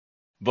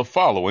The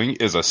following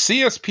is a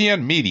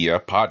CSPN Media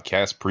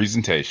podcast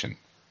presentation.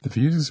 The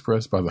views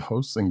expressed by the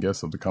hosts and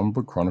guests of the Comic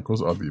Book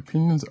Chronicles are the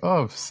opinions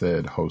of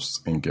said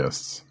hosts and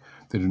guests.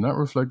 They do not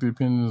reflect the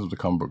opinions of the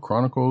Comic Book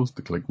Chronicles,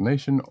 the Click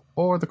Nation,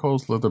 or the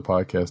Cold Slither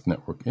Podcast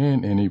Network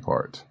in any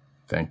part.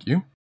 Thank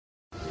you.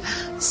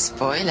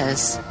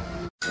 Spoilers.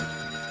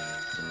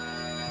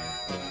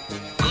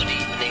 Good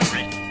evening,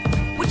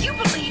 Rick. Would you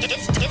believe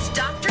it's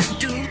Dr.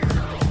 Doom?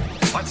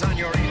 What's on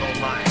your evil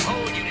mind?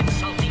 Hold your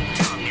insulting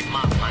tongue and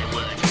mark my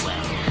words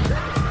well.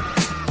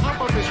 How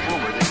about this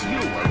rumor that you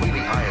are really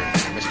Iron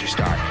Man, Mr.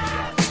 Stark?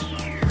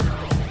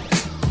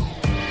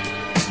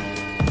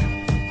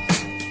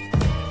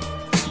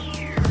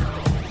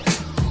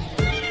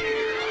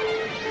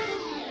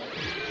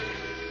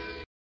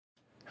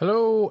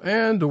 Hello,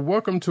 and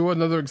welcome to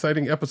another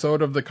exciting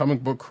episode of the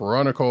Comic Book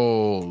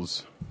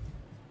Chronicles.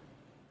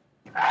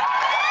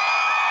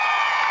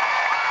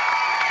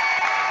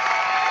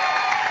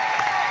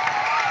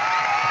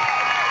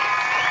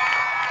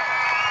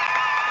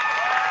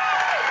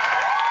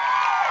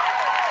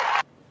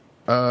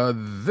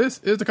 This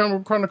is the Comic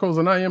Book Chronicles,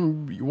 and I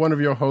am one of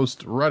your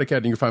hosts, Roddycat.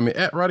 And you can find me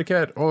at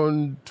Roddycat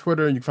on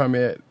Twitter, and you can find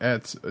me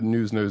at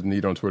News Nerds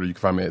Need on Twitter. You can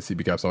find me at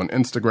CBCaps on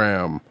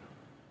Instagram.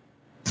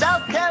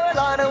 South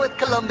Carolina with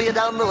Columbia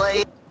down the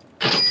way.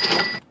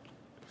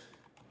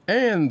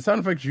 And sound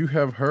effects you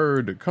have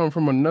heard come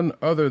from none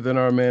other than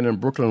our man in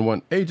Brooklyn,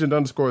 one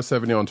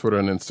Agent_70 on Twitter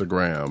and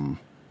Instagram.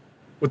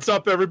 What's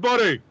up,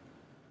 everybody?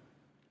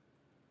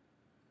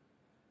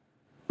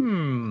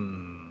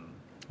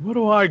 What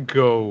do I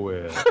go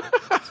with?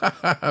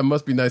 It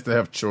must be nice to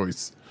have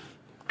choice.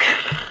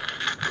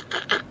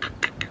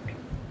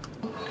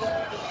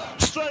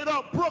 Straight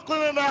up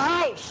Brooklyn in the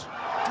house,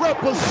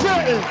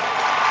 representing.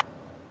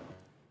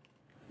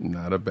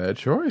 Not a bad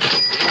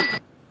choice.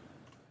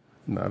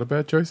 Not a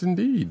bad choice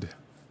indeed.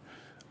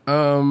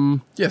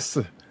 Yes.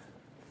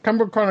 Comic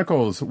Book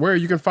Chronicles, where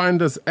you can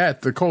find us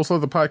at the Cold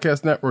Slither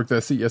Podcast Network,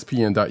 that's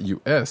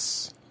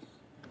CSPN.us.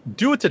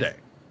 Do it today.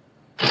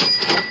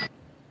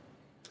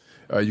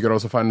 You can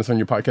also find us on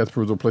your podcast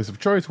perusal place of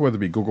choice, whether it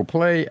be Google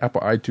Play,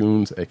 Apple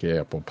iTunes, aka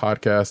Apple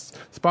Podcasts,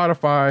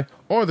 Spotify,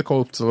 or the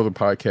Cold Slither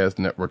Podcast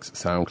Network's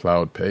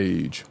SoundCloud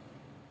page.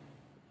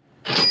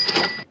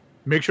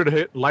 Make sure to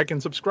hit like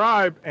and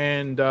subscribe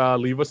and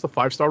leave us the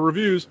 5-star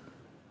reviews.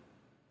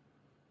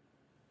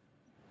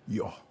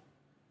 Yo.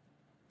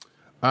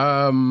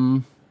 Sorry,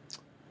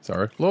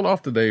 a little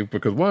off today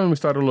because one, we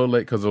started a little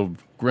late because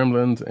of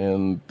Gremlins,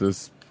 and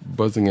this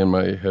buzzing in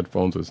my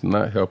headphones is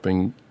not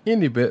helping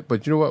any bit.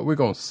 But you know what? We're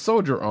going to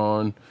soldier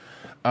on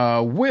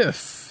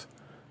with...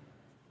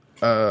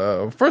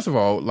 first of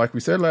all, like we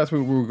said last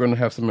week, we were going to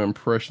have some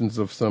impressions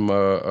of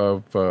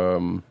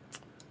some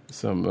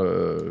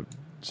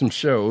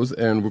shows,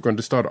 and we're going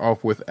to start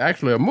off with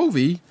actually a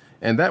movie,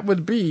 and that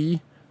would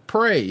be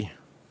Prey,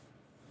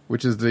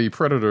 which is the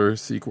Predator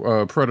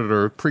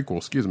prequel,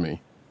 excuse me.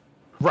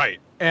 Right.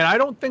 And I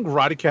don't think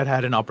Roddycat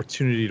had an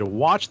opportunity to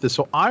watch this,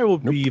 so I will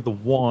be the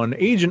one,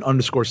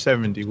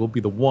 Agent_70 will be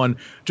the one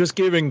just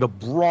giving the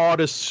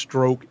broadest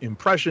stroke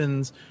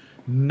impressions,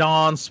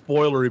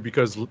 non-spoilery,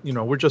 because, you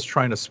know, we're just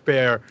trying to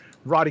spare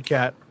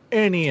Roddycat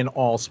any and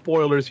all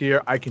spoilers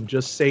here. I can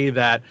just say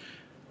that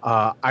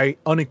I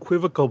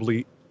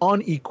unequivocally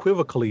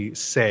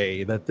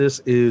say that this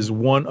is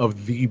one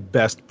of the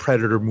best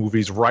Predator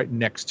movies, right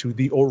next to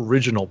the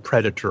original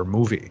Predator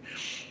movie.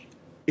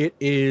 It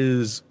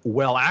is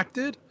well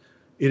acted.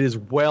 It is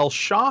well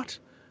shot.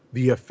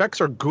 The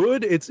effects are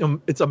good. It's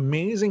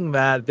amazing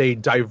that they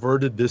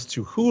diverted this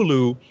to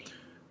Hulu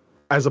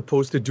as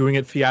opposed to doing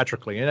it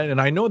theatrically. And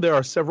I know there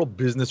are several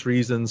business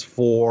reasons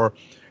for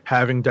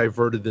having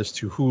diverted this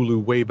to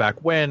Hulu way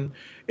back when.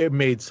 It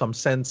made some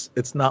sense.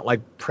 It's not like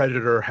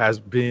Predator has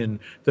been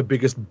the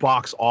biggest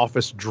box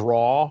office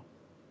draw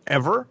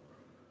ever.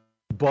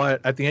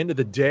 But at the end of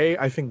the day,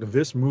 I think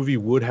this movie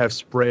would have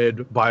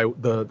spread by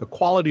the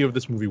quality of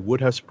this movie would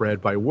have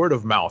spread by word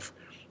of mouth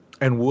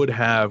and would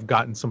have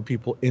gotten some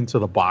people into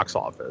the box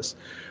office.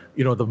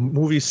 You know, the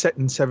movie's set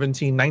in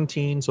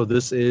 1719. So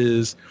this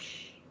is,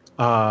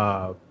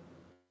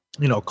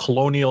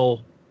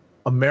 colonial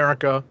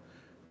America.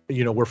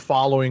 You know, we're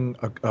following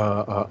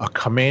a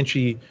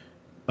Comanche,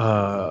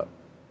 a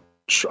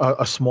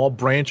small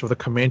branch of the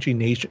Comanche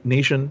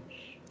nation.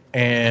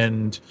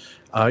 And,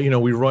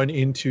 we run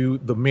into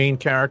the main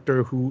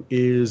character, who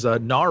is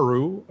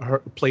Naru,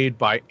 played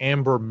by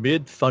Amber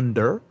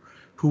Midthunder,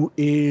 who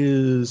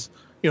is,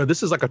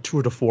 this is like a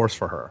tour de force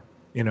for her.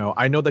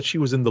 I know that she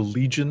was in the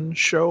Legion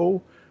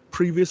show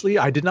previously.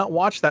 I did not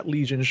watch that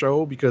Legion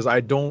show because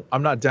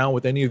I'm not down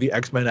with any of the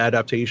X-Men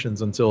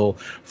adaptations until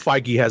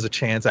Feige has a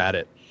chance at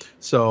it.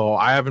 So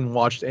I haven't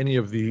watched any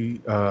of the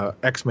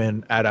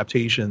X-Men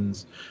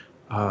adaptations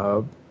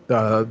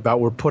that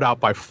were put out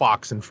by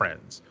Fox and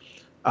Friends.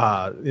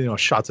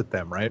 Shots at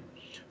them, right?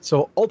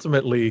 So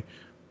ultimately,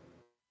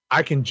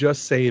 I can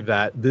just say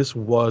that this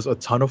was a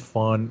ton of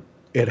fun.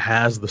 It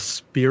has the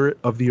spirit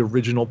of the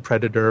original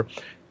Predator.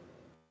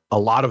 A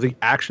lot of the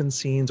action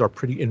scenes are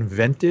pretty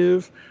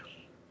inventive.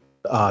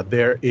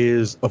 There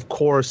is, of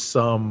course,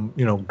 some,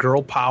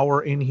 girl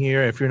power in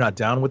here. If you're not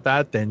down with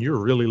that, then you're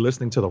really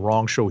listening to the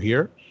wrong show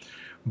here.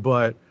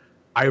 But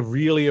I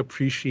really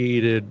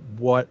appreciated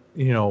what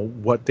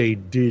they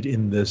did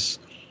in this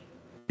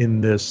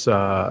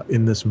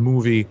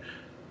movie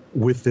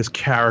with this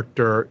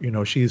character.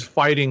 She's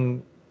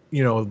fighting,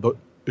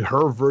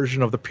 her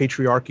version of the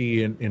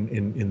patriarchy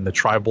in the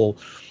tribal,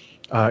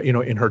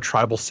 in her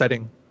tribal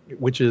setting,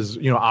 which is,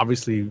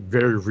 obviously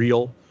very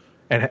real.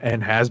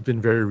 And has been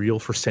very real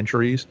for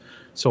centuries.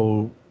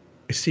 So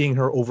seeing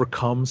her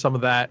overcome some of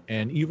that,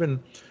 and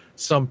even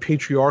some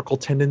patriarchal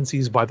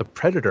tendencies by the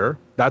Predator,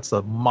 that's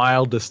the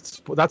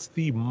mildest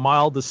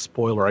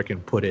spoiler I can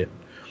put in.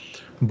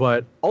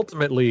 But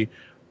ultimately,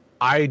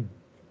 I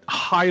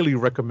highly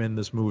recommend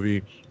this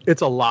movie.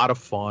 It's a lot of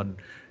fun.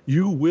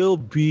 You will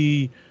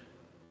be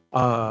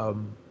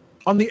on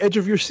the edge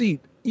of your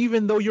seat,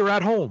 even though you're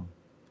at home.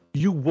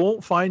 You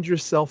won't find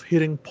yourself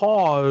hitting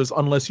pause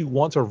unless you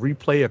want to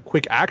replay a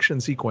quick action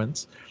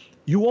sequence.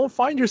 You won't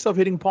find yourself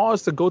hitting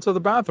pause to go to the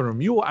bathroom.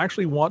 You will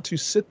actually want to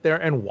sit there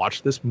and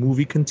watch this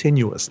movie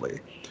continuously.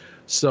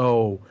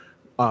 So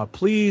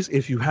please,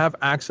 if you have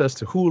access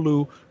to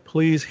Hulu,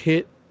 please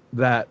hit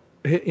up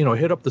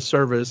the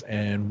service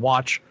and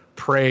watch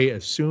Prey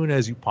as soon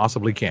as you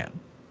possibly can.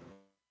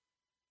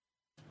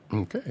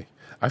 Okay.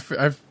 I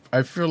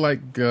feel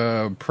like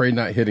Prey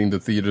not hitting the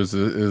theaters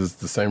is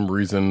the same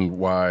reason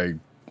why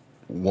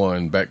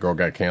Batgirl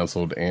got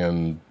canceled,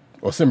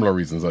 or similar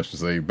reasons, I should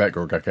say.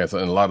 Batgirl got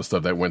canceled, and a lot of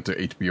stuff that went to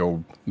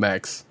HBO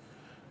Max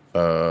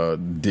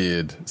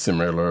did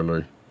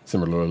similarly.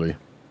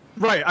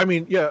 Right. I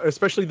mean, yeah,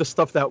 especially the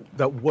stuff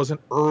that wasn't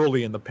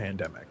early in the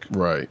pandemic.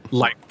 Right.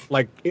 Like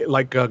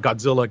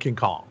Godzilla, King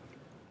Kong.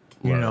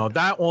 Right.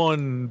 That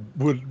one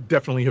would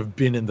definitely have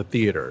been in the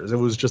theaters. It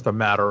was just a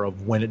matter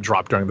of when it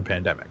dropped during the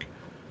pandemic.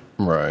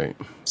 Right.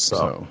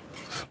 So.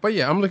 But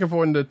yeah, I'm looking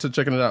forward to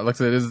checking it out. Like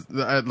I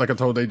said, like I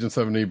told Agent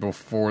 70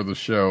 before the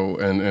show,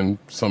 and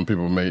some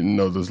people may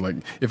know this. Like,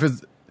 if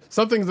it's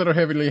some things that are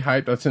heavily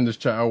hyped, I tend to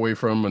shy away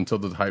from until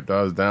the hype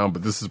dies down.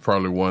 But this is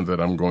probably one that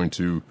I'm going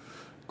to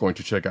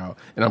check out.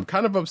 And I'm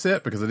kind of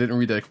upset because I didn't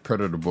read that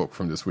Predator book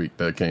from this week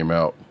that came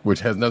out,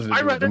 which has nothing to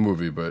do with the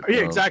movie. But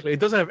yeah, exactly.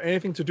 It doesn't have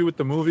anything to do with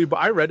the movie, but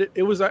I read it.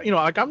 It was,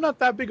 like, I'm not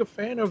that big a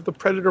fan of the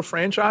Predator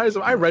franchise.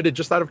 I read it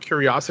just out of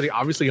curiosity,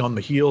 obviously on the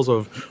heels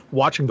of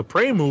watching the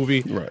Prey movie.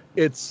 Right.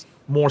 It's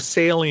more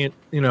salient,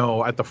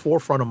 at the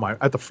front of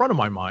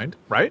my mind.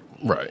 Right.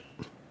 Right.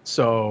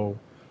 So,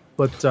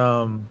 but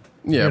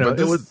yeah, but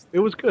it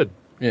was good.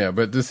 Yeah,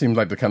 but this seems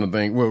like the kind of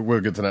thing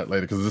we'll get to that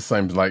later, because this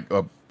seems like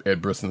up Ed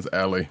Brisson's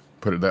alley,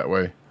 put it that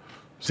way.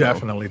 So.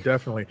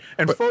 Definitely.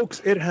 And folks,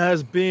 it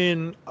has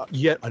been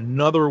yet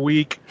another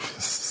week.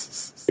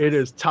 It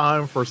is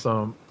time for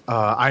some.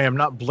 I am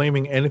not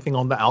blaming anything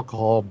on the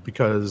alcohol,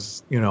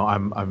 because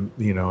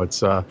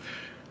it's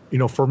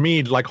for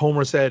me, like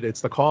Homer said,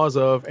 it's the cause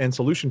of and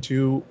solution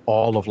to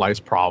all of life's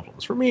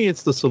problems. For me,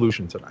 it's the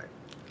solution tonight.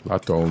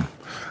 Latom.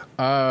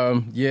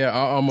 Yeah, I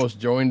almost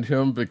joined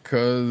him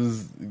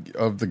because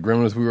of the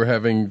gremlins we were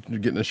having,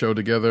 getting a show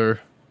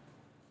together.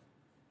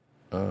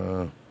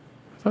 I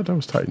thought that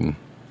was Titan.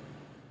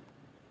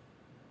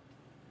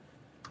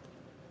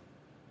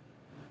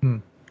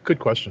 Good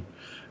question.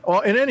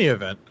 Well, in any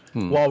event,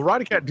 while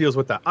Roddy Cat deals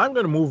with that, I'm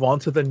going to move on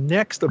to the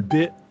next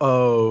bit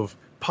of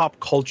pop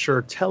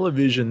culture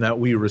television that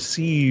we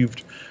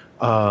received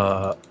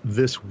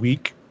this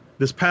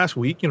past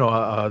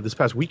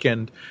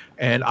weekend,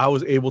 and I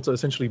was able to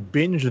essentially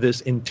binge this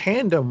in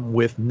tandem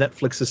with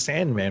Netflix's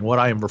Sandman. What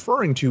I am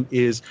referring to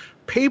is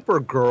Paper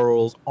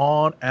Girls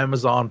on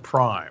Amazon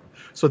Prime.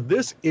 So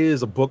this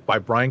is a book by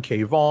Brian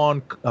K.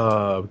 Vaughan,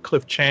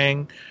 Cliff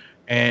Chang,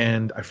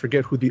 and I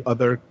forget who the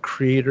other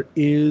creator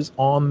is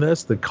on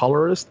this, the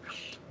colorist,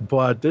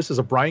 but this is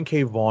a Brian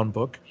K. Vaughan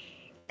book,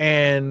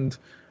 and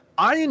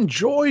I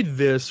enjoyed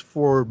this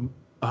for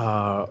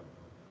a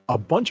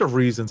bunch of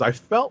reasons. I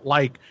felt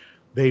like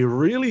they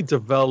really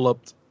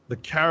developed the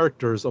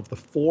characters of the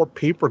 4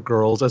 Paper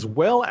Girls, as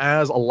well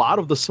as a lot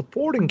of the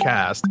supporting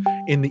cast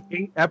in the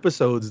 8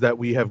 episodes that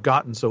we have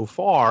gotten so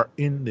far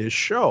in this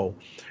show.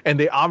 And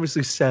they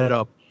obviously set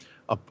up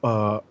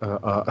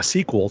a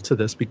sequel to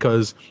this,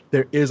 because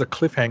there is a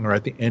cliffhanger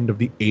at the end of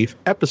the 8th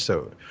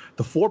episode.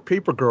 The 4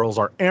 Paper Girls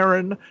are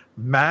Erin,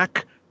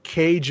 Mac,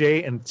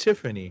 KJ, and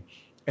Tiffany,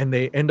 and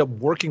they end up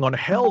working on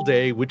Hell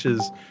Day, which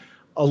is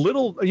a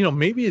little,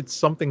 maybe it's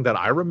something that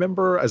I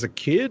remember as a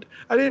kid.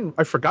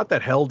 I forgot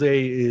that Hell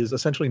Day is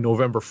essentially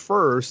November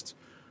 1st,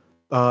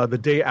 the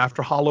day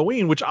after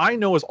Halloween, which I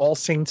know is All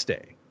Saints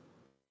Day.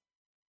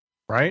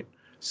 Right?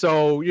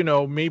 So,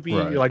 maybe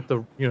right. Like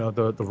the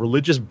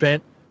religious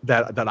bent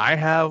that I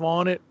have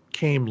on it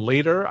came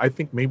later. I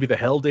think maybe the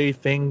Hell Day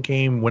thing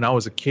came when I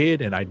was a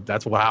kid, and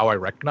that's how I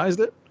recognized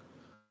it.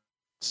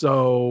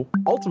 So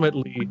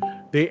ultimately,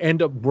 they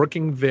end up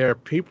working their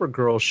Paper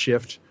Girl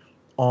shift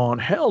on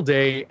Hell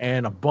Day,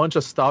 and a bunch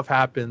of stuff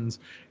happens,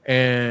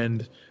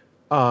 and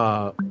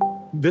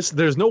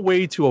there's no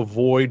way to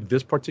avoid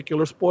this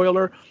particular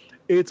spoiler.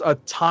 It's a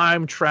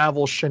time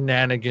travel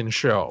shenanigan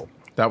show.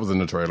 That was in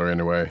the trailer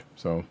anyway.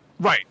 So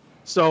Right.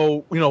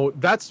 So,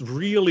 that's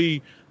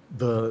really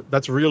the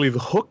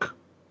hook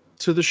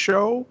to the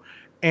show.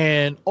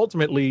 And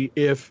ultimately,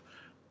 if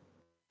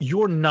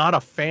you're not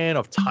a fan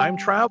of time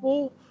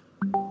travel,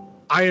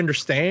 I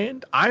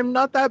understand. I'm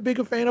not that big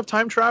a fan of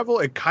time travel.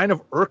 It kind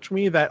of irked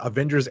me that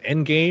Avengers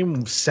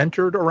Endgame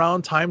centered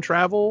around time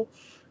travel,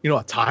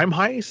 a time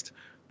heist.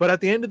 But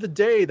at the end of the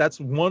day, that's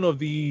one of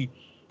the,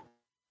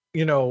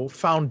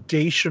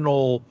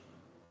 foundational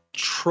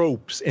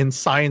tropes in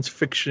science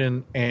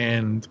fiction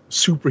and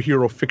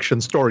superhero fiction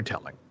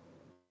storytelling.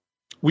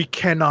 We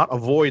cannot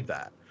avoid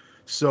that.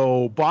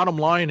 So bottom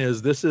line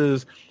is, this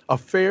is a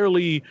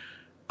fairly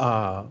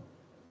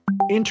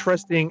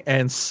interesting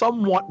and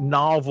somewhat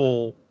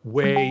novel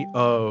way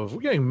of...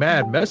 We're getting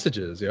mad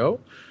messages, yo.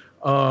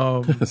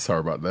 Sorry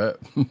about that.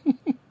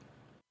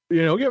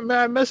 Get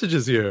mad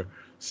messages here.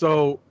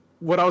 So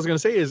what I was going to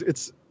say is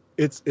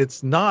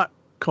it's not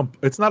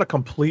a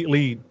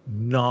completely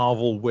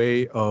novel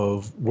way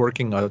of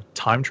working a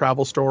time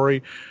travel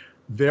story.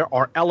 There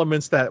are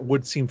elements that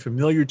would seem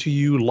familiar to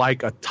you,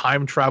 like a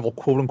time travel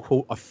quote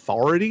unquote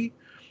authority,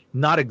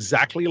 not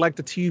exactly like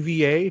the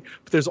TVA,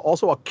 but there's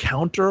also a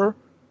counter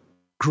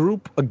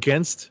group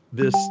against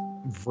this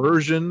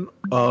version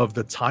of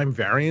the time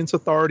variance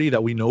authority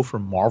that we know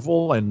from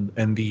Marvel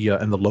and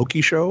the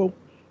Loki show,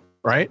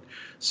 right?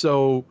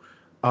 So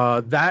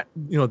that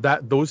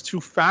those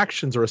two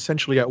factions are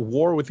essentially at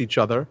war with each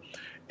other,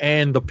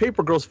 and the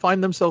Paper Girls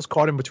find themselves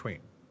caught in between,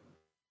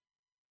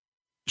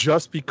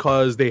 just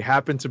because they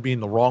happen to be in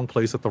the wrong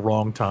place at the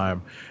wrong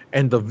time.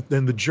 And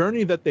the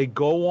journey that they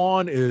go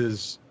on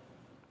is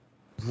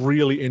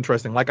really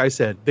interesting. Like I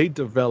said, they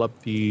develop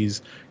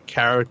these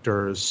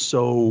characters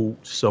so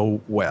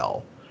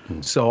well.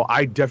 So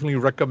I definitely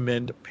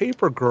recommend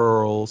Paper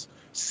Girls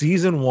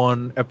season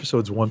 1,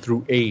 episodes 1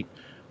 through 8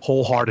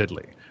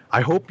 wholeheartedly. I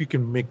hope you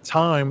can make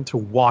time to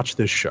watch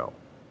this show.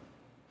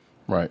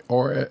 Right.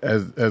 Or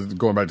as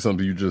going back to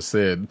something you just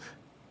said,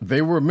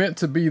 they were meant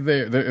to be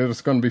there.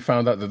 It's going to be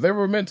found out that they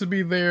were meant to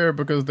be there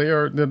because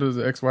there's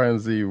X, Y, and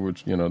Z,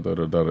 which,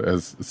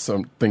 as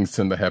some things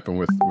tend to happen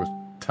with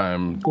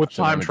time. With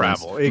time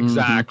travel.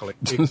 Exactly.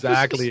 Mm-hmm.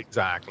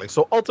 Exactly.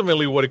 So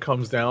ultimately what it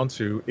comes down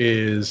to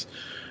is,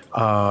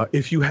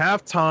 if you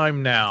have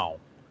time now,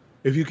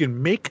 if you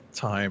can make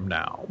time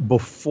now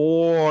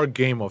before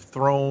Game of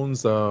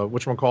Thrones,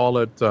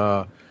 whatchamacallit,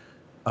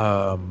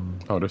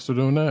 oh, they're still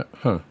doing that?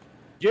 Huh.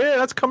 Yeah,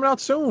 that's coming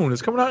out soon.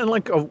 It's coming out in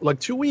like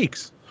 2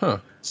 weeks. Huh.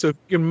 So if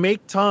you can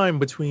make time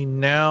between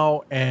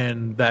now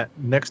and that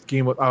next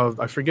game of,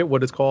 I forget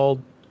what it's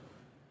called.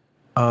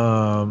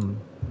 Whatever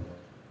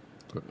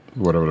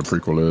the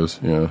prequel is,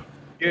 yeah.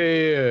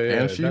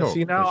 Yeah. And She-Hulk.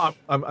 See, now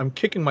I'm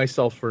kicking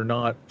myself for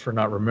not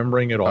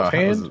remembering it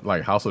offhand.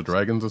 Like House of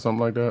Dragons or something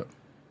like that.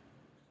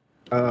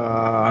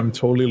 I'm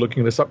totally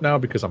looking this up now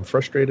because I'm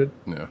frustrated.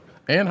 Yeah,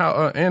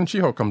 and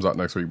She-Hulk comes out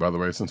next week, by the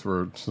way, since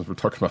we're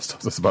talking about stuff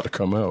that's about to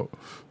come out.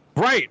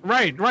 Right,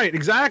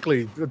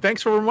 exactly.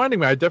 Thanks for reminding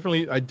me. I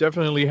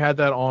definitely had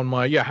that on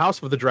my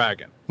House of the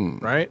Dragon.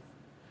 Right.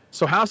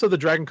 So House of the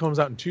Dragon comes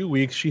out in 2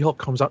 weeks. She-Hulk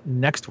comes out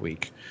next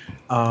week.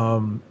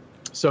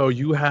 So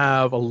you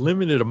have a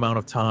limited amount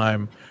of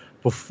time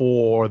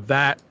before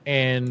that,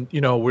 and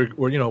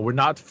we're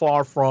not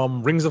far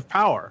from Rings of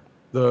Power,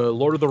 the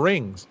Lord of the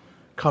Rings,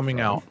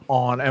 coming out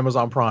on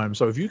Amazon Prime.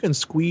 So if you can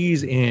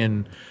squeeze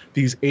in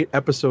these 8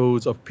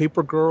 episodes of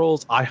Paper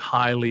Girls, I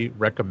highly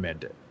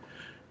recommend it.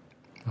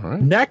 All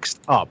right. Next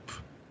up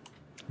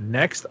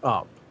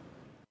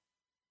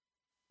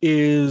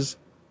is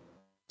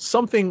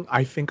something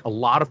I think a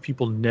lot of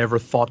people never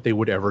thought they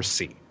would ever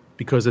see,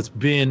 because it's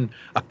been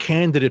a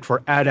candidate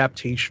for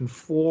adaptation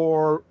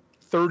for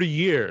 30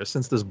 years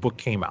since this book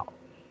came out,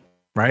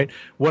 right?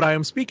 What I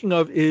am speaking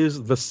of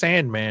is The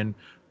Sandman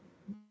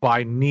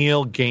by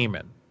Neil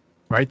Gaiman,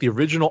 right? The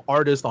original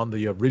artist on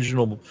the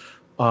original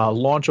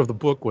launch of the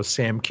book was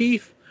Sam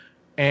Keith.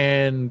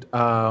 And,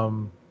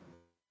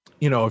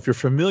 if you're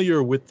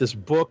familiar with this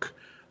book,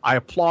 I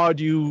applaud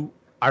you.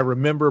 I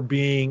remember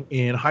being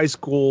in high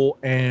school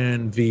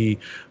and the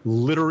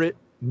literate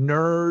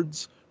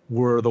nerds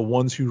were the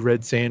ones who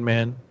read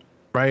Sandman,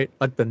 right?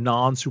 Like the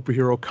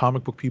non-superhero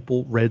comic book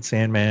people read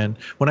Sandman.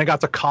 When I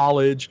got to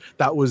college,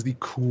 that was the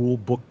cool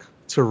book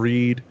to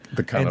read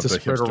and to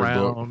spread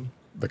around.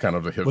 The kind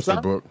of the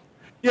hipster book.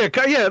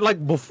 Yeah,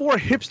 like before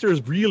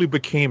hipsters really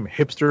became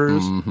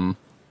hipsters,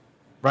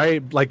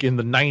 right? Like in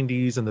the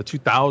 90s and the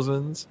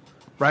 2000s,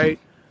 right?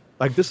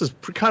 Like this is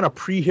kind of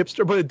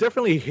pre-hipster, but it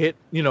definitely hit,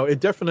 it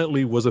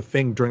definitely was a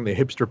thing during the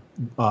hipster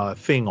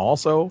thing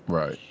also.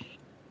 Right.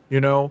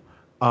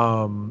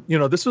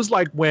 This was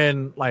like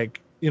when,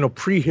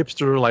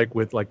 pre-hipster, like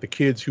with like the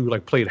kids who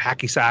like played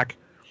hacky sack,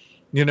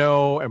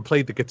 and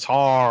played the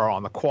guitar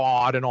on the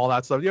quad and all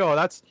that stuff.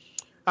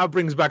 That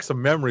brings back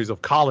some memories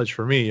of college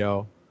for me,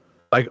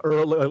 like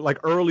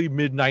early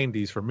mid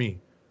 90s for me,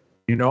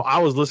 I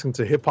was listening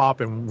to hip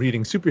hop and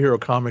reading superhero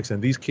comics,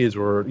 and these kids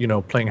were,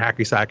 playing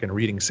hacky sack and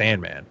reading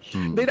Sandman.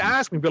 They'd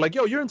ask me, be like,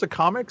 "Yo, you're into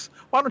comics?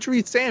 Why don't you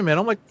read Sandman?"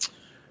 I'm like,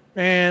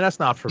 "Man, that's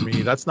not for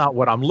me. That's not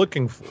what I'm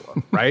looking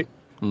for." Right?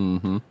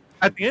 Mm-hmm.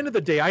 At the end of the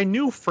day, I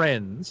knew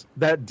friends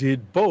that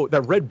did both,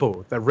 that read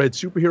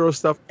superhero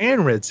stuff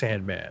and read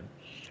Sandman.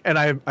 And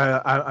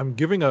I'm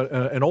giving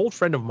an old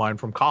friend of mine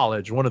from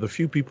college, one of the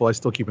few people I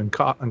still keep in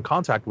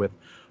contact with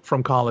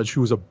from college,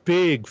 who was a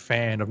big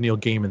fan of Neil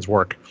Gaiman's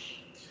work.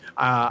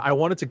 I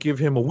wanted to give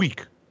him a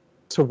week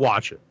to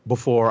watch it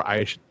before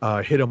I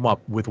hit him up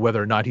with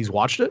whether or not he's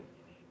watched it.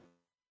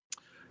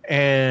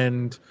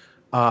 And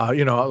I'm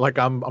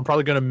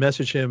probably going to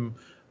message him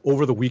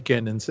over the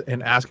weekend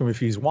and ask him if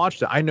he's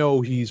watched it. I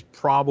know he's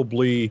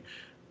probably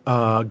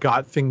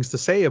got things to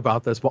say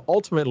about this, but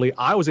ultimately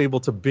I was able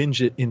to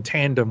binge it in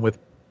tandem with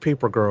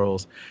Paper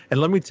Girls.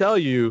 And let me tell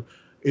you,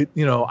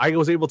 I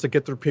was able to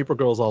get through Paper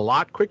Girls a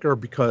lot quicker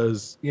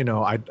because,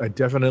 I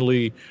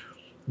definitely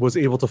was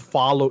able to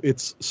follow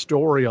its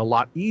story a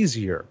lot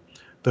easier.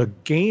 The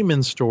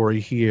Gaiman story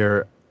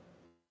here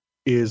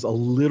is a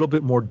little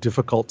bit more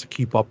difficult to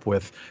keep up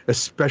with,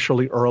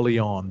 especially early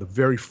on. The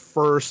very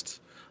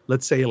first,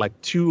 let's say, like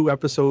 2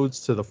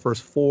 episodes to the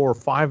first 4 or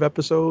 5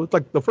 episodes,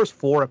 like the first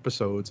 4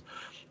 episodes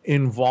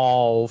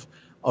involve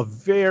a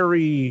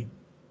very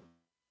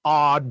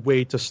odd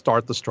way to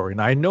start the story.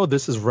 Now, I know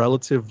this is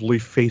relatively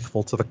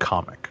faithful to the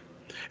comic,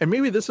 and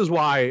maybe this is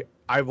why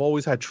I've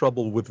always had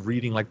trouble with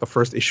reading like the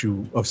first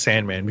issue of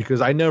Sandman, because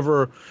I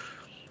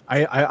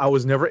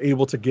was never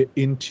able to get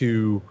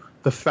into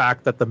the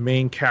fact that the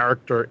main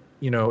character,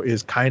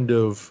 is kind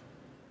of,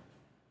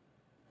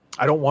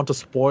 I don't want to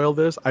spoil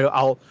this.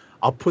 I'll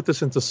put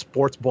this into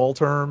sports ball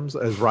terms,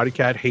 as Roddy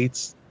Cat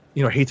hates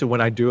it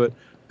when I do it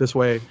this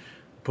way.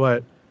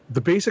 But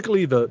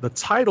basically the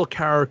title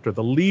character,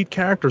 the lead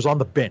character, is on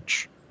the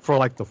bench for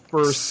like the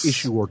first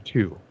issue or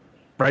 2,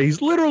 right? He's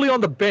literally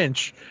on the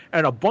bench,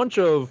 and a bunch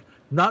of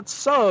not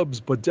subs,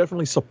 but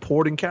definitely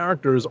supporting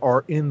characters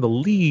are in the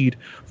lead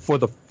for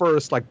the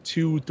first like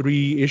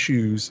 2-3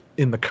 issues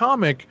in the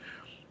comic.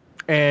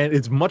 And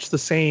it's much the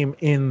same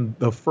in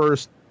the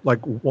first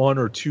like 1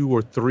 or 2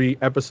 or 3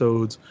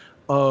 episodes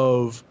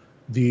of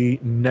the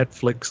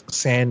Netflix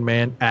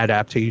Sandman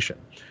adaptation.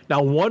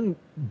 Now, one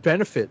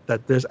benefit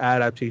that this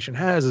adaptation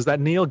has is that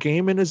Neil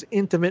Gaiman is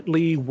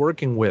intimately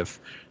working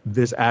with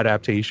this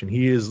adaptation.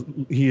 He is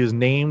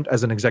named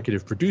as an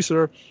executive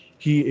producer.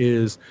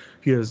 He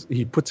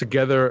put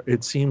together,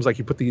 it seems like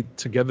he put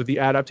together the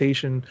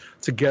adaptation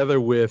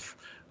together with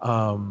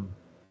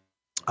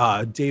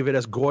David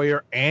S.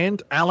 Goyer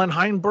and Alan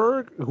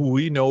Heinberg, who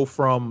we know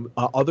from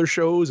other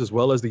shows as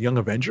well as the Young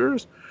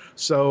Avengers.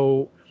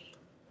 So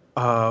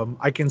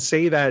I can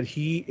say that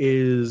he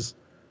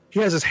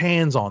has his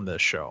hands on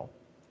this show,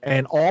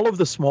 and all of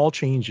the small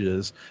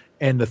changes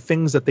and the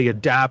things that they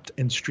adapt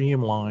and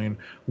streamline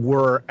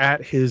were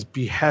at his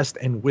behest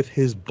and with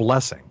his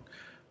blessing,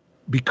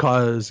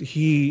 because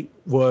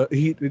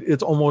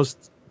it's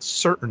almost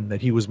certain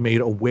that he was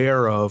made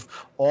aware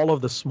of all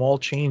of the small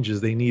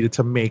changes they needed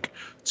to make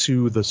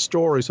to the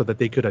story so that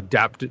they could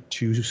adapt it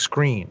to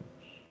screen.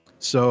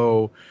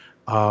 So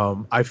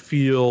I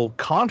feel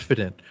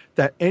confident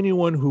that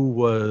anyone who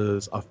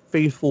was a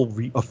faithful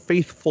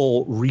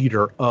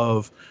reader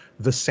of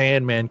the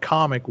Sandman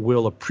comic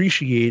will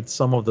appreciate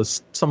some of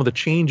the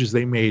changes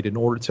they made in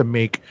order to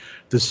make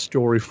the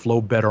story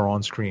flow better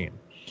on screen.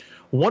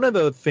 One of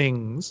the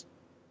things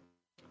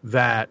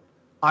that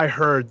I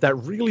heard that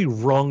really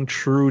rung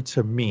true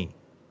to me,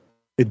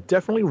 it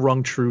definitely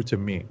rung true to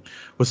me,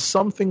 was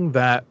something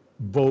that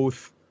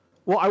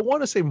I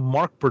want to say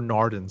Mark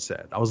Bernardin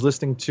said. I was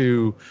listening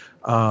to,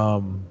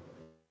 I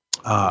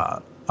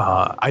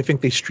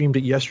think they streamed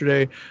it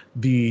yesterday,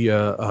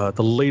 the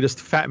latest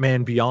Fat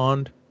Man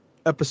Beyond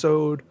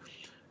episode,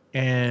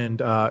 and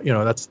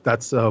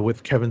that's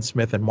with Kevin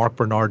Smith and Mark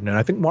Bernardin. And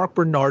I think Mark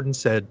Bernardin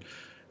said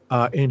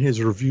in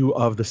his review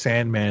of The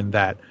Sandman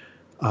that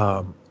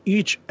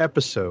each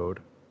episode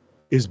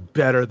is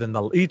better than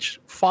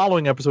each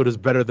following episode is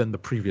better than the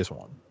previous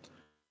one.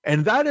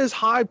 And that is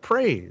high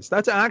praise.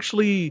 That's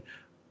actually,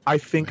 I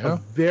think, a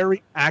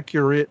very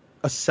accurate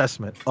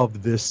assessment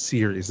of this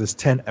series, this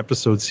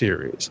 10-episode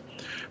series,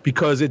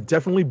 because it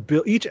definitely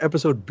each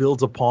episode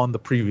builds upon the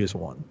previous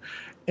one.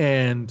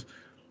 And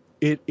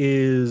it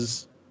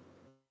is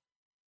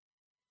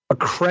a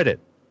credit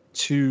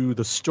to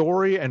the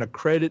story and a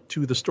credit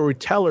to the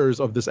storytellers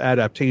of this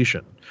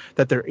adaptation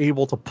that they're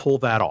able to pull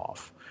that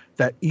off,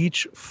 that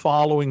each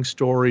following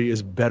story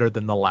is better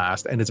than the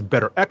last, and it's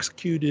better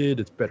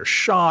executed, it's better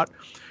shot,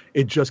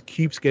 it just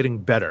keeps getting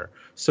better.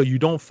 So you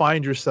don't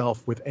find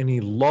yourself with any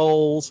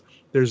lulls.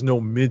 There's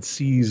no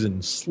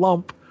mid-season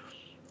slump,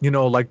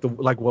 like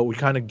what we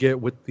kind of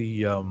get with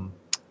the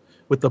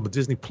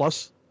Disney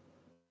Plus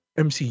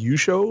MCU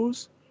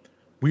shows.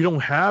 We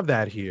don't have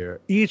that here.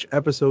 Each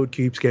episode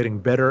keeps getting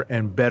better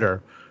and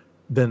better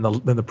than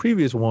the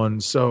previous one.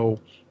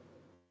 So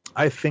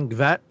I think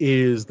that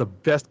is the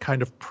best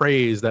kind of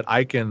praise that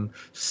I can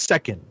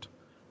second,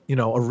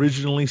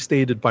 originally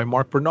stated by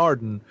Mark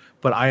Bernardin,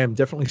 but I am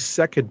definitely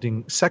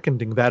seconding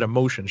that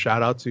emotion.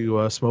 Shout out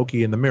to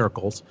Smokey and the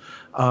Miracles.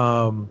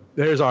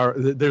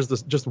 There's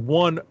this just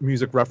one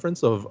music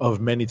reference of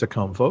many to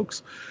come,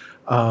 folks.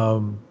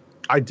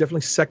 I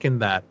definitely second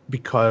that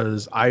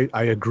because I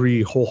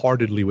agree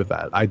wholeheartedly with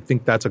that. I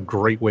think that's a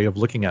great way of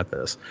looking at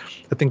this.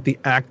 I think the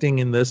acting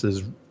in this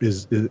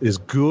is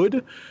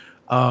good.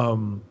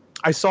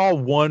 I saw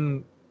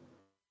one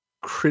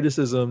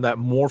criticism that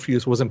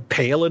Morpheus wasn't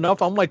pale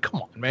enough. I'm like,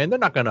 come on, man, they're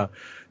not gonna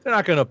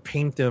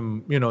paint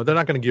him. They're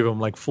not gonna give him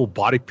like full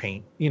body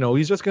paint.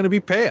 He's just gonna be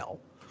pale.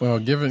 Well,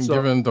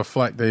 given the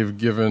flack they've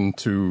given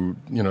to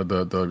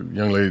the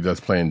young lady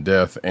that's playing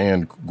Death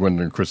and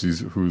Gwendolyn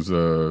Christie who's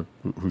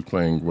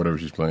playing whatever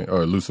she's playing,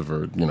 or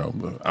Lucifer,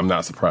 I'm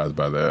not surprised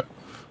by that.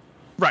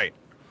 Right.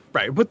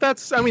 But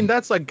that's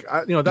like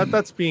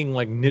that's being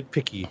like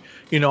nitpicky.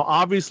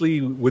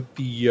 Obviously with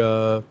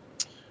the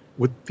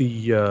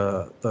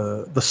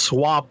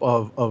swap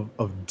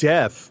of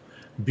Death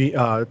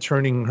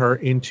turning her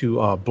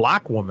into a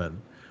black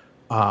woman.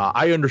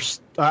 I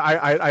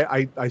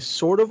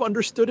sort of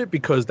understood it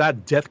because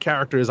that Death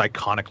character is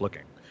iconic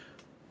looking,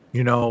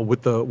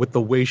 with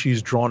the way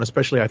she's drawn,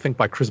 especially I think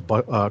by Chris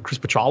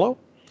Bachalo.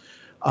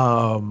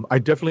 I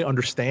definitely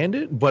understand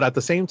it, but at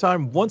the same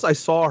time, once I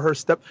saw her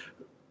step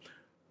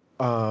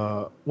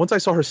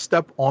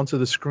onto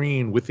the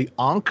screen with the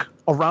ankh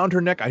around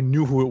her neck, I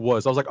knew who it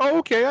was. I was like, oh,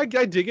 okay, I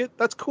dig it.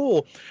 That's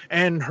cool.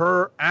 And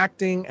her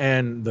acting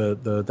and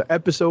the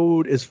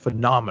episode is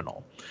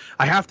phenomenal.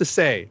 I have to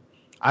say,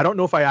 I don't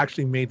know if I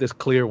actually made this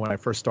clear when I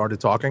first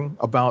started talking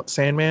about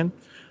Sandman.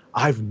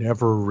 I've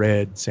never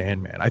read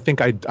Sandman. I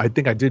think I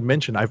did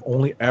mention I've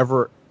only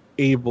ever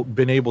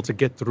been able to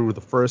get through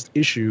the first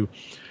issue,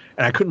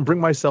 and I couldn't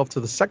bring myself to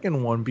the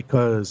second one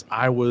because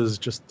I was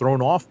just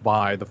thrown off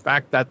by the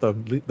fact that the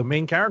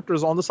main character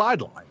is on the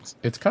sidelines.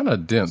 It's kind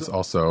of dense,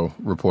 also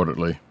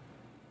reportedly.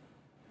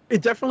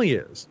 It definitely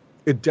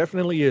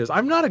is.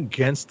 I'm not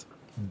against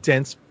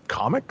dense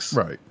comics.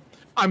 Right.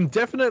 I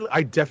definitely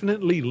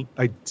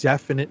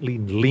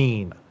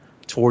lean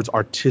towards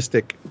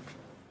artistic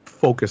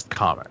focused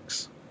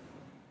comics.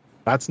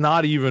 That's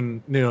not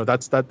even,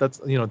 that's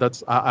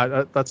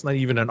not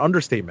even an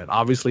understatement.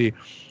 Obviously,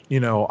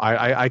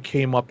 I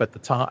came up at the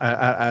time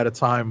at a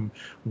time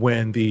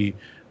when the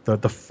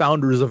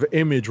founders of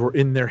Image were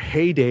in their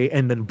heyday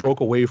and then broke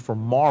away from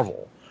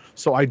Marvel.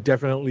 So I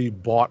definitely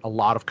bought a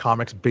lot of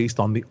comics based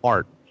on the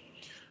art.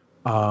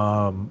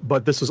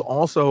 But this was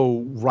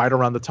also right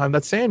around the time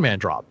that Sandman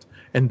dropped.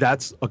 And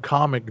that's a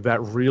comic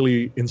that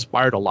really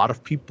inspired a lot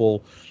of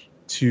people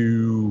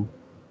to,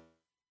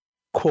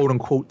 quote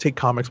unquote, take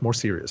comics more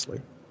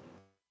seriously.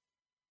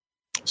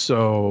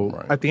 So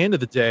right. At the end of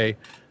the day,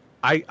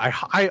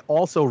 I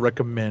also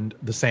recommend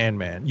The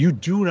Sandman. You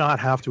do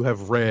not have to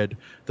have read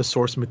the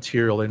source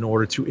material in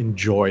order to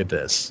enjoy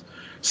this.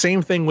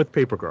 Same thing with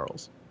Paper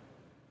Girls.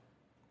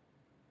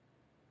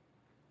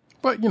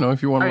 But,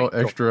 if you want a little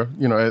extra,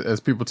 as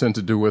people tend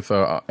to do with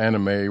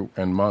anime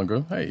and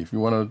manga, hey, if you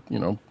want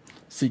to,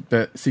 seek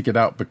it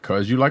out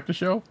because you like the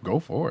show, go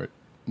for it.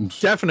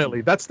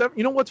 Definitely.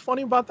 What's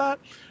funny about that?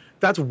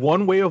 That's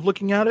one way of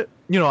looking at it.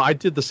 I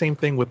did the same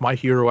thing with My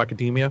Hero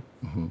Academia.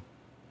 Mm-hmm.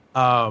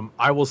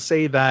 I will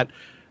say that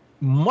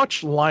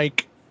much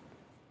like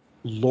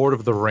Lord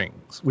of the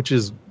Rings, which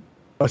is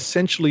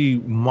essentially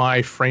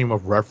my frame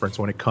of reference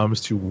when it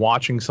comes to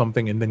watching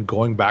something and then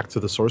going back to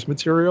the source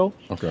material.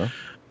 Okay.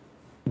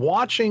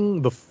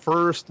 Watching the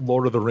first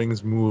Lord of the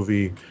Rings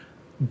movie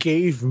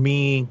gave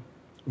me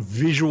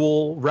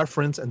visual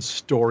reference and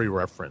story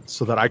reference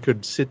so that I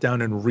could sit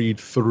down and read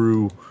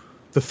through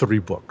the 3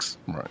 books.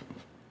 Right.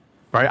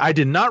 I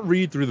did not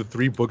read through the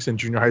 3 books in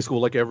junior high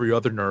school like every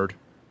other nerd.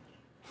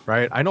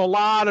 Right. I know a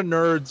lot of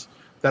nerds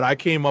that I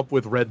came up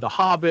with read The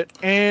Hobbit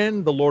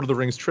and the Lord of the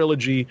Rings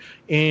trilogy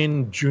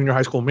in junior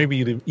high school,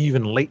 maybe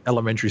even late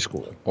elementary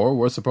school. Or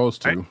were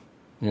supposed to. Right?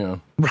 Yeah.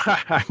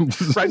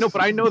 Right. No,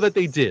 but I know that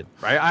they did.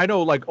 Right. I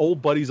know like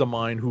old buddies of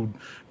mine who,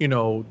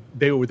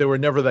 they were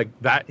never like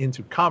that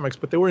into comics,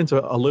 but they were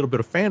into a little bit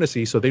of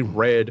fantasy. So they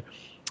read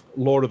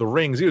Lord of the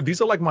Rings.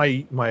 These are like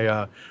my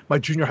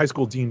junior high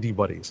school D&D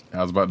buddies.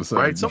 I was about to say.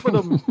 Right. Some of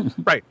them.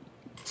 Right.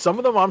 Some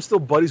of them I'm still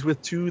buddies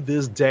with to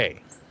this day.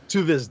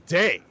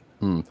 Right?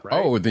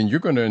 Oh, then you're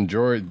going to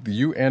enjoy,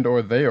 you and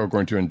or they are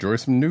going to enjoy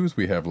some news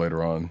we have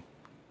later on.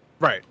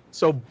 Right.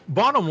 So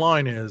bottom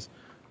line is,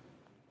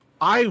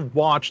 I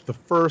watched the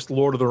first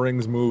Lord of the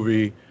Rings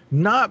movie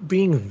not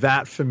being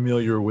that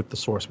familiar with the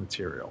source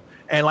material.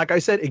 And like I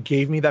said, it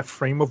gave me that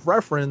frame of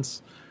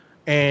reference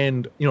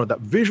and, that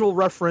visual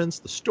reference,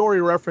 the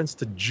story reference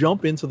to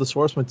jump into the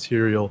source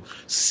material,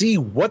 see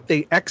what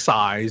they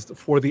excised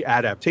for the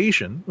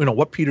adaptation,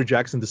 what Peter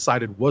Jackson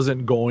decided was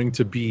not going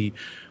to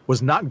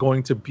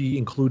be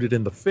included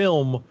in the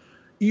film,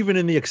 even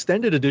in the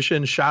extended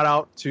edition. Shout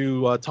out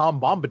to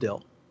Tom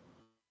Bombadil.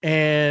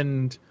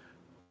 And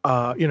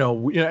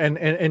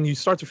and you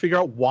start to figure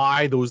out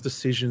why those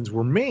decisions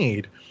were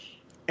made.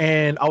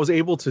 And I was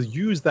able to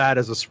use that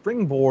as a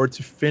springboard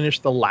to finish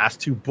the last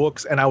 2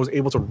 books. And I was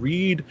able to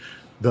read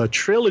the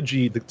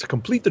trilogy, to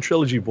complete the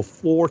trilogy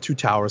before Two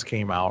Towers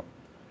came out.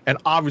 And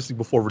obviously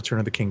before Return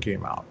of the King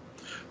came out.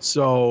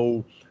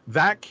 So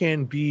that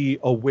can be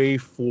a way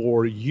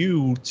for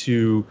you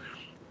to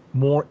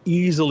more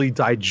easily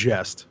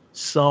digest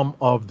some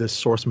of this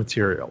source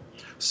material.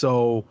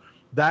 So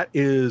that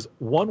is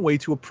one way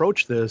to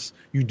approach this.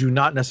 You do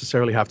not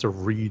necessarily have to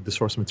read the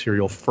source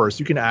material first.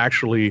 You can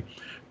actually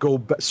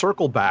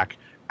circle back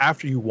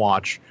after you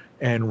watch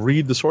and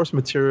read the source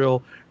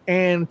material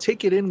and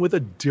take it in with a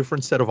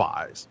different set of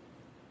eyes.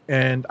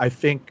 And I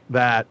think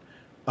that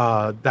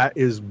that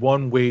is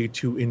one way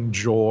to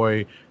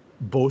enjoy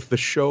both the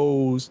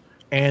shows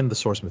and the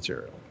source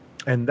material.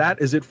 And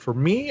that is it for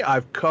me.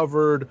 I've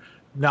covered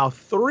now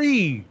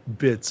 3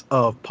 bits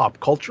of pop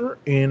culture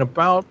in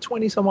about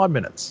 20 some odd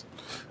minutes.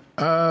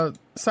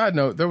 Side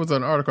note, there was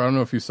an article, I don't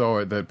know if you saw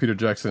it, that Peter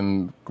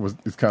Jackson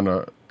is kind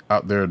of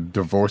out there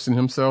divorcing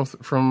himself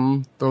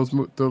from the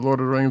Lord of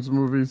the Rings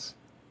movies.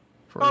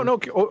 Oh, no.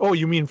 Oh,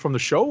 you mean from the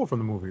show or from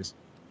the movies?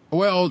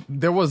 Well,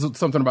 there was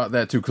something about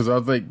that, too, because I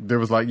think there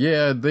was like,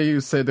 yeah, they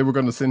said they were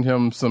going to send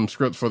him some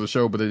scripts for the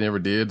show, but they never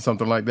did,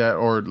 something like that.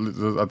 Or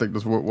I think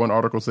that's what one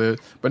article said.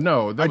 But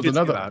no, there was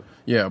another.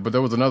 Yeah, but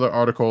there was another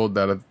article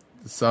that it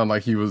sounded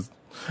like he was.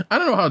 I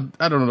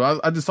don't know.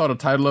 I just saw the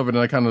title of it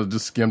and I kind of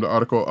just skimmed the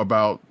article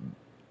about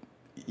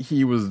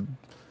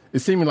it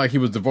seemed like he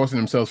was divorcing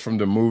himself from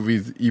the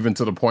movies, even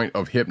to the point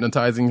of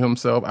hypnotizing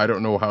himself. I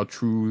don't know how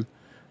true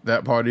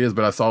that part is,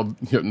 but I saw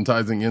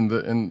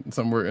hypnotizing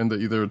somewhere in the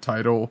either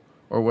title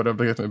or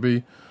whatever the case may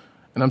be.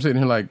 And I'm sitting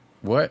here like,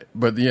 what?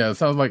 But yeah, it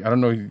sounds like, I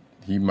don't know,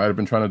 he might have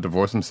been trying to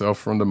divorce himself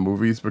from the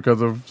movies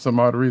because of some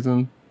odd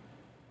reason.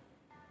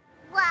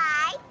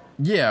 Why?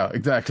 Yeah,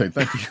 exactly.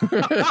 Thank you.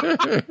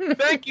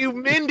 Thank you,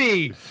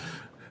 Mindy.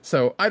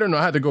 So I don't know.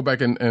 I had to go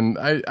back and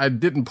I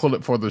didn't pull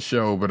it for the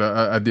show, but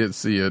I did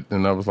see it,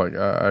 and I was like,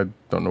 I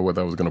don't know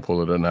whether I was going to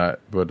pull it or not.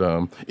 But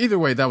either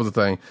way, that was the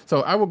thing.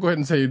 So I will go ahead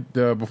and say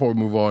before we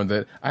move on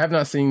that I have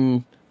not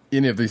seen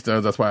any of these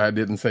stuff. That's why I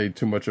didn't say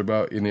too much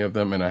about any of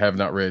them, and I have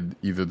not read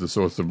either the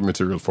source of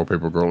materials for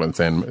Paper Girl and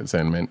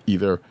Sandman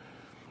either.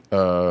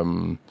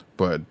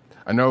 But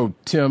I know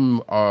Tim,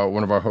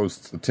 one of our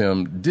hosts,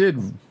 Tim,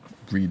 did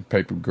read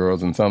Paper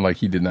Girls, and sounded like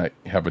he did not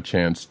have a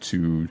chance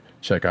to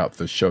check out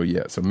the show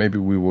yet. So maybe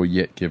we will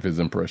yet get his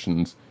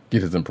impressions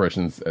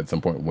at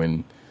some point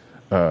when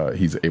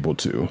he's able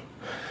to.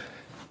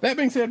 That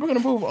being said, we're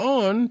going to move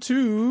on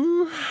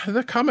to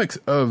the comics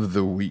of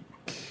the week.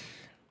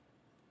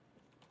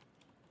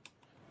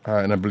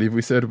 And I believe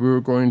we said we were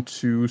going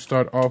to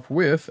start off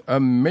with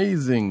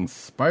Amazing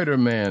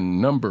Spider-Man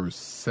number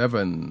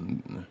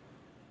 7.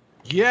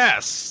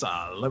 Yes.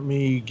 Let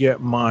me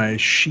get my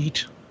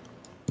show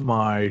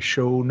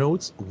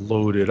notes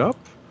loaded up.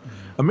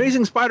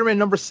 Amazing Spider-Man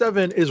number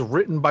 7 is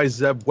written by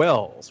Zeb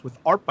Wells, with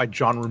art by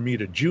John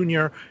Romita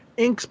Jr.,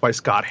 inks by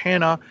Scott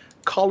Hanna,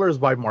 colors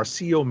by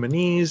Marcio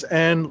Meniz,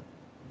 and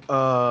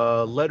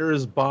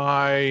letters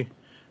by,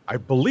 I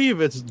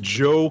believe it's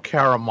Joe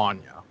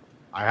Caramagna.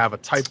 I have a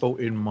typo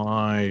in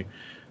my...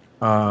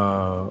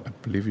 I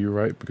believe you're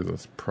right, because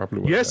that's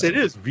probably what yes, it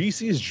is.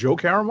 VC's Joe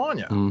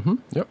Caramagna. Mm-hmm.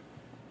 Yep.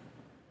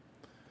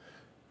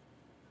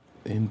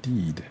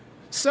 Indeed.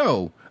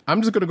 So,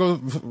 I'm just going to go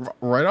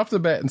right off the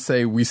bat and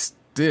say we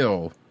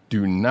still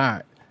do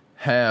not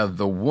have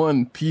the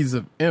one piece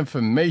of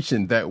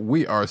information that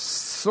we are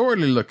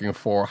sorely looking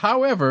for.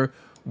 However,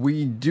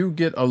 we do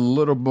get a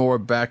little more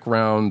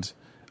background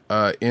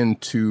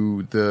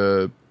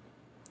into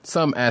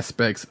some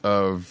aspects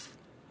of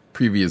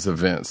previous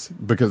events,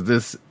 because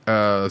this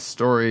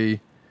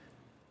story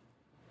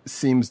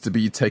seems to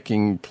be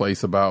taking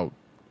place about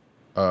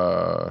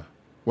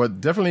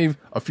definitely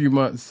a few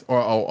months or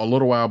a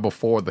little while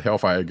before the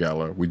Hellfire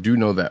Gala. We do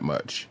know that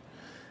much.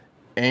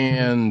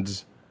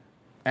 And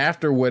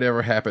after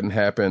whatever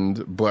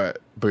happened,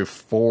 but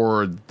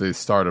before the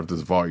start of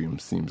this volume,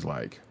 seems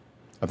like.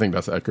 I think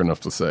that's accurate enough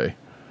to say.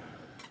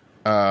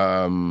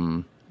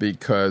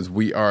 Because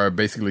we are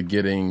basically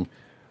getting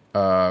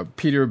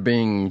Peter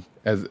being,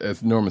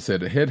 as Norman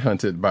said,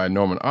 headhunted by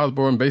Norman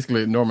Osborn.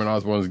 Basically, Norman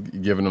Osborn's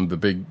giving him the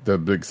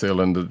big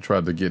sailing to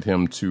try to get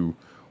him to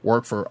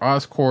work for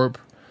Oscorp,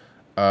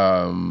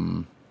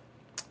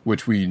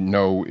 which we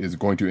know is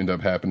going to end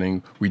up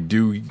happening. We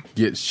do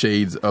get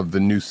shades of the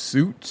new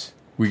suit.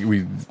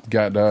 We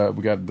got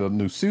the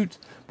new suit,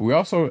 but we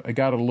also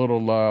got a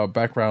little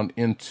background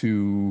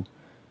into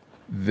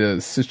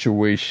the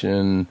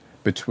situation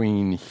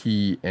between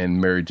he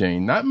and Mary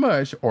Jane. Not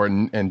much,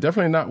 and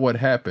definitely not what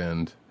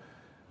happened.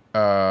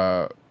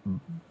 But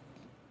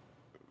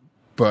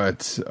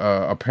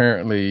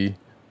apparently,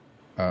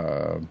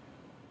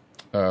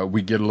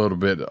 we get a little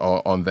bit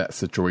on that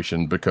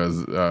situation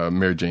because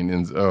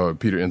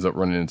Peter ends up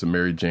running into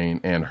Mary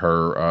Jane and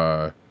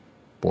her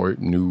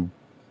new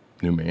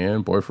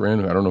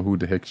boyfriend. I don't know who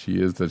the heck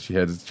she is that she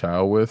had this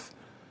child with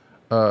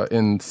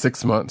in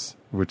 6 months.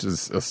 which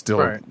is still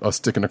Right. a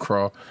stick in the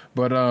craw.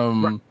 But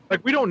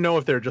Like, we don't know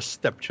if they're just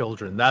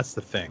stepchildren. That's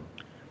the thing.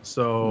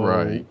 So,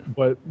 Right.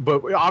 But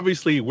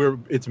obviously we're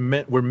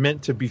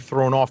meant to be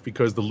thrown off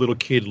because the little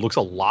kid looks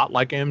a lot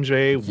like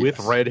MJ with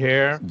Yes. red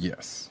hair.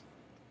 yes.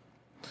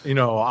 You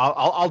know,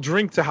 I'll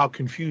drink to how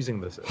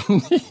confusing this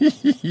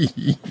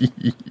is.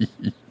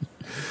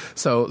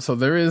 So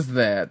there is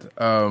that.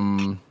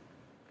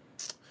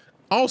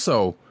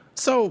 Also,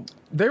 so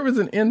there was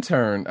an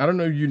intern. I don't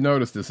know if you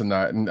noticed this or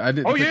not, and I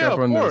didn't Oh pick yeah, up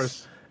of on course.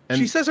 this. And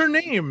She says her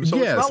name, so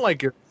Yes. it's not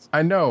like it's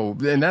I know,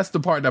 and that's the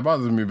part that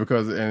bothers me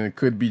because, and it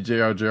could be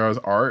JR's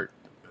art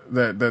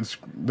that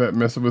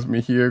messes with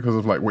me here because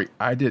of like, wait,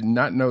 I did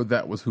not know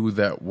that was who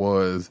that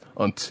was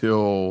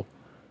until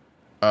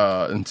she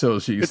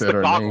it's said the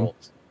her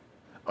goggles.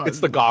 name. It's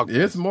the goggles.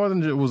 It's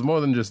it was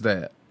more than just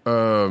that.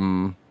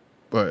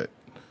 But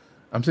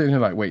I'm sitting here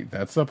like, wait,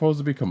 that's supposed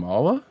to be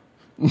Kamala?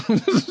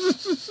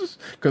 Because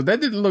that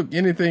didn't look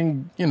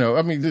anything,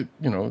 I mean,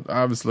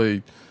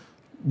 obviously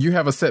you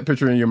have a set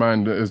picture in your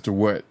mind as to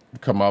what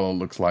Kamala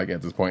looks like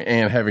at this point,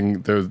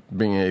 and there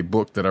being a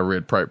book that I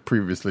read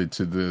previously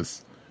to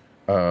this,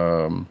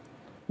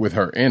 with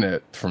her in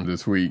it from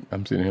this week,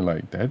 I'm sitting here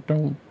like, that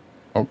don't,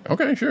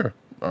 okay, sure.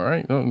 All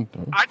right. No.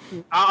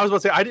 I was about to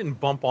say, I didn't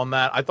bump on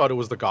that. I thought it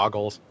was the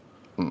goggles.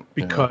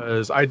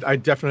 Because I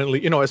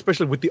definitely,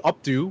 especially with the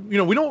updo,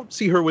 we don't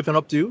see her with an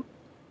updo.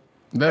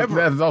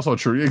 That's also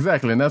true,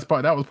 exactly, and that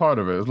was part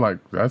of it. It's like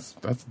that's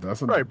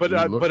a Right, but it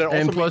also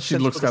and makes plus she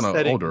sense looks for the kind of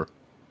setting. older.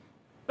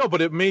 No,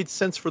 but it made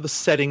sense for the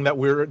setting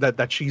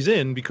that she's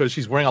in because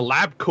she's wearing a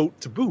lab coat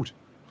to boot.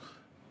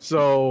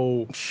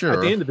 So Sure.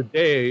 at the end of the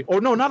day, or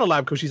no, not a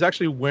lab coat. She's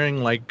actually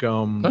wearing like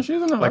No,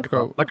 she's in a lab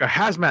coat, like a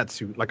hazmat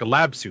suit, like a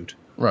lab suit.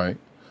 right?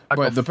 Like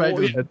But the fact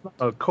it's not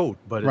a coat,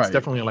 but it's Right.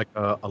 definitely like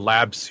a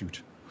lab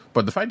suit.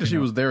 But the fact that she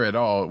was there at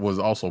all was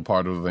also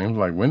part of the thing. It was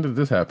like, when did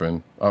this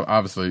happen?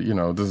 Obviously,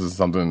 this is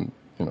something,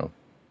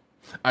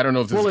 I don't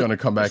know if this is going to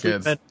come back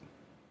as...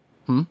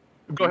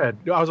 Go ahead.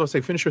 I was going to say,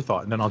 finish your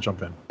thought, and then I'll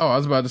jump in. Oh, I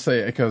was about to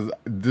say, because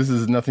this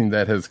is nothing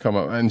that has come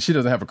up, and she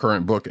doesn't have a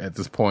current book at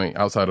this point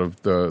outside of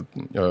the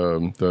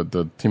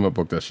team up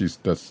book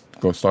that's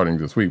starting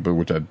this week,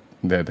 but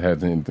that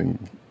had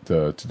anything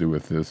to do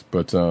with this.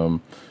 But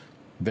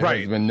there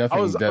has been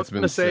nothing that's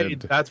been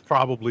said. That's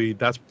probably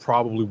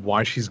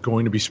why she's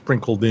going to be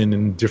sprinkled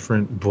in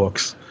different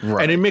books,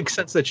 Right. and it makes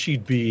sense that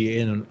she'd be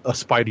in a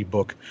Spidey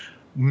book.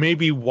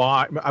 Maybe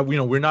why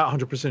we're not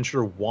 100%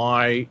 sure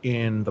why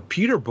in the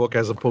Peter book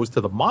as opposed to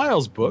the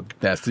Miles book.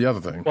 That's the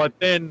other thing. But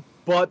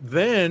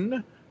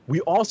then we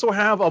also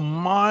have a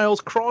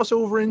Miles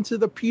crossover into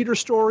the Peter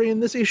story in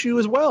this issue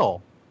as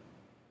well.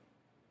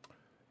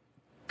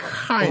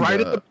 Kinda.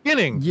 Right at the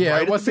beginning. Yeah,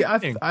 right at well, the see,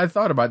 beginning. I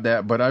thought about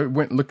that, but I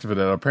went and looked for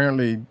that.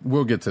 Apparently,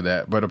 we'll get to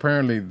that, but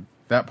apparently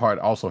that part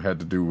also had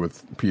to do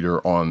with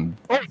Peter on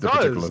the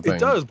particular thing. It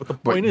does, but the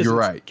point is, you're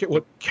right.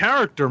 What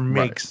character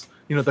makes,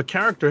 the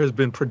character has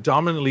been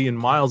predominantly in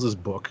Miles's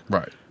book.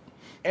 Right.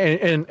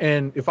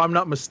 And if I'm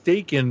not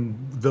mistaken,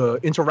 the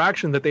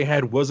interaction that they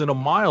had was in a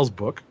Miles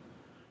book.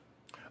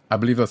 I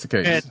believe that's the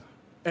case. And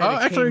it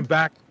actually, came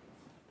back.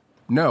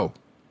 no,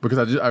 because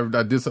I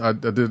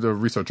did the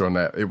research on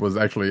that. It was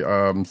actually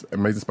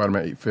Amazing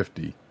Spider-Man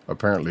 850.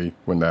 Apparently,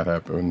 when that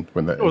happened,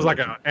 It was like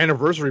an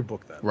anniversary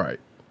book then, right,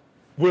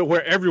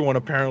 where everyone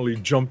apparently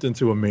jumped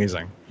into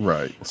Amazing.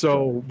 right.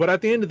 So, but at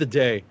the end of the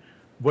day,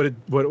 what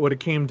it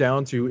came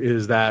down to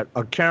is that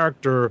a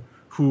character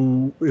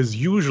who is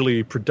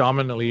usually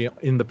predominantly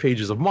in the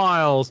pages of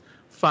Miles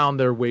found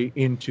their way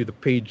into the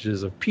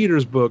pages of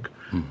Peter's book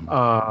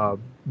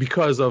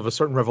because of a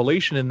certain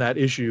revelation in that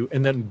issue,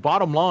 and then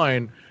bottom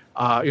line,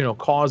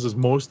 causes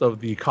most of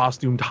the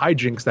costumed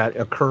hijinks that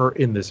occur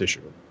in this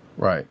issue.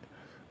 Right.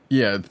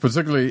 Yeah,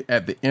 particularly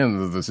at the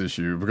end of this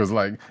issue, because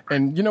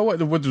and you know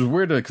what? Which is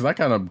weird, because I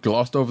kind of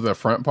glossed over the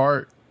front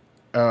part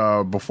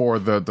before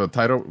the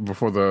title,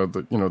 before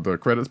the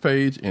credits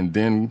page, and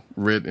then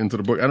read into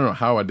the book. I don't know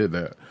how I did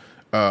that,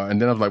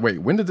 and then I was like, wait,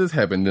 when did this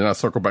happen? Then I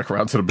circled back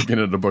around to the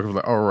beginning of the book. I was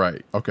like, all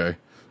right, okay,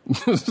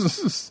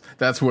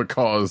 that's what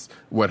caused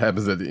what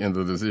happens at the end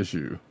of this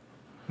issue.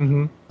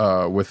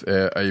 Mm-hmm. With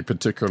a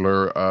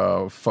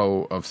particular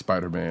foe of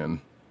Spider-Man.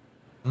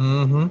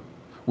 Mm-hmm.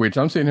 Which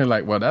I'm sitting here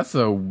like, well, that's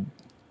a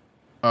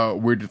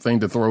weird thing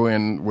to throw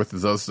in with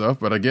this other stuff,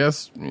 but I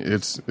guess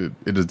it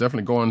is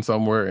definitely going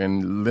somewhere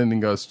and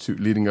leading us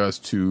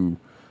to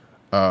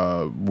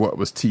what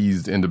was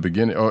teased in the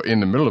beginning or in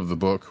the middle of the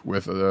book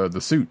with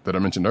the suit that I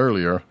mentioned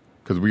earlier,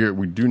 because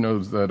we do know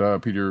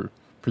that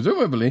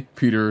presumably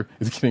Peter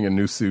is getting a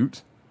new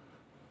suit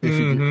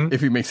if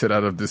he makes it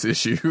out of this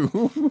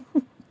issue.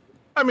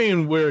 I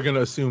mean, we're going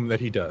to assume that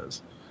he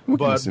does. We can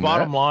But assume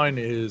bottom that. line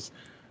is,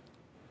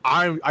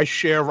 I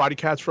share Roddy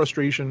Cat's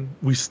frustration.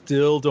 We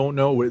still don't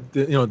know.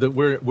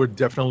 We're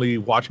definitely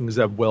watching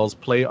Zeb Wells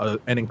play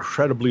an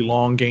incredibly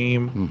long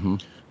game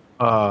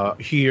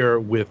here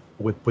with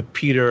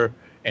Peter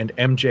and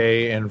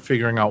MJ, and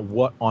figuring out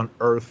what on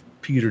earth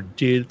Peter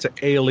did to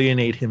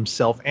alienate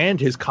himself and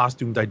his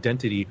costumed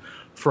identity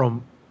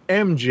from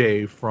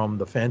MJ, from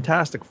the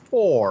Fantastic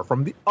Four,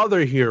 from the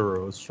other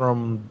heroes,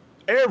 from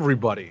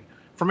everybody,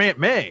 from Aunt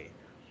May.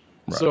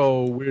 Right.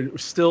 So we're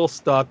still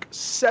stuck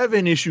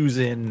 7 issues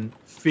in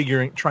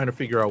trying to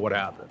figure out what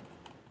happened.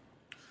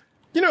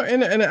 You know,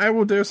 and I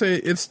will dare say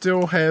it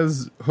still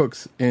has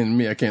hooks in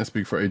me. I can't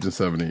speak for Agent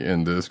 70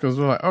 in this because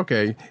we're like,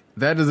 okay,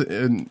 that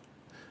and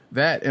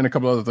a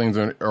couple other things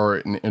are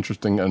an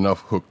interesting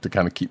enough hook to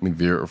kind of keep me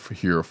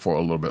here for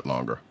a little bit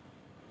longer.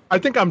 I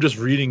think I'm just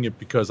reading it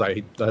because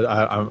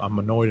I'm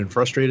annoyed and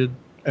frustrated,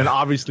 and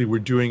obviously we're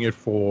doing it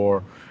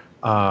for,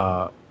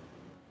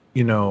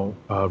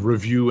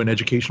 review and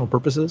educational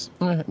purposes.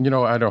 I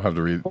don't have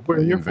to read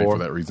anything for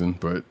that reason,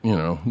 but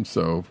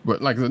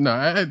but like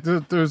no,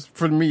 there's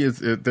for me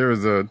there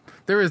is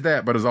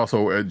that, but it's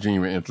also a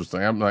genuine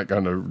interesting. I'm not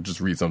gonna just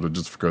read something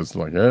just because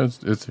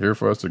it's here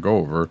for us to go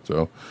over.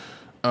 So,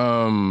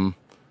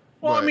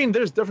 I mean,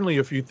 there's definitely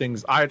a few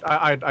things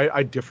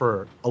I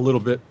differ a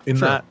little bit in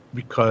that,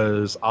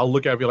 because I'll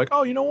look at it and be like,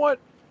 oh, you know what,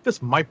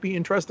 this might be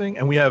interesting,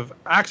 and we have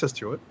access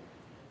to it.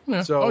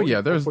 Yeah. So,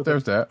 there's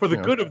that for the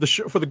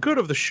good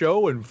of the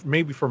show, and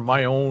maybe for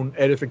my own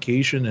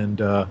edification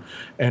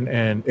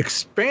and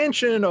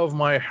expansion of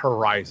my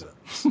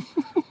horizons.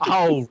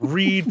 I'll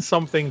read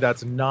something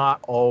that's not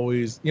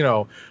always,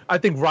 I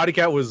think Roddy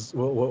Cat was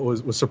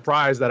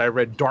surprised that I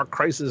read Dark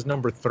Crisis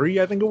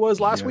 #3, I think it was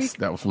last week.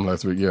 That was from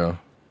last week, yeah.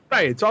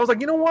 Right. So I was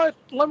like, you know what?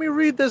 Let me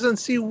read this and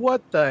see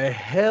what the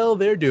hell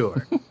they're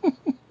doing.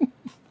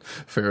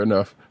 Fair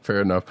enough.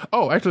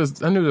 Oh, actually,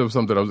 I knew there was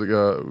something I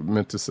was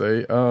meant to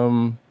say.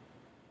 And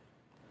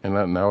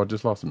now I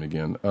just lost him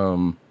again.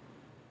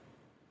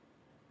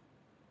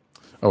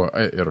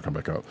 It'll come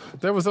back up.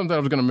 There was something I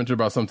was going to mention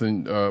about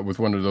something with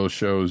one of those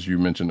shows you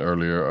mentioned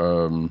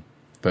earlier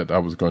that I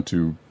was going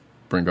to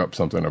bring up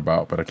something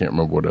about, but I can't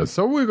remember what it is.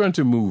 So we're going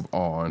to move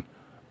on.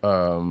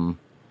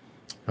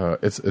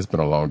 It's been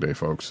a long day,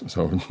 folks.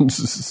 So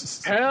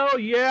hell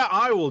yeah,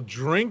 I will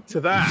drink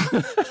to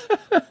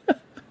that.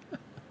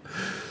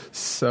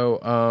 So,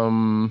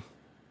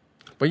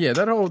 but yeah,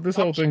 this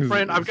whole thing is.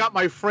 I've got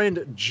my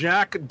friend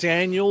Jack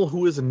Daniel,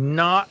 who is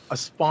not a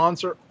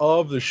sponsor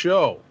of the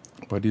show,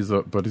 but he's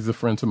a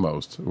friend to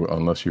most,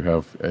 unless you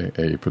have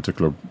a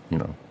particular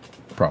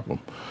problem.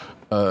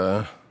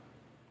 So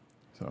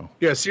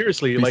yeah,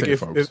 seriously, like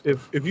if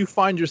you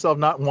find yourself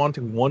not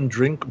wanting one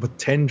drink but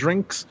 10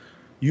 drinks,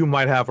 you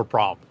might have a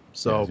problem.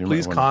 So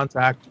please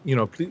contact,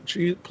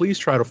 please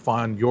try to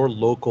find your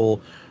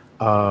local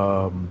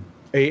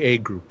AA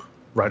group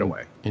right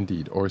away.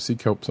 Indeed, or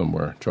seek help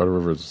somewhere. Try to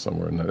reverse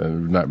somewhere,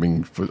 and not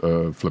being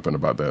flippant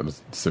about that.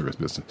 It's serious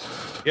business.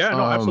 Yeah,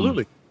 no,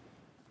 absolutely.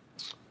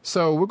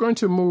 So we're going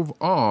to move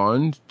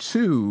on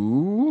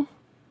to,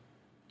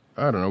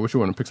 I don't know, which you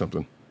want to pick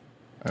something.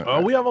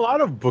 We have a lot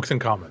of books in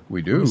common.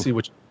 We do. Let me see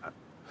which.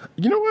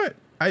 You know what?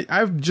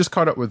 I've just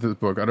caught up with this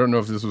book. I don't know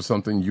if this was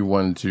something you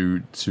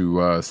wanted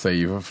to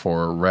save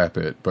for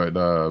Rapid, but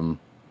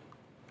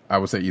I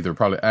would say either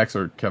probably Axe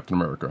or Captain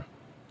America.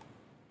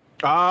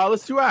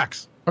 Let's do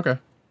Axe. Okay.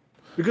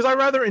 Because I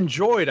rather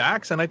enjoyed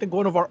Axe, and I think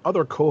one of our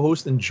other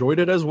co-hosts enjoyed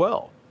it as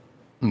well.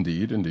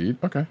 Indeed.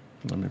 Okay.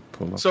 Let me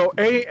pull up. So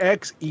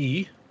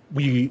AXE,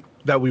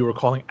 that we were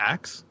calling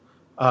Axe,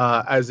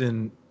 as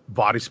in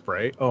body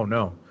spray. Oh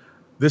no.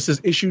 This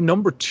is issue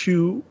number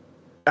 2,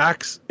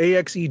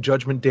 AXE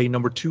Judgment Day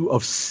number 2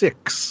 of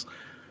 6.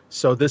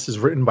 So this is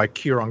written by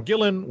Kieron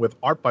Gillen with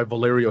art by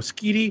Valerio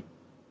Schiti,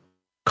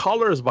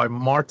 colors by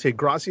Marte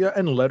Gracia,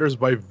 and letters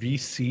by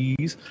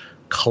VC's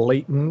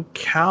Clayton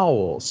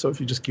Cowell. So if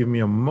you just give me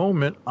a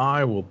moment,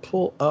 I will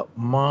pull up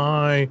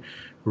my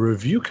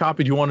review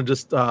copy. Do you want to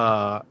just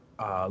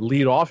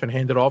lead off and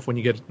hand it off when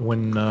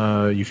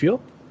you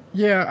feel?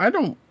 Yeah,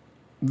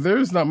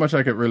 there's not much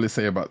I could really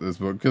say about this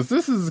book, because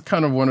this is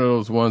kind of one of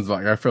those ones,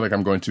 like, I feel like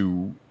I'm going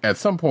to at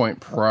some point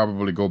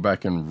probably go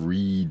back and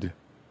read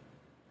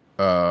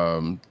to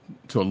a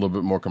little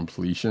bit more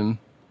completion,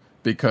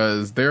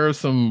 because there are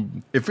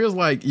some, it feels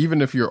like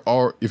even if you're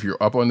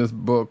up on this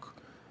book,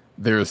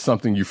 there is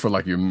something you feel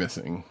like you're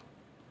missing.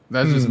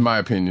 That's just my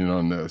opinion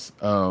on this.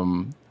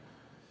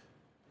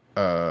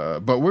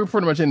 But we're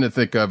pretty much in the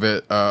thick of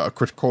it.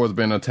 Krakoa's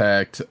been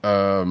attacked,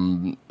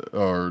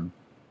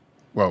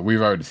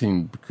 we've already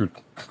seen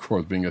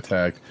Krakoa being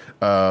attacked.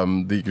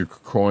 The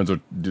Krakoans are,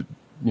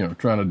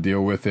 trying to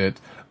deal with it.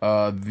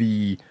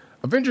 The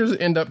Avengers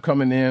end up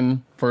coming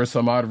in for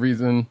some odd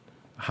reason,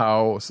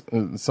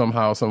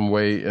 somehow, some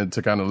way,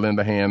 to kind of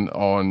lend a hand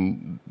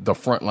on the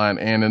front line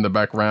and in the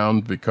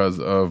background because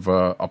of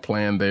a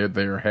plan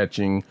they're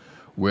hatching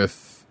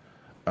with,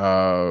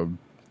 of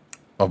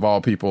all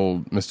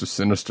people, Mr.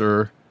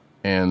 Sinister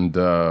and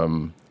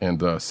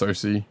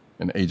Cersei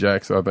and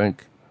Ajax, I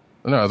think.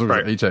 No, it was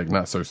right. Ajax,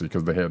 not Cersei,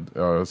 because they had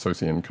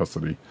Cersei in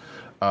custody.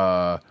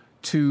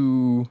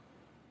 To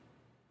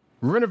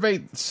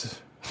renovate,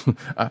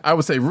 I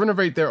would say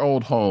renovate their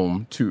old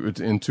home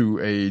into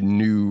a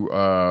new,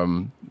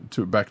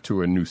 back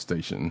to a new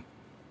station.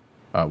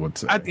 I would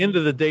say. At the end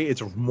of the day,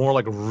 it's more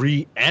like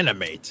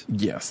reanimate.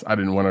 Yes, I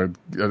didn't want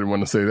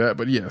to say that,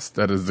 but yes,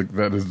 that is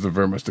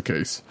very much the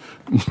case.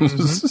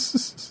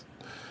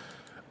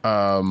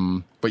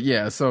 But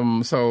yeah,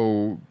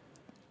 so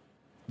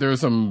there are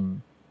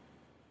some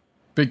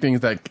big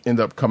things that end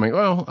up coming.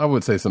 Well, I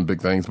would say some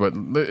big things, but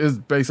it's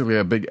basically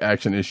a big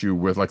action issue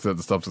with, like I said,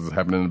 the stuff that's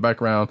happening in the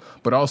background,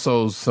 but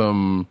also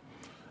some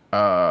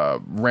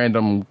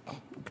random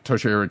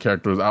tertiary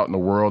characters out in the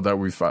world that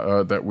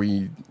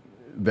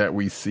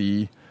we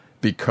see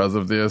because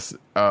of this,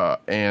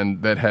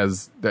 and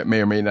that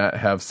may or may not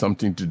have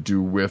something to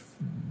do with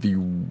the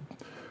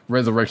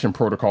resurrection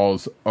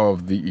protocols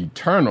of the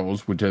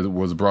Eternals, which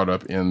was brought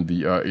up in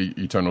the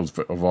Eternals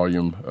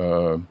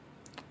volume,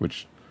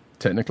 which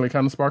technically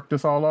kind of sparked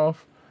this all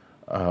off.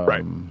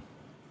 Right.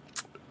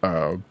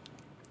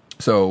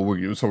 So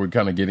we're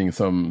kind of getting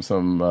some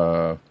things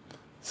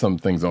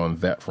on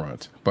that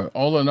front, but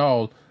all in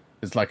all,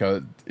 it's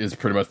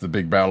pretty much the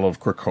big battle of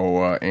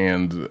Krakoa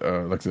and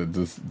like I said,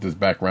 this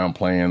background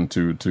plan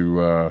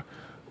to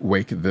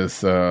wake this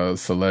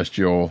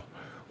Celestial,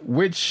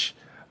 which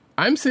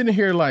I'm sitting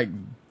here like,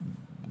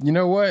 you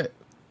know what?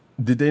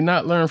 Did they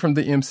not learn from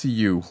the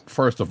MCU?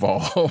 First of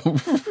all,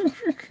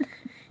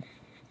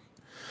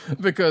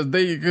 because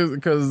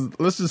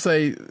let's just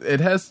say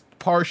it has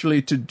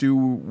partially to do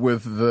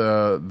with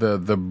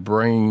the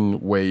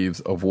brain waves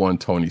of one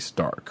Tony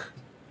Stark.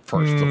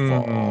 First of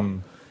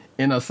all.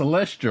 In a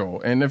Celestial,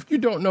 and if you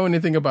don't know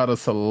anything about a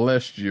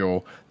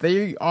Celestial,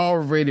 they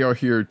already are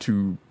here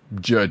to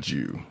judge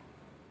you.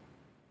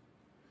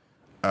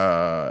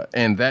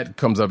 And that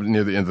comes up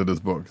near the end of this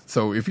book.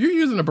 So if you're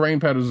using the brain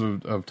patterns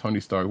of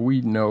Tony Stark,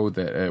 we know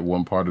that at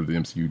one part of the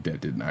MCU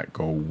that did not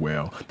go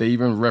well. They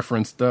even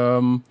referenced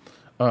Ultron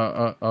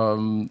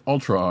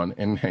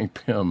and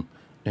Hank Pym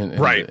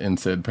in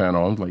said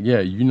panel. I was like, yeah,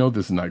 you know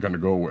this is not going to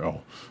go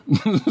well.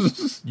 You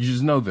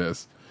just know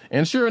this.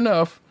 And sure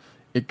enough,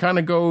 it kind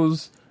of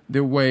goes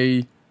the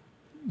way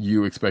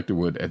you expect it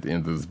would at the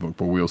end of this book,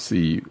 but we'll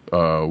see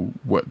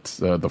what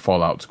the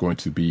fallout's going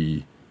to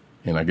be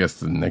in, I guess,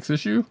 the next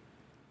issue,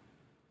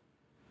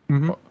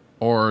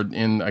 or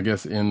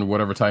in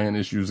whatever tie-in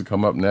issues that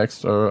come up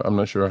next. I'm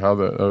not sure how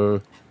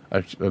that. I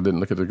didn't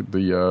look at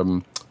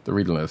the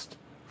reading list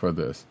for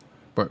this,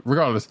 but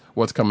regardless,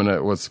 what's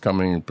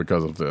coming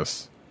because of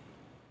this.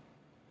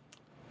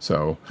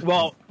 So,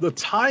 well, the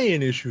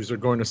tie-in issues are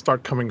going to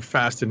start coming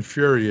fast and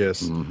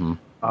furious.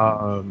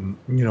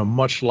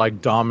 Much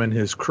like Dom and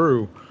his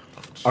crew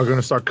are going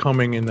to start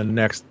coming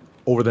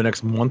over the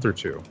next month or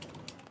two.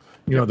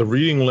 The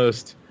reading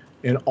list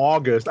in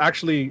August.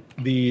 Actually,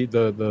 the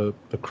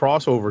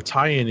crossover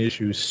tie-in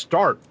issues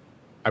start,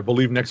 I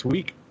believe, next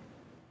week.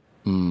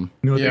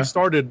 They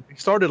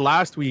started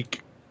last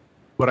week,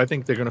 but I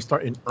think they're going to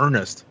start in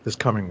earnest this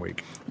coming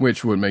week.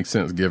 Which would make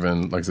sense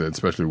given, like I said,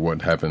 especially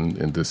what happened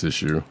in this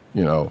issue,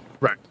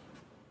 Right.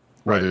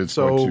 Whether it's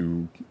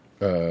going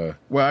to...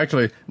 well,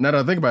 actually, now that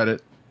I think about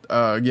it,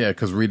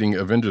 because reading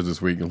Avengers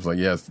this week, I was like,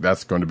 yes,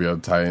 that's going to be a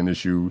tie-in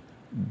issue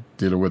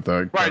dealing with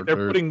the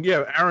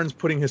character. Aaron's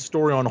putting his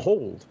story on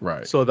hold.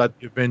 Right. So that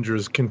the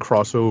Avengers can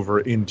cross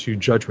over into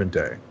Judgment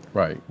Day.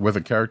 Right. With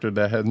a character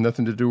that has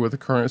nothing to do with the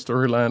current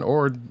storyline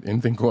or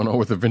anything going on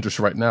with Avengers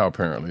right now,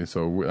 apparently.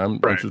 So I'm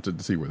interested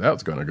to see where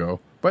that's going to go.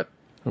 But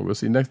we'll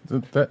see next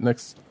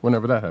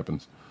whenever that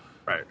happens.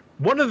 Right.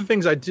 One of the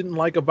things I didn't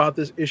like about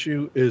this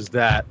issue is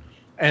that,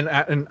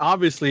 and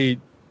obviously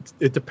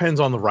it depends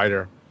on the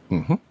writer.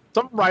 Mm-hmm.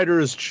 Some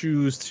writers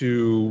choose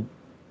to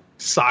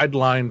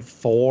sideline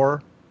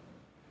Thor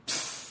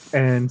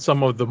and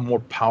some of the more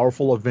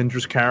powerful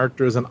Avengers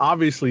characters, and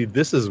obviously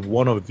this is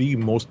one of the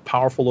most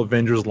powerful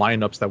Avengers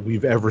lineups that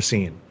we've ever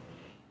seen.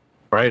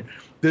 Right?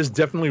 This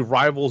definitely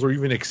rivals or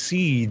even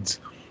exceeds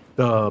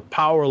the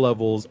power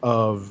levels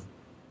of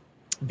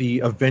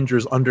the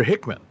Avengers under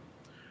Hickman.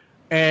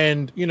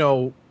 And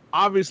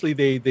obviously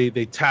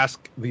they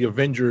task the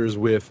Avengers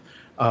with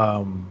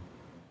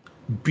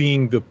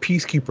being the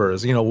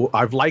peacekeepers.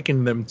 I've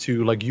likened them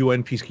to like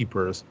UN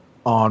peacekeepers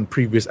on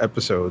previous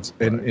episodes,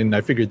 and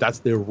I figured that's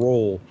their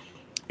role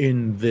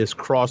in this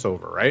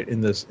crossover, right?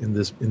 In this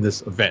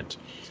event,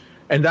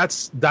 and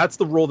that's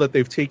the role that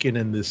they've taken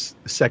in this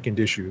second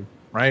issue,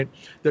 right?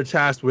 They're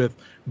tasked with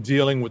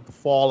dealing with the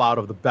fallout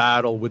of the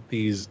battle with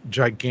these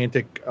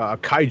gigantic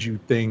kaiju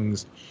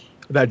things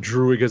that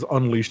Druig has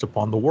unleashed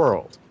upon the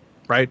world,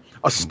 right?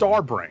 A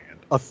Starbrand,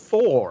 a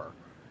Thor,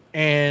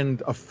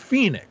 and a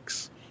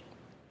Phoenix.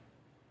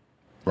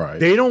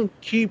 Right. They don't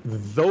keep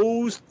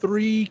those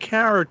three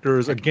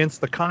characters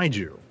against the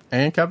kaiju.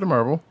 And Captain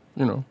Marvel,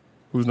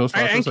 who's no slouch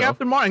and herself.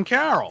 Captain Marvel and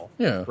Carol.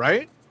 Yeah.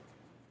 Right?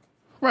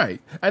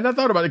 Right. And I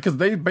thought about it because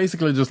they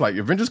basically just like,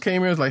 Avengers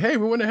came in and was like, hey,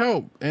 we want to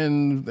help.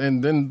 And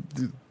then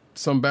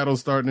some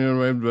battles starting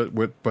anyway,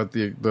 but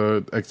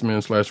the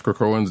X-Men /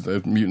 Krakoans,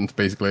 the mutants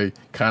basically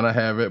kind of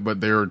have it, but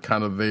they're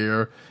kind of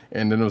there.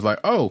 And then it was like,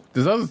 oh,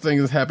 this other thing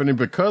is happening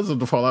because of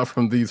the fallout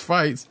from these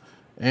fights.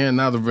 And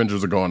now the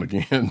Avengers are gone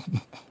again.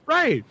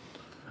 Right.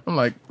 I'm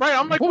like,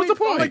 what was the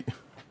point?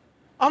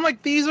 I'm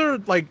like, these are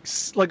like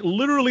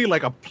literally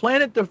like a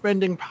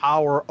planet-defending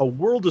power, a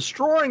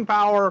world-destroying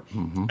power,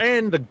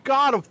 and the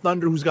God of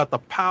Thunder, who's got the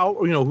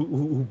power, you know,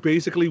 who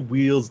basically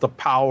wields the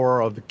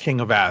power of the King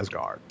of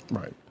Asgard.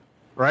 Right.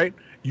 Right?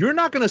 You're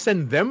not going to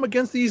send them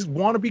against these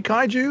wannabe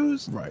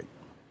kaijus? Right.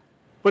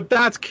 But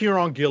that's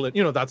Kieron Gillen.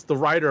 You know, that's the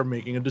writer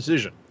making a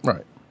decision.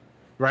 Right.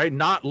 Right?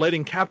 Not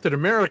letting Captain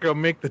America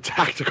make the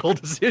tactical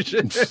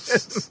decision.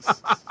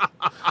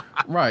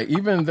 Right.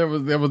 Even there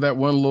was that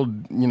one little,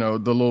 you know,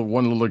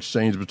 one little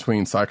exchange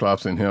between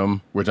Cyclops and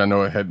him, which I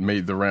know it had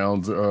made the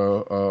rounds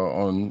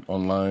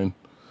online.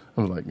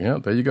 I was like, yeah,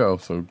 there you go.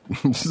 So,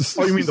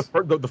 oh, you mean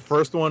the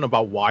first one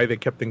about why they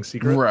kept things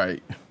secret?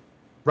 Right.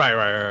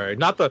 Right.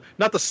 Not the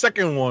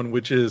second one,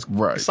 which is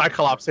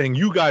Cyclops saying,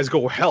 "You guys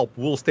go help.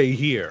 We'll stay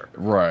here."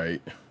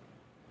 Right.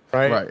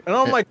 And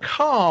I'm like,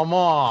 come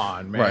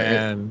on,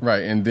 man.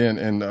 Right. And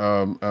then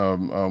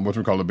what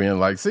we call it being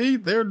like, see,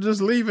 they're just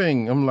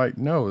leaving. I'm like,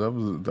 no,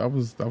 that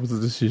was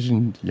a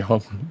decision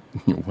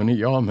one of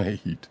y'all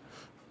made.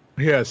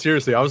 Yeah,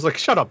 seriously. I was like,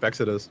 shut up,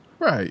 Exodus.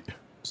 Right.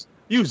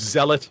 You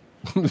zealot.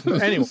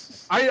 Anyway,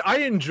 I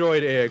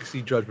enjoyed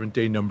AXE Judgment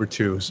Day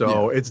 #2,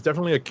 so it's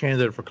definitely a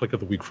candidate for Click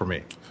of the Week for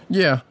me.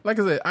 Yeah, like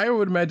I said, I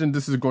would imagine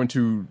this is going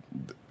to,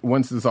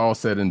 once it's all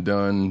said and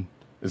done,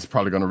 it's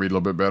probably going to read a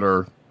little bit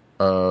better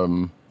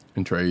and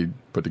trade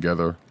put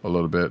together a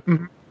little bit.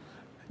 Mm-hmm.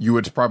 You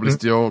would probably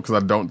still, because I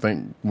don't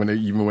think when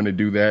they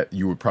do that,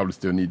 you would probably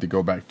still need to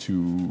go back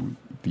to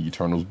the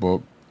Eternals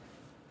book,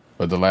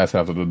 or the last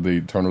half of the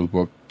Eternals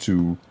book,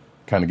 to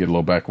kind of get a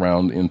little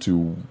background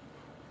into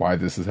why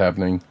this is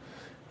happening.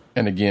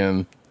 And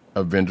again,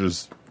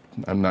 Avengers,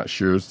 I'm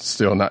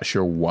still not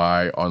sure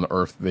why on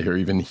Earth they're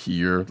even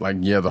here. Like,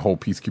 yeah, the whole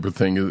Peacekeeper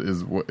thing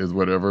is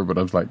whatever, but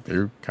I was like,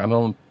 they're kind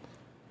of on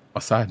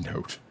a side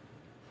note.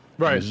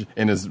 Right.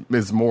 And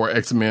it's more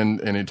X-Men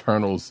and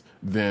Eternals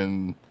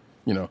than,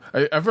 you know,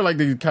 I feel like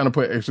they kind of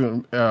put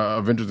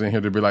Avengers in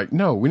here to be like,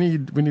 no, we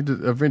need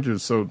the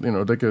Avengers, so, you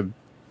know, they could,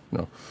 you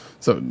know,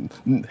 so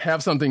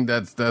have something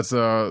that's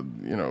you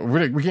know,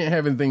 we can't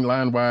have anything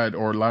line wide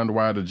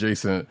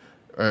adjacent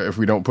if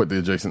we don't put the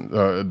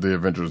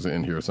Avengers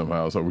in here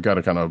somehow. So we got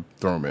to kind of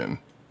throw them in.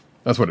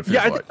 That's what it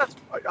feels like.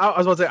 I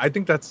was about to say, I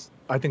think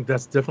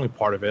that's definitely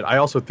part of it. I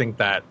also think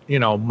that, you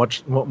know,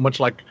 much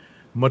like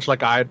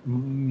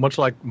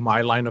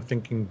my line of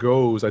thinking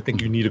goes, I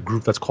think you need a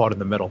group that's caught in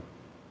the middle.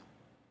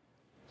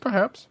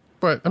 Perhaps.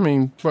 But I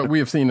mean, we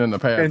have seen in the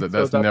past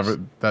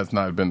that's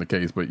not been the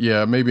case. But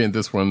yeah, maybe in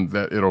this one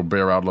that it'll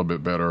bear out a little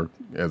bit better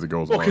as it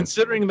goes on. Well,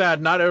 considering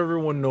that not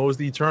everyone knows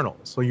the Eternals,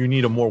 so you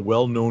need a more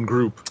well-known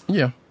group.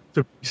 Yeah.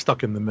 To be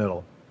stuck in the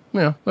middle.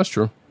 Yeah, that's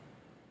true.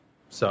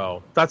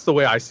 So that's the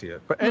way I see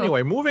it. But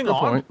anyway, moving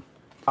on.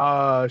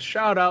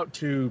 Shout out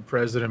to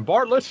President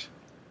Bartlett.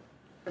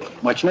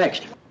 What's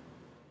next?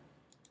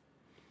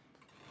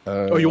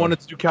 You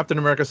wanted to do Captain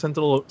America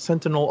Sentinel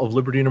of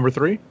Liberty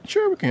 #3?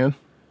 Sure, we can.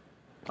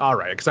 All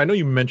right, because I know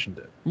you mentioned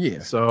it. Yeah.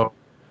 So,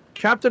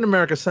 Captain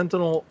America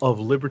Sentinel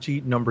of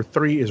Liberty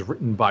 #3 is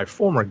written by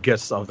former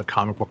guests of the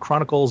Comic Book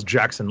Chronicles,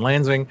 Jackson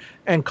Lansing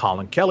and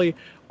Colin Kelly,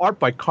 art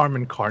by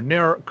Carmen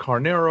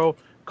Carnero,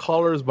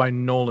 colors by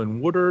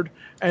Nolan Woodard,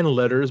 and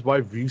letters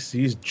by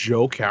VC's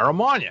Joe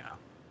Caramagna.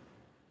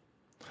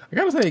 I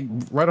gotta say,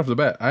 right off the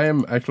bat, I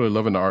am actually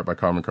loving the art by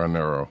Carmen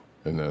Carnero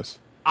in this.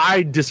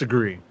 I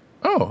disagree.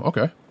 Oh,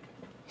 okay.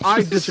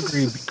 I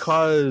disagree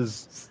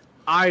because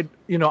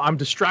I'm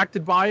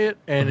distracted by it,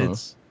 and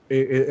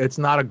it's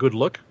not a good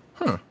look.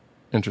 Huh.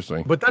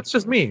 Interesting. But that's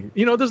just me.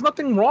 You know, there's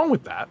nothing wrong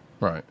with that.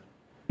 Right.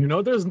 You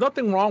know, there's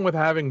nothing wrong with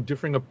having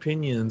differing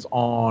opinions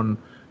on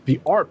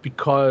the art,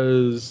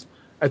 because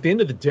at the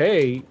end of the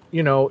day,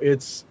 you know,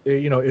 it's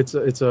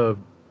a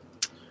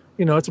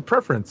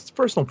preference. It's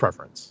personal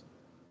preference.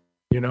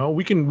 You know,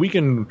 we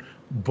can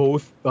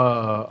both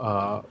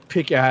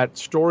pick at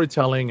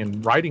storytelling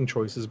and writing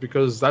choices,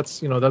 because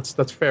that's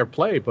fair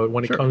play. But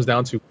when it comes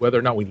down to whether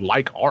or not we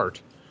like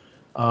art,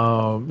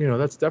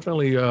 that's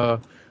definitely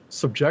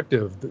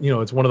subjective. You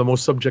know, it's one of the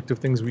most subjective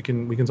things we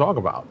can talk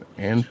about.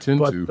 And tend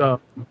to.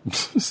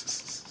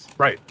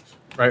 Right.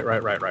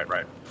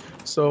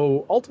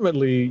 So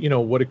ultimately, you know,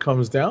 what it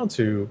comes down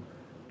to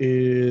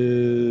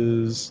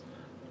is,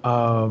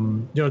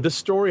 this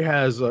story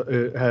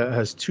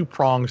has two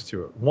prongs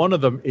to it. One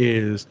of them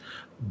is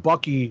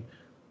Bucky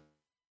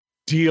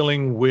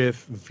dealing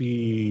with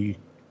the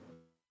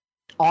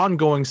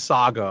ongoing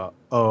saga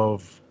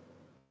of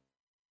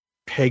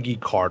Peggy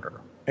Carter.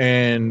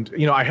 And,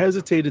 you know, I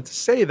hesitated to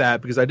say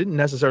that because I didn't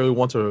necessarily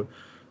want to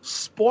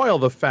spoil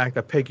the fact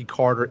that Peggy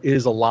Carter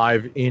is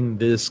alive in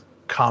this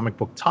comic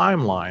book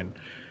timeline.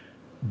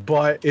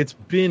 But it's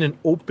been an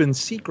open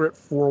secret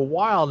for a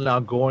while now,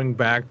 going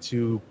back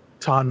to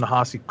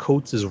Ta-Nehisi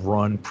Coates'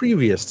 run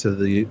previous to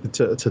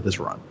this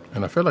run.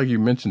 And I feel like you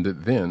mentioned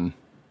it then.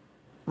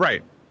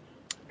 Right.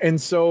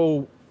 And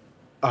so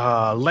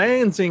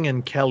Lansing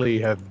and Kelly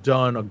have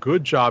done a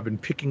good job in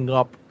picking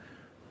up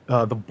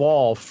the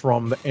ball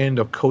from the end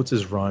of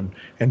Coates' run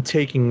and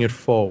taking it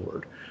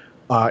forward.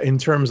 in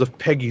terms of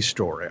Peggy's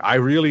story. I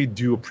really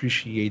do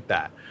appreciate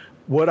that.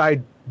 What I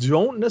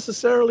don't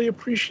necessarily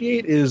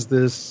appreciate is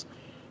this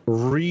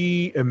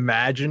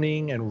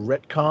reimagining and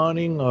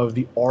retconning of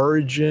the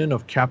origin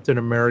of Captain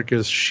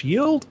America's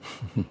shield.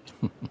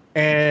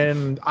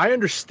 And I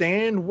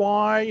understand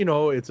why,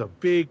 it's a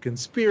big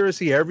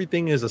conspiracy.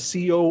 Everything is a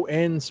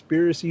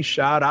conspiracy.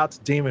 Shout out to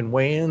Damon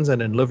Wayans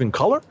and In Living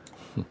Color.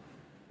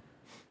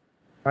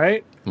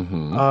 Right?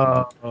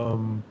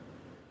 Mm-hmm.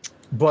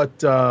 But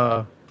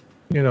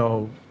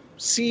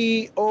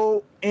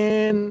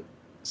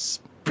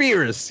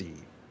conspiracy.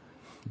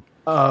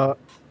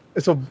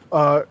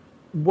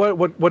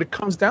 What it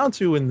comes down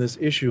to in this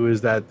issue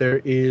is that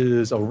there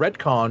is a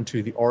retcon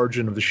to the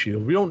origin of the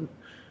shield.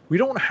 We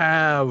don't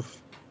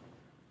have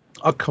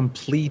a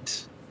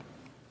complete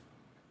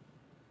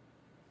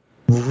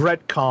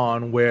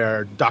retcon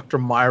where Dr.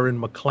 Myron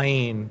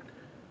McClane,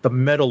 the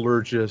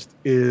metallurgist,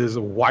 is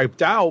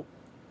wiped out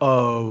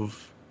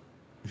of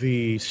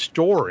the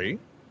story,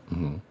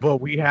 but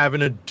we have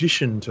an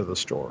addition to the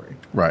story.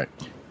 Right.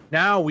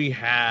 Now we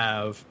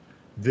have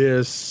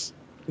this,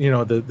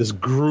 this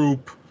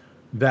group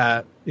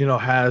that,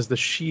 has the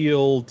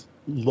shield,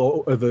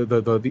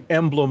 the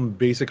emblem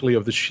basically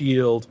of the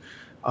shield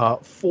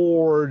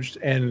forged,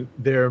 and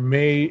there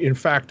may in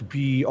fact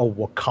be a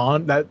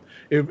Wakandan.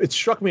 It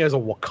struck me as a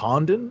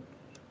Wakandan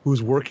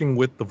who's working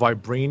with the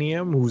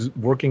vibranium, who's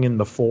working in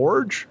the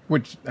forge.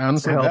 Which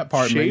honestly, that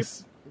part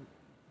makes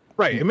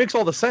right. It makes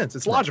all the sense.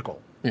 It's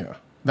logical. Yeah,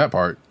 that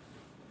part.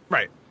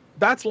 Right.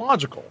 That's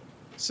logical.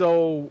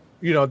 So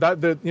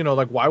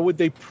like why would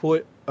they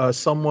put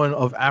someone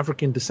of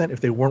African descent if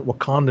they weren't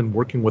Wakandan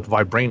working with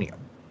vibranium?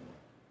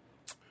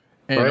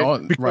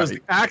 And because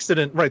the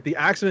accident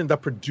that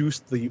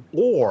produced the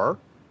ore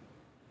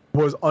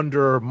was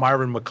under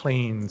Myron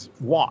McClane's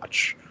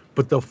watch,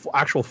 but the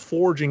actual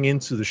forging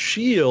into the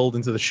shield,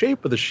 into the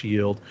shape of the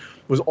shield,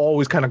 was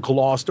always kind of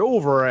glossed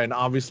over, and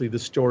obviously the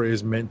story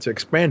is meant to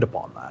expand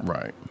upon that.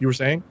 Right. You were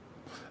saying?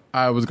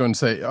 I was going to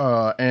say,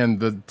 and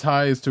the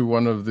ties to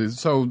one of these.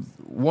 So,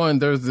 one,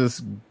 there's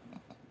this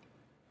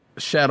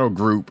shadow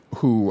group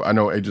who I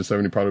know Agent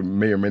 70 probably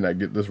may or may not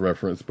get this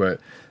reference,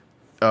 but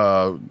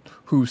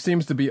who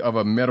seems to be of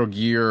a Metal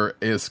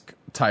Gear-esque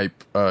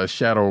type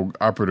shadow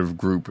operative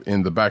group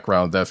in the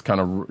background that's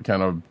kind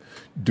of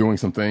doing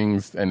some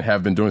things and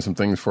have been doing some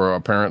things for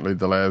apparently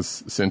the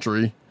last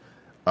century.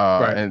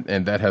 Right.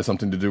 And that has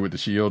something to do with the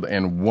shield.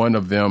 And one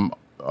of them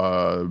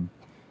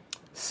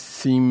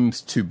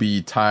seems to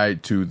be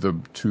tied to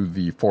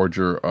the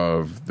forger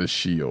of the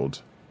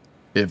shield.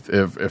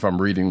 If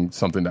I'm reading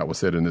something that was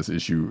said in this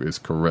issue is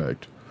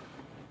correct.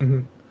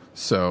 Mm-hmm.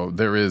 So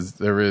there is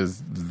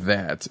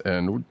that,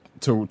 and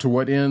to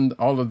what end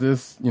all of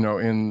this,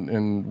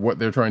 in what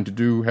they're trying to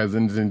do has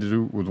anything to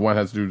do with one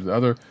has to do with the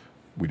other,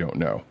 we don't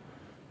know.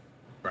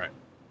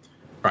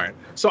 Right.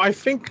 So I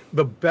think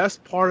the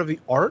best part of the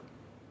art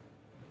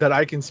that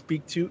I can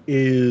speak to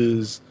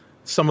is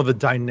some of the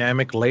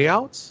dynamic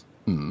layouts.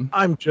 Mm-hmm.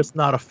 I'm just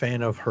not a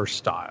fan of her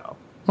style.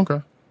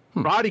 Okay.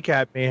 Roddy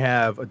Cat may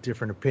have a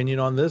different opinion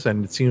on this,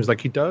 and it seems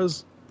like he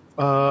does.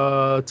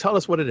 Tell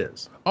us what it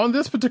is. On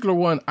this particular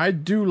one, I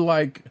do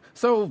like...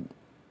 So,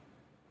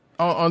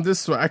 on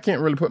this one, I can't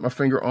really put my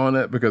finger on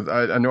it because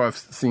I know I've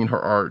seen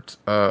her art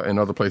in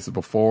other places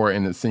before,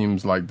 and it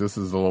seems like this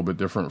is a little bit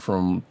different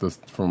from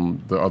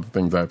the other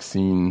things I've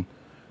seen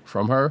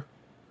from her.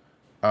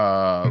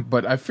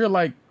 But I feel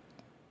like,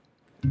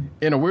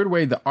 in a weird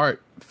way, the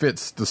art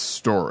fits the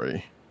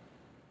story.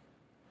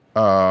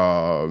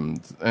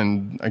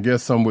 And I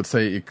guess some would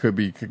say it could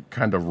be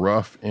kind of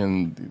rough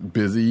and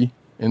busy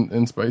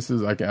in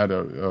spaces. If that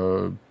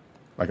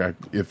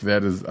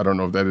is, I don't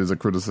know if that is a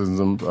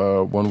criticism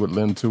one would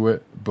lend to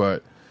it,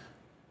 but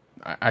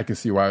I can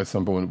see why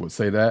someone would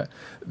say that.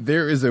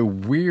 There is a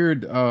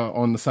weird,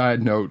 on the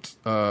side note,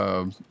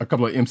 a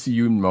couple of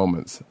MCU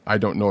moments I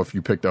don't know if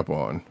you picked up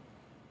on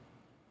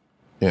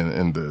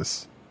in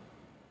this.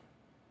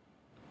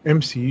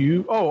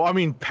 MCU? Oh, I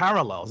mean,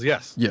 parallels,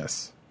 yes.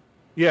 Yes.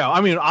 Yeah,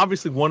 I mean,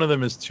 obviously one of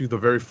them is to the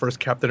very first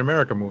Captain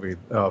America movie,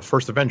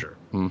 First Avenger.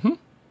 Mm-hmm.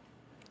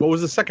 What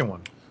was the second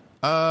one?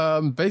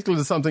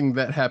 Basically something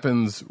that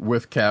happens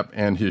with Cap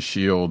and his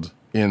shield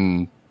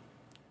in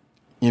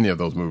any of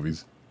those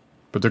movies.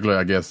 Particularly,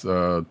 I guess,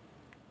 well,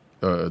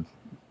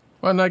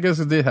 I guess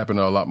it did happen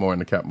a lot more in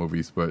the Cap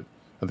movies, but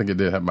I think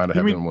it might have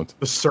happened once.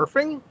 The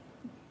surfing?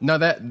 No,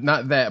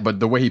 not that, but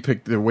the way he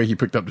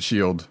picked up the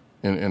shield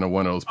in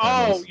one of those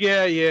panels. Oh,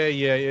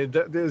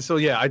 yeah. So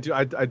yeah, I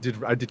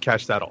did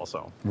catch that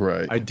also.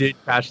 Right. I did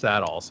catch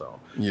that also.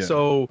 Yeah.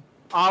 So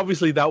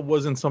obviously that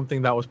wasn't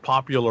something that was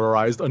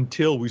popularized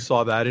until we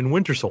saw that in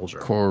Winter Soldier.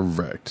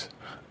 Correct.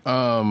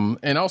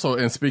 And also,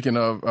 and speaking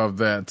of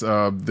that,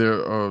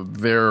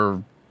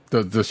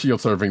 the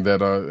shield surfing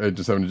that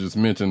Agent 70 just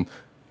mentioned,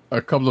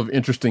 a couple of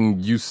interesting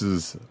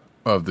uses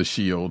of the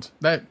shield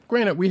that,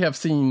 granted, we have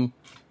seen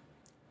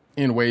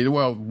in a way.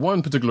 Well,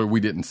 one particular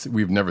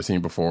we've never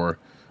seen before,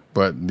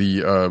 but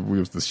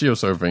was the shield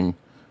surfing,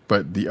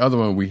 but the other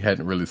one we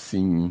hadn't really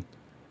seen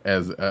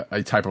as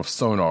a type of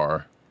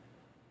sonar.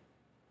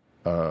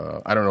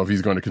 I don't know if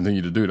he's going to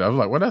continue to do that. I was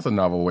like, well, that's a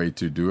novel way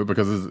to do it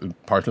because it's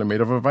partially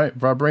made of a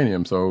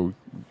vibranium. So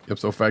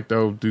ipso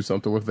facto, do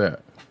something with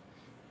that.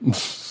 Which,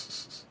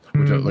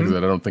 like I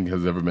said, I don't think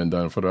has ever been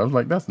done for that. I was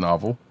like, that's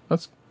novel.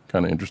 That's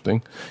kind of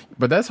interesting.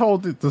 But this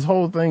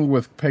whole thing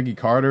with Peggy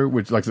Carter,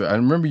 which, like I said, I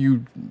remember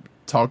you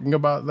talking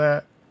about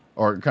that,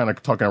 or kind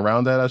of talking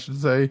around that, I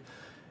should say.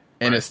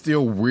 And it's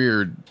still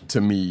weird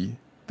to me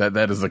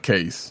that is the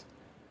case.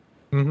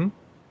 Mm-hmm.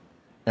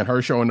 And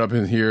her showing up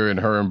in here, and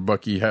her and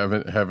Bucky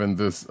having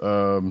this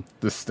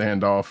this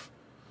standoff,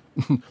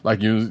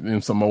 like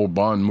in some old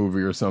Bond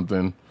movie or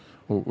something,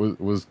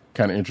 was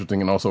kind of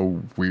interesting and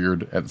also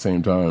weird at the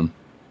same time.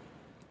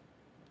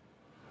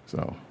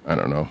 So I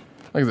don't know.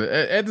 Like I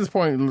said, at this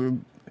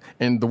point,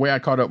 and the way I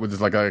caught up with this,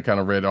 like I kind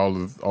of read all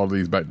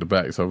these back to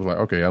back, so I was like,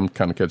 okay, I'm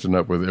kind of catching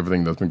up with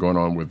everything that's been going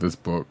on with this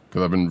book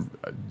because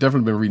I've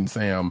definitely been reading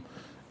Sam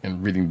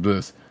and reading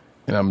this.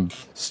 And I'm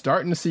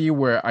starting to see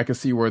where I can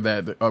see where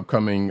that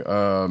upcoming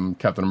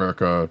Captain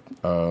America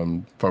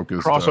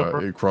focused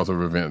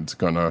crossover event's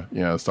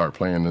gonna start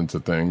playing into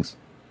things.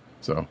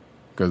 So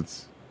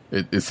because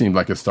it seems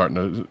like it's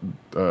starting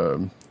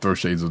to throw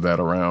shades of that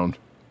around.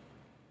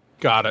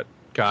 Got it.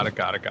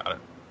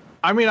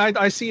 I mean,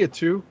 I see it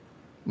too.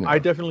 Yeah. I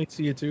definitely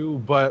see it too.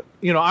 But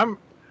I'm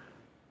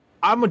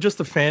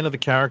just a fan of the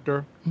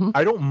character. Mm-hmm.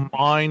 I don't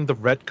mind the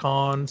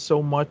retcon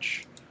so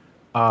much.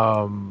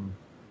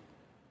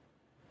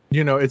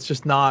 It's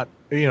just not,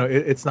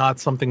 it's not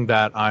something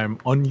that I'm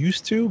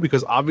unused to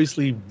because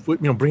obviously,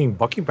 bringing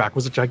Bucky back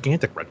was a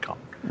gigantic retcon.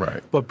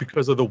 Right. But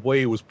because of the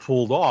way it was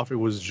pulled off, it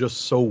was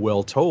just so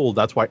well told.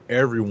 That's why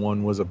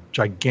everyone was a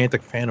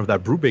gigantic fan of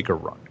that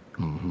Brubaker run.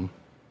 Mm-hmm.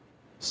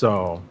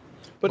 So,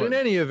 but in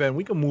any event,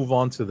 we can move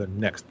on to the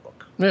next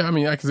book. Yeah, I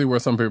mean, I can see where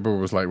some people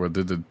was like, well,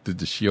 did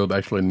the Shield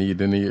actually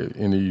need any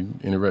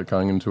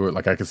retconning into it?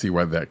 Like, I can see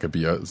why that could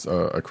be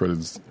a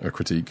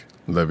critique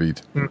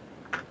levied.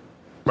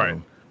 Right.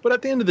 But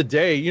at the end of the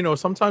day,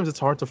 sometimes it's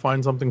hard to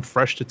find something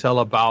fresh to tell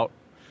about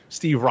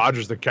Steve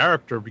Rogers, the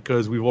character,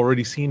 because we've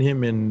already seen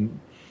him in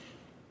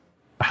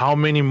how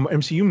many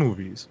MCU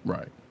movies?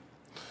 Right.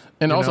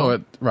 And also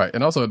at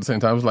the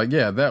same time, it's like,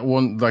 yeah, that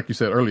one, like you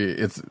said earlier,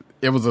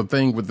 it was a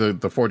thing with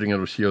the forging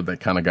of the Shield that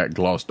kind of got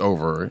glossed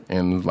over,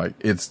 and like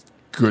it's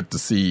good to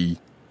see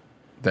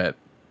that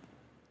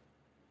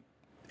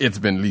it's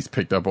been at least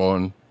picked up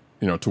on,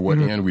 to what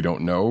end we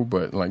don't know,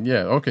 but like,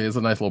 yeah, okay, it's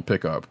a nice little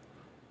pickup.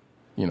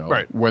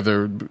 Right.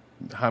 Whether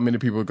how many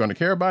people are going to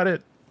care about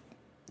it,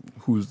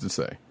 who's to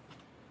say?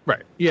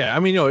 Right. Yeah. I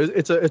mean,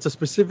 it's a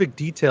specific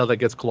detail that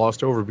gets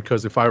glossed over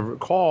because if I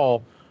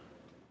recall,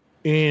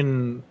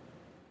 I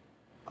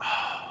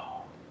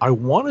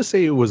want to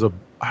say it was you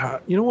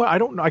know what? I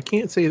don't know. I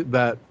can't say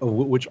that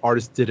which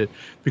artist did it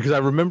because I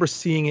remember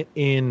seeing it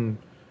in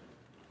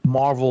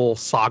Marvel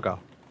Saga.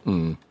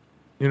 And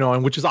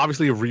which is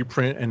obviously a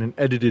reprint and an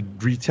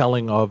edited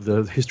retelling of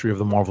the history of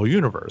the Marvel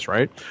Universe,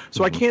 right?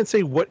 So I can't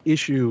say what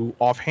issue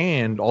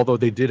offhand, although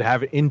they did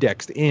have it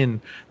indexed in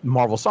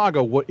Marvel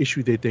Saga, what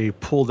issue they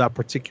pulled that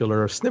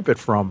particular snippet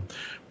from,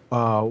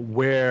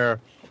 where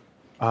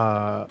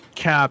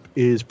Cap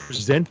is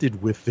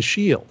presented with the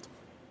shield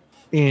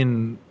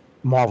in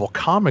Marvel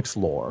Comics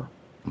lore,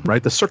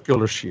 right? The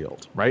circular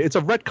shield, right? It's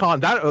a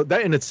retcon.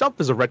 That in itself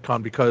is a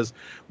retcon because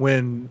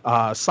when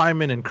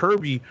Simon and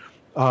Kirby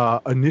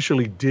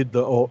initially did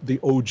the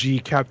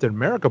OG Captain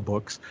America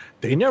books,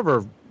 they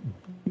never,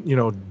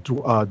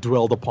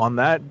 dwelled upon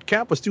that.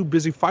 Cap was too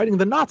busy fighting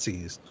the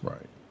Nazis.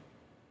 Right.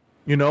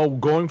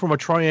 Going from a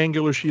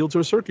triangular shield to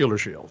a circular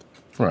shield.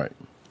 Right.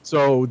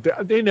 So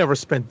they never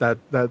spent that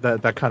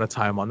kind of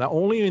time on that.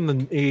 Only in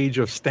the age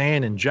of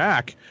Stan and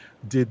Jack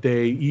did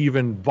they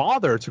even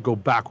bother to go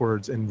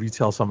backwards and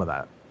retell some of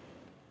that.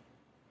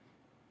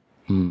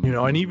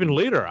 And even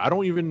later, I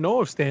don't even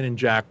know if Stan and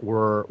Jack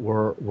were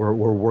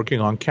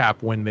working on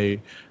Cap when they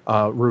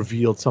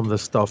revealed some of the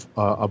stuff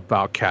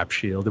about Cap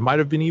Shield. It might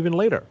have been even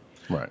later.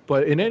 Right.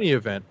 But in any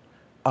event,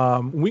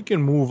 we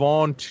can move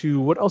on to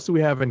what else do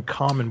we have in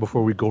common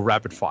before we go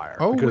rapid fire?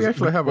 Oh, because we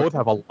actually both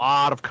have a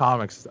lot of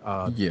comics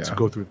to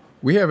go through.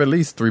 We have at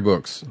least 4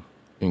 books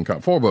in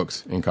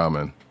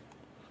common.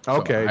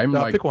 Okay,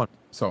 so pick one.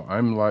 So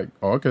I'm like,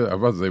 okay, I was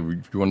about to say,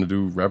 if you want to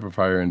do rapid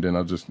fire, and then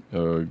I'll just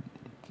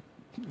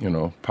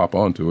pop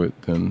onto it,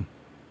 then.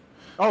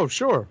 Oh,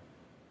 sure.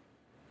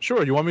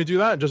 You want me to do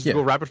that? Just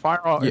go rapid fire?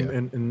 All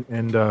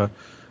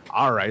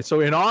right.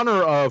 So in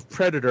honor of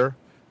Predator,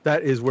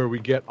 that is where we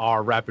get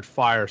our rapid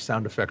fire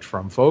sound effect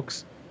from,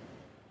 folks.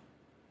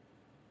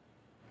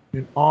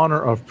 In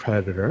honor of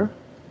Predator,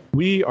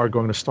 we are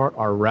going to start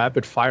our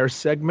rapid fire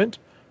segment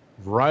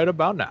right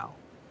about now.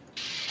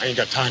 I ain't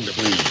got time to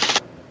bleed.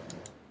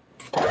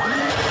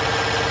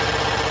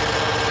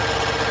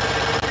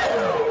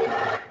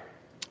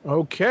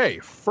 Okay,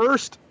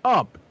 first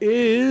up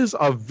is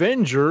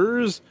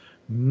Avengers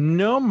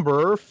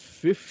number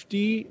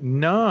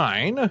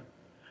 59.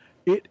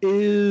 It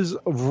is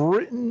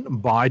written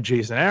by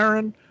Jason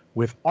Aaron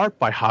with art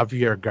by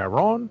Javier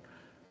Garron.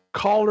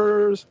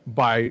 color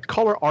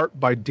art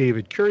by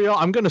David Curiel.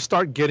 I'm going to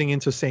start getting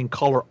into saying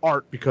color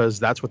art because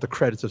that's what the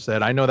credits have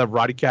said. I know that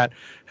Roddy Cat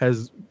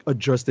has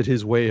adjusted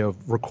his way of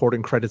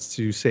recording credits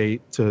to say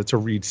to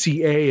read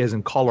CA as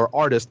in color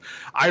artist.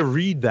 I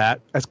read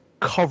that as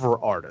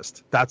cover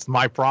artist. That's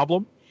my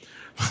problem.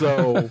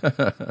 So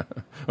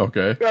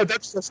okay, yeah,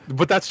 that's just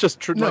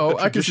no.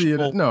 I can see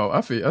it. No, I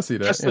see that.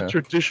 That's the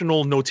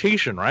traditional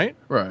notation, right?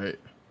 Right.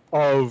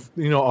 Of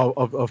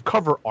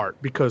cover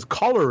art, because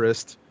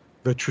colorist,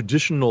 the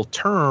traditional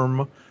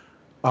term,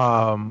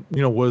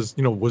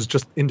 was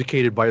just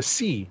indicated by a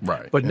C.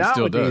 Right. But it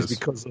nowadays,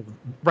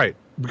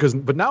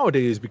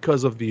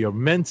 because of the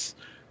immense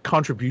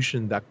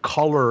contribution that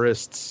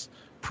colorists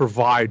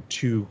provide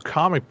to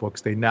comic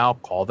books, they now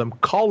call them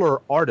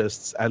color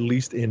artists, at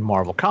least in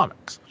Marvel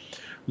Comics.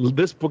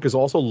 This book is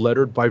also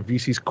lettered by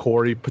VC's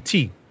Corey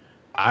Petit.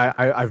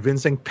 I've been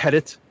saying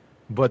Petit,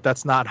 but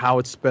that's not how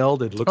it's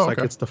spelled. It looks like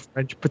it's the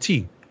French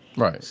Petit.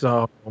 Right.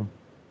 So,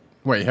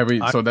 wait,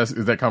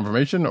 is that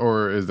confirmation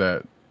or is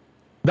that?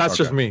 That's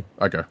just me.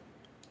 Okay.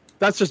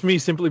 That's just me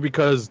simply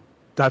because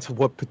that's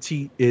what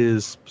Petit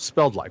is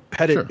spelled like.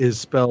 Petit is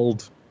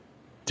spelled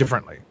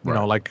differently. You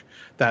know, like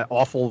that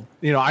awful,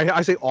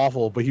 I say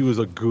awful, but he was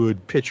a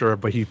good pitcher,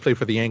 but he played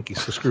for the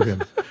Yankees, so screw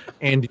him.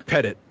 Andy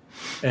Pettitte.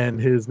 And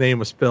his name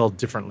was spelled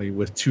differently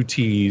with 2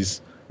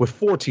 T's. With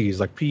 4 T's,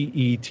 like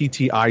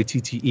Pettitte, I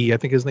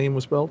think his name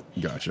was spelled.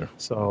 Gotcha.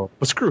 So,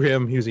 but screw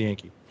him, he was a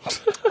Yankee.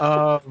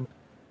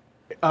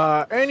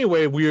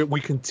 Anyway,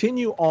 we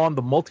continue on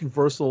the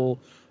multiversal.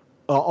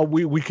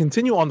 We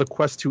continue on the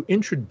quest to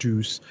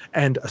introduce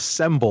and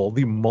assemble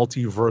the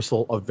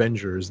multiversal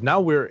Avengers. Now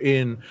we're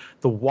in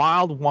the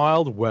Wild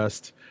Wild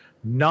West,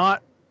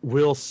 not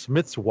Will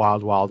Smith's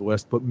Wild Wild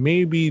West, but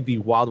maybe the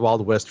Wild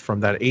Wild West from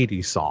that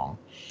 80s song.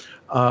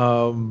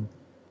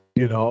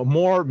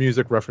 More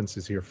music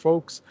references here,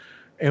 folks.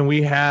 And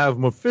we have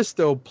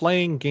Mephisto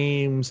playing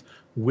games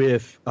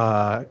with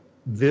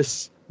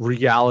this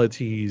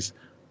reality's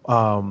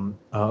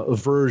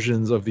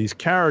versions of these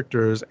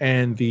characters,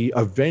 and the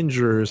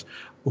Avengers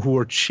who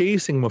are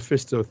chasing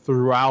Mephisto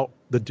throughout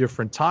the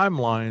different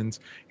timelines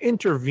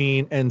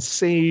intervene and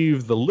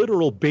save the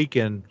literal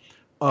bacon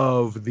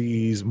of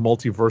these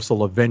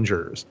multiversal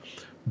Avengers.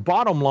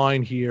 Bottom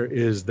line here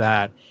is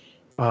that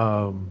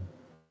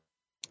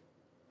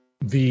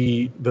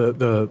these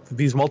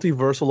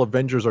multiversal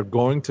Avengers are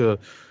going to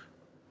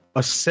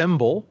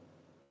assemble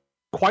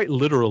quite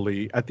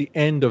literally at the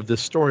end of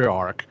this story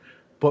arc.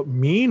 But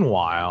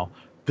meanwhile,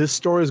 this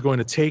story is going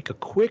to take a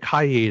quick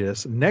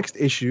hiatus next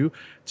issue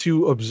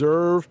to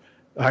observe.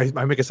 I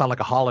make it sound like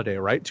a holiday,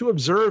 right? To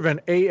observe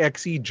an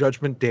AXE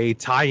Judgment Day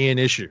tie-in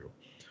issue.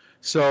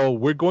 So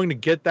we're going to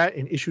get that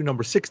in issue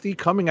number 60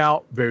 coming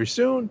out very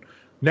soon,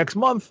 next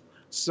month.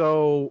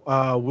 So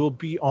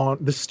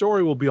this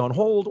story will be on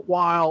hold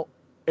while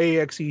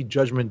AXE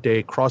Judgment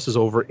Day crosses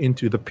over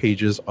into the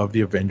pages of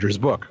the Avengers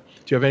book.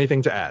 Do you have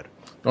anything to add?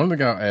 The only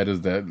thing I'll add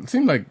is that it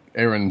seems like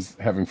Aaron's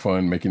having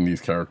fun making these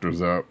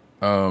characters up.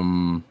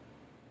 And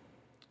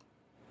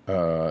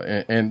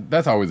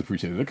that's always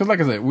appreciated. Because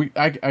like I said,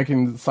 I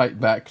can cite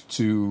back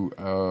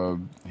to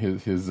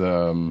his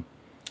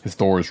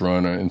Thor's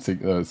run in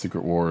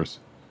Secret Wars.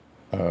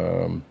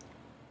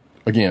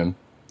 Again,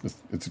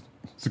 it's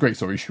a great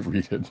story. You should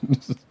read it.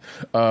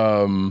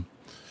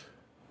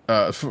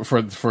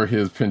 For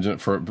his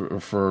penchant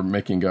for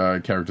making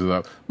characters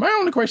up. My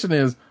only question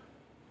is,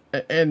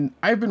 and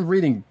I've been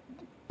reading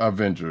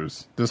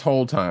Avengers this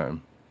whole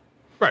time,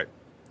 right?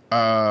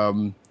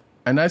 And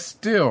I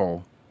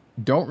still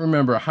don't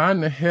remember how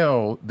in the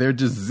hell they're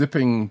just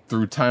zipping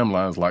through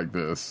timelines like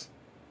this.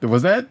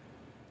 Was that?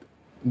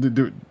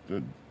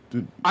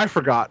 I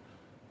forgot.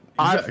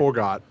 I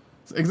forgot.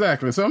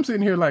 Exactly. So I'm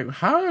sitting here like,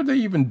 how are they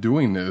even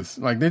doing this?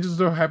 Like, they just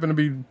don't happen to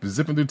be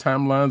zipping through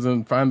timelines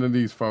and finding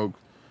these folks.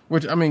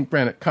 Which, I mean,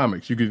 granted,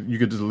 comics, you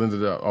could just lend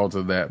it all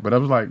to that. But I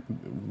was like,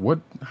 what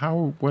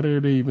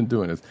are they even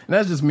doing this? And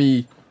that's just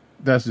me.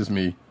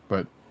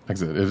 But like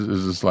I said,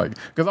 it's just like,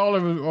 because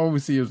all we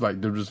see is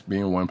like, they're just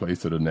being one place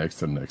to the next,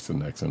 to the next, to the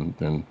next,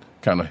 and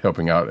kind of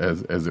helping out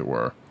as it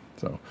were.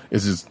 So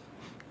it's just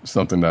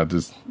something that I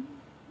just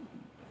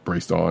not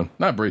braced on,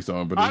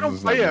 but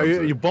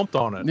you bumped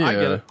on it. Yeah. I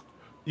get it.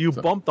 You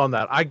bumped on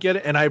that. I get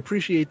it, and I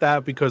appreciate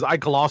that because I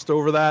glossed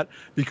over that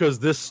because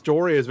this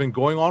story has been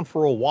going on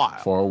for a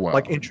while.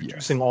 Like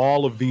introducing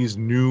all of these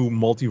new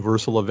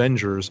multiversal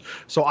Avengers.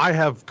 So I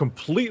have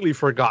completely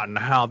forgotten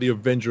how the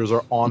Avengers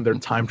are on their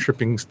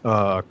time-tripping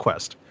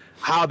quest.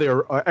 How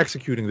they're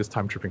executing this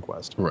time-tripping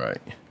quest.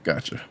 Right.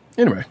 Gotcha.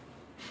 Anyway.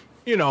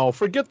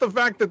 Forget the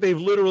fact that they've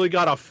literally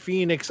got a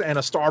Phoenix and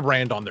a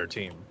Starbrand on their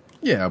team.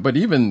 Yeah, but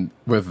even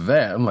with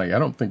that, I'm like, I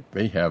don't think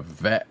they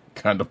have that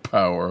kind of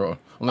power,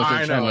 unless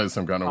they channel it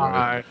some kind of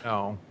way.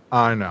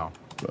 I know.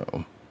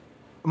 So,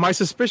 my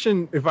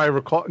suspicion, if I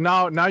recall,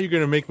 now you're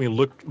going to make me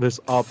look this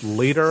up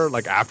later,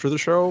 like after the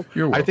show.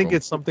 You're welcome. I think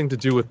it's something to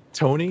do with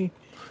Tony,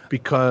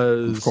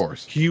 because of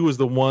course he was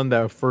the one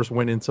that first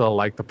went into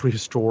like the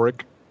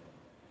prehistoric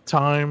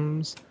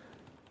times,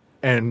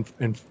 and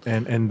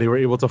they were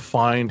able to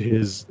find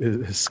his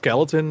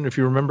skeleton, if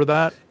you remember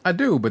that. I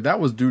do, but that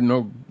was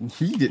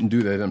he didn't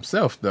do that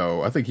himself,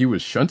 though. I think he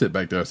was shunted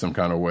back there some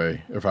kind of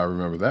way, if I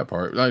remember that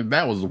part. Like,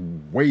 that was a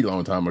way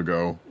long time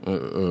ago.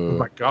 Oh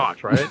my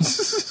gosh, right?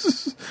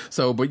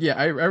 So, but yeah,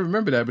 I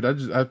remember that, but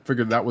I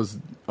figured that was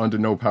under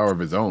no power of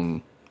his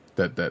own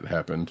that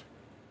happened.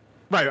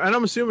 Right, and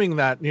I'm assuming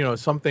that,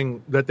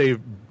 something that they've,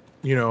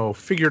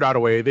 figured out a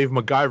way, they've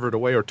MacGyvered a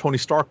way, or Tony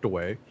Starked a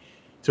way,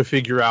 to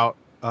figure out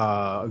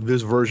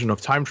this version of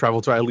time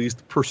travel to at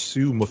least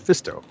pursue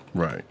Mephisto.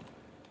 Right.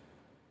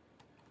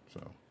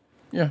 So,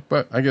 yeah,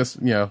 but I guess,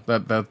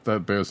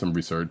 that bears some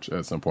research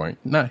at some point.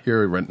 Not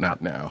here,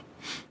 not now.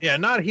 Yeah,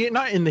 not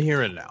in the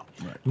here and now.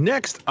 Right.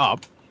 Next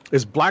up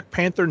is Black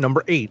Panther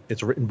number 8.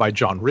 It's written by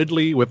John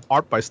Ridley with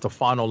art by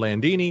Stefano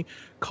Landini,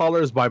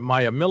 colors by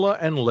Maya Milla,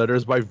 and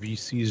letters by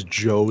VC's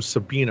Joe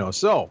Sabino.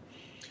 So,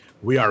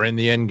 we are in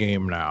the end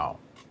game now.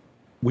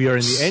 We are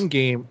in the end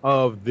game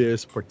of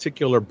this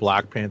particular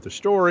Black Panther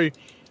story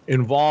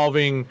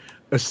involving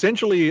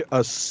essentially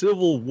a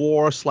civil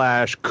war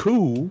 /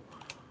 coup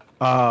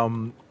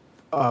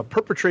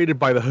perpetrated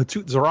by the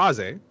Hatut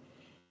Zaraze,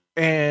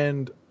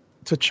 and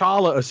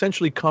T'Challa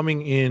essentially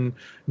coming in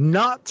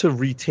not to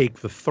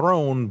retake the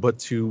throne, but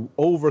to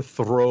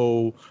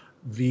overthrow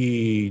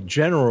the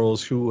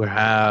generals who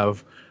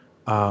have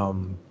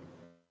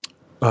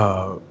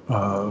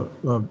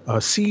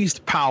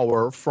seized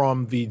power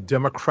from the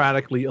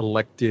democratically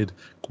elected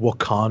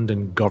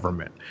Wakandan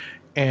government.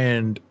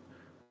 And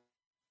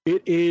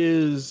it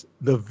is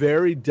the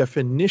very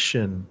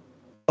definition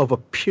of a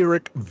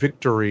Pyrrhic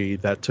victory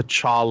that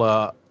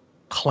T'Challa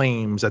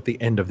claims at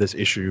the end of this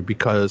issue,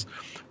 because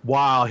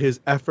while his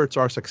efforts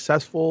are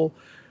successful,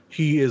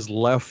 he is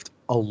left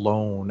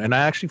alone. And I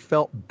actually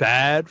felt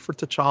bad for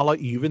T'Challa,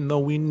 even though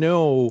we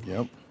know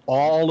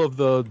all of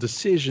the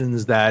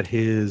decisions that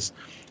his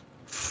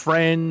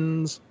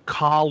friends,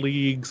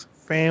 colleagues,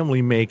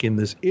 family make in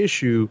this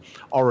issue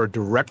are a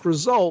direct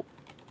result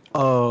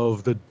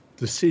of the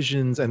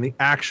decisions and the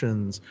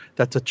actions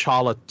that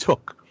T'Challa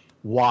took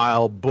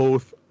while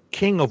both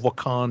King of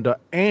Wakanda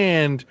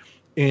and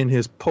in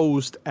his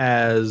post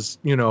as,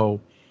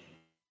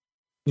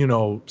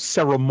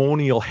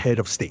 ceremonial head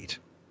of state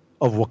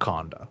of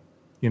Wakanda.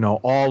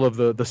 All of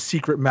the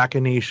secret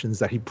machinations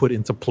that he put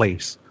into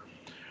place.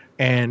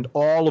 And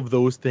all of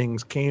those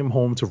things came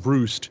home to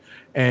roost,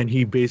 and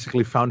he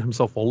basically found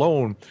himself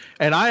alone.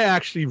 And I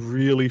actually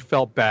really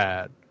felt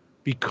bad,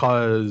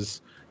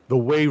 because the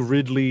way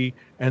Ridley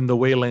and the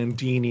way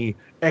Landini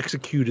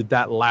executed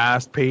that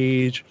last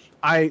page,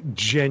 I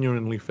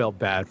genuinely felt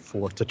bad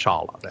for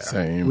T'Challa there.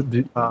 Same. What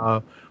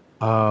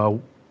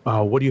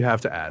do you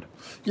have to add?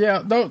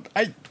 Yeah, no,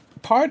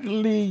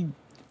 partly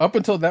up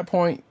until that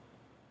point,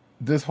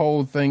 this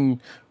whole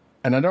thing,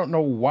 and I don't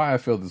know why I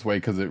feel this way,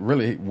 because it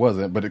really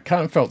wasn't, but it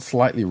kind of felt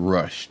slightly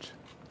rushed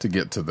to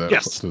get to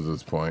to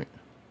this point.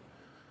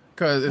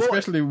 Because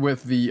especially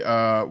with the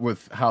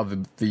with how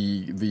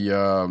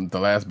the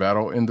last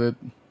battle ended.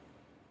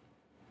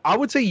 I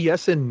would say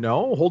yes and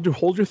no. Hold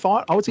your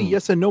thought. I would say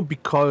yes and no,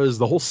 because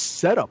the whole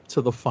setup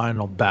to the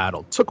final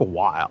battle took a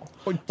while.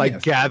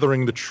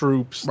 Gathering the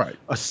troops,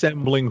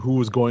 assembling who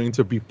was going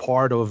to be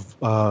part of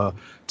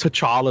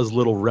T'Challa's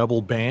little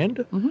rebel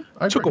band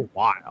took a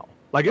while.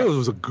 It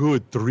was a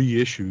good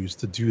 3 issues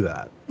to do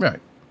that. Right.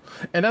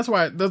 And that's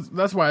why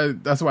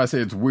I say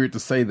it's weird to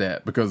say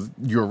that, because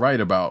you're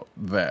right about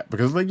that.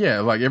 Because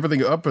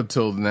everything up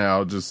until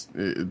now just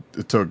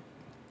it took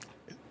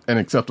an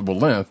acceptable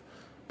length.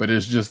 But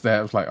it's just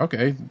that it's like,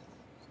 okay,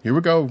 here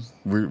we go.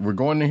 We're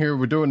going in here.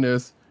 We're doing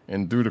this.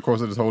 And through the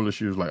course of this whole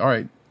issue, it's like, all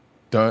right,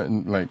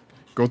 done.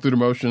 Go through the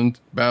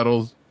motions,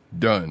 battles,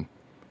 done.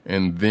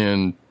 And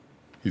then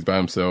he's by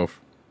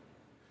himself.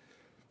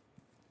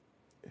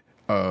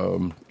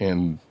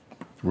 And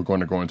we're going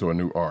to go into a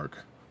new arc.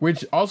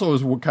 Which also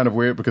is kind of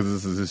weird, because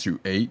this is issue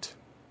 8.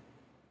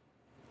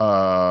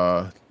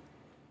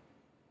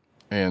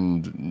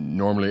 And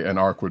normally an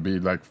arc would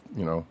be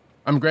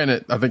I'm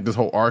granted, I think this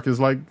whole arc is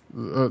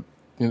it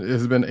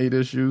has been 8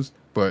 issues,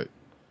 but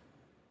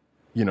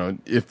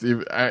if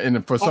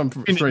for some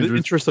strange in the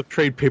interest of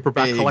trade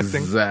paperback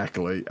collecting,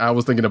 exactly. I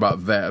was thinking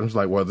about that. I was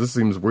like, well, this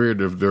seems weird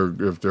if they're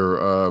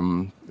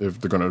going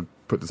to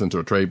put this into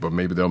a trade, but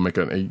maybe they'll make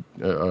an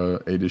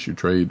 8 issue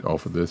trade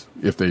off of this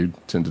if they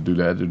tend to do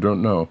that. I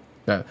don't know.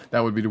 That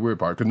would be the weird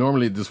part, because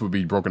normally this would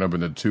be broken up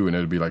into 2, and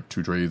it'd be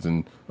 2 trades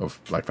of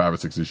 5 or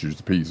 6 issues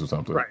a piece or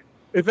something. Right.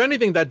 If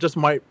anything, that just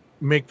might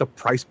make the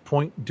price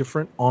point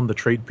different on the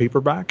trade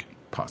paperback.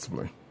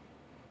 Possibly.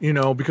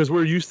 Because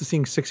we're used to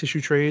seeing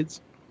 6-issue trades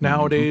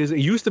nowadays. It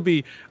used to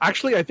be,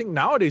 actually, I think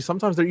nowadays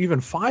sometimes they're even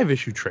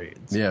 5-issue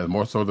trades. Yeah,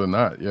 more so than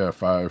not. Yeah,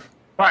 5.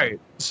 Right.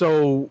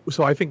 So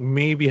I think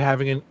maybe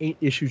having an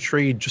 8-issue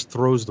trade just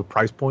throws the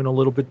price point a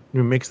little bit,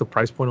 makes the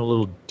price point a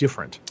little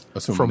different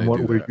from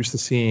what we're used to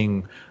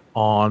seeing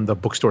on the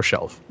bookstore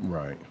shelf.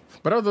 Right.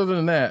 But other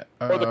than that,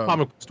 or the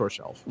comic book store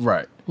shelf,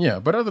 right? Yeah,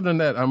 but other than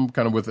that, I'm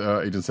kind of with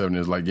Agent 7.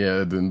 Is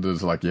then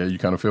there's you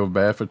kind of feel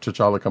bad for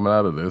T'Challa coming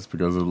out of this,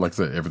 because like I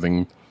said,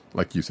 everything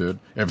like you said.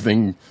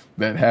 Everything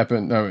that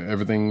happened,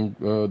 everything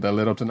that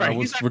led up to now Right,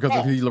 was he's at because of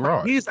fault. Heath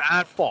Lerard. He's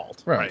at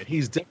fault. Right. Right.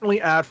 He's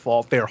definitely at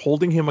fault. They're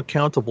holding him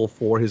accountable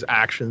for his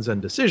actions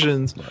and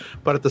decisions. Right.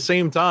 But at the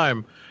same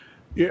time,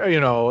 you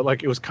know,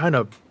 like it was kind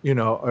of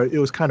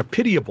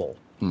pitiable.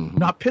 Mhm.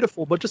 Not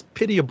pitiful, but just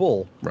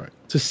pitiable Right.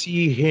 to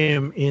see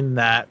him in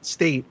that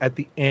state at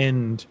the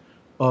end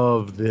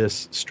of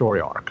this story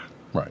arc.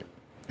 Right.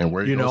 And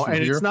where he You goes know, from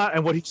and here, it's not,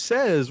 and what he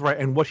says, right,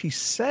 and what he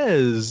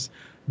says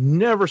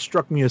never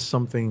struck me as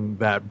something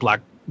that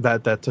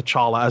that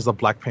T'Challa as the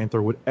Black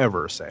Panther would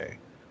ever say.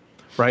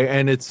 Right.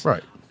 And it's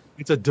right.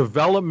 it's a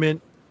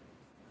development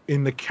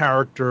in the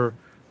character.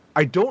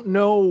 I don't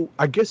know.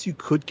 I guess you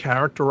could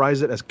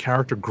characterize it as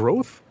character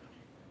growth,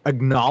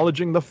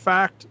 acknowledging the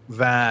fact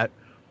that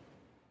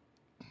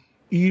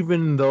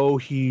even though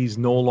he's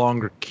no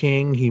longer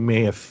king, he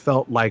may have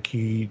felt like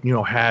he, you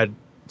know, had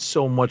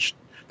so much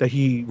that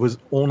he was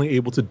only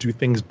able to do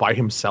things by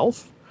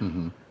himself.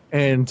 Mm-hmm.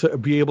 And to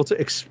be able to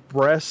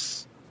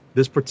express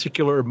this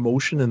particular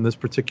emotion and this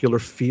particular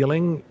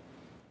feeling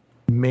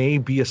may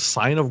be a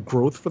sign of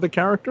growth for the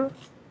character.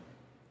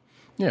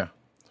 Yeah.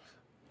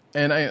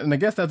 And I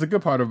guess that's a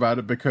good part about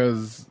it,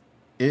 because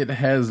it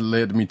has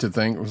led me to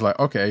think, it was like,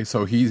 okay,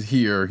 so he's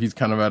here. He's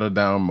kind of at a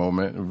down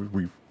moment.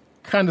 We've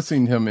kind of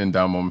seen him in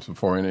down moments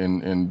before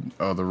in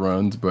other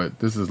runs, but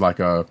this is like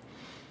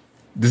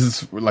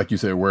you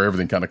said, where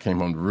everything kind of came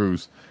home to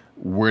roost.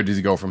 Where does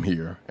he go from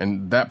here?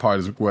 And that part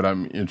is what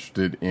I'm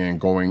interested in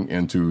going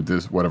into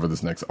this, whatever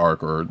this next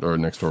arc or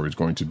next story is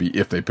going to be,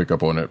 if they pick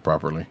up on it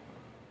properly.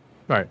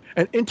 Right.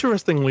 And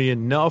interestingly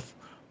enough,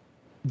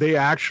 they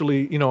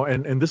actually, you know,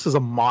 and this is a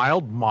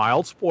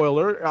mild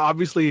spoiler.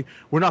 Obviously,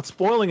 we're not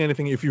spoiling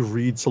anything if you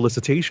read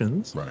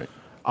solicitations. Right.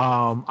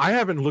 I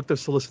haven't looked at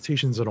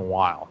solicitations in a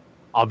while.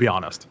 I'll be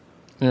honest.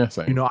 Yeah,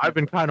 same. You know, I've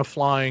been kind of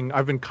flying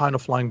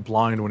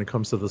blind when it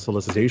comes to the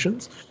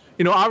solicitations.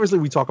 You know, obviously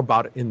we talk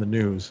about it in the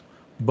news,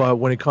 but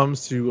when it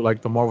comes to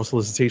like the Marvel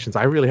solicitations,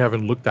 I really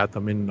haven't looked at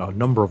them in a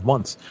number of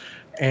months.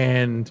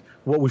 And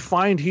what we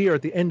find here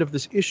at the end of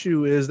this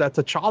issue is that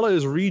T'Challa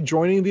is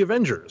rejoining the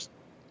Avengers.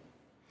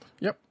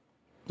 Yep.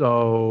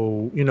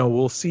 So, you know,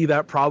 we'll see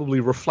that probably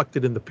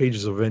reflected in the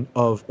pages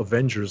of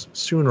Avengers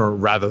sooner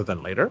rather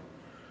than later.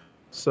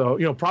 So,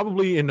 you know,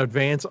 probably in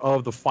advance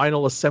of the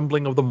final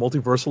assembling of the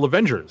multiversal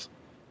Avengers.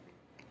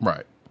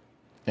 Right.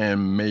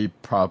 And may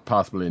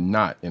possibly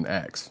not in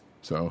Acts.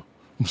 So.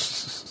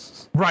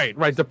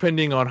 Right.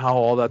 Depending on how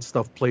all that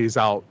stuff plays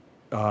out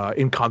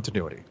in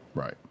continuity.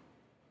 Right.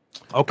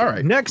 Okay. All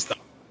right. Next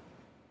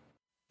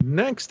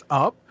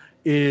up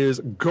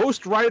is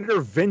Ghost Rider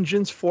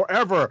Vengeance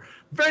Forever.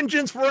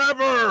 Vengeance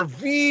Forever!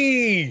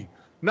 V!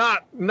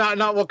 Not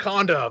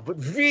Wakanda, but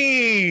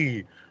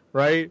V!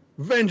 Right?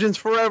 Vengeance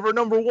Forever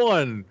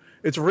 #1.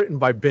 It's written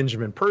by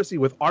Benjamin Percy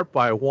with art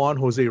by Juan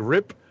Jose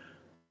Rip,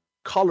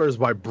 colors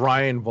by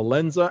Brian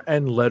Valenza,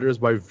 and letters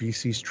by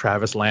VC's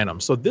Travis Lanham.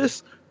 So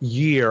this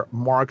year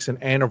marks an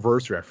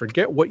anniversary. I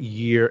forget what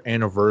year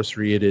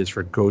anniversary it is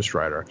for Ghost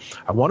Rider.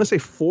 I want to say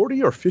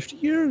 40 or 50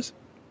 years.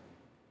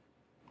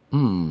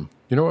 You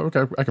know what?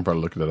 Okay, I can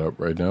probably look that up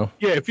right now.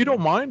 Yeah, if you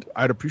don't mind,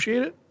 I'd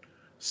appreciate it.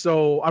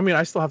 So, I mean,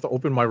 I still have to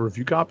open my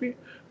review copy,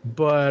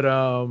 but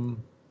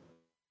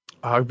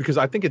because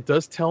I think it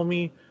does tell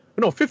me,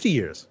 50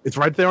 years. It's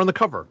right there on the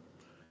cover.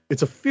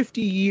 It's a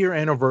 50-year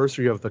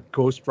anniversary of the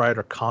Ghost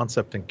Rider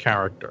concept and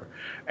character.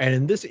 And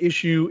in this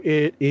issue,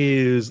 it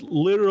is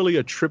literally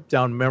a trip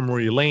down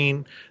memory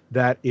lane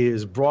that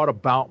is brought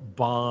about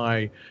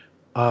by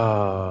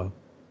a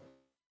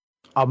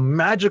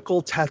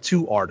magical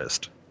tattoo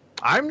artist.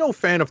 I'm no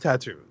fan of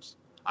tattoos.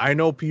 I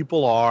know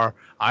people are.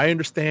 I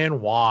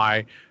understand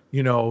why.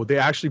 You know, they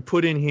actually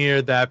put in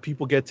here that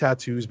people get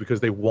tattoos because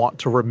they want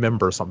to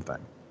remember something.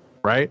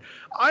 Right?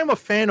 I'm a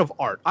fan of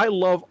art. I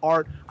love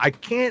art. I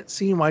can't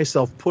see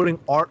myself putting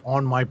art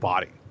on my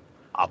body.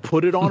 I'll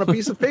put it on a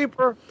piece of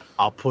paper.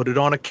 I'll put it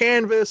on a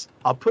canvas.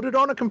 I'll put it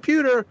on a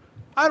computer.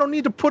 I don't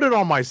need to put it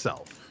on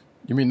myself.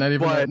 You mean not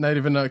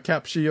even a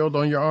cap shield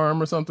on your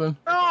arm or something?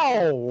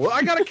 No,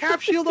 I got a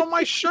cap shield on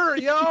my shirt,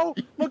 yo.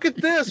 Look at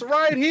this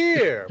right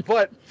here.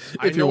 But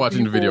if you're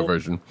watching the video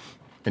version,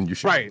 and you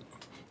should. Right.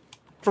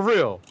 For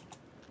real.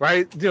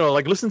 Right? You know,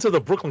 like listen to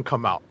the Brooklyn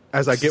come out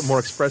as I get more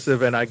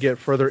expressive and I get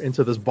further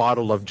into this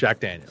bottle of Jack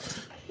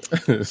Daniels.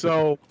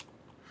 So,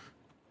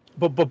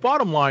 but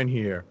bottom line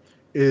here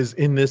is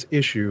in this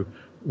issue,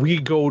 we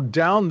go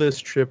down this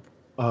trip,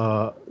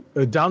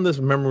 down this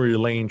memory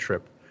lane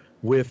trip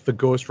with the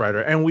Ghost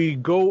Rider, and we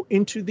go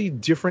into the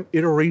different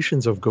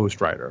iterations of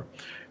Ghost Rider.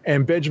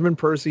 And Benjamin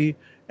Percy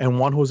and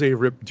Juan Jose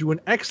Rip do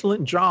an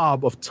excellent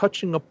job of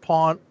touching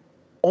upon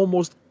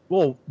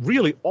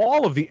really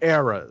all of the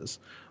eras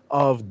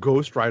of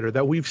Ghost Rider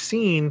that we've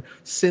seen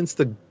since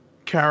the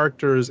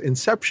character's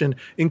inception,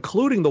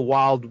 including the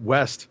Wild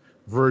West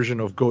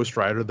version of Ghost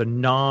Rider, the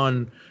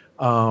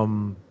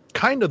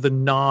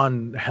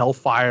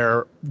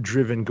non-Hellfire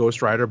driven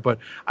Ghost Rider. But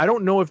I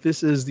don't know if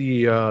this is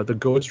the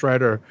Ghost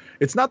Rider.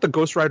 It's not the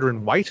Ghost Rider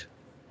in white,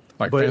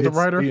 like but Phantom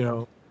Rider. You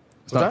know,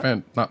 it's not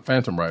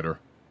Phantom Rider.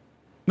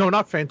 No,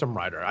 not Phantom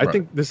Rider. I Right.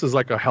 think this is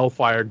like a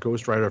Hellfire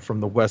Ghost Rider from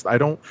the West. I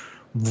don't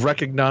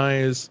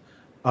recognize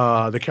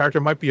the character.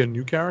 Might be a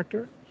new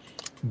character,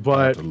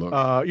 but to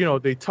look. you know,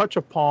 they touch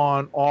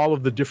upon all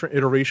of the different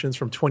iterations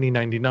from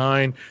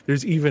 2099.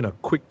 There's even a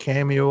quick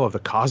cameo of the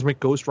Cosmic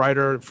Ghost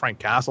Rider, Frank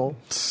Castle.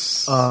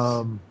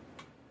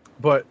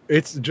 But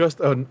it's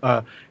just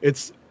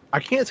I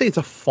can't say it's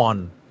a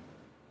fun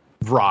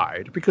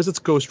ride because it's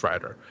Ghost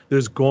Rider.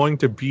 There's going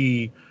to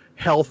be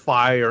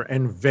hellfire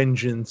and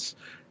vengeance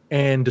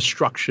and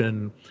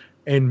destruction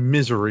and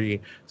misery.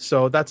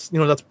 So that's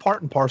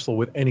part and parcel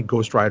with any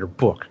Ghost Rider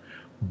book.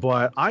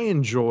 But I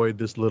enjoyed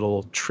this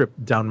little trip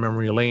down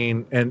memory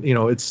lane, and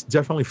it's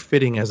definitely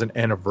fitting as an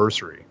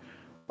anniversary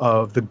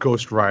of the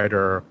Ghost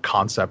Rider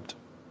concept.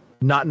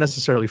 Not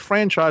necessarily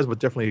franchise, but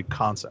definitely a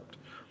concept.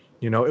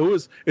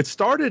 It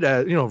started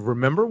at,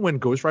 remember when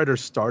Ghost Rider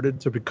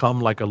started to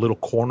become like a little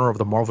corner of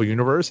the Marvel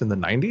Universe in the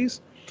 90s?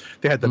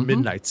 They had the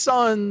Midnight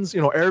Suns,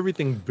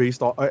 everything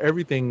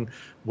everything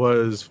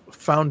was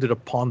founded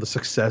upon the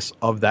success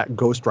of that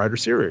Ghost Rider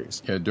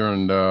series. Yeah,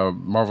 during the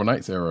Marvel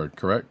Knights era,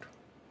 correct?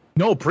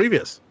 No,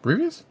 previous.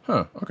 Previous?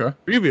 Huh, okay.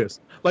 Previous.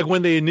 Like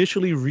when they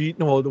initially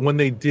when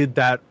they did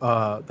that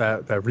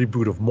that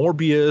reboot of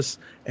Morbius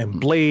and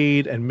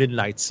Blade and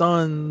Midnight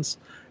Suns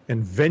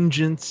and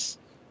Vengeance.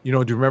 Do you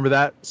remember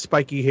that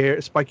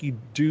spiky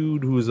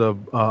dude who's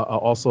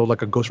also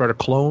like a Ghost Rider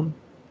clone?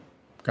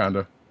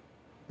 Kinda.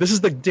 This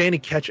is the Danny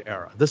Ketch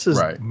era. This is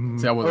Right.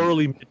 See,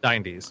 early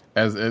mid-90s.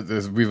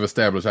 As we've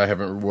established, I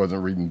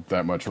wasn't reading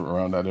that much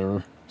around that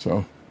era.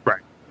 So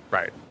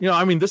Right.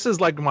 This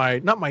is like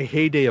not my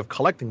heyday of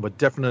collecting, but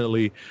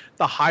definitely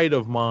the height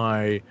of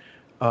my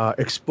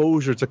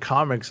exposure to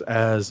comics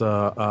as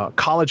a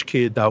college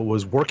kid that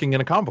was working in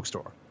a comic book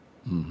store.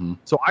 Mm-hmm.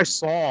 So I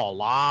saw a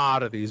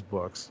lot of these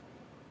books.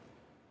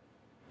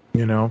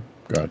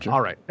 Gotcha.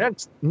 All right.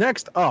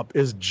 Next up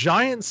is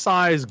Giant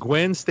Size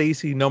Gwen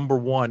Stacy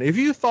 #1. If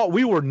you thought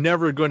we were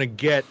never going to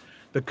get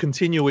the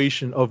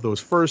continuation of those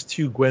first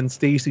two Gwen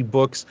Stacy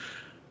books,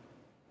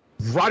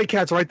 Roddy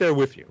Cat's right there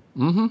with you.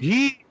 Mm-hmm.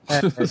 He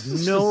had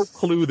no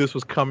clue this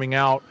was coming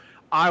out.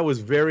 I was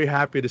very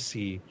happy to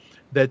see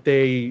that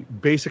they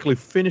basically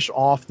finish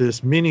off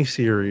this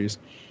miniseries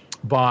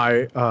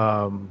by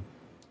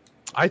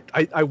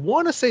I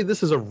want to say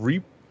this is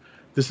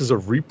a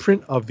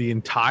reprint of the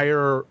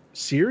entire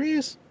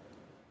series.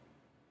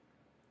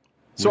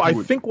 So I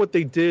think what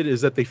they did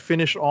is that they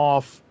finish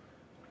off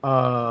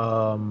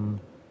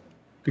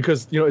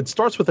because it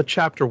starts with a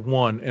chapter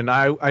 1, and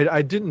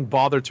I didn't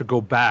bother to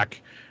go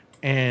back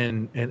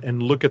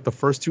and look at the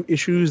first two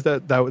issues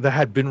that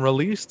had been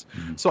released.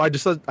 Mm-hmm. So I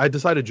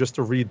decided just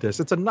to read this.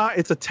 It's a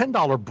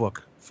 $10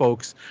 book,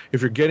 folks.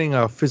 If you're getting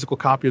a physical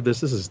copy of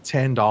this is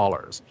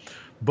 $10.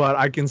 But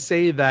I can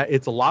say that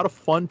it's a lot of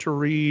fun to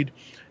read.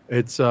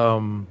 It's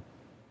written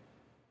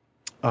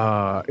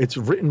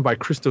by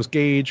Christos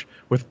Gage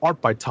with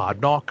art by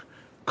Todd Nauck.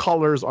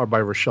 Colors are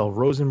by Rochelle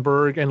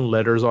Rosenberg, and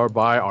letters are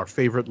by our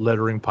favorite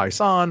lettering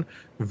paisan,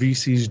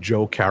 VC's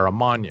Joe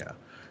Caramagna.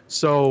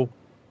 So,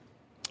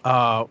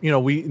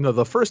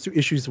 the first two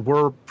issues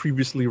were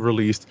previously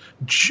released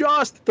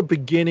just at the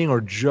beginning or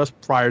just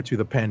prior to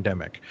the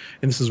pandemic.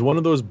 And this is one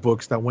of those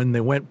books that when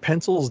they went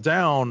pencils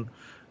down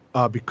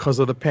because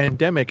of the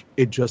pandemic,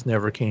 it just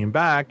never came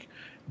back.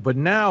 But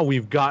now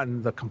we've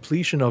gotten the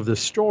completion of this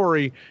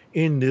story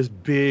in this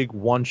big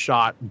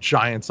one-shot,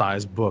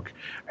 giant-sized book.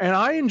 And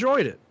I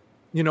enjoyed it.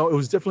 It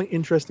was definitely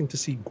interesting to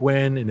see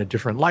Gwen in a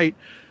different light.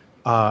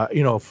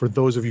 For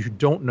those of you who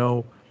don't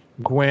know,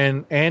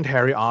 Gwen and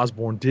Harry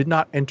Osborn did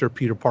not enter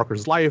Peter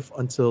Parker's life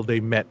until they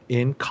met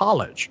in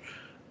college.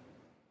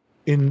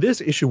 In this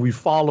issue, we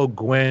follow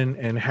Gwen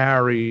and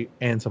Harry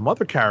and some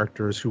other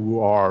characters who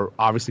are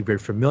obviously very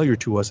familiar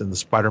to us in the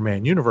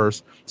Spider-Man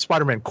universe,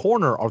 Spider-Man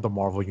corner of the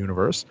Marvel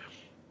universe,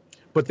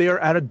 but they are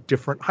at a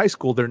different high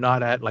school. They're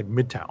not at like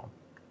Midtown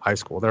High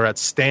School. They're at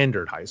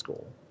Standard High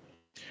School.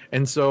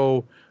 And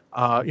so,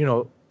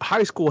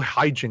 high school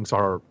hijinks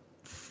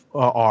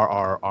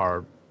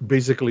are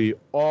basically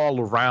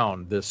all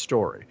around this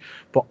story.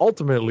 But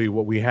ultimately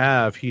what we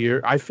have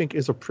here, I think,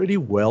 is a pretty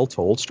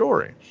well-told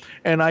story.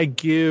 And I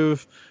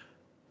give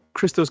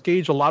Christos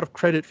Gage a lot of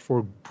credit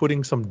for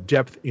putting some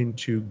depth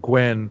into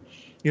Gwen.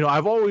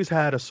 I've always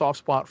had a soft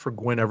spot for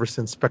Gwen ever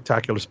since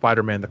Spectacular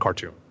Spider-Man, the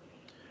cartoon.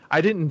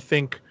 I didn't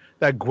think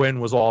that Gwen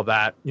was all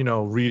that,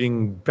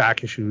 reading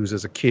back issues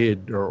as a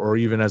kid or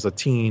even as a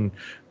teen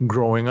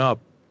growing up.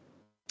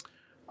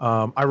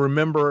 I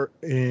remember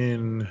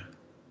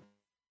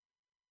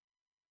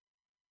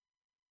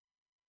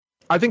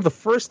I think the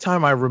first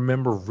time I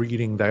remember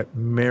reading that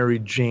Mary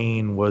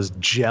Jane was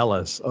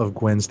jealous of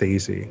Gwen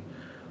Stacy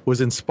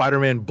was in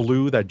Spider-Man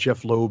Blue, that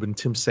Jeff Loeb and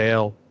Tim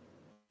Sale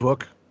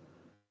book,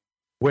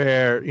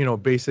 where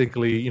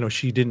basically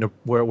she didn't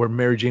where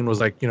Mary Jane was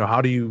like,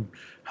 how do you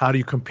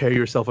compare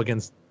yourself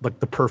against like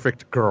the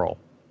perfect girl,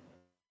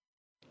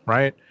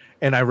 right?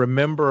 And I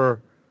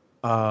remember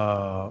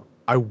I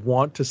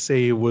want to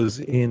say it was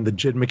in the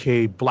Jed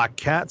MacKay Black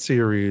Cat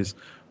series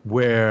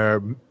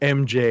where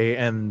MJ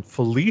and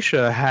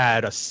Felicia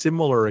had a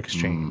similar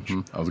exchange.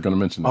 I was going to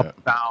mention that.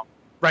 About,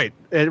 right.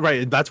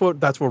 That's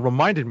what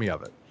reminded me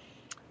of it.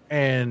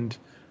 And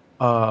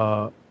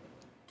I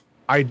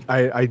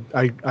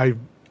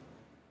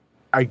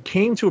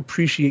came to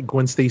appreciate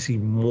Gwen Stacy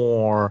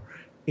more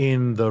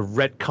in the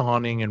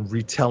retconning and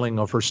retelling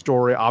of her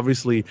story.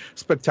 Obviously,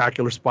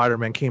 Spectacular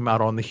Spider-Man came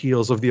out on the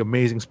heels of the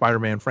Amazing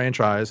Spider-Man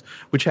franchise,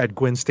 which had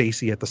Gwen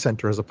Stacy at the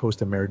center as opposed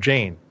to Mary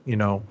Jane, you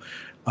know.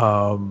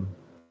 But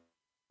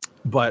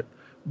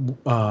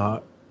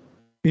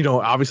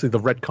obviously the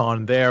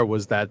retcon there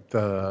was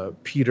that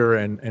Peter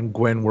and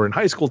Gwen were in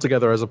high school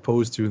together, as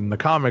opposed to in the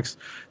comics,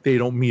 they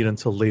don't meet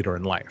until later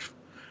in life.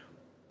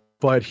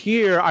 But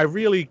here, I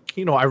really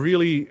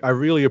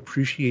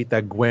appreciate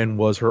that Gwen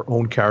was her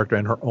own character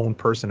and her own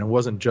person. It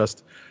wasn't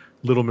just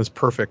Little Miss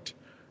Perfect,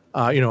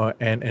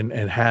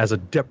 and has a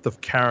depth of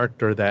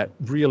character that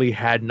really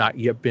had not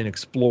yet been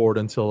explored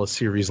until a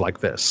series like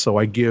this. So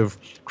I give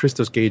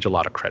Christos Gage a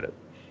lot of credit.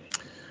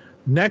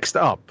 Next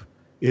up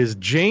is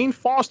Jane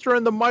Foster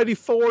and the Mighty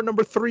Thor,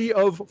 number 3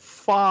 of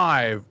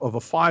 5 of a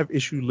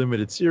 5-issue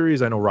limited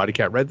series. I know Roddy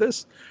Cat read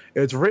this.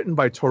 It's written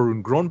by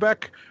Torunn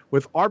Grønbekk,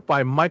 with art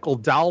by Michael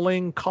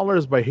Dowling,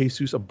 colors by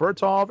Jesus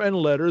Aburtov, and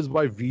letters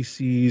by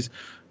VC's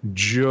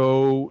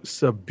Joe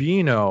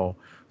Sabino.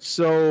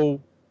 So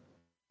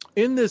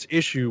in this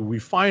issue, we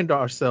find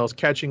ourselves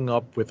catching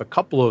up with a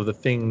couple of the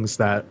things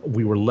that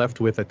we were left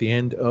with at the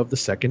end of the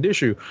second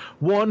issue.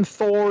 One,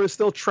 Thor is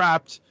still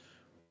trapped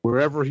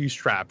wherever he's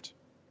trapped.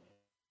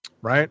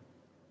 Right?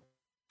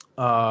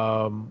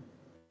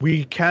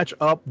 We catch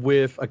up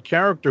with a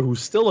character who's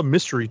still a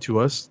mystery to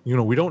us. You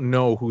know, we don't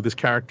know who this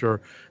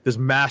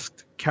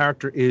masked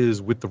character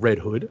is with the Red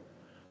Hood,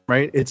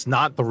 right? It's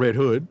not the Red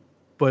Hood,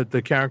 but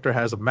the character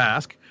has a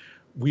mask.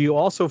 We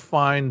also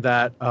find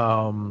that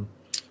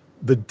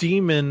the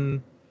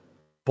demon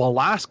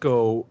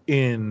Belasco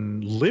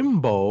in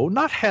Limbo,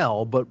 not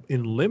Hell, but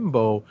in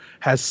Limbo,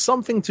 has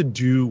something to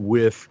do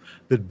with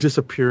the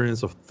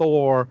disappearance of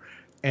Thor.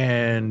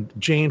 And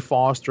Jane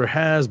Foster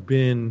has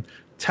been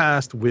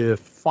tasked with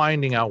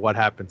finding out what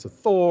happened to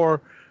Thor.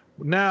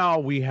 Now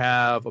we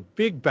have a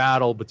big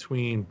battle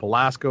between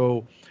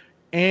Belasco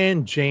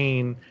and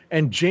Jane.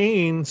 And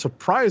Jane,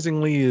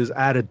 surprisingly, is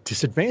at a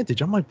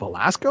disadvantage. I'm like,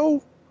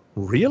 Belasco?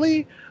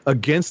 Really?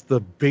 Against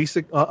the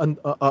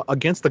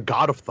against the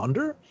God of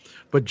Thunder?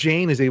 But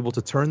Jane is able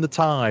to turn the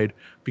tide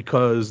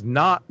because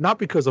not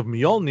because of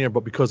Mjolnir,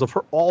 but because of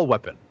her all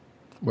weapon.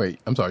 Wait,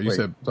 I'm sorry. You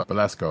said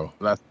Belasco.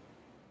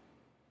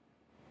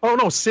 Oh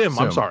no, Sim.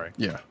 I'm sorry.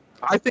 Yeah.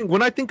 I think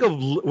when I think of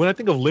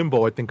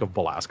Limbo, I think of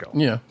Belasco.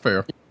 Yeah,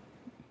 fair.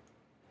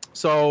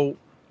 So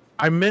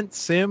I meant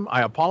Sim.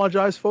 I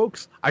apologize,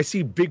 folks. I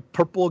see big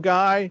purple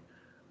guy,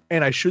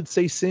 and I should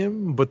say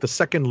Sim, but the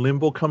second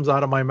Limbo comes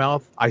out of my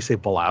mouth, I say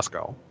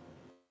Belasco.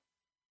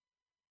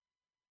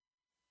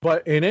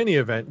 But in any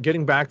event,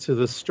 getting back to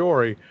this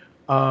story,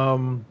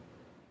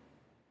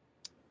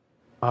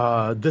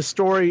 this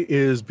story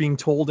is being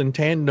told in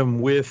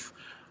tandem with,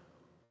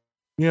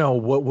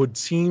 what would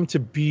seem to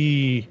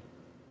be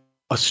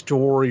a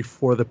story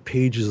for the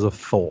pages of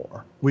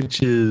Thor,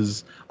 which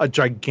is a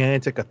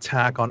gigantic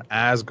attack on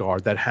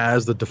Asgard that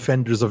has the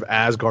defenders of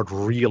Asgard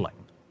reeling,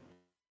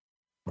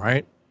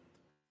 right?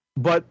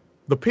 But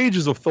the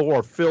pages of Thor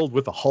are filled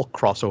with a Hulk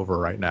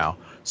crossover right now.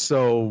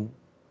 So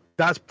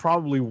that's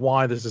probably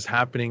why this is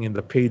happening in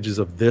the pages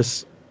of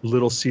this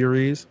little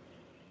series.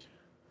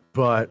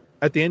 But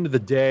at the end of the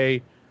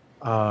day,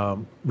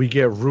 we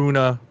get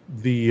Runa,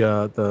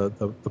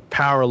 the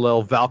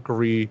parallel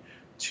Valkyrie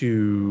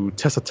to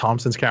Tessa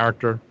Thompson's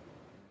character,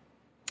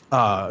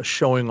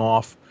 showing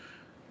off.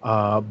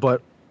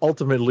 But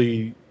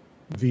ultimately,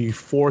 the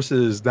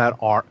forces that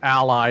are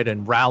allied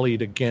and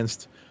rallied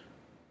against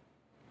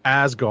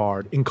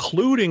Asgard,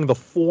 including the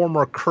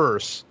former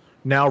curse,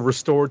 now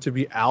restored to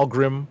be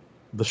Algrim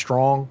the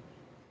Strong,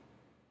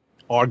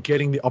 are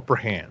getting the upper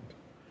hand.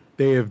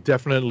 They have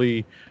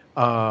definitely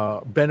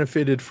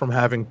benefited from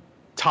having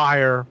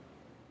Tyr,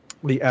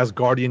 the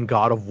Asgardian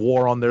god of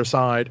war, on their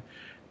side.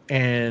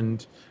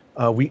 And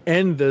we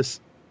end this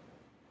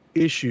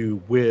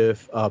issue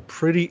with a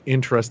pretty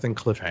interesting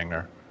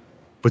cliffhanger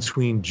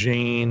between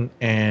Jane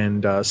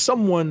and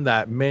someone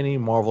that many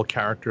Marvel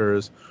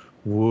characters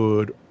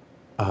would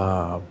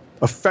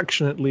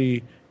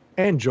affectionately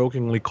and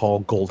jokingly call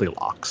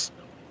Goldilocks.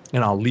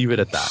 And I'll leave it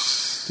at that.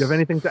 Do you have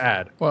anything to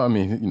add? Well, I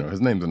mean,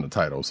 his name's in the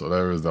title, so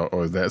there is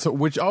always that. So,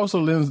 which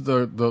also lends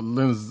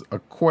lends a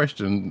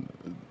question,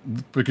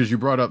 because you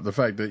brought up the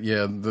fact that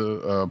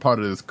the part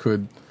of this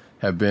could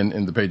have been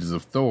in the pages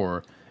of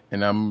Thor,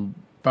 and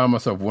found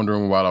myself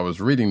wondering while I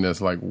was reading this,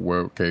 like,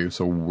 where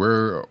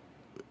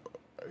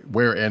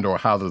and or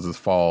how does this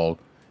fall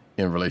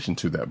in relation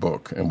to that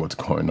book and what's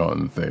going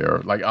on there?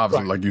 Like,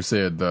 obviously, like you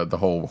said, the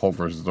whole Hulk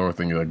versus Thor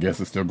thing, I guess,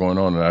 is still going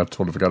on, and I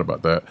totally forgot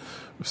about that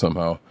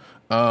somehow.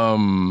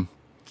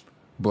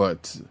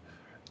 But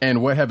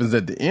what happens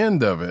at the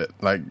end of it?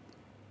 Like,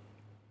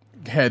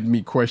 had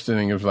me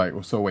questioning. It was like,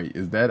 so wait,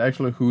 is that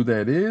actually who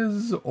that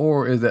is,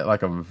 or is that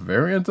like a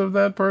variant of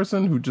that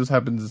person who just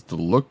happens to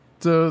look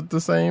the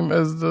same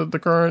as the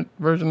current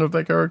version of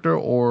that character,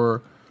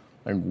 or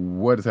like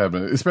what is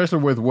happening? Especially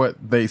with what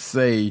they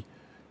say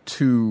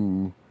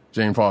to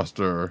Jane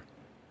Foster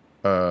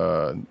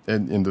in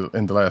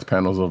the last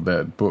panels of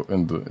that book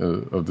and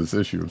of this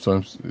issue.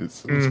 So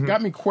it's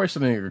got me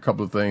questioning a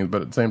couple of things,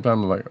 but at the same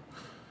time, like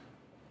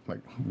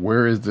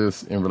where is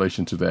this in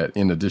relation to that?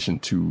 In addition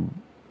to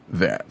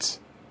that,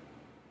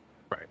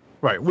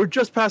 right. We're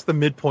just past the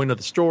midpoint of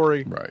the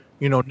story. Right.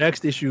 The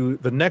next issue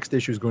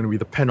is going to be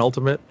the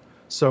penultimate.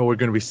 So we're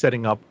going to be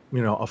setting up,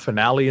 a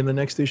finale in the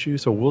next issue.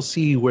 So we'll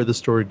see where the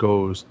story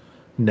goes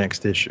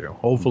next issue.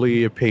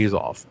 Hopefully it pays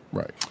off.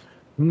 Right.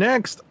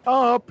 Next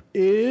up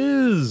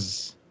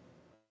is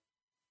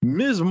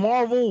Ms.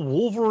 Marvel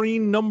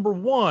Wolverine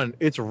 #1.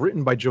 It's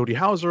written by Jody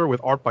Houser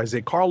with art by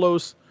Zé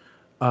Carlos,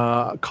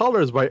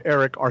 colors by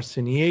Eric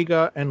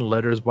Arciniega, and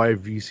letters by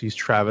VC's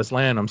Travis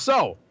Lanham.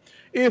 So,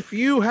 if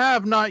you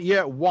have not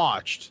yet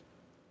watched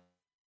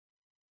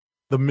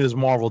the Ms.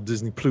 Marvel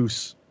Disney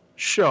Plus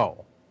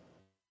show,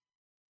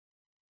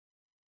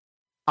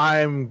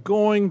 I'm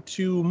going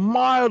to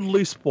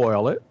mildly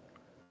spoil it,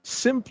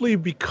 simply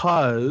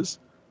because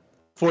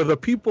for the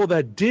people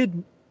that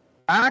did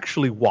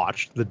actually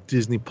watch the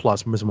Disney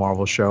Plus Ms.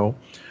 Marvel show,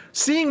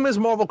 seeing Ms.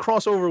 Marvel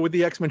crossover with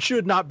the X-Men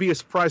should not be a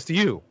surprise to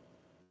you.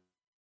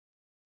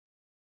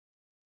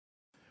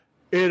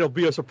 It'll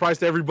be a surprise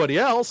to everybody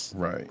else,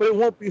 right? But it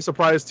won't be a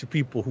surprise to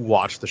people who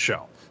watch the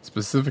show.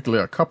 Specifically,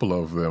 a couple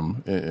of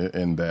them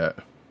in that.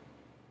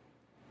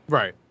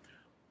 Right.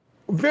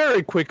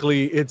 Very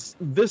quickly,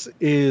 this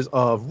is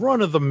a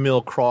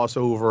run-of-the-mill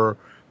crossover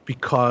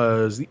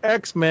because the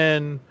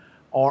X-Men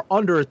are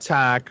under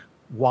attack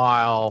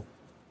while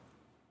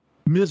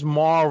Ms.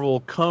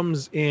 Marvel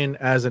comes in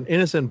as an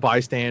innocent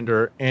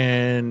bystander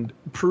and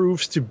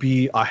proves to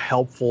be a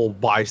helpful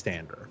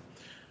bystander.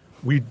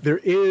 There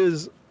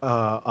is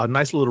a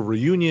nice little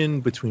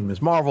reunion between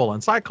Ms. Marvel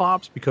and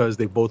Cyclops because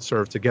they both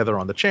served together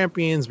on the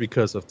Champions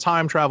because of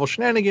time travel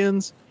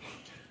shenanigans.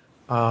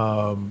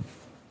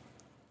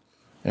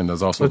 And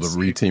there's also the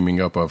re-teaming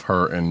up of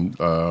her and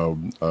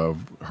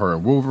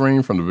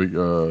Wolverine from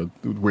the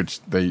which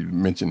they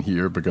mention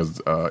here because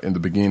in the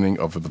beginning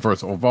of the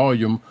first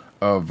volume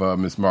of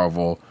Ms.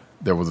 Marvel,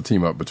 there was a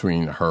team up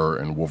between her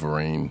and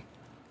Wolverine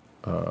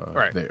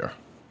there.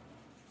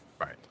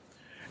 Right.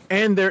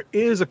 And there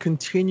is a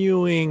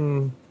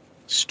continuing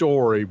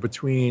story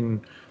between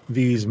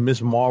these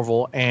Ms.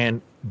 Marvel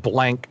and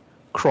blank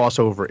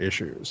crossover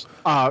issues.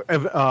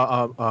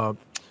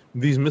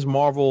 These Ms.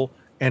 Marvel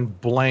and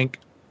blank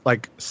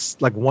like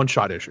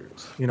one-shot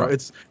issues.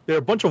 They're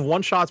a bunch of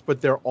one-shots, but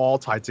they're all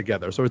tied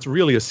together. So it's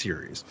really a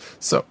series.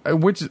 So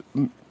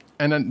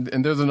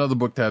and there's another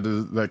book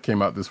that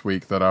came out this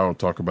week that I'll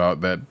talk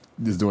about that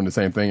is doing the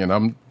same thing, and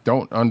I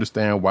don't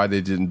understand why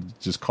they didn't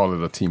just call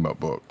it a team-up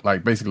book.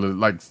 Like basically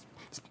like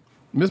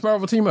Ms.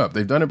 Marvel team up.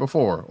 They've done it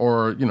before,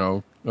 or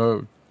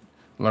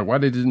like why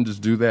they didn't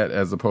just do that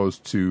as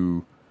opposed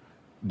to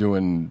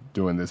doing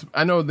this.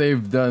 I know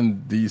they've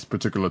done these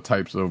particular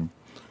types of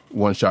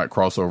one-shot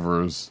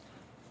crossovers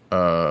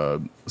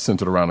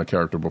centered around a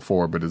character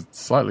before, but it's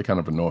slightly kind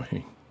of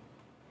annoying.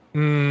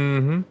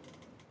 Mm-hmm.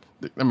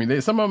 I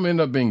mean, some of them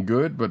end up being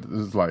good, but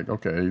it's like,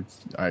 okay,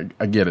 I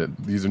get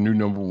it. These are new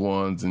number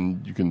ones,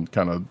 and you can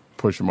kind of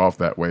push them off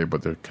that way,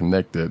 but they're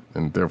connected,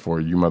 and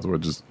therefore you might as well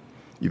just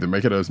either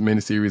make it a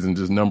miniseries and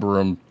just number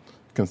them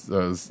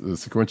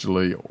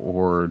sequentially,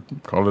 or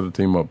call it a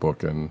team-up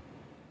book and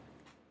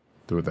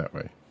do it that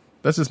way.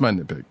 That's just my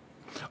nitpick.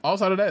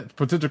 Outside of that,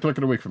 potential click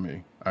of the week for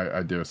me,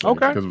 I dare say,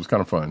 because it was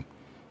kind of fun.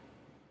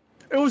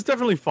 It was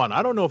definitely fun.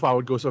 I don't know if I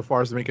would go so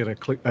far as to make it a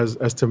click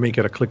as to make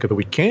it a click of the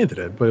week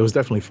candidate, but it was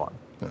definitely fun.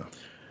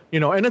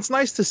 Yeah. And it's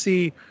nice to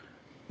see.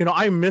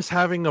 I miss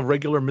having a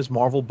regular Ms.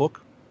 Marvel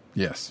book.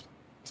 Yes,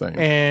 same.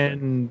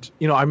 And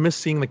I miss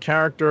seeing the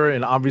character,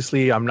 and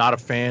obviously, I'm not a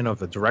fan of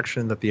the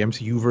direction that the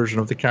MCU version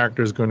of the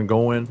character is going to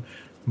go in.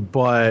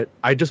 But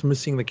I just miss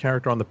seeing the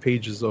character on the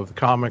pages of the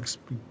comics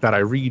that I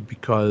read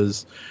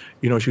because,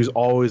 she was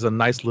always a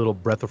nice little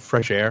breath of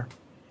fresh air.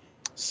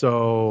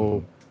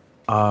 So,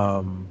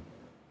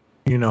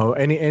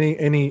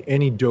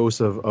 any dose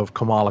of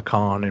Kamala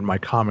Khan in my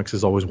comics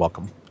is always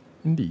welcome.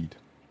 Indeed.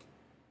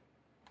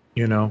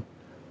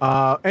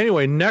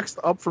 Anyway, next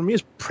up for me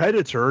is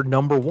Predator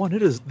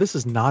 #1. This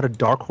is not a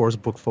Dark Horse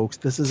book, folks.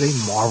 This is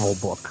a Marvel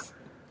book.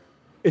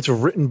 It's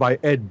written by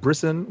Ed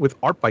Brisson with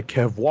art by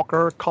Kev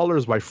Walker,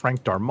 colors by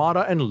Frank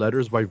Darmada, and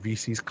letters by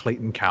VC's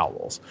Clayton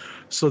Cowles.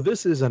 So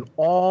this is an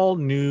all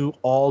new,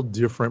 all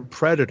different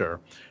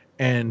Predator.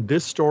 And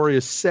this story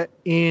is set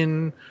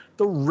in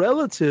the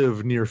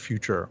relative near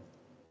future,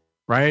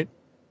 right?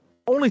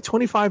 Only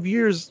 25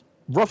 years,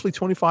 roughly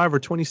 25 or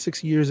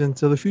 26 years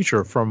into the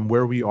future from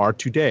where we are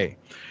today.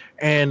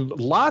 And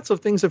lots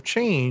of things have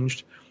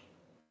changed,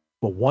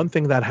 but one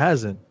thing that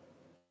hasn't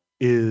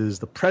is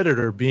the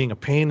Predator being a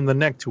pain in the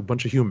neck to a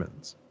bunch of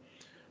humans.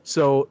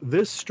 So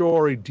this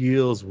story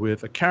deals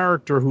with a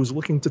character who's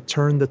looking to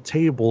turn the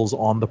tables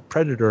on the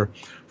Predator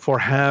for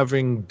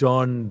having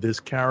done this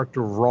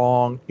character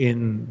wrong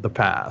in the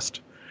past.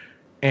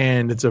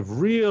 And it's a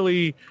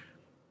really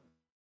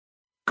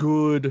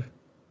good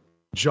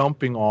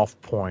jumping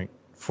off point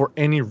for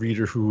any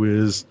reader who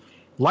is,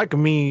 like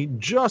me,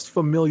 just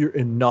familiar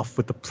enough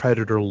with the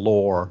Predator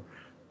lore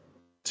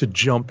to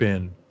jump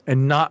in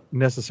and not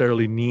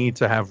necessarily need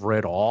to have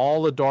read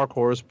all the Dark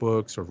Horse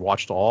books or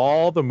watched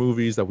all the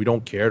movies that we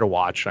don't care to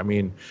watch. I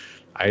mean,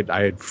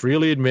 I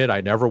freely admit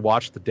I never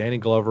watched the Danny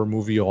Glover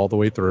movie all the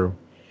way through.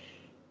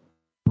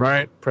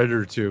 Right?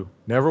 Predator 2.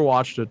 Never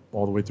watched it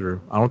all the way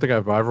through. I don't think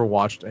I've ever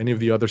watched any of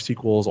the other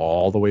sequels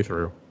all the way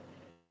through.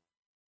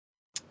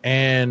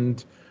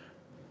 And,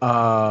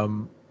 I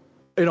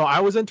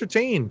was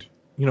entertained,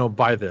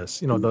 by this.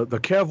 The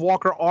Kev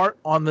Walker art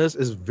on this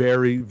is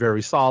very,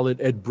 very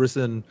solid. Ed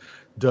Brisson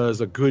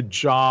does a good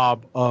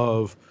job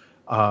of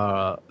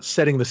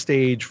setting the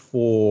stage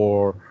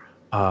for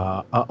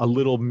a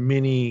little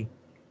mini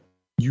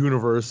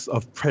universe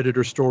of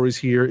Predator stories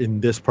here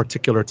in this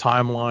particular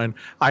timeline.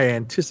 I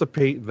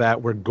anticipate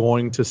that we're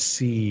going to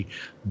see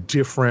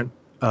different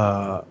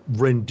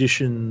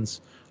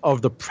renditions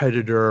of the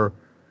Predator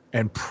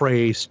and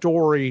Prey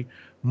story,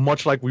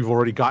 much like we've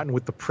already gotten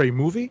with the Prey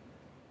movie.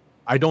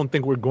 I don't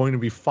think we're going to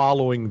be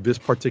following this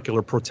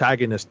particular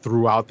protagonist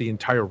throughout the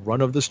entire run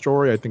of the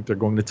story. I think they're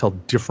going to tell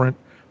different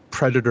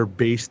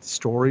Predator-based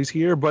stories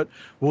here, but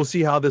we'll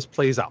see how this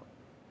plays out.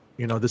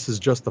 This is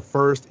just the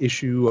first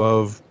issue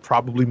of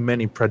probably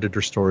many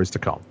Predator stories to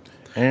come.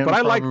 And but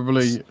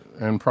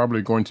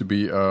probably going to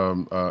be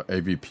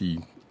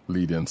AVP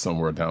lead-in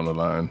somewhere down the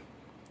line.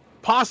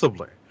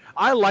 Possibly.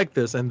 I like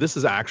this, and this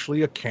is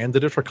actually a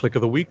candidate for Click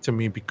of the Week to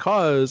me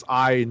because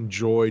I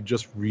enjoy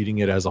just reading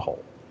it as a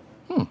whole.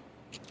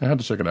 I had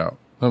to check it out.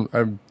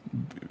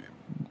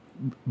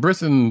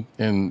 Brisson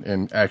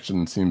in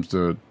action seems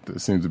to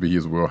be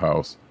his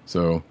wheelhouse,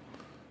 so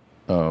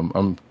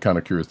I'm kind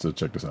of curious to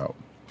check this out.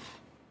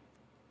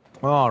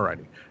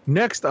 Alrighty.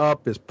 Next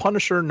up is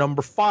Punisher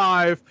number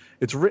 5.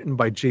 It's written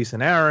by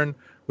Jason Aaron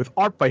with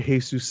art by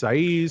Jesus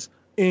Saiz,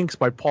 inks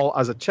by Paul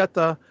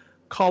Azaceta,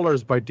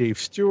 colors by Dave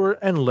Stewart,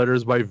 and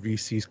letters by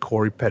VC's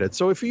Corey Pettit.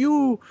 So if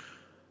you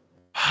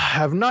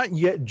have not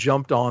yet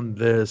jumped on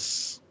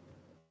this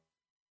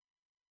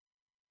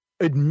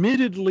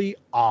admittedly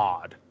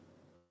odd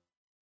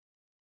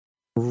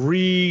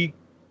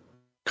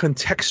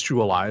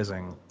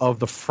recontextualizing of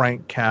the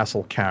Frank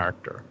Castle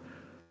character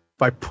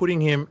by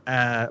putting him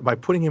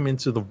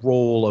into the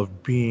role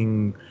of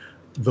being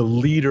the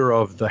leader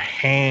of the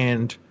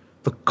Hand,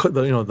 the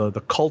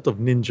cult of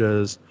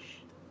ninjas,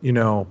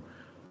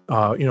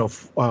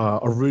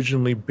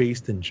 originally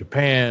based in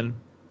Japan,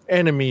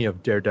 enemy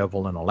of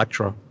Daredevil and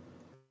Elektra.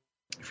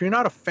 If you're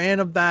not a fan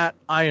of that,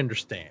 I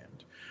understand.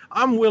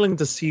 I'm willing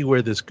to see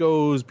where this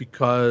goes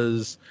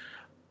because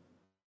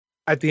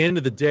at the end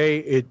of the day,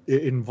 it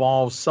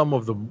involves some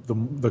of the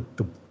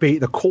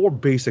core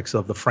basics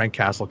of the Frank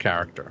Castle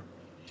character.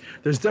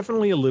 There's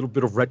definitely a little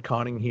bit of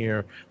retconning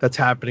here that's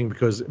happening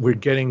because we're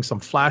getting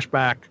some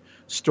flashback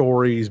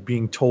stories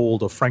being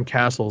told of Frank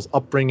Castle's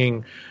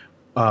upbringing,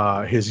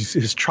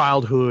 his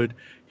childhood,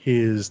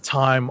 his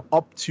time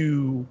up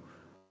to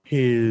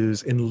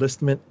his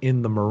enlistment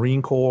in the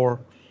Marine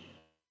Corps,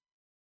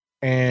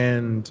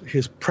 and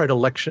his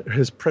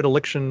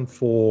predilection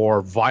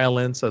for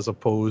violence as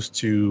opposed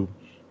to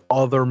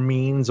other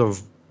means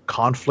of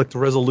conflict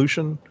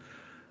resolution.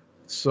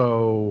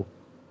 So,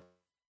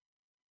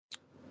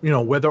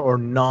 whether or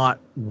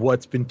not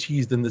what's been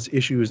teased in this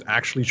issue is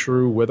actually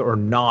true, whether or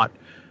not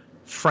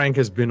Frank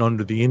has been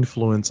under the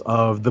influence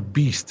of the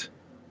beast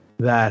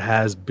that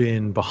has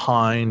been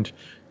behind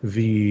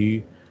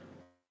the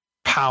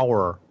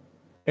power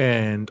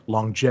and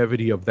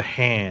longevity of the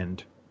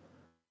Hand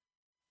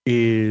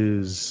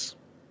is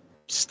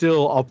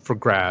still up for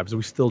grabs.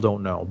 We still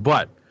don't know.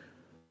 But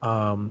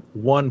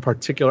one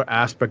particular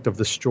aspect of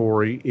the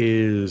story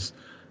is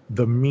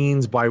the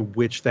means by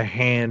which the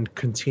Hand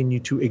continue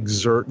to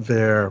exert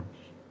their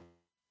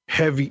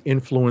heavy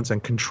influence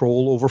and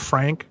control over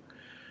Frank.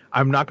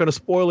 I'm not going to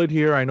spoil it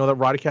here. I know that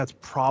Roddy Cat's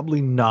probably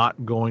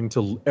not going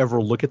to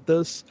ever look at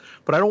this,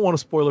 but I don't want to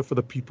spoil it for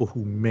the people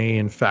who may,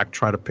 in fact,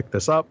 try to pick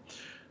this up.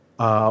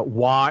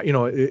 Why,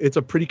 it's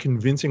a pretty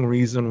convincing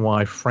reason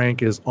why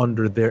Frank is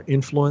under their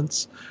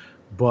influence,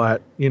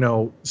 but,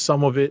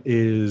 some of it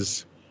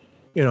is,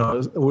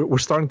 we're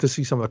starting to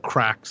see some of the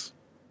cracks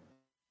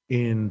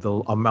in the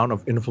amount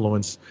of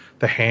influence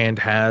the Hand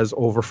has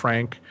over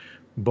Frank.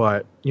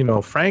 But,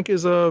 Frank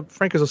is a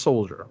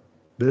soldier.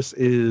 This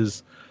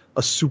is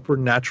a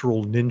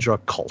supernatural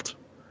ninja cult,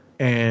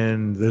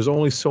 and there's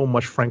only so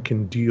much Frank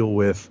can deal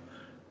with,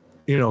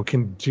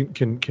 can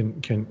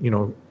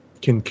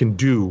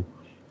do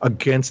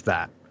against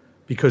that,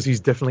 because he's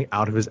definitely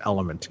out of his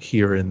element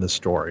here in the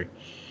story.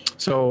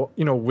 So,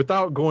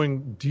 without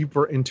going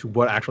deeper into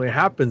what actually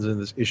happens in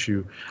this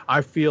issue,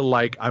 I feel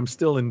like I'm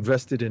still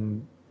invested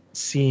in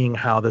seeing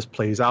how this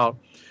plays out.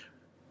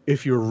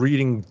 If you're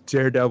reading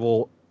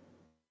Daredevil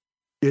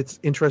it's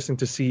interesting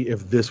to see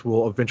if this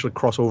will eventually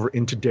cross over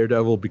into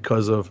Daredevil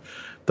because of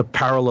the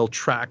parallel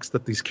tracks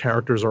that these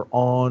characters are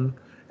on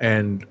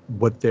and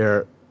what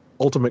their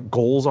ultimate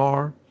goals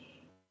are.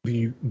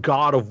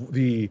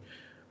 The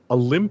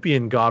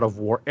Olympian god of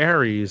war,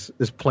 Ares,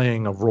 is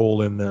playing a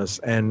role in this,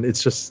 and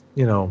it's just,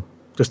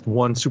 just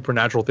one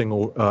supernatural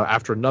thing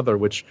after another,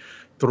 which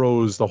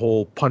throws the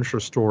whole Punisher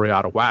story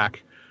out of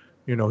whack.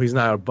 He's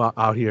not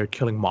out here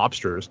killing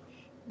mobsters,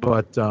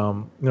 but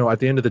at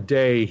the end of the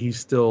day, he's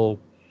still,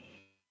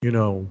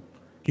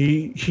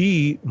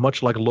 he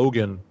much like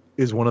Logan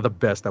is one of the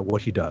best at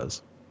what he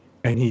does,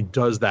 and he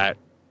does that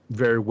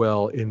very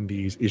well in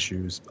these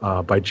issues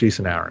by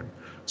Jason Aaron.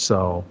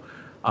 So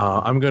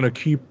I'm going to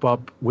keep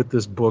up with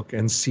this book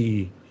and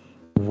see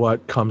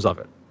what comes of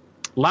it.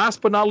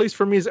 Last but not least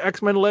for me is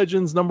X-Men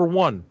Legends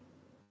 #1.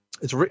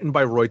 It's written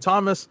by Roy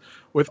Thomas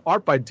with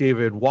art by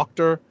David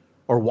Watcher.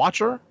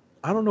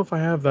 I don't know if I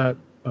have that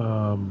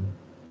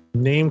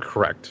name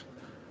correct.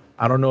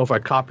 I don't know if I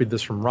copied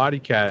this from Roddy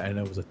Cat and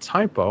it was a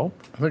typo.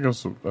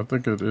 I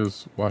think it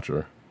is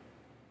Watcher.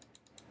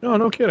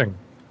 No kidding.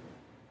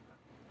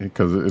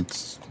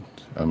 Because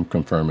I'm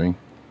confirming.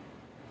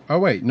 Oh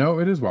wait, no,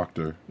 it is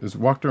Wachter. It's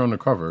Wachter on the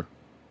cover.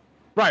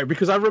 Right,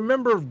 because I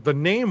remember the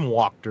name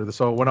Wachter.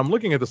 So when I'm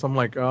looking at this, I'm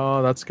like,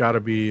 oh, that's got to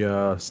be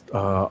a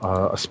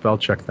spell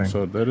check thing.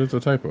 So that is a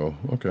typo.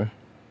 Okay.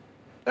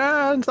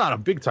 It's not a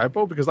big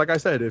typo because, like I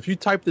said, if you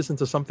type this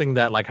into something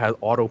that has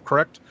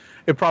autocorrect,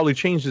 it probably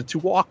changed it to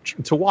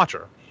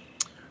Watcher.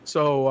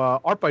 So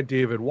art by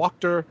David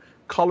Wachter,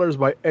 colors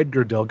by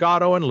Edgar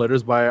Delgado, and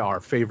letters by our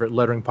favorite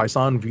lettering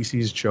paisan,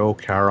 VC's Joe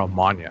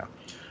Caramagna.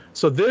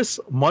 So this,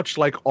 much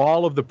like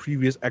all of the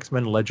previous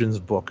X-Men Legends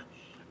book,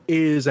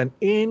 is an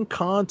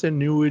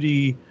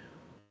in-continuity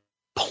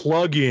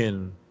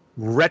plug-in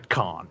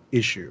retcon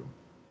issue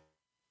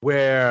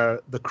where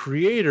the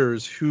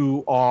creators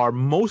who are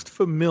most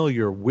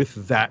familiar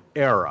with that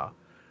era,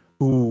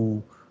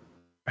 who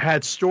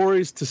had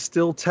stories to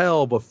still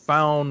tell but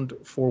found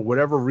for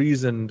whatever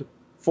reason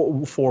a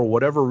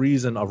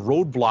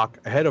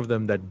roadblock ahead of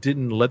them that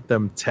didn't let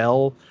them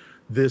tell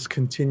this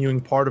continuing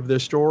part of their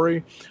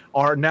story,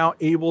 are now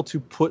able to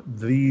put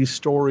these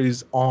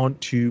stories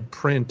into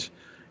print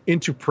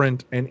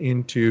and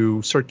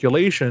into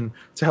circulation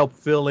to help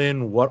fill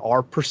in what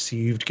are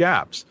perceived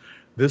gaps.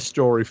 This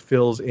story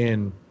fills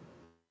in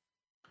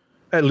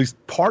at least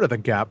part of the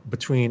gap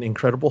between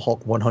Incredible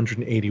Hulk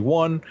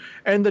 181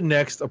 and the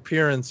next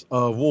appearance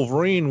of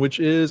Wolverine, which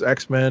is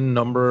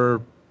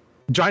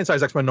Giant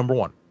Size X-Men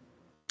 #1.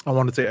 I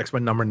wanted to say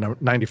X-Men number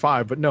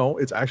 95, but no,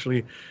 it's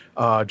actually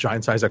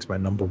Giant Size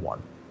X-Men #1.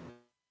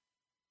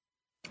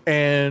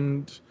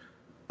 And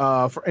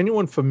for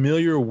anyone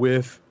familiar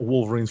with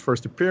Wolverine's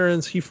first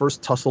appearance, he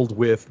first tussled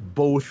with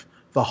both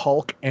the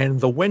Hulk and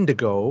the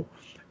Wendigo.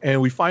 And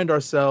we find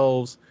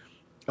ourselves,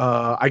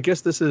 I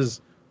guess this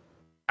is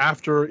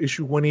after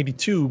issue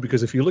 182,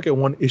 because if you look at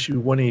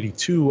issue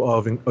 182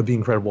 of the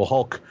Incredible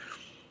Hulk,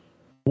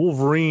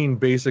 Wolverine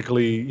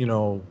basically,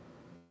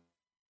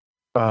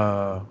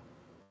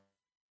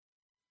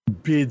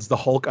 bids the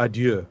Hulk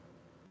adieu,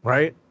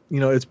 right?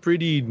 It's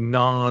pretty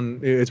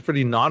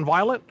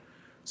non-violent.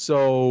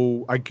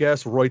 So I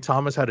guess Roy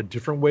Thomas had a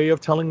different way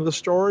of telling the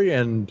story,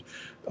 and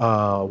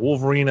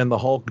Wolverine and the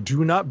Hulk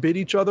do not bid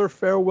each other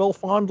farewell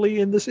fondly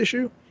in this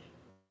issue.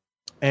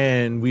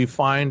 And we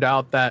find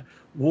out that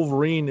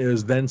Wolverine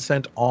is then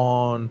sent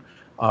on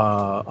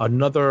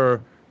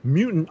another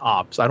mutant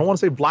ops. I don't want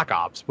to say black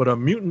ops, but a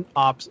mutant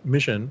ops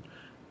mission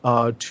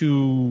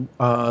to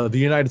the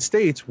United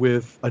States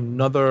with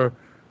another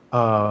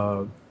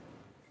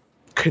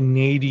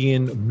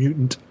Canadian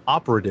mutant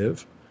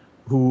operative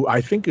who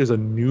I think is a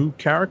new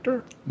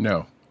character.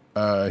 No,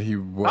 he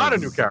was not a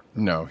new character.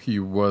 No, he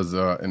was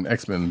an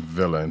X-Men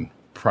villain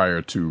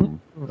prior to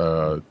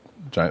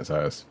Giant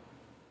Size.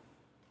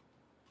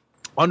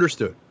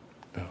 Understood.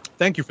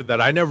 Thank you for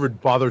that. I never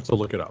bothered to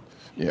look it up.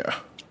 Yeah.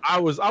 I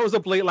was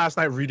up late last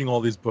night reading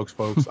all these books,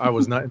 folks. I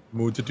was not in the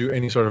mood to do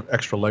any sort of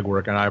extra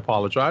legwork, and I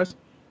apologize.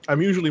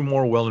 I'm usually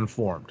more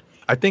well-informed.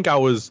 I think I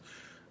was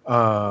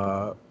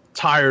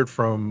tired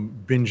from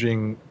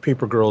binging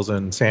Paper Girls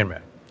and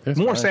Sandman. That's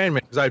more fine.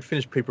 Sandman, because I had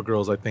finished Paper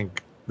Girls, I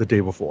think, the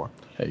day before.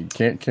 Hey, you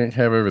can't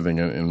have everything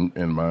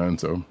in mind,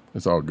 so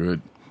it's all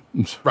good.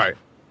 Right.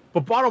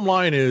 But bottom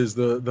line is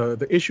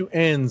the issue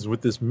ends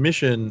with this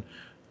mission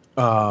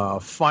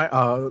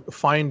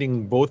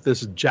finding both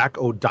this Jack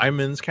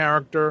O'Diamond's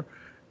character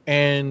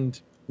and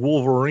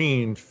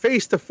Wolverine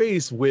face to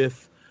face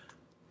with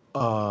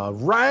a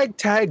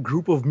ragtag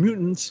group of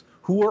mutants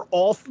who are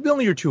all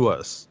familiar to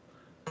us,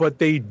 but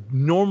they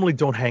normally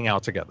don't hang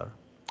out together.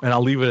 And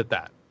I'll leave it at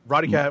that.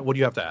 Roddy Cat, what do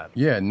you have to add?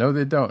 Yeah, no,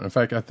 they don't. In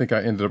fact, I think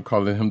I ended up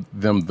calling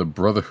them the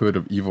Brotherhood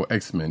of Evil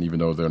X-Men, even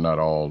though they're not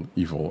all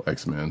evil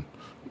X-Men.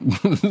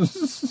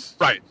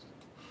 Right.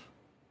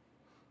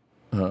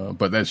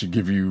 But that should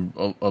give you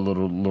a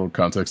little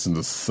context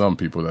into some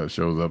people that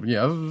shows up.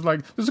 Yeah, I was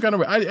like, this is kind of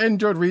weird. I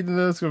enjoyed reading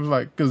this. It was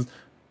like, because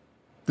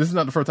this is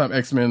not the first time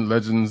X-Men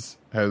Legends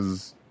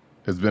has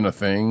been a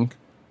thing.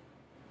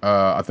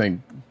 I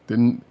think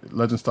didn't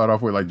Legends start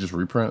off with like just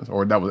reprints,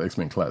 or that was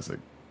X-Men Classic?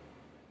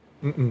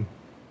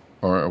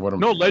 Or what?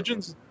 No,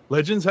 Legends.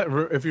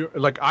 If you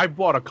like, I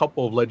bought a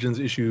couple of Legends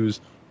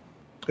issues.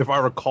 If I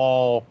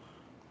recall,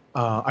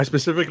 I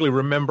specifically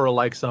remember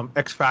like some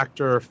X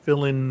Factor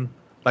fill in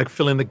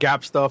the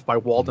gap stuff by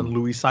Walt and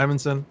Louis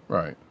Simonson.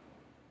 Right.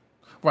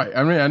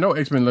 I mean, I know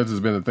X-Men Legends has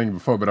been a thing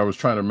before, but I was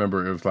trying to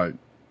remember. It was like,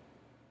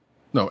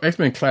 no,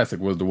 X-Men Classic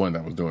was the one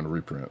that was doing the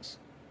reprints.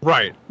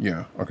 Right.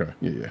 Yeah. Okay.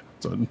 Yeah.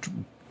 So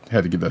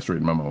had to get that straight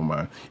in my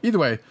mind. Either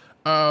way,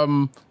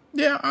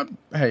 yeah.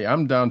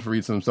 I'm down to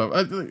read some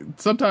stuff.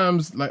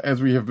 Sometimes, like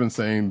as we have been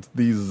saying,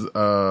 these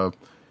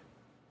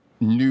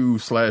new /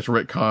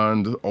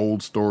 retconned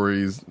old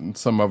stories,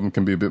 some of them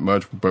can be a bit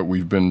much, but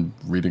we've been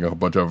reading a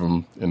bunch of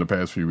them in the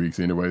past few weeks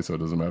anyway, so it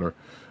doesn't matter.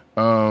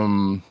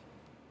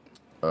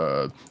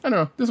 I don't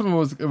know. This one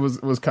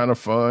was kind of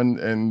fun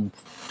and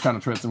kind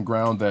of tread some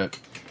ground that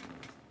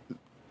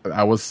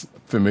I was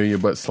familiar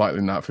but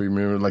slightly not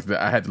familiar. Like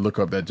I had to look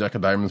up that Jack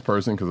of Diamonds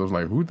person because I was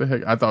like, "Who the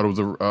heck?" I thought it was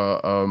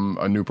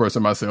a new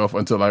person myself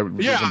until I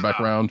did some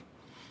background.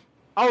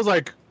 I was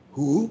like,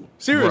 "Who?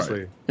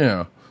 Seriously?" Right.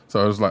 Yeah.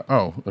 So I was like,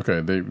 "Oh, okay."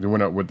 They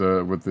went up with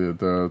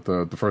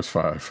the first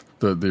 5,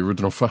 the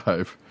original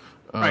 5.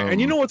 Right.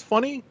 And you know what's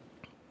funny?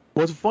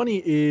 What's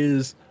funny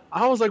is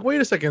I was like, wait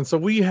a second. So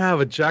we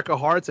have a Jack of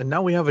Hearts and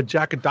now we have a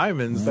Jack of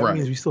Diamonds. That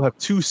means we still have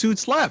 2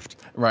 suits left.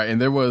 Right. And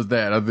there was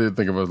that. I did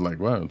think of it was like,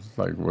 wow, it's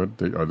like, what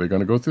are they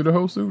going to go through the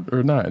whole suit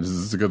or not?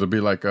 Is it going to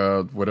be like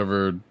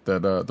whatever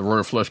that the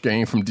Royal Flush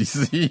game from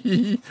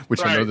DC,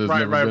 which I know there's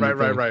never been a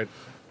thing. Right.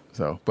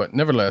 So, but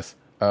nevertheless,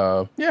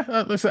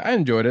 listen, I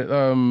enjoyed it.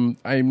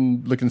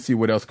 I'm looking to see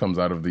what else comes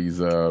out of these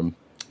of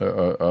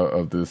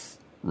this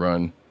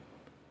run.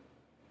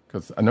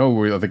 Because I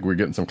think we're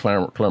getting some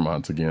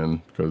Claremonts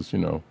again. Because,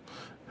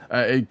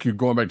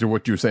 going back to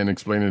what you were saying,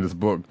 explaining this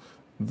book,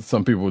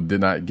 some people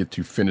did not get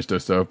to finish their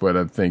stuff. But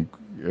I think,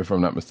 if I'm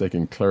not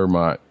mistaken,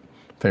 Claremont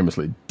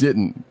famously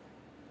didn't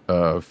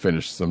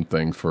finish some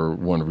things for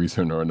one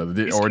reason or another.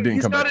 Didn't come back to.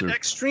 He's got an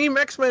Extreme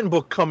X-Men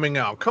book coming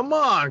out. Come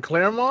on,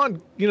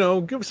 Claremont.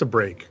 Give us a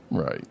break.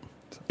 Right.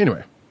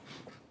 Anyway.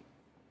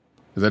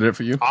 Is that it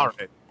for you? All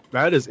right.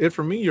 That is it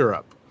for me. You're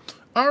up.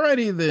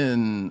 Alrighty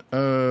then.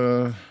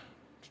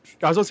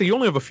 I was going to say, you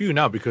only have a few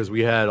now because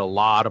we had a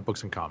lot of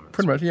books in common.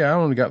 Pretty much, yeah. I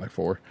only got like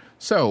 4.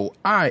 So,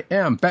 I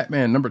Am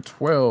Batman number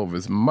 12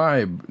 is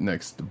my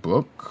next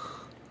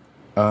book.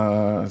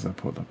 As I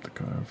pulled up the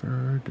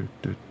cover.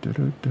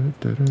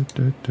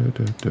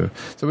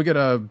 So, we get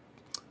a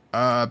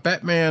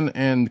Batman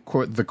and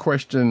the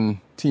Question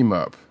team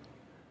up.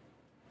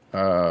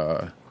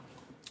 So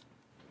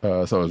it's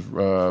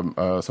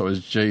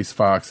Jace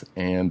Fox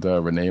and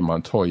Renee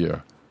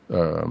Montoya.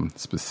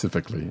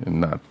 Specifically,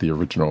 and not the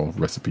original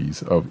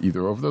recipes of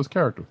either of those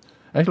characters.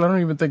 Actually, I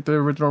don't even think the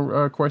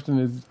original Question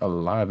is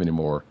alive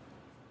anymore.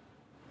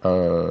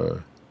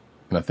 And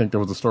I think there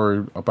was a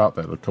story about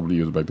that a couple of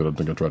years back that I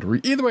think I tried to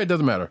read. Either way, it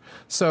doesn't matter.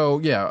 So,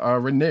 yeah,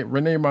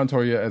 Renee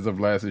Montoya, as of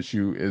last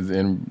issue, is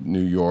in New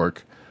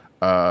York.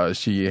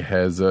 She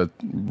has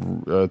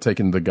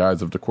taken the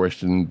guise of the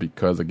Question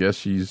because I guess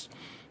she's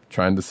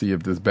trying to see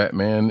if this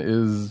Batman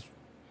is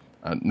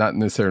not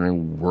necessarily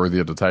worthy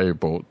of the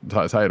title,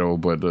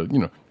 but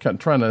kind of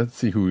trying to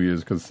see who he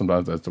is, because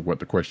sometimes that's what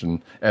the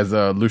question, as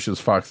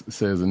Lucius Fox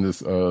says in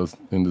this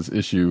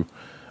issue,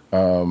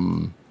 the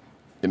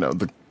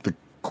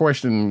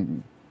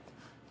Question,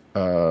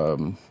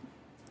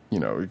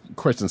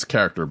 Question's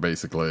character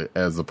basically,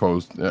 as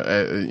opposed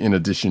in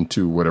addition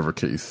to whatever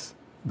case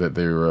that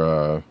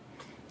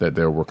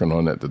they're working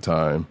on at the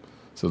time.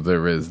 So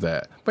there is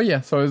that. But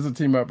yeah, so it's a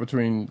team up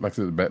between, like I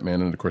said,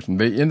 Batman and the Question.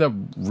 They end up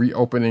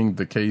reopening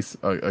the case,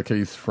 a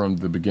case from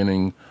the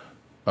beginning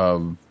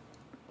of,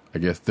 I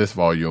guess, this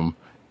volume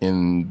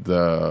in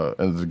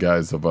the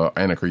guise of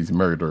Anarchy's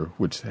murder,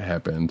 which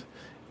happened.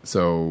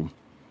 So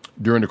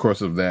during the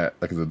course of that,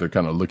 like I said, they're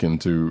kind of looking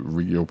to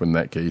reopen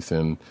that case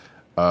and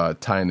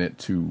tying it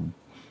to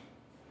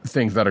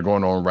things that are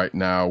going on right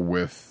now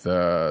with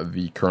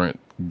the current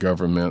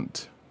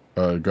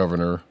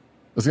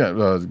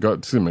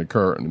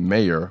current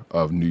mayor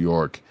of New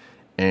York,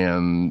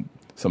 and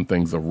some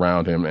things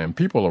around him and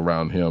people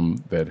around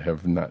him that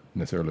have not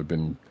necessarily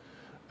been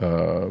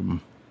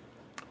on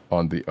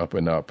the up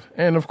and up.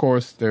 And of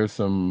course, there's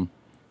a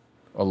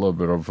little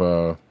bit of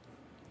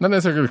not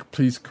necessarily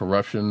police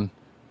corruption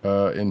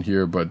in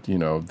here, but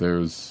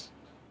there's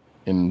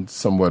in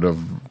somewhat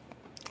of,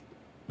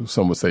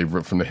 some would say,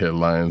 ripped from the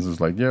headlines. It's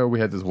like, we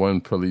had this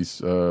one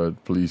police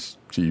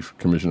chief,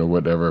 commissioner,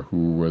 whatever,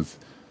 who was,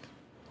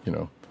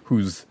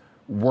 whose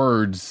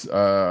words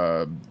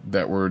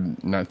that were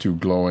not too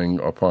glowing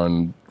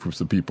upon groups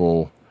of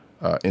people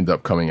end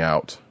up coming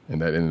out,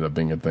 and that ended up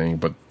being a thing.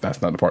 But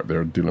that's not the part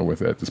they're dealing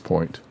with at this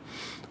point.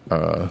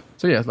 So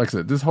yeah, like I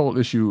said, this whole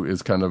issue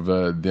is kind of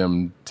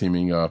them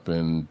teaming up,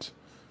 and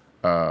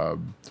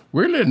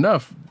weirdly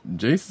enough,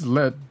 Jace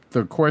let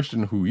the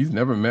Question, who he's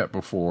never met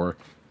before,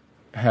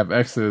 have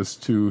access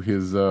to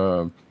his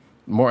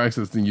more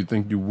access than you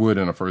think you would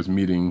in a first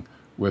meeting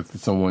with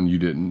someone you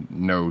didn't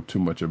know too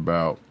much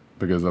about,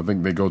 because I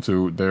think they go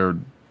to their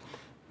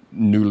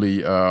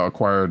newly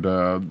acquired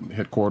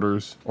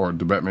headquarters, or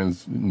the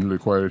Batman's newly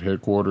acquired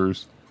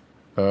headquarters,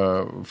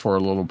 for a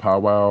little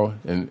powwow,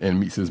 and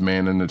meets his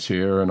man in the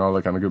chair and all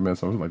that kind of good mess.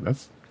 So I was like,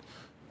 that's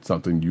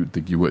something you'd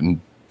think you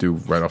wouldn't do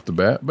right off the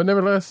bat, but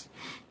nevertheless,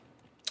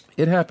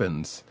 it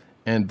happens.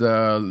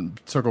 And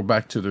circle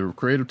back to the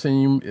creative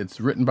team. It's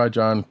written by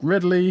John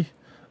Ridley,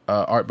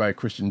 art by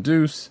Christian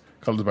Deuce,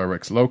 colors by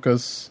Rex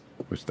Locus,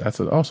 which that's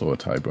also a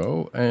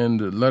typo,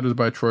 and letters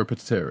by Troy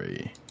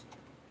Peteri.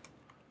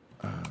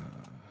 There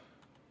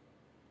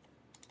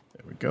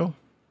we go.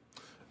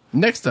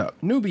 Next up,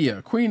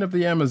 Nubia, Queen of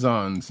the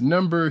Amazons,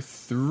 number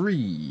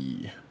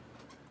 3.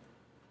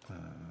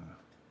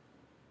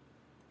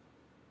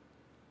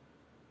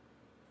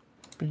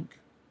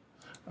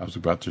 I was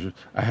about to.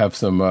 I have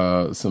some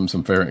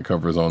variant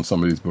covers on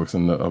some of these books,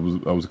 and I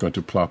was going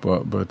to plop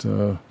up, but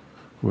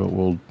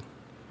we'll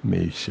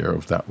may share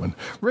of that one.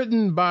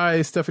 Written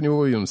by Stephanie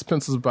Williams,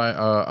 pencils by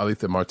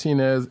Alita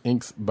Martinez,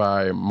 inks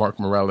by Mark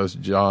Morales,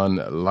 John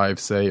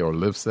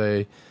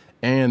Livesay,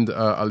 and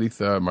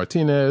Alita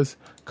Martinez.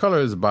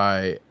 Colors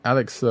by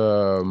Alex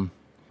Guamarez,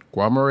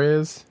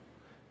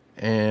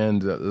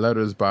 and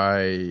letters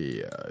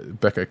by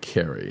Becca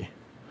Carey.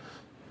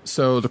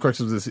 So the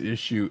crux of this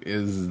issue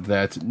is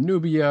that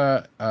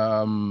Nubia,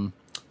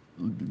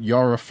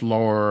 Yara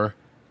Flor,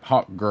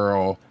 Hawk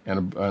Girl,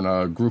 and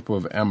a group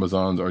of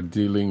Amazons are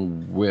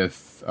dealing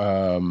with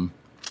an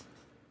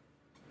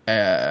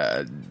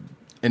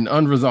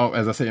unresolved,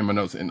 as I say in my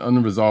notes, an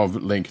unresolved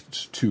link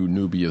to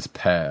Nubia's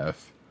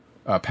past,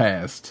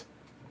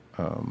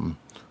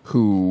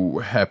 who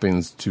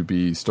happens to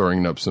be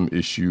stirring up some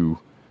issue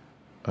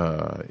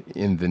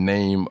in the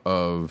name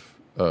of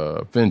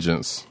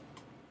vengeance.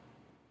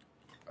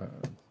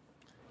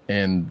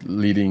 And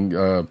leading,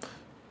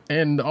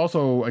 and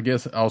also, I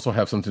guess, also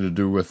have something to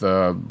do with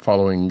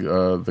following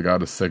the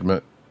goddess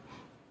segment,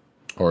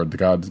 or the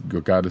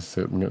goddess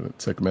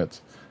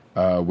segment,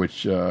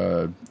 which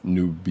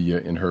Nubia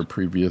in her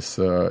previous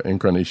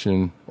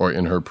incarnation, or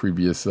in her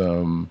previous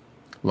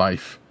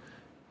life,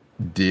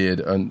 did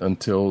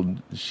until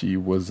she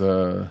was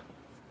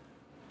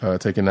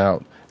taken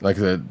out. Like I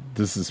said,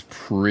 this is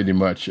pretty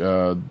much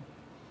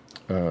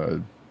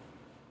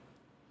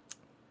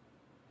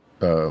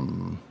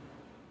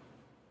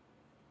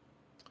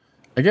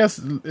I guess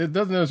it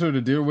doesn't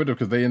necessarily deal with it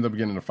because they end up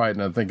getting in a fight,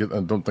 and I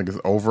don't think it's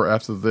over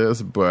after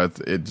this, but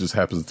it just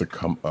happens to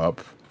come up.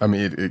 I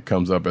mean, it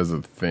comes up as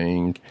a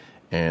thing,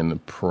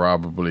 and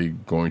probably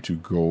going to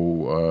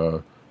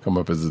come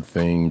up as a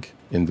thing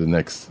in the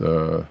next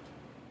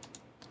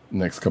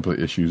couple of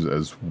issues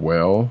as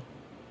well.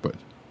 But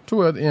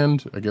toward the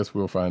end, I guess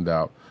we'll find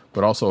out.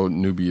 But also,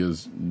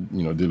 Nubia's,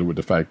 dealing with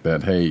the fact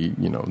that, hey,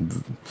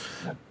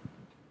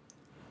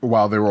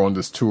 while they were on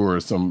this tour,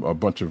 a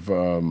bunch of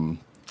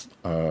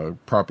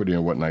property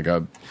and whatnot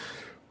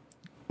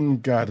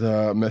got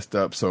messed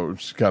up. So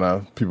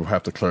people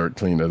have to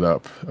clean it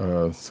up.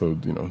 So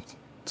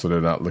they're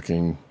not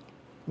looking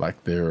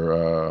like they're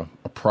a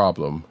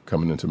problem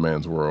coming into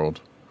man's world.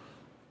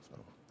 So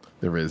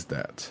there is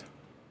that.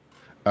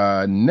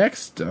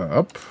 Next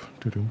up,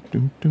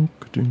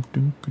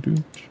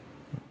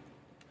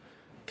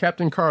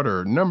 Captain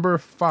Carter, number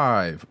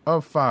 5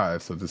 of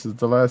 5. So this is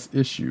the last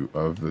issue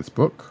of this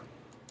book.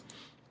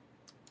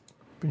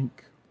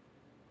 Bink.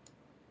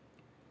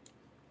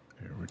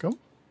 There we go.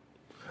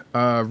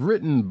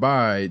 Written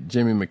by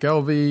Jamie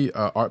McElvey,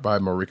 art by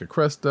Marika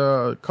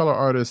Cresta, color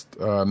artist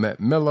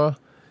Matt Miller,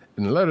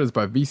 and letters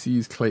by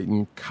VC's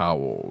Clayton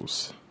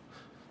Cowles.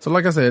 So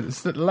like I said,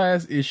 it's the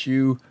last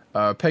issue.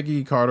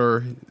 Peggy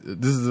Carter.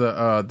 This is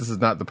not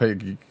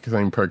the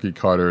same Peggy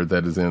Carter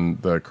that is in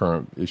the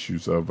current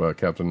issues of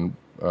Captain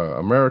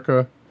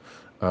America.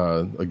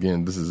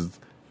 Again, this is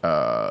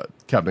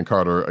Captain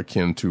Carter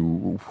akin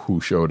to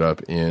who showed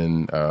up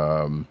in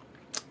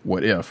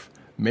What If.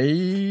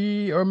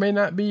 May or may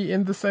not be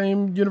in the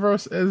same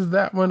universe as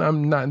that one.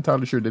 I'm not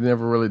entirely sure. They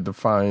never really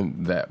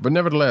defined that, but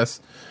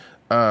nevertheless,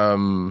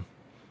 in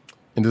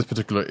this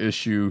particular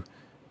issue,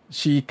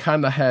 she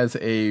kind of has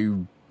a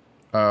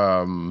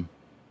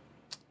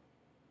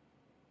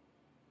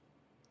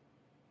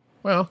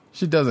well,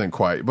 she doesn't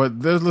quite, but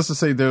let's just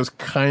say there's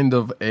kind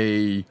of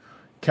a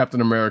Captain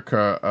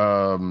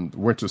America,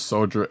 Winter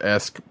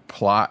Soldier-esque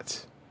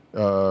plot,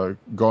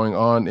 going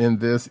on in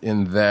this,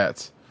 in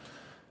that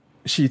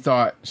she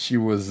thought she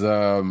was,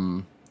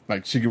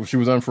 she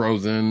was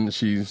unfrozen.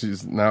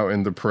 She's now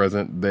in the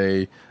present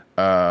day.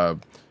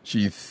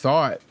 She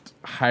thought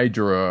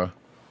Hydra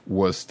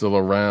was still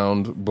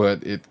around,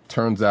 but it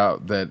turns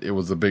out that it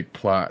was a big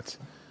plot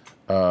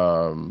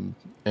and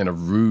a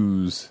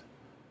ruse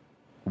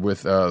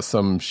with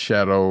some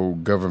shadow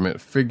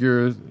government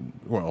figures.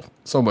 Well,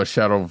 so much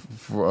shadow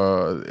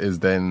is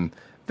then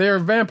there are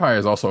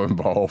vampires also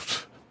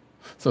involved,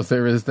 so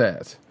there is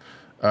that.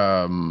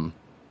 But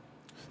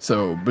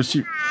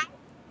she,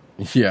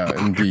 Yeah,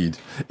 indeed.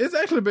 It's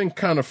actually been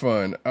kind of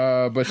fun.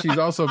 But she's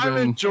also I'm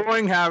been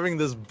enjoying having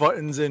this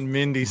Buttons and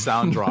Mindy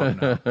sound drop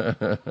now.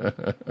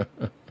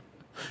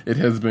 It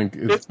has been.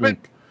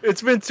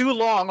 It's been too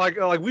long. Like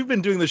we've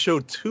been doing the show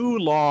too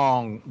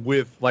long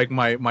with like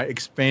my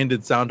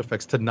expanded sound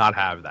effects to not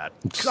have that.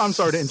 I'm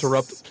sorry to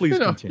interrupt. Please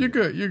continue.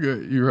 You're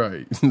good. You're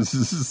right.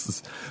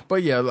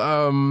 But yeah,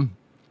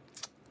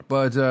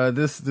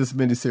 this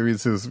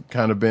miniseries has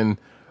kind of been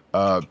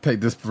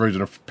this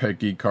version of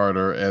Peggy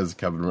Carter as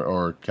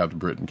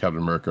Captain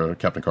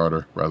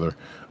Carter rather,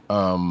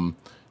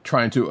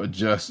 trying to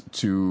adjust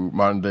to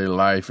modern day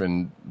life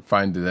and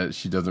finding that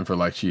she doesn't feel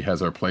like she has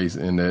her place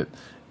in it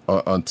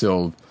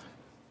until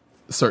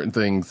certain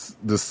thing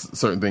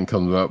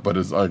comes up. But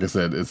it's like I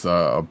said, it's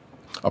a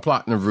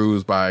plot and a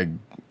ruse by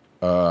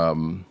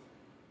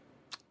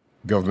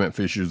government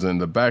officials in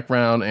the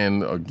background,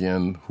 and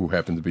again, who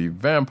happen to be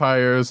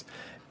vampires.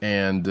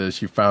 And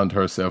she found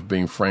herself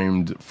being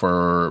framed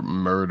for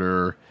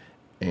murder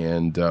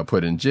and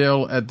put in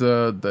jail at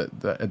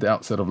the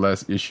outset of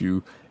last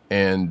issue.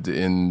 And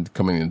in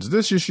coming into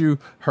this issue,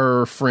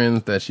 her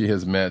friends that she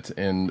has met,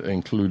 and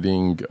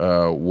including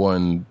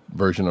one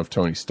version of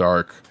Tony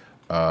Stark,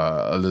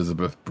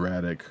 Elizabeth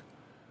Braddock,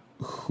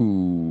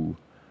 who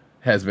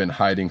has been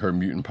hiding her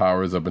mutant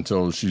powers up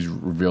until she's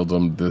revealed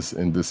them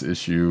in this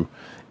issue,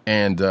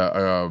 and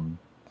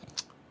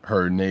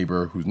her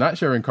neighbor, who's not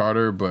Sharon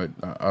Carter, but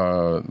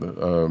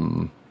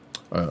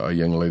a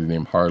young lady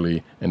named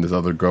Harley, and this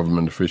other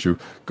government official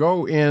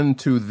go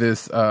into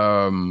this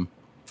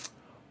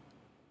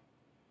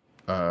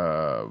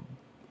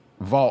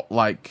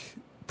vault-like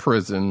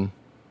prison,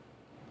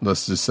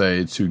 let's just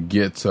say, to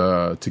get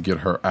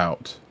her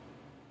out,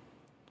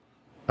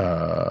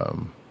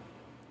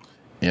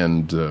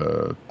 and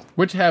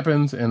which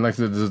happens, and like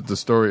the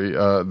story,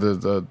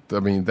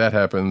 that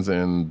happens,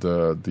 and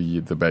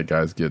the bad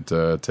guys get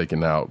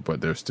taken out, but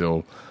there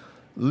still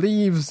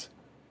leaves,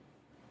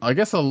 I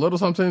guess, a little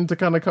something to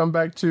kind of come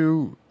back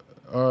to.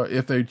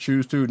 If they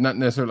choose to, not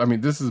necessarily. I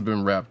mean, this has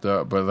been wrapped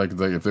up, but like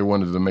if they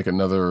wanted to make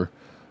another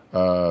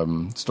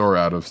story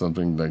out of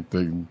something, like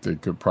they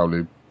could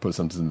probably put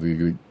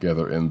something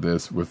together in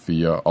this with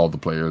the all the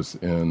players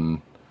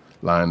in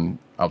line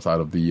outside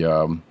of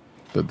the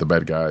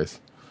bad guys.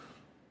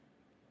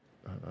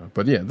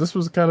 But yeah, this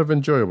was kind of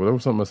enjoyable. There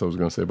was something else I was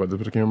going to say about this,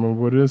 but I can't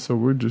remember what it is. So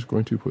we're just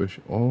going to push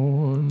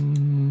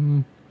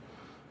on.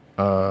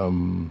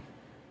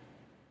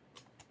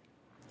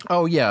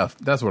 Oh yeah,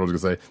 that's what I was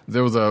gonna say.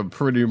 There was a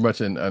pretty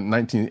much a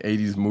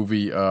 1980s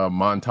movie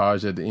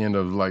montage at the end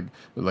of like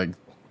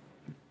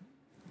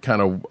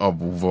kind of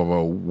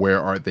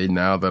where are they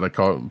now that I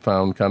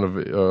found kind of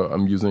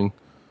amusing.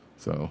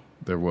 So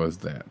there was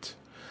that.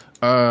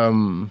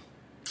 Let's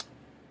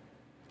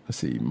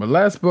see. My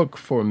last book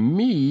for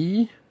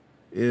me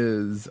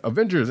is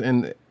Avengers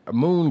and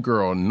Moon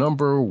Girl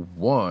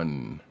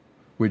 #1,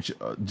 which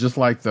just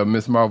like the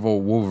Ms.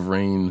 Marvel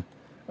Wolverine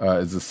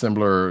is a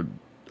similar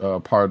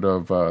part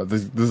of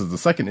this is the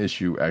second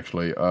issue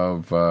actually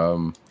of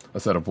a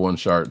set of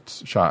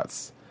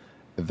one-shots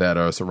that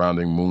are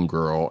surrounding Moon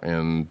Girl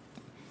and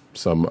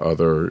some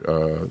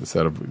other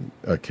set of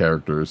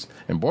characters.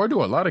 And boy,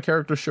 do a lot of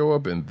characters show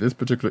up in this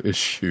particular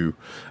issue.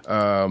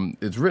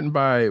 It's written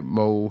by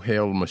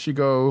Mohale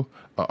Mashigo,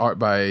 art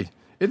by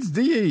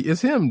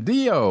it's him,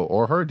 Dio,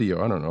 or her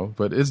Dio, I don't know,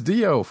 but it's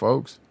Dio,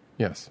 folks.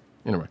 Yes.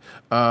 Anyway,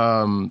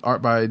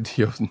 art by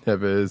Dio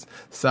Neves,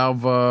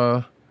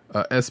 Salva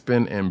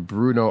Espin, and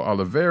Bruno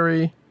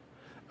Oliveri.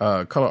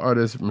 Color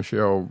artist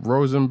Rochelle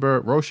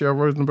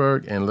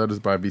Rosenberg, and letters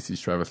by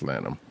VC's Travis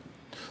Lanham.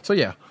 So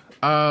yeah,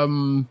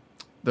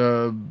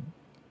 the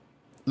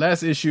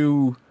last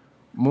issue,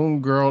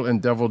 Moon Girl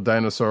and Devil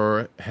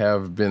Dinosaur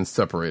have been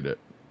separated.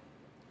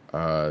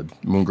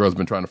 Moon Girl's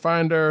been trying to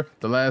find her.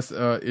 The last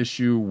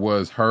issue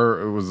was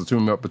her. It was a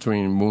team up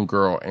between Moon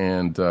Girl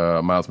and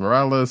Miles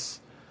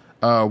Morales,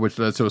 which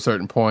led to a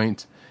certain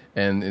point.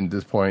 And in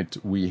this point,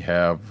 we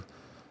have.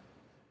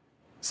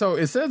 So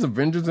it says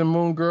Avengers and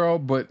Moon Girl,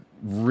 but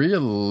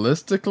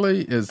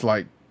realistically, it's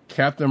like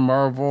Captain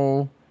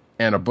Marvel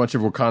and a bunch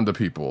of Wakanda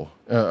people,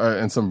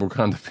 and some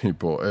Wakanda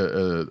people,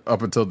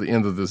 up until the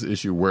end of this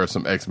issue where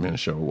some X-Men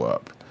show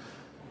up.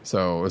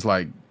 So it's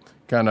like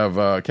kind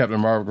of Captain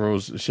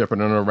Marvel's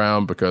shepherding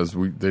around because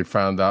they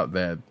found out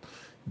that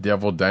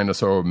Devil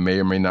Dinosaur may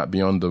or may not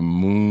be on the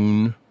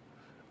moon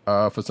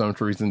for some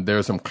reason.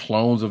 There's some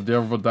clones of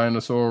Devil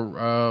Dinosaur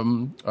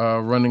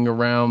running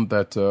around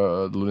that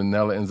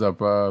Lunella ends up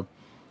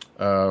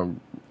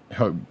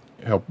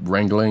help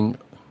wrangling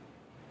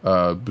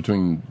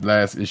between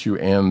last issue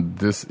and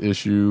this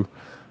issue,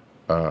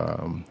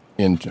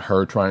 in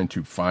her trying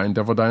to find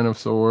Devil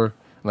Dinosaur.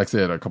 Like I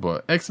said, a couple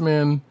of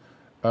X-Men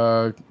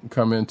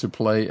come into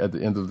play at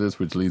the end of this,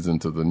 which leads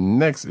into the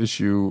next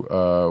issue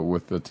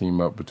with the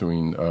team up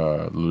between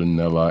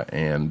Lunella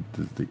and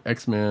the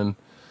X-Men.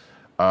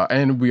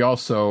 And we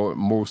also,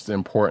 most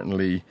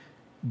importantly,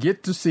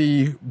 get to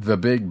see the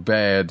big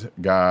bad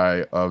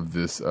guy of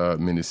this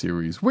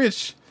miniseries,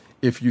 which,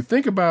 if you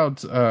think about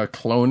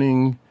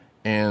cloning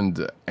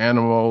and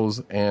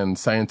animals and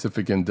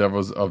scientific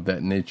endeavors of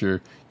that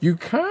nature, you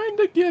kind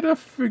of get a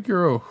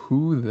figure of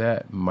who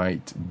that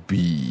might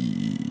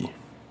be.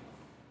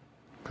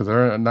 Because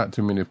there are not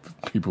too many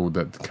people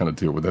that kind of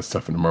deal with that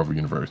stuff in the Marvel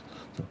Universe.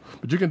 So,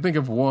 but you can think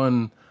of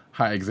one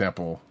high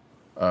example.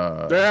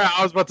 Yeah,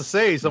 I was about to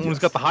say, someone who's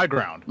got the high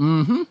ground.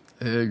 Mm-hmm.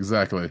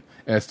 Exactly.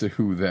 As to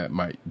who that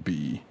might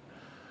be.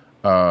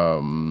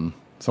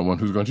 Someone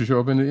who's going to show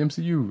up in the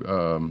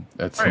MCU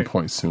at some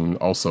point soon.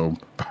 Also,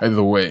 by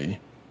the way.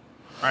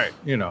 Right.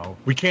 You know,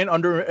 we can't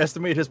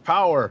underestimate his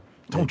power.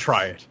 Don't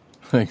try it.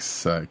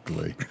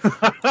 Exactly.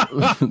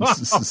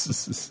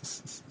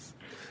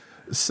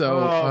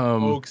 So,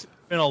 folks, it's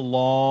been a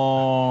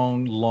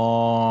long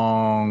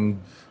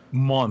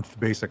month,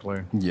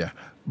 basically. Yeah.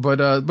 But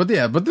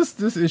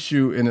this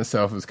issue in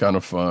itself is kind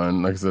of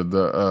fun. Like I said,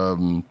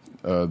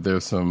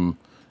 there's some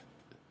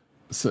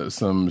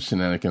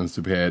shenanigans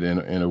to be had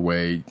in a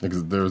way.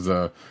 Because there's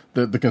the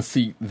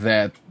conceit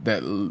that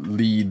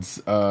leads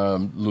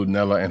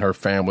Lunella and her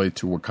family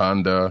to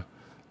Wakanda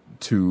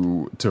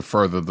to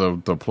further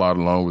the plot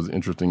along was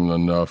interesting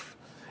enough.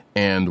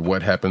 And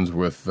what happens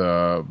with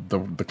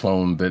the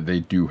clone that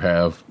they do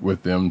have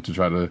with them to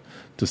try to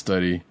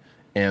study,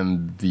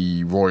 and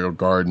the royal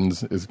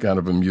gardens is kind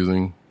of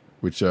amusing,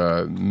 which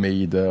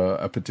made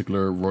a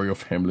particular royal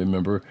family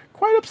member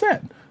quite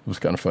upset. It was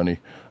kind of funny,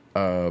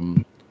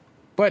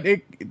 but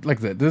it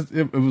like that.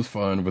 It was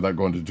fun without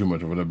going into too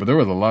much of it. But there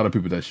was a lot of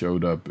people that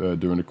showed up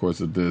during the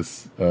course of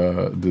this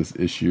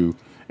issue,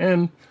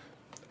 and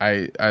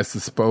I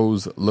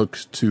suppose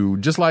looks to,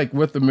 just like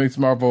with the Ms.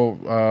 Marvel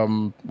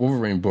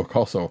Wolverine book,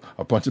 also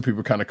a bunch of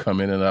people kind of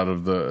come in and out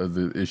of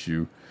the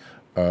issue.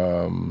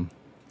 And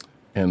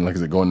like I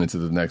said, going into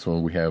the next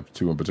one, we have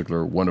two in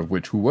particular, one of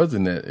which who was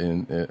in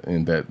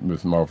that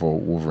Ms. Marvel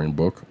Wolverine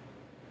book,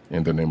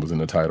 and their name was in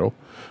the title,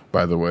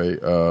 by the way,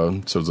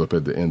 shows up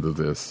at the end of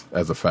this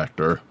as a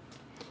factor.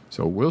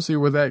 So we'll see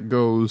where that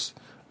goes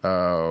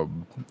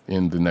in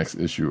the next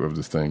issue of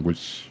this thing,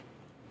 which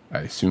I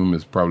assume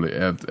is probably,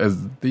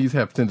 as these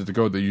have tended to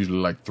go, they're usually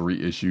like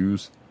 3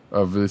 issues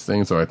of this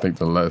thing. So I think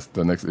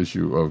the next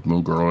issue of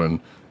Moon Girl and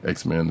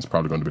X-Men is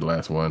probably going to be the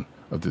last one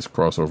of this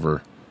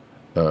crossover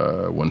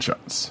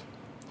one-shots.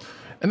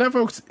 And that,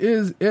 folks,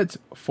 is it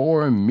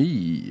for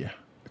me.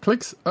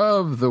 Clicks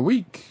of the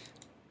week.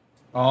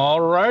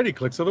 All righty,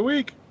 clicks of the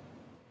week.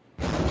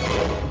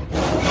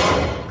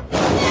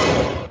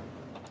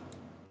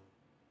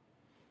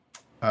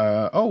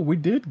 We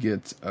did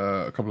get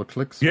a couple of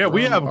clicks. Yeah,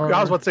 we have.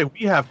 I was about to say,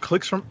 we have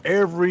clicks from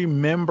every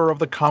member of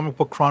the Comic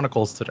Book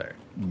Chronicles today.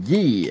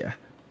 Yeah.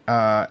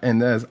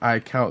 And as I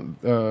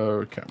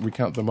we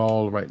count them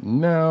all right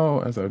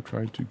now, as I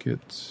try to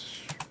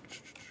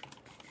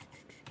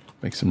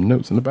make some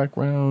notes in the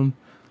background.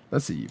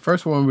 Let's see.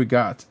 First one we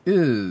got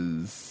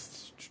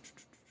is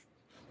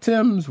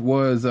Tim's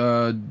was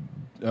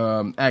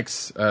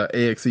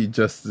AXE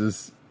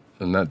Justice.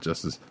 Not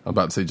Justice. I'm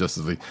about to say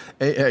Justice League.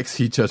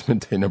 AXE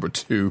Judgment Day number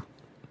 2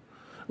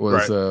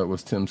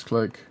 was Tim's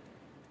click.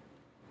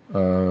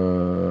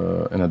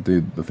 And I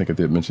think I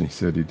did mention he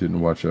said he didn't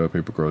watch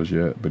Paper Girls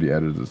yet, but he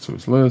added it to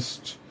his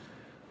list.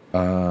 Back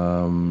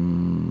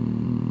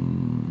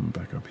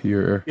up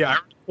here. Yeah,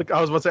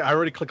 I was about to say I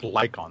already clicked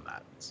like on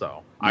that,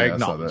 so yeah, I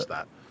acknowledge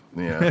that.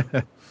 Yeah.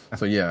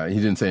 So yeah, he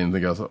didn't say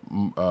anything else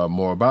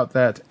more about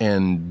that.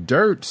 And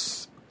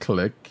Dirt's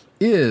click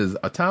is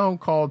A Town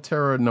Called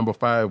Terror number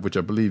 5, which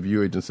I believe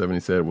you, Agent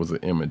 70, said was an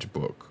Image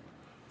book.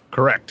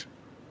 Correct.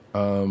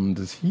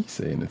 Does he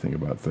say anything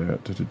about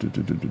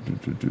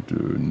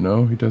that?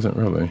 No, he doesn't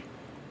really.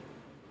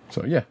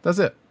 So yeah, that's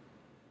it.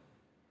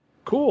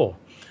 Cool.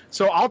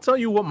 So I'll tell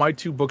you what my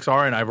 2 books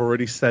are, and I've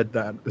already said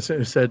that.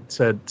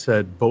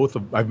 Said both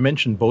of. I've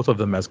mentioned both of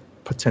them as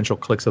potential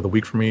clicks of the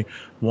week for me.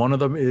 One of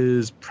them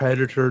is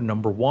Predator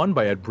number 1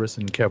 by Ed Briss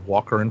and Kev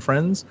Walker and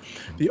friends.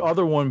 The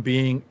other one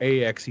being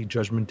AXE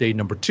Judgment Day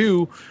number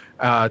 2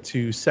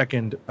 to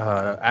second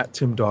at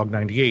Tim Dog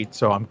 98.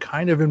 So I'm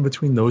kind of in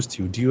between those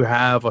two. Do you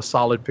have a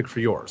solid pick for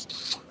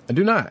yours? I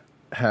do not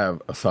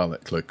have a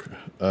solid click.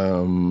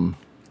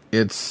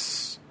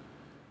 It's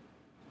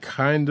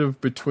kind of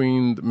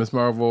between Ms.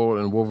 Marvel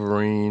and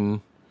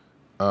Wolverine.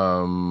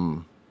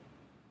 I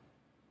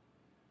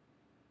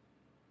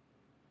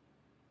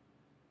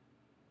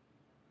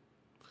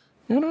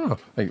don't know.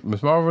 Like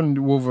Ms. Marvel and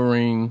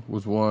Wolverine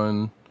was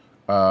one.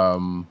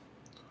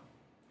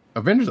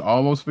 Avengers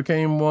almost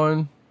became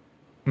one.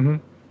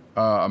 Mm-hmm.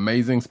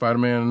 Amazing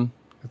Spider-Man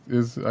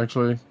is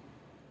actually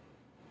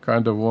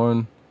kind of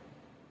one.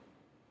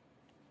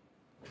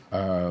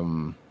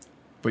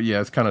 But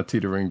yeah, it's kind of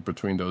teetering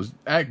between those.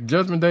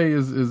 Judgment Day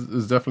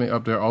is definitely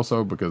up there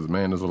also because,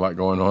 man, there's a lot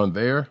going on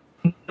there.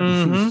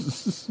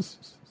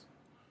 Mm-hmm.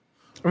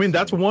 I mean,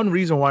 that's one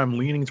reason why I'm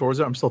leaning towards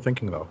it. I'm still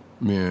thinking, though.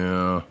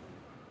 Yeah.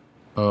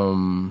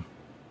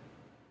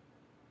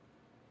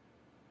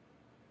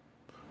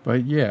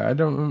 But yeah,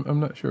 I'm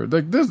not sure.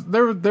 Like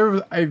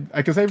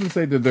I can safely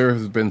say that there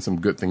has been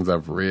some good things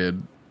I've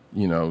read,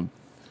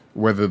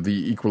 whether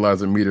the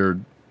Equalizer meter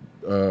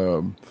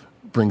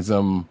brings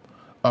them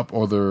up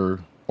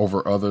over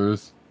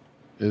others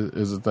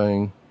is a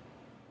thing.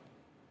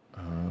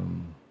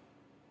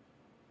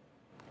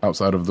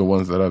 Outside of the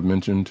ones that I've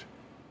mentioned.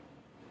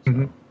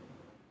 Mm-hmm.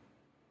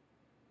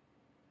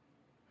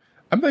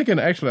 I'm thinking,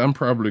 actually, I'm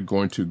probably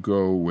going to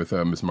go with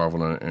Miss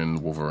Marvel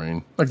and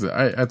Wolverine. Like I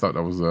said, I thought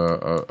that was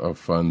a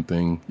fun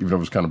thing, even though it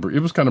was kind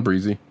of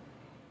breezy.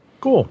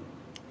 Cool.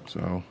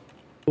 So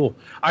cool.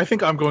 I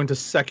think I'm going to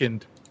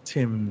second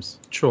Tim's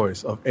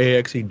choice of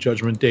AXE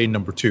Judgment Day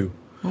 #2.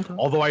 Okay.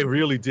 Although I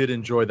really did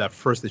enjoy that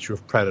first issue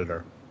of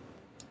Predator.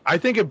 I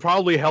think it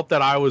probably helped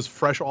that I was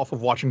fresh off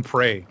of watching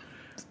Prey.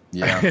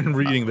 Yeah. And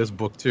reading this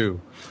book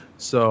too.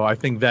 So I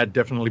think that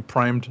definitely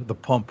primed the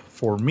pump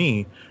for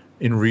me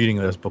in reading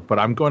this book. But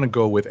I'm going to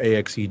go with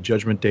AXE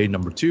Judgment Day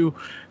 #2.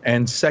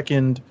 And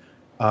second,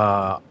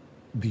 the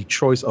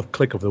choice of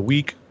Click of the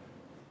Week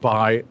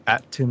by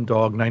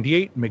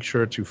 @TimDog98. Make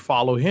sure to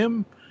follow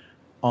him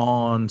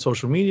on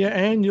social media,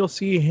 and you'll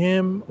see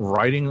him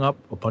writing up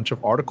a bunch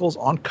of articles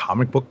on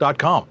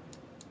comicbook.com.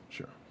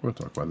 Sure. We'll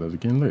talk about that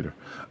again later.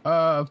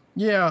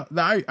 Yeah,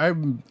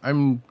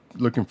 I'm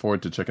looking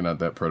forward to checking out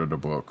that Predator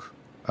book.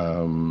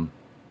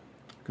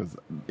 Because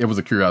it was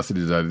a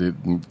curiosity that I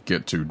didn't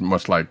get to,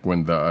 much like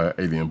when the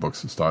Alien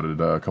books started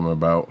coming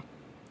about.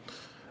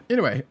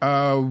 Anyway,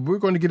 we're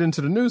going to get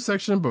into the news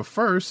section, but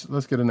first,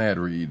 let's get an ad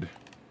read.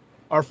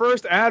 Our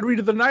first ad read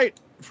of the night,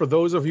 for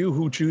those of you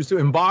who choose to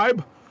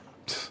imbibe,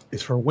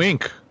 is for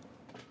Wink,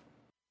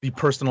 the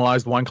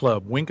personalized wine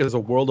club. Wink is a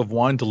world of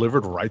wine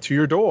delivered right to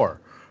your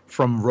door.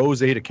 From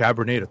rosé to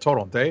Cabernet to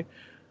Torronté,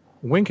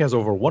 Wink has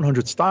over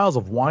 100 styles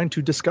of wine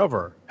to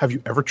discover. Have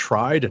you ever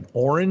tried an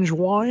orange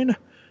wine?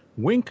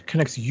 Wink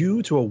connects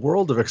you to a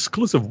world of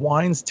exclusive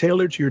wines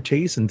tailored to your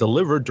taste and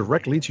delivered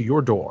directly to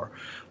your door.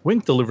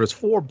 Wink delivers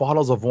 4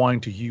 bottles of wine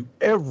to you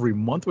every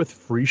month with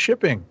free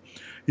shipping.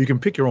 You can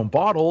pick your own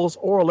bottles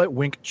or let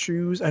Wink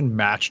choose and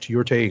match to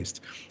your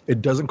taste.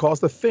 It doesn't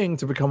cost a thing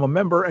to become a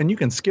member, and you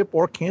can skip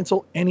or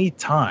cancel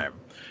anytime.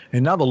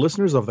 And now the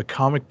listeners of the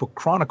Comic Book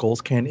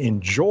Chronicles can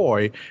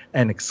enjoy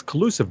an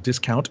exclusive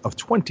discount of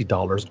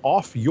 $20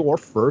 off your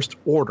first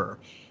order.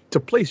 To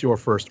place your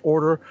first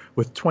order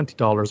with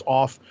 $20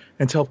 off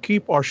and to help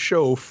keep our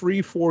show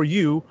free for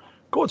you,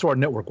 go to our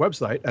network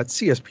website at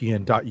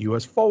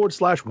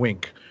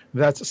cspn.us/wink.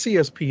 That's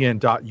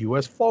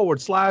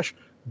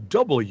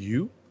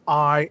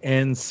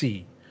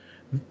cspn.us/WINC.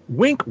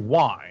 Wink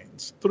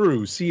wines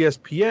through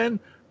CSPN.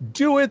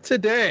 Do it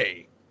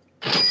today.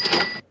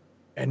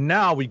 And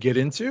now we get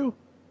into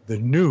the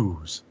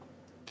news.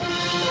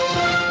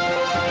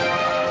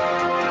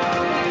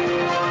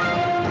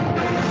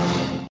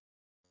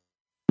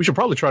 We should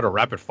probably try to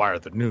rapid fire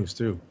the news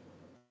too.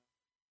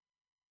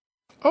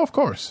 Oh, of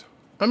course.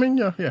 I mean,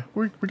 yeah,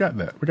 we got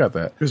that. We got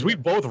that. Because we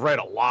both read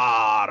a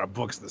lot of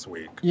books this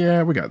week.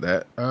 Yeah, we got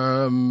that.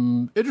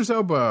 Idris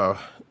Elba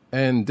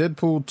and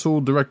Deadpool 2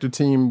 director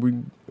team, we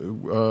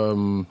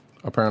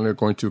apparently are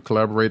going to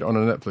collaborate on a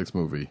Netflix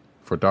movie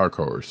for Dark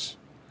Horse.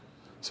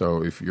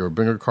 So if your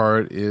bingo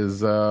card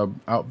is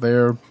out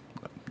there,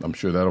 I'm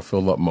sure that'll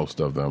fill up most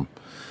of them.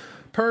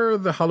 Per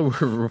The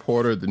Hollywood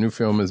Reporter, the new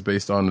film is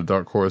based on the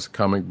Dark Horse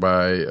comic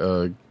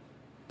by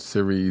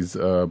series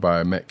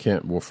by Matt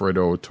Kent,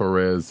 Wilfredo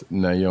Torres,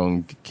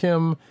 Nayoung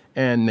Kim,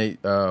 and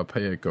Nate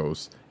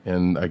Payekos.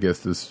 And I guess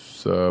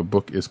this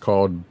book is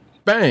called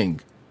Bang.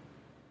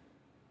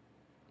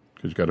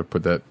 Because you got to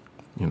put that,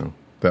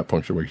 that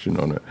punctuation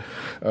on it.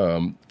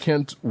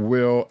 Kent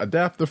will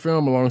adapt the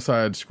film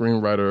alongside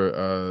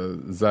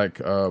screenwriter Zach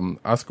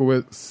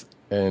Oskowitz,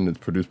 and it's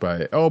produced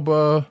by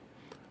Elba,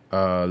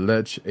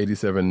 Lech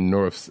 87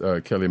 North's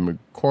Kelly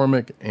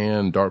McCormick,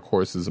 and Dark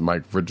Horse's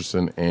Mike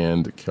Richardson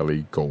and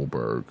Kelly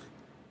Goldberg.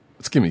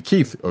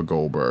 Keith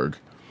Goldberg.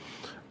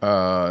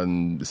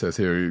 It says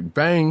here,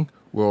 Bang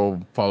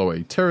will follow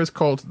a terrorist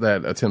cult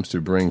that attempts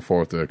to bring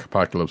forth the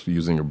apocalypse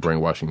using a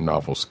brainwashing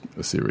novel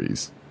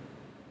series.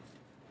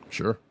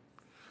 Sure.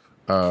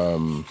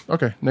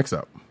 Okay, next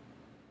up.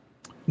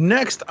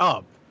 Next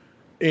up,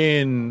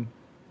 in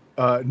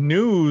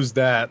news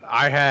that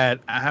I had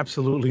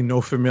absolutely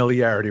no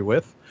familiarity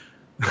with,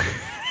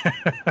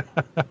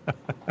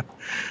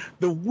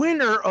 the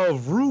winner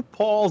of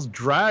RuPaul's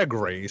Drag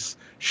Race,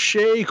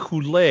 Shea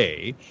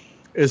Coulee,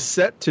 is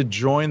set to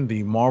join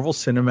the Marvel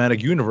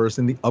Cinematic Universe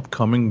in the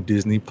upcoming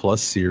Disney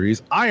Plus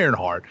series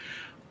Ironheart.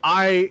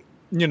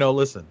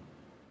 Listen.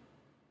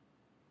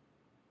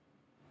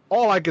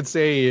 All I could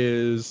say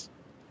is,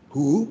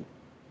 who?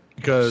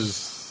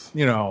 Because,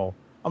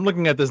 I'm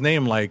looking at this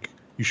name like,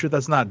 you sure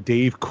that's not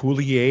Dave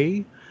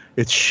Coulier?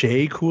 It's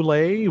Shea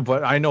Coulee,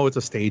 but I know it's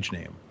a stage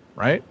name,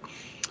 right?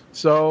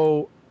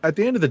 So, at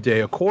the end of the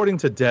day, according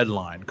to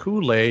Deadline,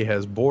 Coulee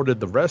has boarded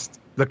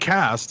the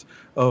cast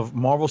of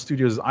Marvel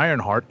Studios'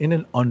 Ironheart in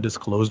an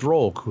undisclosed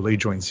role. Coulee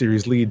joined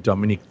series lead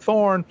Dominique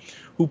Thorne,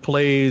 who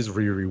plays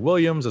Riri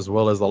Williams, as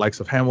well as the likes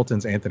of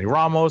Hamilton's Anthony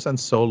Ramos and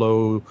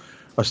Solo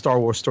Star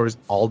Wars Stories'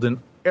 Alden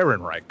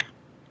Ehrenreich,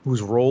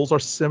 whose roles are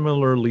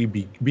similarly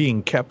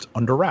being kept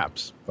under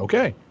wraps.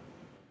 Okay.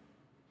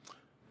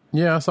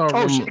 Yeah, I saw.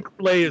 Oh, Shea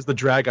Coulee is the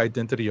drag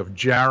identity of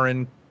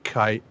Jaren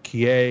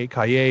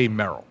Kaye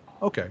Merrill.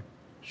 Okay.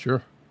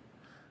 Sure.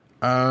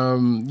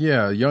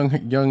 Yeah, young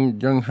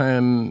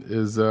Han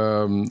is.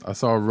 I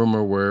saw a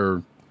rumor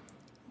where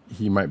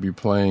he might be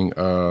playing.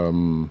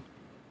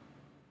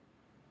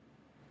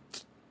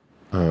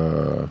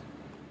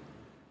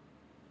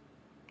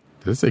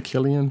 Did it say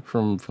Killian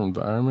from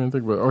the Iron Man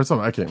thing, or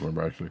something? I can't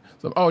remember actually.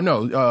 So, oh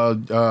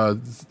no,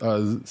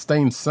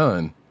 Stain's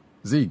son,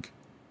 Zeke.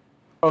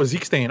 Oh,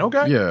 Zeke Stain.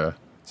 Okay. Yeah,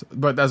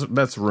 but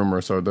that's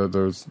rumor, so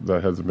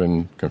that hasn't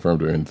been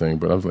confirmed or anything.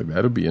 But I was like,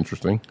 that'd be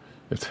interesting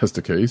if that's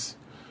the case.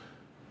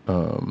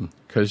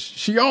 Because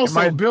she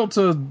also built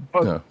a.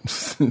 No.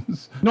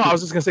 No, I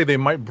was just gonna say they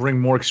might bring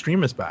more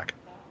extremists back.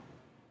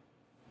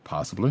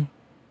 Possibly,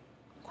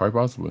 quite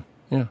possibly,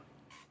 yeah.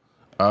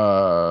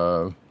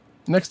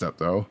 Next up,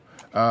 though,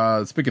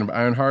 speaking of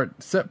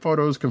Ironheart, set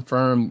photos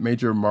confirm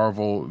major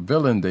Marvel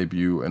villain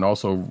debut, and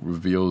also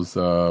reveals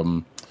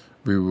Riri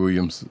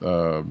Williams'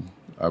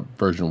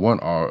 version 1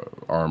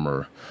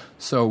 armor.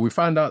 So we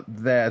find out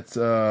that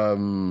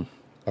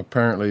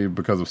apparently,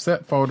 because of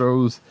set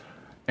photos,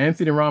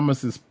 Anthony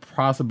Ramos is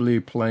possibly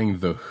playing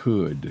the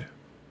Hood.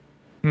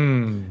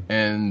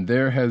 And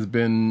there has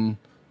been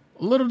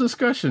a little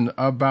discussion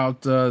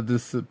about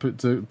this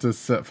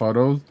set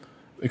photos,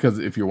 because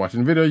if you're watching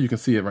the video, you can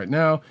see it right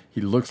now.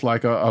 He looks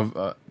like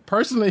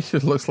personally, he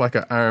looks like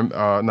not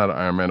an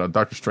Iron Man, a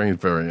Doctor Strange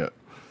variant.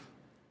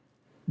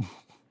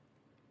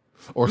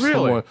 Or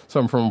really?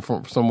 someone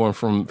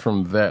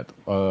from that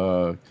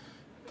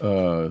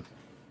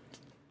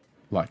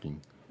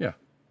liking. Yeah.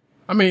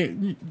 I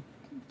mean,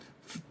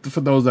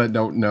 for those that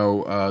don't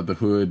know, the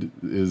Hood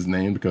is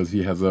named because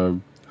he has a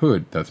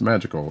hood that's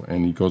magical,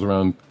 and he goes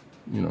around,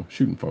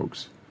 shooting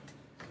folks.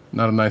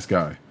 Not a nice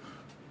guy.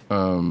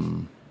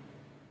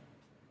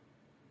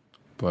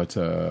 But like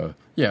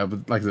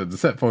I said, the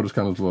set photos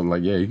kind of look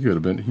like, yeah, he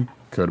could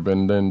have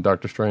been then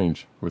Doctor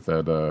Strange with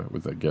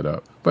that get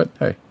up. But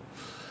hey,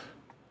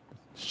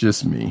 it's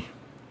just me.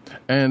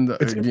 And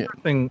it's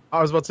interesting.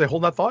 I was about to say,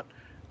 hold that thought.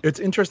 It's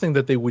interesting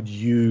that they would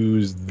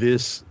use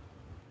this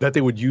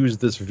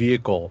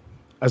vehicle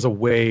as a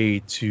way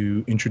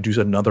to introduce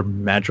another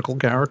magical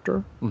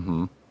character.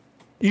 Mm-hmm.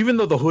 Even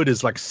though the Hood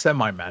is like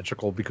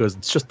semi-magical, because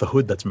it's just the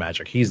Hood that's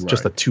magic. He's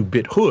just a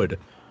 2-bit Hood,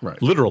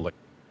 literally.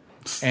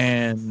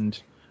 And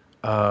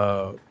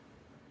but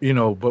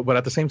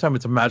at the same time,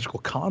 it's a magical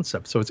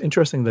concept. So it's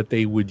interesting that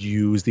they would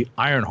use the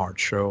Ironheart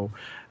show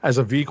as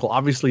a vehicle.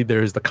 Obviously,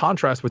 there's the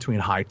contrast between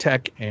high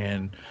tech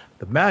and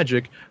the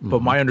magic.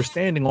 But my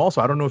understanding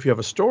also, I don't know if you have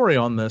a story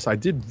on this. I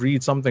did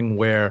read something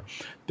where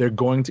they're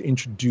going to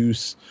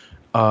introduce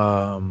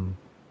some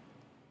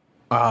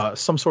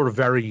sort of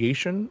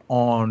variation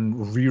on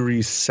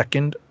Riri's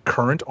second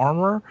current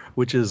armor,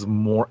 which is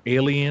more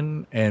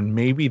alien, and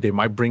maybe they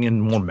might bring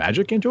in more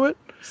magic into it,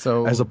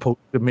 as opposed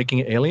to making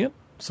it alien.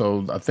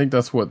 So I think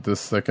that's what this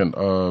second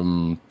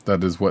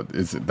that is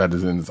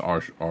in this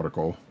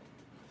article.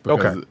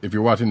 Because if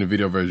you're watching the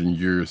video version,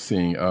 you're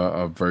seeing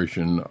a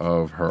version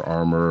of her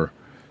armor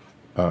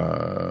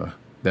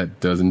that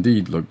does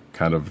indeed look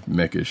kind of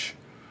mechish.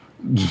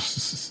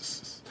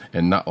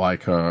 And not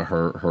like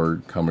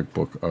her comic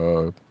book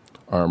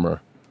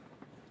armor.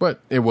 But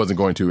it wasn't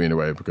going to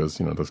anyway, because,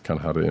 that's kind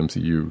of how the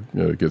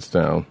MCU gets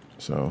down.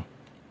 So,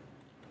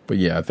 but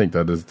yeah, I think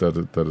that is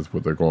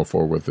what they're going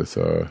for with this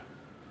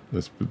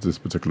this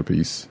particular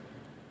piece.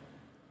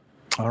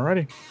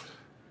 Alrighty.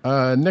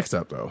 Next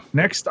up, though.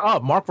 Next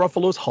up, Mark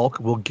Ruffalo's Hulk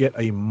will get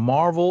a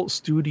Marvel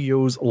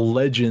Studios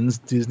Legends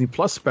Disney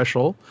Plus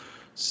special.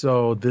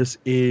 So this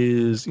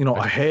is,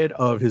 ahead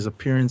of his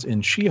appearance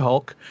in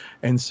She-Hulk.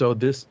 And so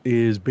this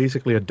is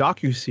basically a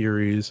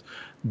docuseries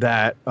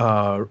that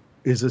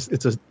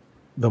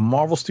the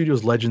Marvel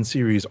Studios Legends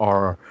series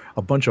are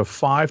a bunch of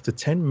 5 to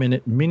 10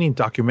 minute mini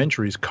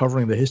documentaries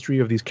covering the history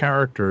of these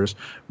characters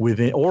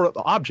or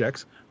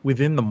objects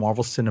within the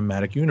Marvel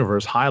Cinematic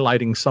Universe,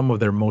 highlighting some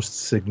of their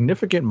most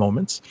significant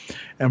moments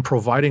and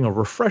providing a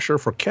refresher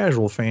for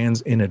casual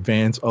fans in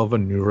advance of a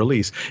new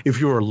release.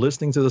 If you are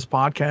listening to this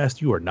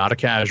podcast, you are not a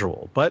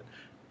casual, but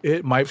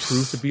it might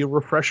prove to be a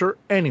refresher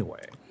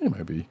anyway. It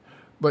might be.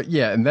 But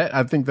yeah, and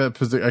I think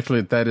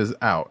that is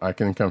out. I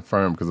can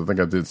confirm, because I think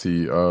I did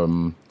see.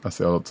 I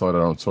saw that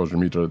on social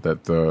media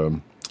that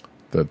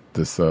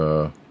this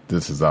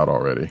is out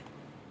already.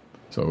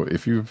 So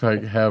if you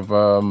have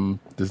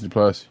Disney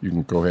Plus, you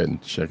can go ahead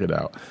and check it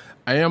out.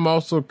 I am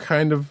also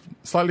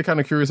slightly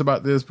curious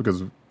about this,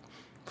 because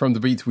from the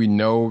beats we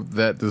know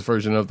that this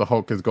version of the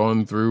Hulk is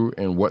going through,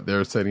 and what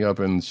they're setting up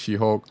in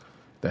She-Hulk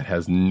that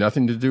has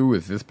nothing to do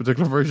with this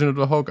particular version of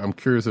the Hulk. I'm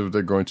curious if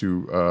they're going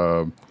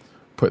to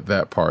put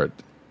that part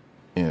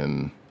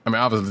in. I mean,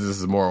 obviously this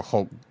is more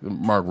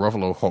Mark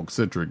Ruffalo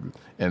Hulk-centric,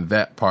 and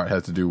that part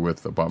has to do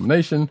with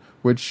Abomination,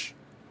 which,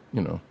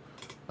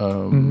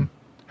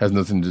 has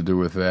nothing to do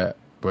with that.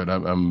 But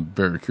I'm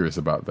very curious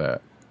about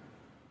that.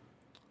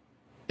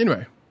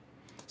 Anyway,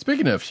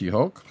 speaking of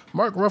She-Hulk,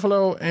 Mark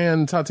Ruffalo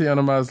and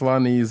Tatiana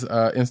Maslany's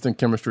instant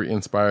chemistry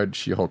inspired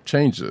She-Hulk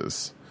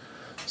changes.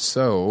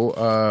 So,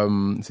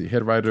 let's see,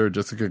 head writer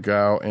Jessica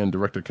Gao and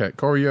director Kat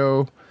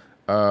Corio,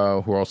 who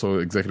are also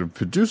executive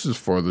producers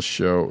for the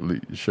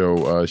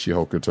show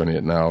She-Hulk Attorney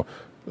at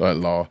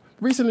Law,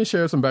 recently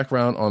shared some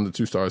background on the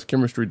two stars'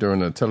 chemistry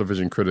during a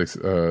Television Critics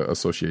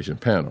Association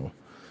panel.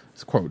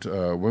 It's a quote,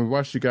 when we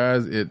watched you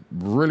guys, it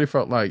really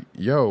felt like,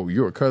 yo,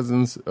 you're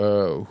cousins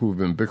who've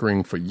been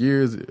bickering for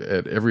years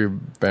at every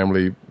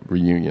family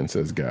reunion,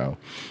 says Gao.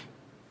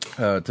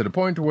 To the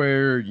point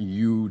where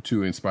you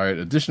two inspired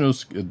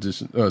additions to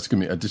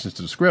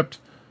the script.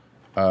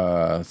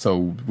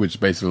 Which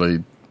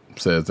basically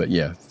says that,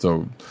 yeah,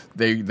 so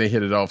they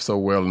hit it off so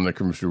well and the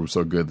chemistry was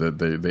so good that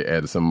they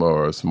added some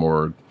more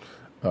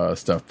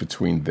stuff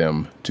between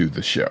them to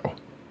the show.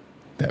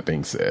 That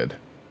being said.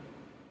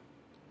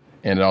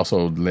 And it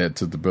also led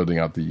to the building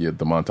out the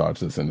montage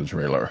that's in the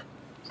trailer.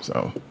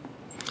 So,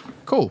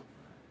 cool.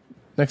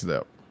 Next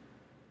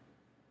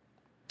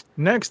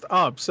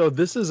up. So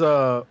this is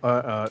an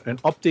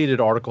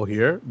updated article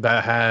here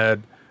that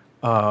had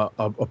a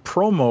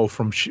promo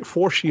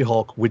for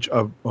She-Hulk,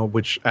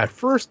 which at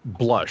first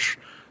blush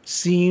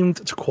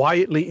seemed to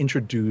quietly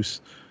introduce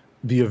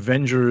the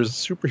Avengers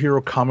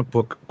superhero comic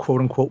book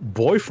quote-unquote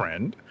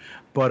boyfriend.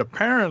 But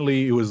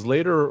apparently it was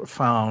later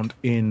found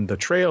in the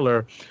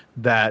trailer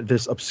that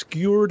this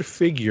obscured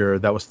figure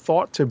that was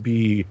thought to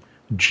be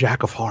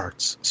Jack of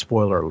Hearts,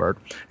 spoiler alert,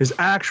 is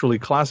actually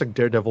classic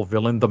Daredevil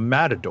villain, the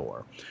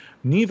Matador.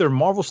 Neither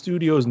Marvel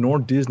Studios nor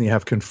Disney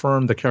have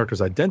confirmed the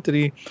character's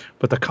identity,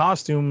 but the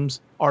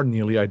costumes are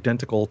nearly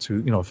identical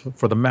to,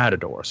 for the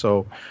Matador.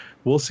 So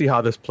we'll see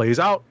how this plays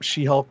out.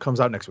 She-Hulk comes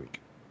out next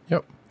week.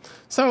 Yep.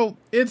 So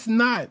it's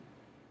not,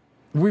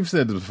 we've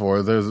said this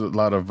before, there's a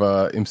lot of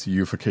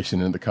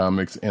MCU-fication in the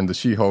comics, and the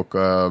She-Hulk,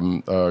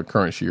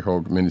 current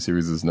She-Hulk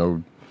miniseries is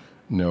no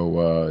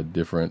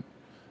different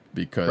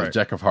because right.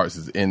 Jack of Hearts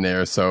is in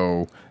there.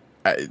 So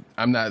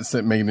I'm not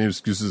making any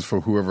excuses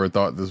for whoever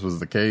thought this was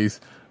the case,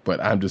 but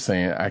I'm just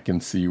saying I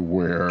can see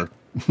where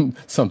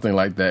something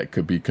like that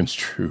could be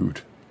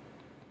construed.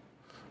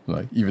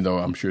 Like, even though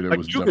I'm sure there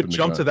was you could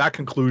jump to that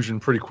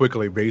conclusion pretty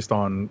quickly based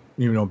on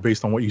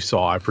what you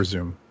saw. I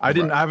presume I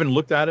haven't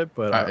looked at it,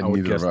 but I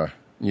would guess.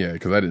 Yeah,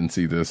 because I didn't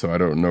see this, so I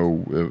don't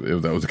know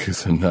if that was the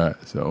case or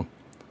not. So,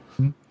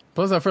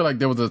 plus I feel like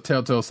there was a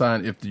telltale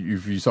sign if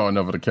you saw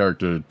enough of the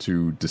character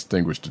to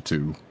distinguish the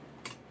two,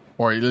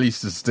 or at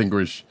least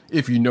distinguish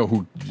if you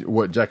know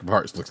what Jack of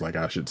Hearts looks like.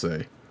 I should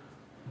say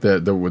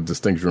that would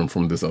distinguish him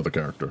from this other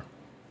character.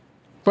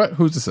 But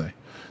who's to say?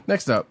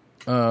 Next up.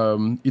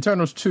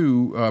 Eternals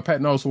 2,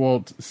 Patton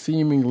Oswalt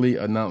seemingly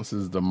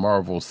announces the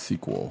Marvel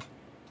sequel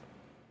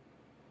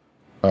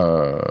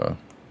to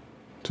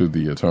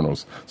the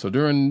Eternals. So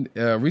during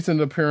a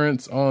recent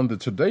appearance on the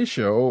Today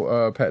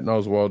Show, Patton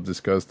Oswalt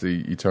discussed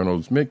the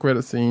Eternals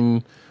mid-credit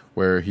scene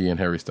where he and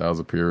Harry Styles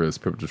appear as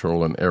Pip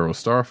Patrol and Arrow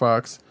Star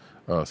Fox.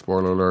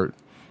 Spoiler alert.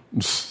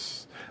 He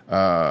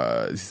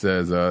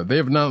says, they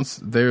have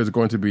announced there's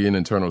going to be an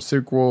Eternal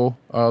sequel,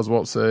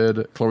 Oswalt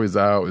said. Chloe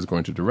Zhao is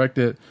going to direct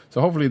it.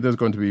 So hopefully there's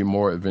going to be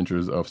more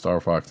adventures of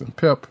Star Fox and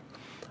Pip.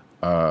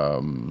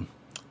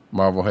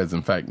 Marvel has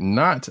in fact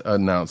not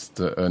announced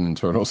an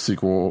Eternal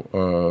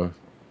sequel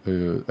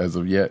as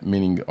of yet,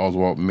 meaning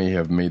Oswalt may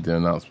have made the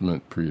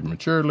announcement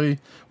prematurely,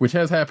 which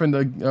has happened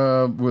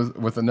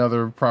with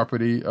another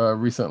property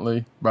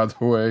recently, by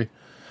the way,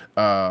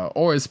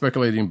 or is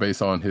speculating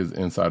based on his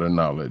insider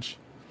knowledge.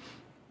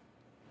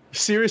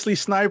 Seriously,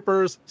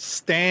 snipers,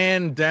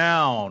 stand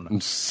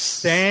down.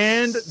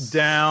 Stand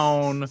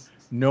down.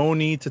 No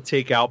need to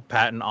take out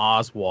Patton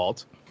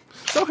Oswalt.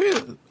 So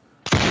here...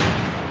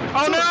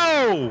 Oh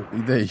no!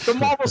 The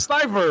Marvel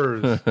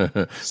snipers!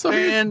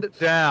 Stand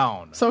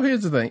down. So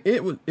here's the thing.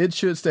 It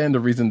should stand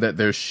to reason that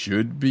there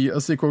should be a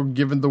sequel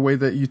given the way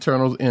that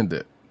Eternals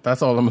ended.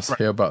 That's all I'm going to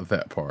say about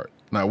that part.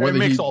 Now, whether it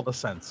makes all the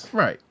sense.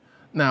 Right.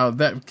 Now,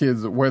 that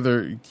kid's,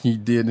 whether he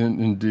did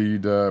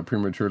indeed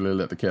prematurely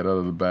let the cat out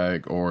of the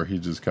bag or he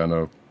just kind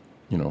of,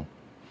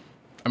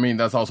 I mean,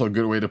 that's also a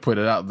good way to put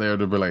it out there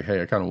to be like,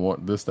 hey, I kind of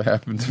want this to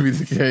happen to be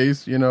the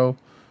case,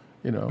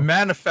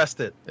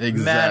 Manifest it.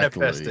 Exactly.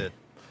 Manifest it.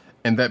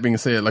 And that being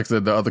said, like I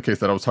said, the other case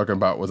that I was talking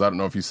about was, I don't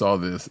know if you saw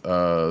this,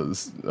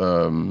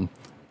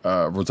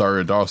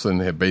 Rosario Dawson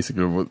had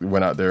basically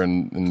went out there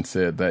and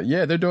said that,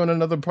 yeah, they're doing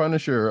another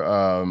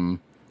Punisher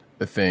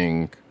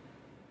thing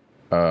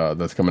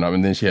that's coming up.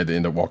 And then she had to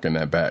end up walking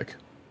that back.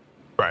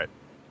 Right.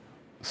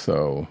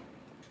 So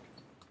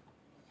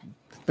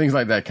things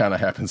like that kind of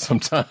happen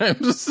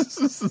sometimes.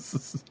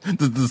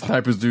 the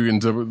snipers do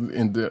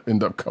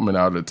end up coming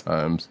out at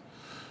times.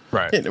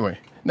 Right. Anyway,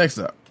 next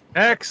up.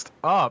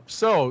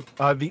 So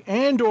the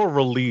Andor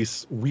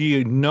release,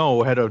 we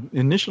know, had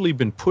initially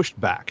been pushed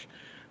back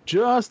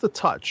just a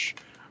touch,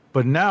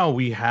 but now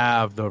we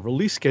have the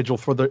release schedule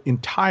for the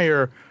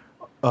entire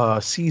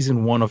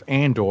season 1 of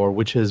Andor,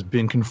 which has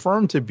been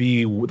confirmed to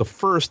be the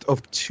first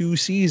of 2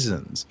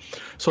 seasons.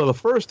 So the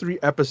first 3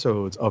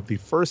 episodes of the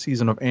first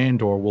season of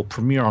Andor will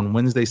premiere on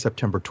Wednesday,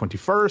 September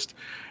 21st.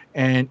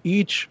 and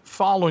each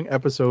following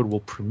episode will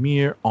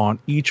premiere on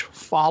each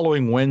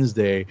following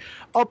Wednesday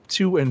up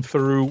to and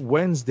through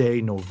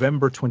Wednesday,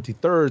 November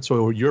 23rd.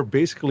 So you're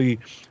basically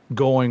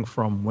going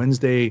from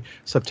Wednesday,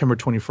 September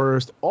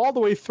 21st, all the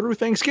way through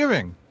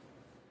Thanksgiving.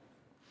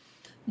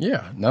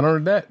 Yeah, not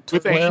only that.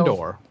 With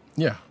Andor.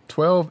 Yeah,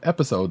 12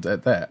 episodes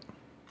at that.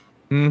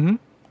 Mm-hmm.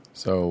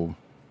 So,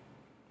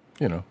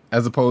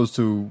 as opposed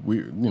to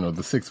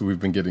the 6 we've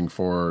been getting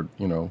for,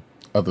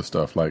 other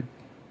stuff like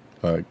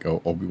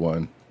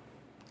Obi-Wan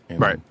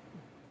and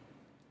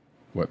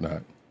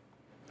whatnot.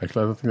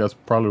 Actually, I think that's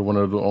probably one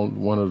of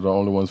the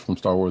only ones from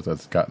Star Wars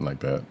that's gotten like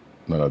that.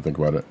 Now that I think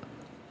about it.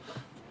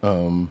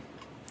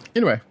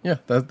 Anyway, yeah,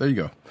 there you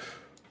go.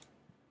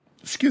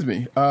 Excuse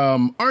me.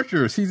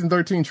 Archer season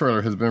 13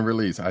 trailer has been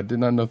released. I did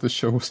not know the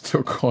show was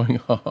still going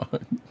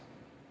on.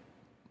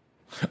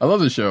 I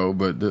love the show,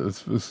 but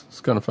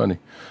it's kind of funny.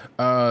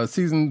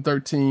 Season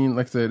 13,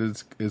 like I said,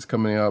 is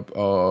coming up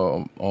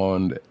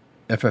on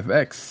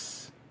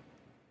FFX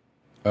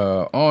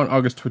on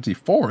August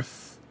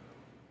 24th.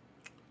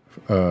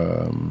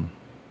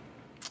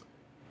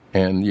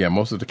 And yeah,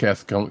 most of the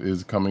cast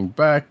is coming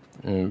back.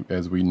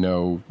 As we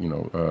know,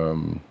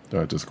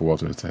 Jessica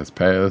Walters has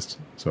passed.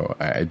 So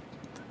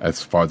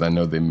as far as I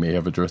know, they may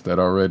have addressed that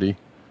already,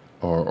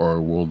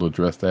 or will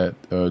address that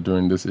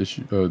during this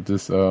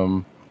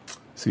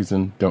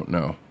season. Don't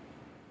know.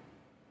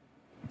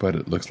 But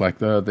it looks like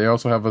they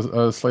also have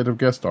a slate of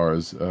guest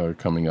stars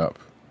coming up,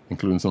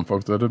 including some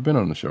folks that have been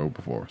on the show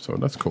before. So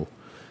that's cool.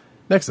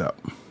 Next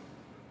up,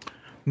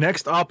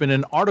 in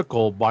an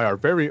article by our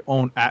very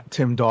own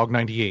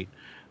 @TimDog98,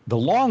 the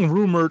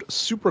long-rumored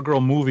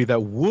Supergirl movie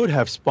that would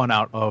have spun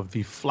out of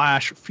the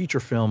Flash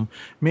feature film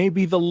may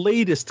be the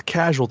latest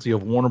casualty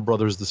of Warner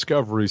Brothers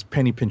Discovery's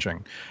penny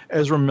pinching.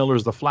 Ezra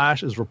Miller's The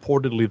Flash is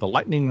reportedly the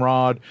lightning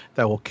rod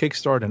that will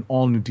kickstart an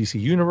all-new DC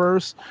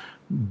universe,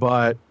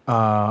 but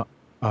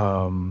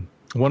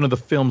one of the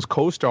film's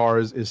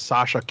co-stars is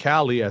Sasha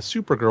Calle as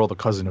Supergirl, the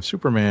cousin of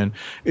Superman.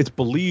 It's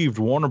believed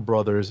Warner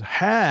Brothers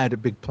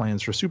had big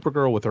plans for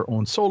Supergirl with her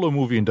own solo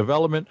movie in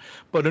development,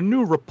 but a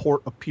new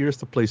report appears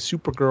to place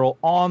Supergirl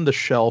on the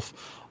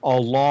shelf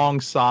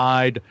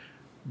alongside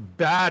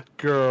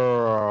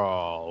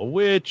Batgirl,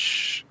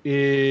 which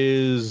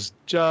is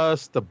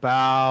just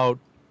about...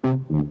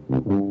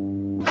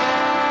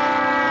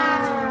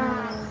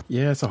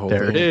 Yeah, it's a whole thing.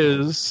 There it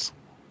is.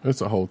 It's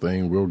a whole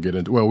thing. We'll get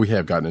into. Well, we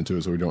have gotten into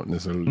it, so we don't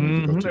necessarily.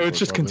 It's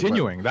just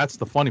continuing. That's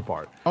the funny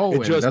part.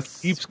 Oh, it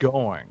just keeps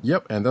going.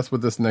 Yep, and that's what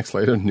this next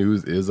slate of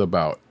news is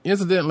about.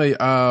 Incidentally,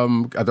 I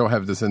don't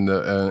have this in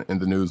the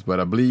news,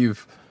 but I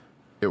believe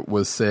it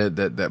was said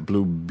that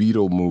Blue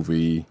Beetle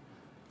movie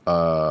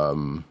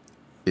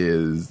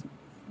is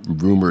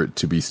rumored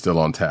to be still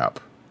on tap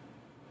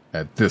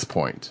at this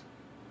point.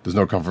 There's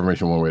no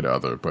confirmation one way or the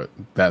other, but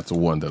that's the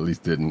one that at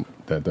least didn't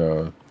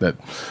That's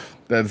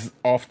that's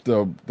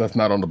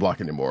not on the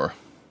block anymore.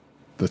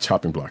 The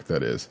chopping block,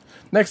 that is.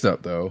 Next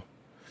up, though,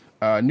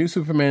 new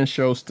Superman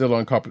show still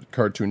on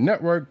Cartoon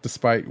Network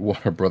despite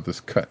Warner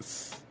Brothers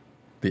cuts.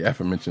 The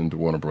aforementioned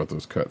Warner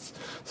Brothers cuts.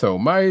 So,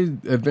 My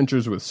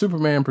Adventures with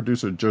Superman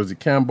producer Josie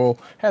Campbell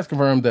has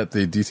confirmed that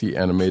the DC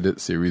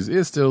animated series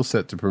is still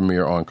set to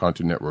premiere on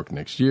Cartoon Network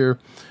next year,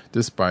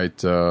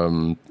 despite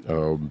Warner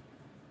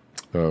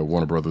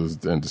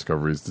Brothers and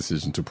Discovery's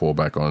decision to pull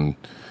back on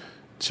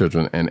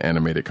children and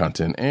animated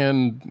content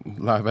and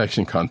live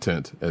action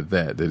content at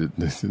that. They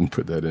didn't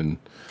put that in.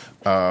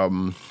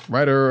 Campbell,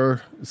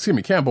 writer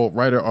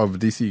of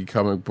DC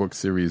comic book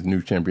series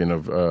New Champion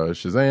of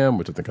Shazam,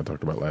 which I think I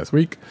talked about last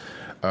week,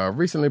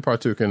 recently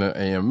partook in an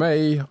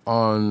AMA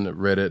on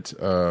Reddit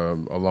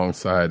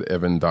alongside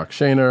Evan Doc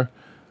Shaner,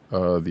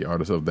 the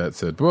artist of that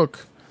said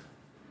book,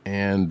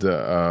 and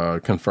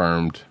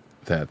confirmed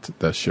that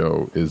the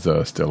show is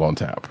still on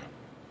tap.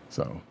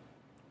 So,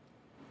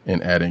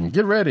 and adding,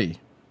 get ready.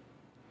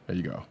 There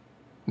you go.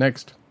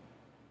 Next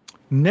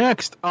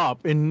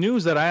up, in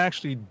news that I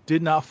actually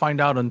did not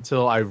find out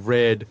until I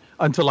heard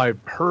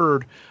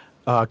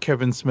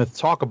Kevin Smith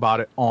talk about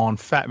it on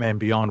Fat Man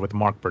Beyond with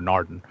Mark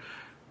Bernardin.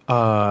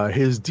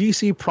 His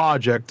DC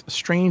project,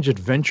 Strange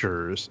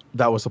Adventures,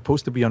 that was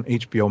supposed to be on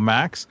HBO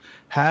Max,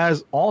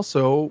 has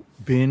also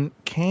been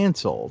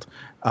canceled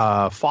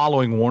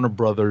following Warner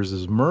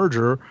Brothers'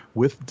 merger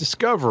with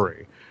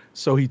Discovery.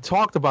 So he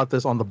talked about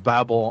this on the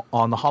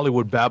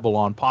Hollywood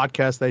Babylon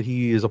podcast that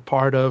he is a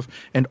part of,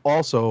 and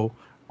also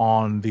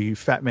on the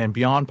Fat Man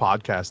Beyond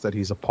podcast that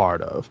he's a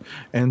part of.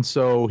 And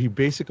so he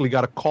basically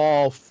got a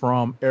call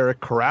from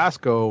Eric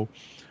Carrasco,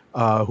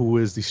 who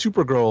is the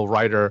Supergirl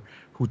writer,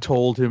 who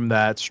told him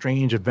that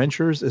Strange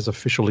Adventures is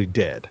officially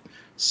dead.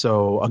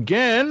 So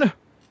again...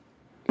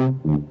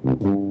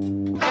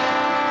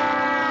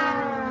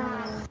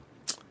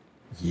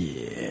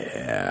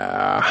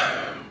 Yeah...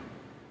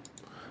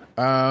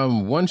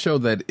 one show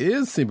that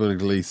is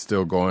seemingly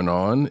still going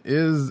on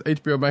is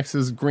HBO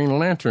Max's Green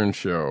Lantern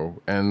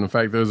show. And in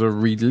fact, there's a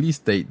release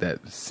date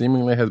that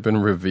seemingly has been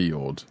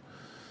revealed.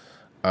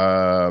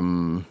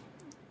 Let's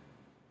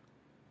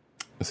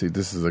see,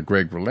 this is a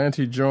Greg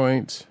Berlanti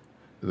joint.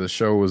 The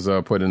show was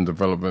put in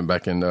development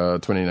back in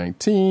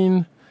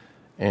 2019,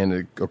 and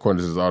it,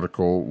 according to this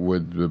article,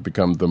 would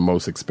become the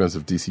most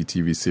expensive DC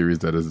TV series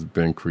that has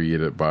been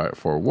created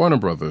for Warner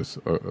Brothers.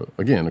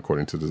 Again,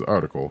 according to this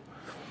article.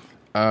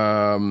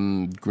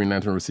 Green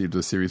Lantern received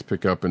a series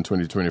pickup in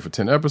 2020 for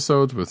 10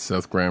 episodes with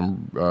Seth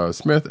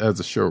Grahame-Smith as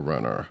the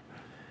showrunner.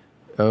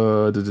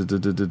 It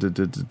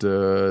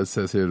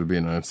says here it'll be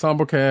an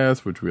ensemble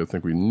cast, which I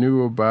think we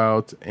knew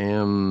about,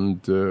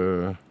 and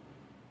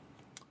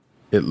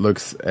it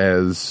looks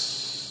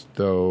as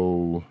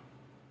though...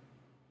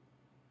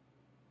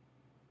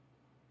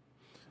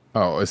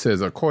 Oh, it says,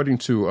 according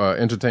to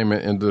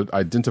Entertainment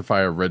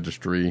Identifier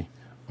Registry,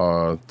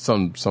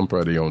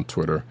 somebody on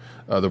Twitter,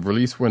 the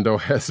release window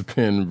has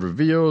been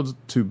revealed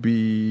to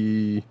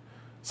be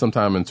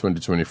sometime in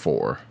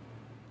 2024.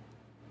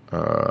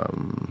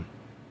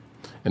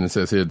 And it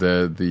says here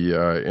that the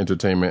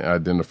Entertainment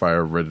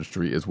Identifier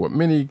Registry is what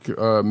many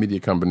media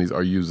companies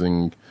are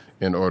using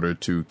in order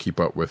to keep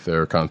up with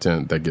their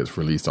content that gets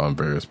released on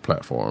various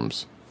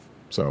platforms.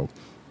 So,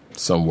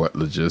 somewhat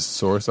legit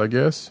source, I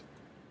guess.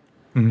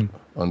 Mm-hmm.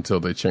 Until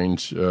they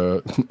change,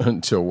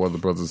 until Warner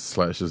Brothers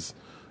slashes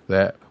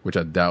that, which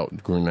I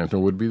doubt Green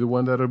Lantern would be the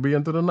one that'll be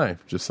under the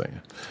knife. Just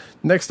saying.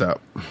 Next up.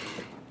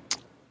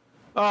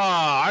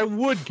 I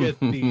would get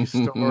these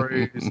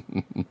stories.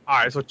 All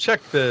right, so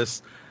check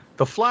this.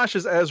 The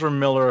Flash's Ezra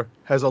Miller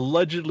has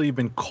allegedly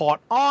been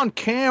caught on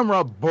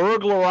camera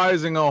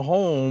burglarizing a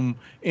home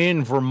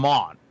in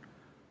Vermont.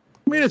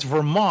 I mean, it's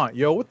Vermont,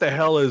 yo. What the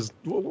hell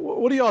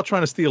what are y'all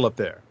trying to steal up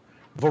there?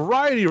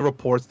 Variety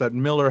reports that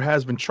Miller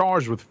has been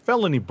charged with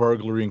felony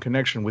burglary in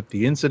connection with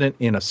the incident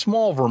in a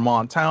small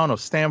Vermont town of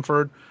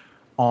Stamford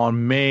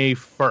on May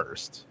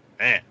 1st.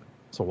 Man,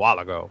 it's a while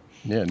ago.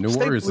 Yeah, New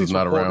Warriors is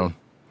not around.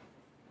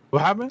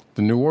 What happened?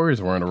 The New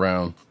Warriors weren't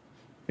around.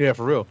 Yeah,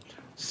 for real.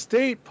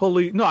 State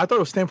police... No, I thought it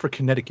was Stamford,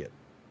 Connecticut.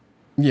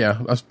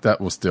 Yeah,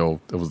 that was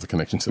the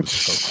connection to the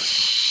show.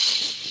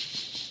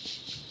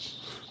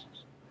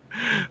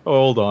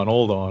 Hold on.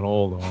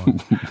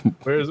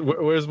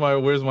 Where's my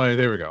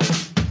there we go.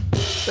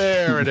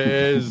 There it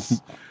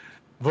is.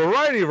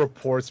 Variety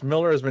reports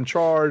Miller has been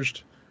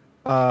charged.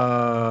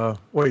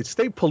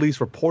 State police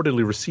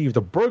reportedly received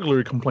a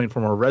burglary complaint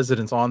from a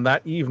resident on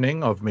that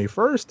evening of May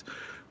 1st.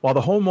 While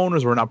the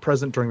homeowners were not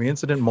present during the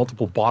incident,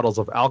 multiple bottles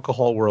of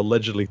alcohol were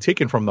allegedly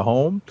taken from the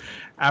home.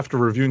 After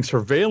reviewing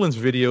surveillance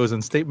videos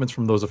and statements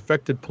from those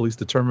affected, police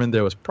determined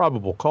there was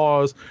probable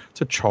cause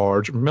to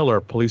charge Miller.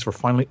 Police were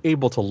finally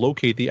able to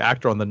locate the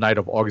actor on the night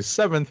of August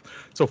 7th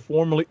to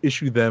formally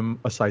issue them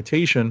a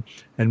citation,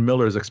 and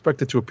Miller is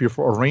expected to appear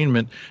for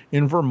arraignment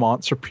in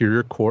Vermont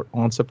Superior Court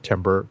on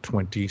September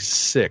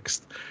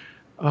 26th.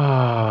 Boy,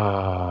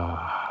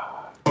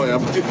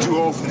 I'm too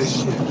old for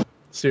this shit.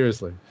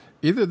 Seriously.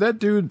 Either that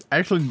dude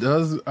actually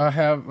does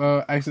have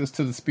access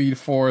to the Speed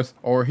Force,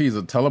 or he's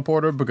a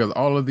teleporter, because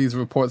all of these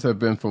reports have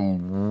been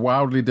from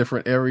wildly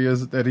different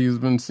areas that he's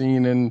been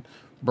seen in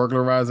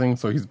burglarizing.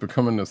 So he's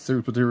becoming a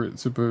super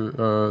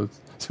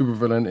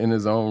villain in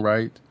his own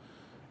right.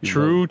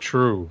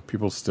 True.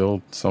 People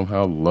still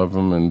somehow love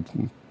him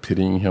and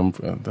pitying him.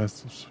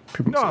 That's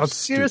people. No, so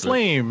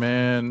seriously, stupid.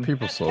 Man.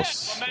 People so.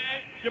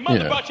 Your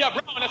mother brought you up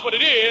wrong. That's what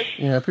it is.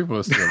 Yeah, people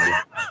are silly,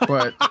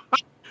 but.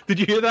 Did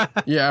you hear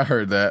that? Yeah, I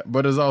heard that.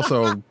 But it's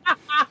also,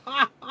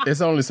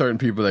 it's only certain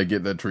people that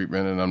get that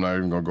treatment, and I'm not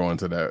even going to go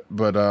into that.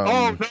 But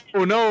no.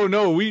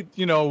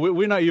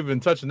 We're not even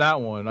touching that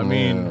one. I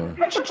mean,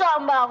 What you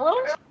talking about,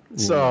 Willis?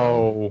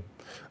 So,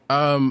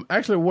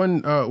 actually,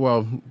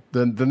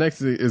 the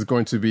next is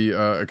going to be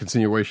a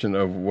continuation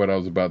of what I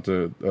was about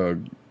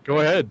to go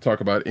ahead,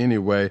 talk about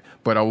anyway.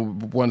 But I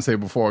want to say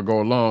before I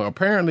go along,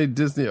 apparently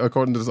Disney,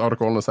 according to this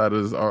article on the side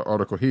of this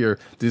article here,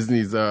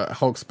 Disney's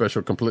Hulk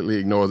special completely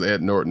ignores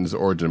Ed Norton's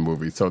origin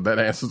movie. So that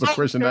answers the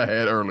question I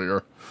had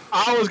earlier.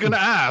 I was going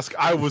to ask.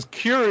 I was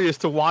curious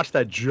to watch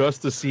that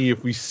just to see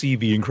if we see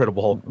the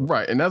Incredible Hulk.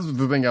 Right, and that's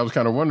the thing I was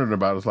kind of wondering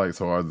about. It's like,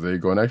 so are they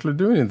going to actually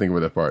do anything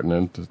with that part? And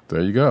then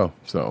there you go.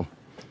 So,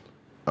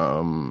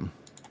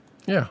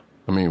 yeah.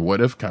 I mean, What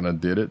If kind of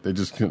did it. They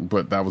just couldn't,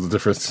 but that was a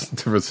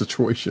different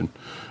situation.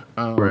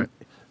 Right.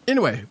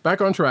 Anyway,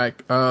 back on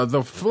track.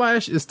 The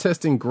Flash is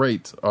testing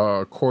great,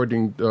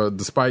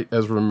 despite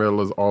Ezra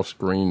Miller's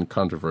off-screen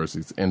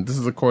controversies. And this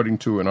is according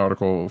to an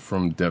article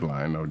from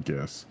Deadline, I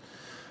guess.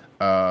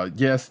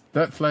 Yes,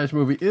 that Flash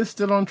movie is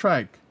still on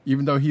track,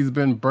 even though he's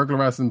been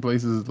burglarizing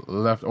places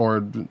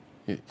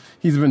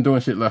he's been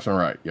doing shit left and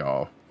right,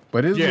 y'all.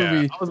 But his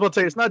movie... I was about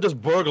to say, it's not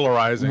just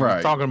burglarizing. Right.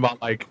 He's talking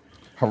about, like...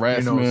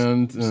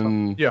 harassment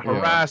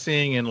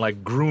harassing and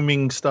like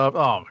grooming stuff.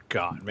 Oh my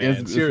god,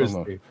 man!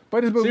 Seriously,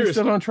 but his movie's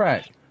still on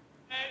track.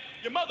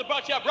 Your mother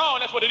brought you up wrong.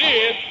 That's what it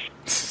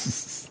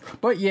is.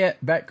 But yet,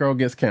 Batgirl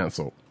gets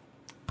canceled.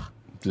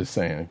 Just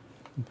saying.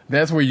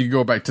 That's where you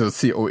go back to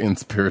the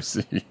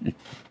conspiracy.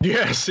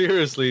 Yeah,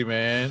 seriously,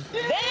 man.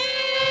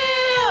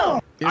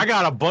 Damn! I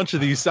got a bunch of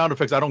these sound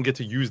effects. I don't get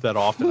to use that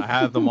often. I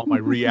have them on my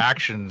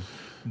reaction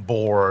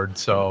board,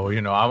 so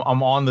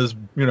I'm on this.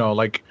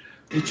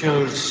 You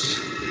chose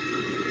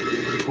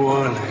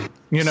poorly.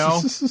 You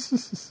know?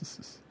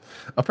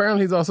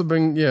 Apparently, he's also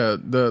been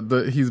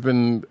he's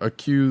been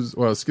accused.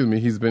 Well, excuse me,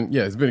 he's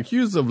been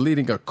accused of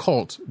leading a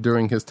cult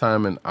during his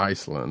time in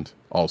Iceland.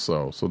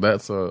 Also, so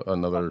that's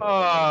another.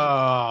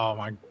 Oh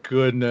my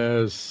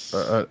goodness!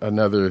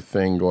 Another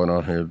thing going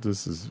on here.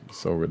 This is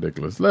so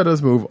ridiculous. Let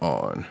us move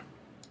on,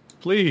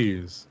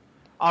 please.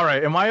 All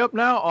right, am I up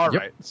now? All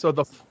right. So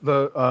the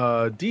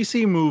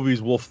DC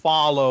movies will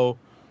follow.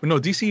 No,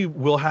 DC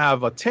will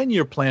have a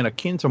 10-year plan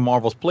akin to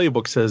Marvel's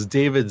playbook, says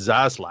David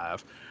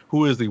Zaslav,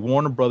 who is the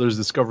Warner Brothers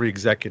Discovery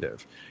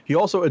executive. He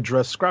also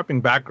addressed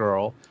scrapping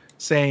Batgirl,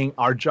 saying,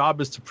 "Our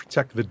job is to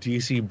protect the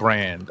DC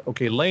brand."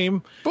 Okay,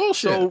 lame.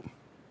 Bullshit. So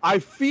I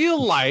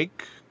feel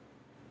like,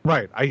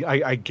 right,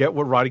 I get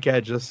what Roddy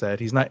Cat just said.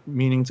 He's not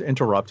meaning to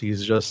interrupt.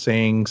 He's just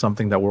saying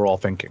something that we're all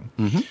thinking.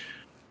 Mm-hmm.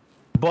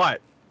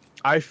 But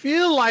I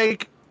feel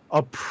like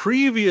a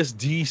previous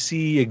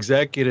DC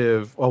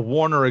executive, a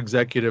Warner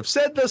executive,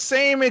 said the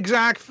same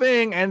exact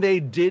thing and they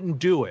didn't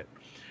do it.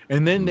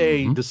 And then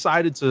they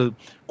decided to,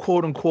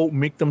 quote unquote,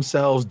 make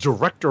themselves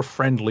director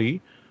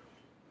friendly,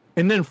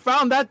 and then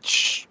found that.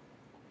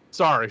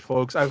 Sorry,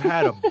 folks, I've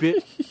had a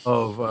bit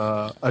of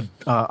a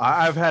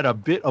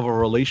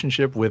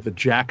relationship with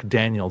Jack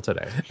Daniel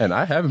today, and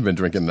I haven't been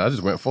drinking. I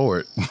just went for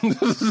it.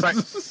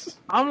 Right.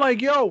 I'm like,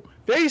 yo,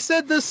 they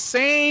said the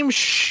same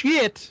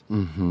shit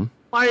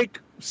like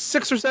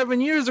 6 or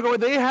 7 years ago.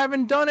 They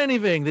haven't done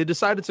anything. They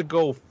decided to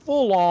go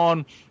full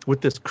on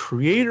with this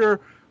creator,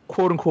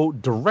 quote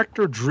unquote,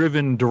 director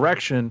driven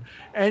direction,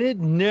 and it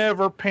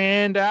never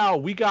panned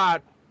out.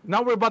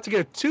 Now we're about to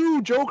get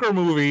 2 Joker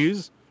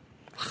movies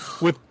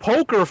with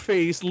Poker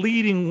Face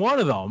leading one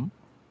of them.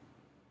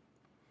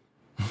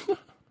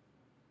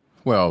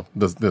 Well,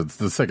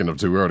 the second of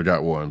 2, we already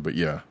got one, but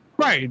yeah.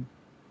 Right.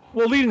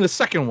 Well, leading the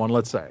second one,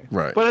 let's say.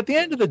 Right. But at the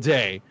end of the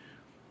day,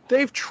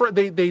 they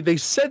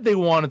said they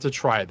wanted to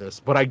try this,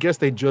 but I guess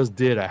they just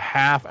did a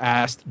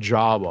half-assed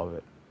job of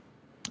it.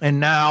 And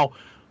now,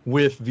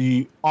 with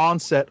the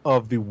onset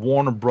of the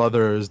Warner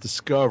Brothers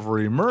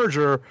Discovery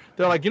merger,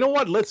 they're like, you know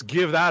what? Let's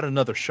give that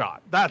another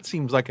shot. That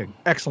seems like an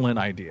excellent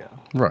idea.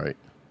 Right.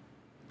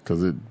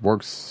 Because it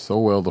works so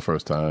well the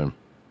first time.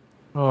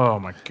 Oh,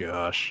 my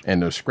gosh.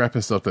 And they're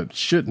scrapping stuff that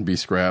shouldn't be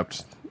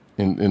scrapped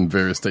in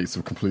various states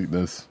of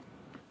completeness.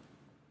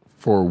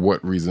 For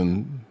what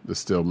reason? This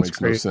still makes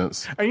no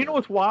sense. And you know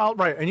what's wild?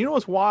 Right. And you know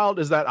what's wild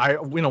is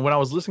that when I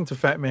was listening to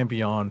Fat Man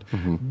Beyond,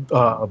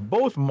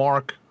 both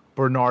Mark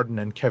Bernardin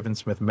and Kevin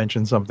Smith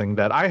mentioned something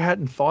that I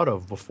hadn't thought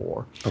of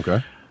before.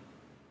 Okay.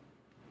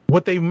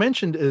 What they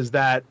mentioned is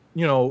that,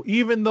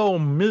 even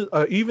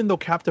though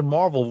Captain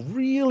Marvel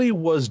really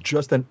was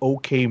just an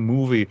okay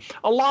movie,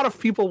 a lot of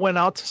people went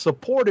out to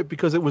support it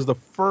because it was the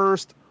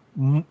first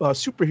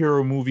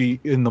superhero movie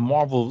in the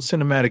Marvel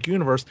Cinematic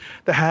Universe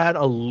that had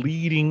a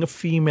leading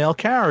female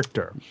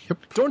character. Yep.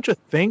 Don't you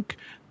think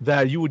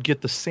that you would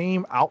get the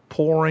same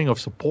outpouring of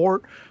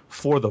support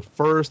for the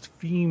first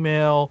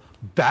female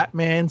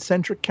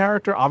Batman-centric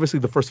character? Obviously,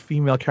 the first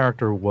female lead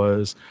character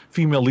was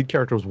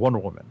Wonder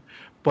Woman.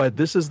 But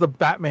this is the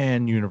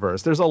Batman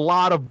universe. There's a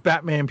lot of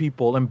Batman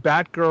people, and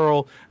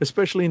Batgirl,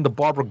 especially in the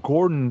Barbara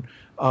Gordon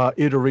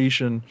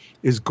iteration,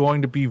 is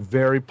going to be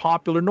very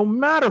popular no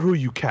matter who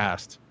you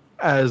cast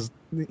as,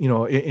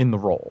 in the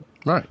role.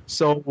 Right.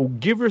 So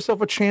give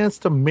yourself a chance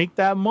to make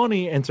that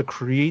money and to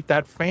create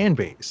that fan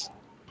base.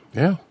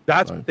 Yeah.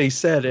 That's what they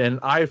said,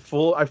 and I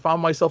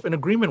found myself in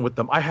agreement with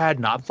them. I had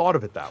not thought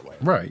of it that way.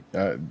 Right.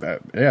 I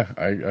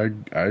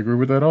agree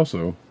with that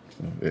also.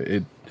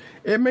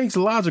 It makes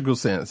logical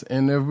sense,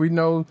 and if we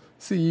know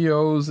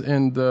CEOs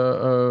and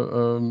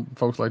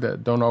folks like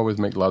that don't always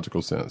make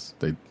logical sense.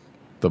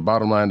 The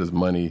bottom line is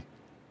money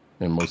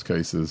in most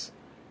cases,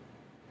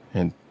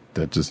 and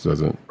that just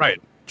doesn't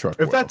truck.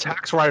 If that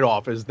tax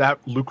write-off is that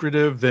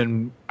lucrative,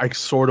 then I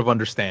sort of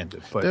understand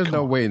it. But there's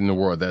no way in the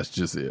world that's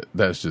just it.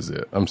 That's just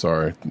it. I'm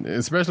sorry,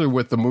 especially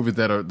with the movies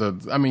that are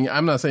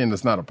I'm not saying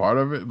that's not a part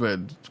of it, but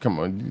come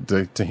on,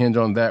 to hinge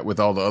on that with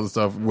all the other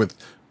stuff with.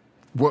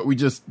 What we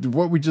just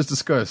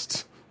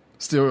discussed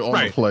still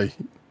on the play.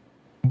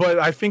 But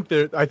I think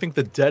the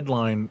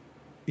deadline,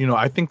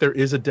 I think there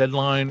is a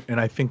deadline,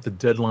 and I think the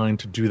deadline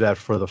to do that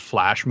for the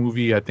Flash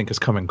movie, I think, is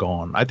come and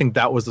gone. I think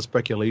that was the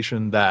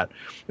speculation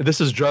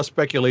this is just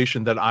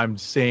speculation that I'm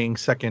saying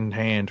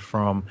secondhand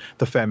from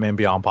the Fat Man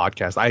Beyond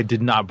podcast. I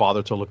did not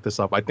bother to look this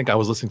up. I think I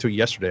was listening to it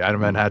yesterday. I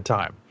haven't had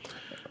time.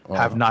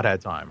 Have not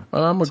had time.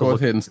 Well, I'm going to go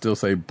ahead and still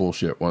say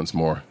bullshit once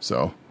more,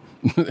 so...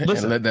 Listen,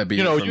 and let that be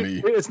for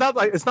me. It's not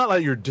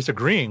like you're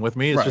disagreeing with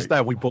me. It's just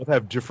that we both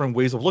have different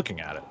ways of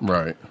looking at it.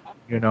 Right.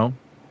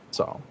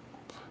 So.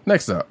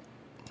 Next up.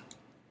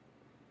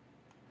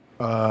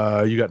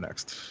 You got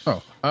next.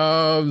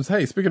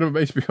 Hey, speaking of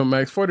HBO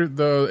Max,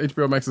 the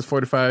HBO Max's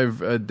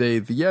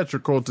 45-day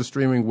theatrical to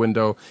streaming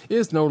window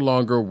is no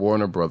longer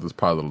Warner Brothers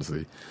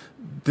policy.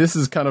 This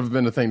has kind of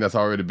been a thing that's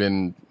already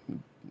been,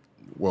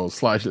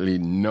 slightly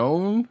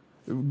known,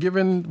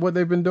 given what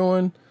they've been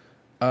doing.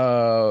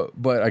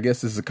 But I guess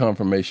this is a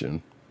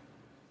confirmation.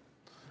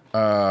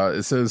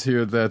 It says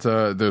here that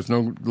there's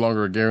no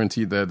longer a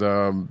guarantee that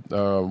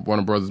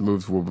Warner Brothers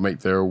movies will make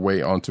their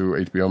way onto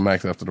HBO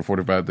Max after the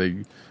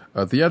 45-day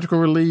theatrical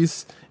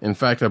release. In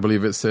fact, I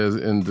believe it says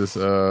in this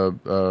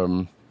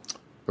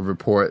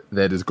report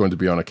that it's going to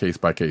be on a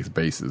case-by-case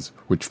basis,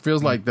 which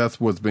feels like that's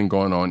what's been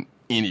going on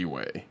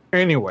anyway.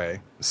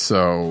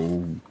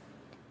 So,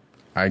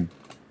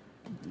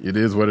 it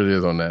is what it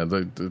is on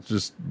that.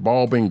 Just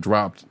ball being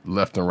dropped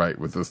left and right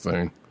with this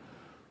thing.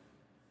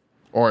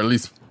 Or at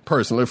least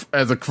personally,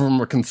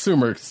 from a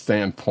consumer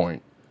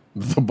standpoint,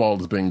 the ball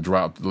is being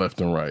dropped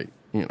left and right.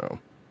 You know,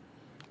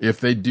 if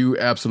they do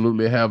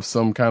absolutely have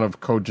some kind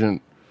of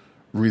cogent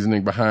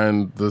reasoning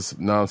behind this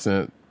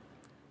nonsense,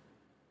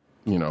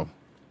 you know,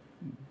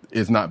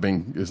 it's not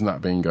being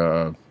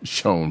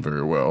shown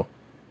very well.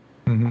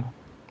 Mm-hmm.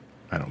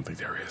 I don't think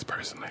there is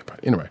personally, but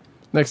anyway,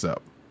 next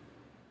up.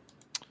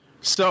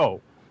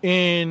 So,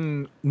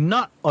 in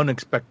not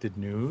unexpected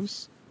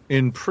news,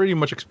 in pretty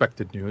much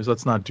expected news,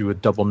 let's not do a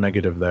double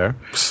negative there.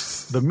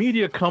 The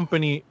media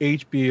company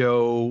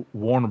HBO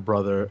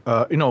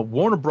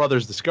Warner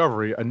Brothers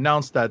Discovery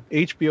announced that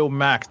its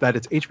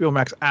HBO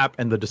Max app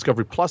and the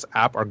Discovery Plus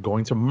app are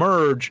going to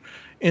merge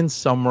in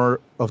summer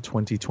of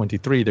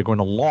 2023. They're going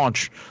to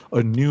launch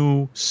a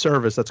new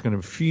service that's going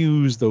to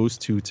fuse those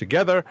two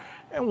together,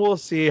 and we'll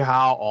see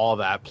how all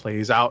that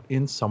plays out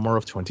in summer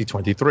of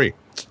 2023.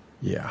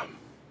 Yeah.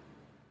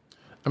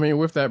 I mean,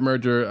 with that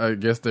merger, I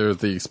guess there's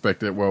the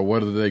expected, well,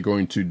 what are they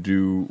going to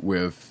do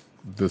with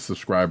the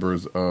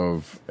subscribers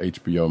of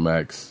HBO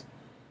Max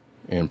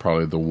and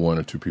probably the one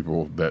or two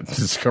people that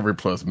Discovery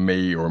Plus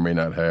may or may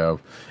not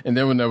have. And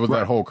then when there was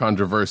that whole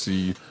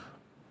controversy,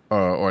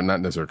 or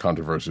not necessarily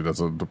controversy,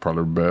 that's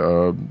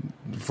probably,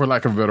 for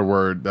lack of a better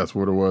word, that's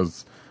what it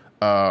was,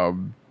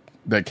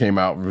 that came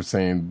out was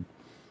saying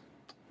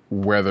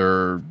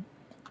whether...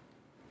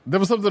 There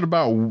was something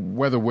about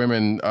whether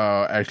women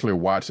actually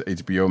watch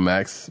HBO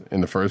Max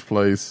in the first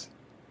place.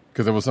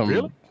 Because there was some...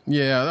 Really?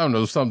 Yeah, I don't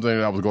know, something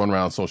that was going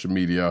around social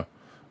media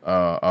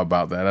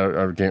about that.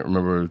 I can't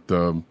remember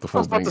the full thing. I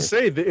was about to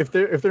say, if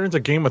they're into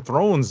Game of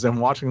Thrones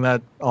and watching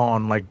that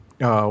on, like,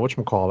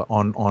 whatchamacallit,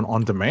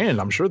 on demand,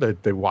 I'm sure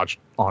that they watched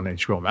on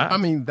HBO Max. I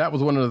mean, that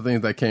was one of the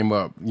things that came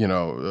up, you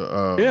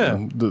know,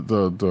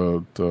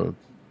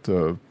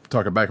 the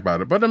talking back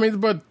about it. But, I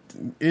mean,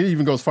 it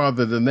even goes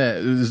farther than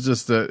that. It's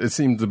just it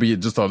seemed to be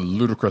just a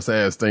ludicrous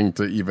ass thing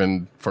to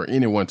even for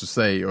anyone to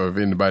say, or if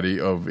anybody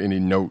of any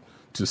note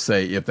to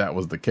say, if that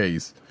was the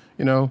case,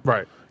 you know,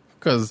 right?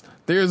 Because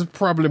there's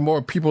probably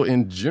more people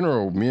in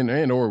general, men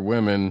and or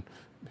women,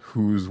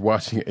 who's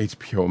watching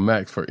HBO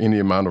Max for any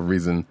amount of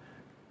reason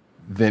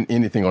than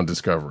anything on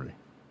Discovery.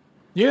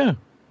 Yeah.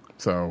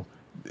 So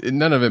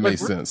none of it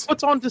makes sense.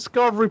 What's on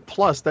Discovery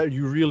Plus that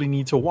you really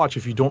need to watch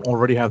if you don't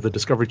already have the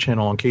Discovery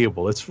Channel on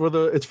cable? It's for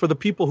the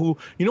people who,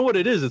 you know what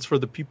it is? It's for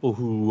the people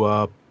who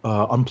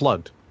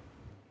unplugged.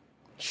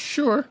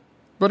 Sure,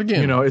 but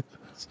again, you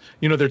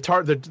know, they're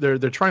trying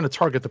to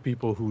target the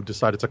people who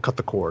decided to cut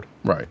the cord.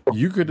 Right.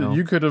 You could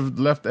have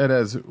left that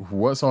as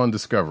what's on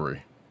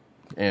Discovery,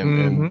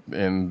 and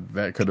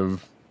that could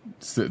have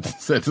said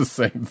the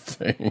same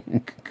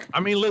thing. I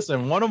mean,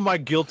 listen, one of my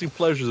guilty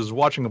pleasures is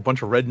watching a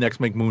bunch of rednecks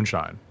make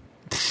moonshine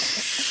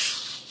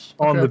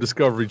on the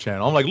Discovery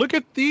Channel. I'm like, look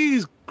at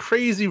these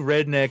crazy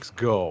rednecks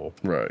go.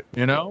 Right.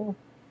 You know?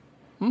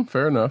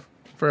 Fair enough.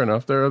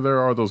 There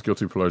are those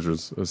guilty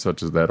pleasures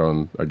such as that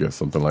on, I guess,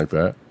 something like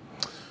that.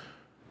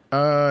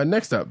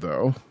 Next up,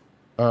 though,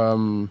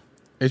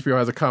 HBO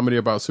has a comedy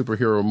about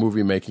superhero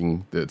movie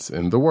making that's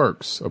in the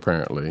works,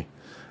 apparently.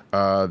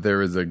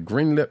 There is a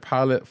greenlit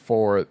pilot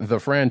for The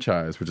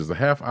Franchise, which is a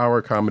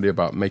half-hour comedy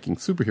about making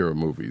superhero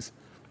movies.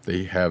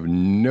 They have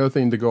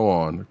nothing to go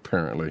on,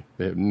 apparently.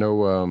 They have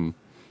no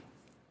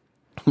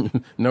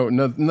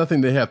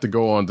nothing they have to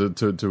go on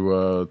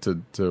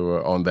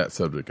to on that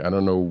subject. I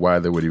don't know why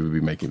they would even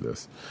be making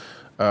this.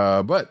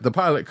 But the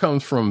pilot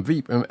comes from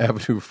Veep and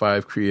Avenue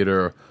 5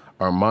 creator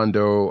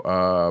Armando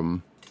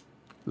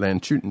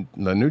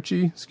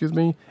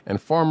Lanucci,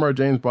 and former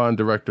James Bond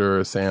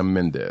director Sam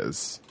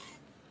Mendes.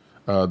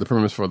 The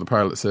premise for the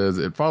pilot says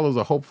it follows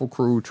a hopeful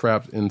crew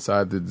trapped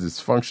inside the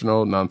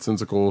dysfunctional,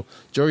 nonsensical,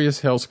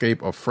 joyous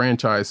hellscape of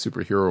franchise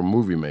superhero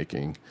movie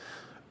making.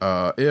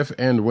 If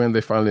and when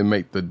they finally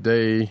make the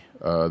day,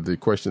 the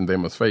question they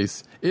must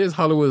face is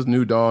Hollywood's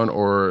new dawn,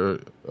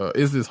 or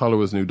is this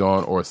Hollywood's new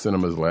dawn or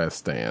cinema's last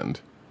stand?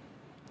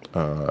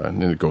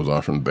 And then it goes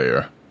on from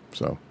there.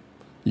 So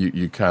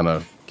you kind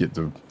of get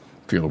the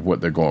feel of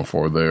what they're going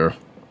for there.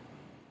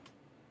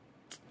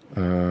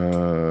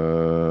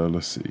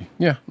 Let's see.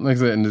 Yeah, like I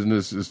said, and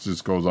this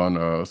just goes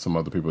on some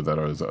other people that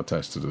are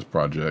attached to this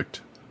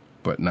project,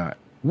 but not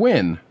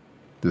when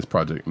this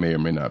project may or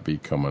may not be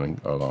coming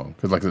along.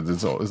 Because like I said,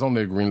 it's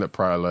only a greenlit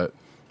pilot,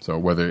 so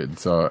whether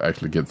it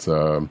actually gets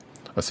a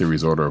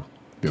series order, I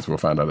guess we'll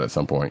find out at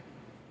some point.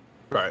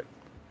 Right.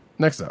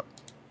 Next up.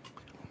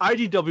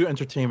 IDW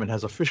Entertainment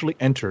has officially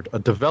entered a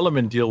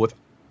development deal with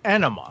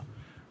Anima,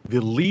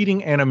 the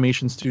leading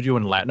animation studio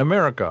in Latin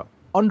America.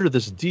 Under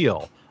this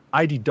deal,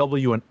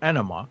 IDW and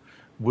Anima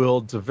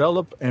will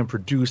develop and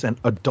produce an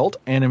adult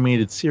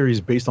animated series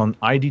based on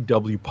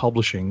IDW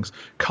Publishing's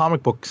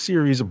comic book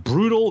series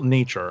Brutal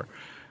Nature,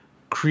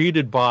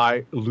 created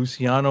by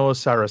Luciano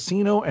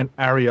Saraceno and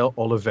Ariel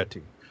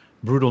Olivetti.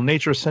 Brutal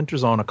Nature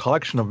centers on a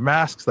collection of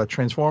masks that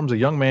transforms a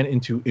young man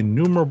into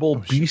innumerable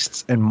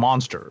beasts and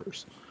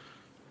monsters.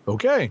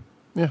 Okay.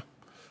 Yeah.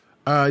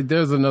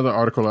 There's another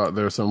article out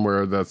there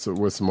somewhere that's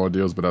with some more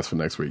deals, but that's for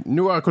next week.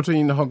 New Aqua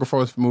Teen Hunger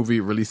Force movie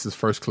releases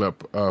first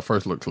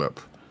look clip.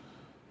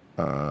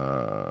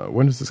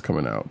 When is this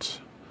coming out?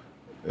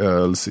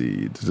 Let's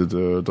see.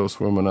 Adult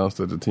Swim announced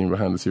that the team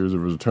behind the series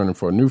was returning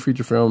for a new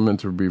feature film meant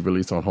to be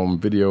released on home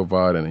video,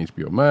 VOD, and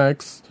HBO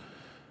Max.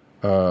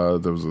 There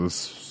was a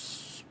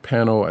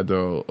panel at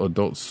the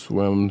Adult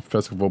Swim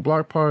Festival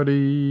block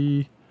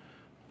party.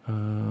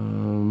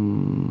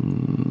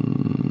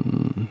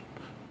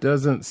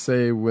 Doesn't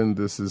say when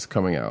this is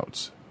coming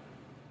out.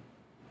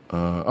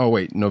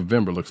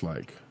 November looks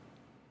like.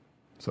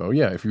 So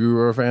yeah, if you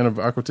are a fan of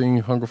Aqua Teen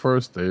Hunger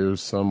Force,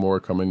 there's some more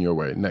coming your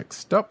way.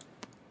 Next up,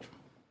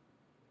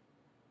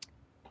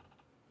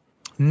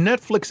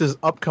 Netflix's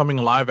upcoming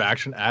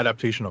live-action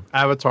adaptation of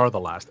Avatar: The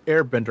Last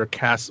Airbender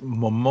casts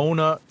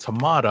Momona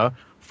Tamada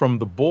from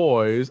The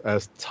Boys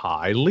as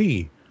Ty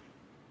Lee.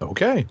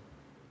 Okay.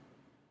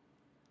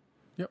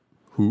 Yep.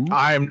 Who?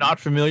 I am not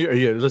familiar.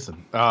 Yeah,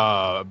 listen.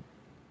 I'm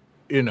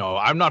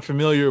not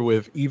familiar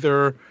with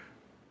either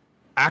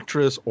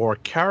actress or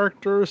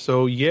character,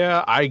 so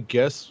yeah, I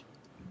guess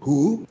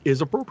who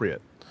is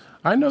appropriate.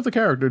 I know the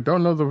character,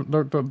 don't know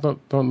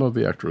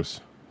the actress.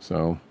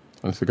 So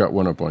I just got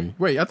one up on you.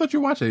 Wait, I thought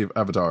you watched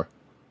Avatar.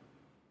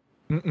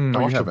 I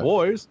watched The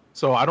Boys,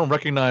 so I don't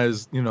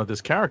recognize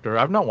this character.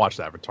 I've not watched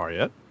Avatar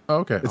yet. Oh,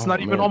 okay, it's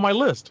not even on my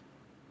list.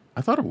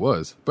 I thought it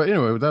was, but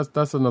anyway,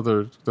 that's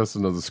another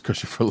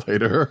discussion for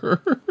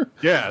later.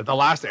 Yeah, The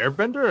Last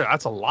Airbender.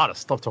 That's a lot of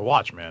stuff to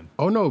watch, man.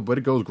 Oh no, but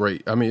it goes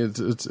great. I mean,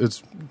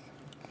 it's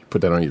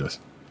put that on your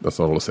list. That's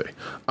all I'll say.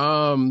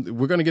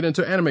 We're gonna get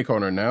into Anime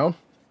Corner now.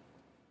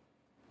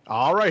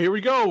 All right, here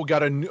we go. We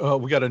got a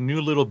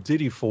new little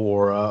ditty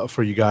for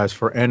you guys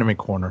for Anime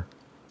Corner.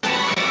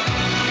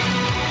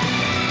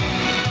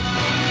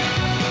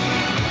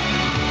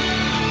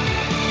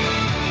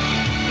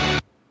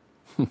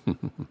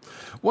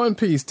 One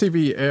Piece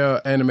TV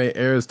anime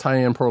airs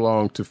tie-in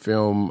prologue to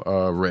film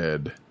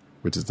Red,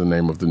 which is the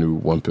name of the new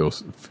One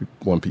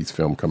Piece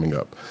film coming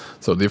up.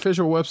 So the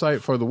official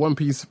website for the One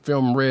Piece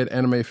film Red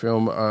anime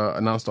film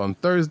announced on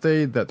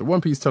Thursday that the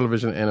One Piece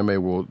television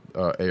anime will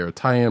air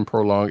tie-in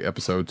prologue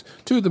episodes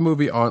to the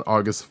movie on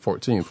August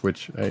 14th,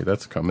 which, hey,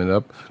 that's coming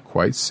up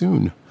quite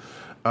soon.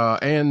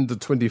 And the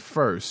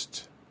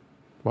 21st.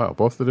 Wow,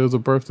 both of those are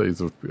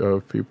birthdays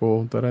of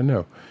people that I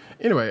know.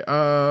 Anyway,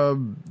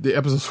 the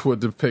episodes will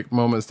depict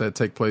moments that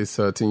take place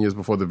 10 years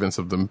before the events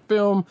of the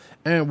film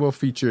and will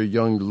feature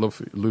young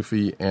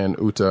Luffy and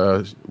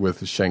Uta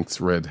with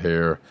Shanks' red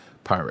hair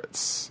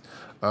pirates.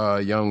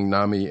 Young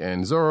Nami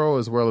and Zoro,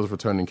 as well as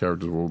returning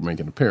characters, will make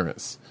an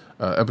appearance.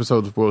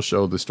 Episodes will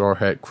show the Straw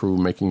Hat crew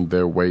making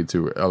their way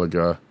to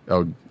Elegia,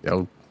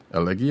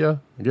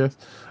 I guess,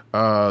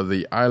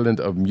 the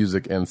island of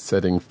music and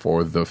setting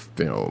for the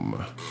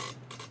film.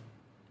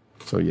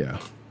 So, yeah.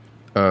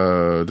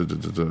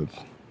 The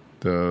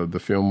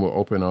film will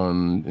open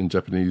in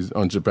Japan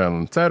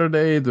on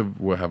Saturday.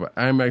 We'll have an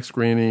IMAX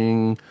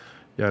screening,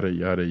 yada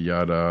yada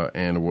yada,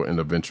 and will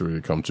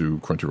eventually come to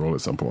Crunchyroll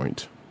at some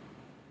point.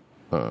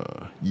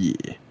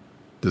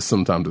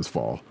 Sometime this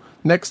fall.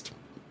 Next.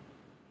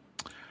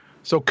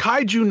 So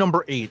Kaiju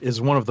number 8 is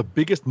one of the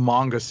biggest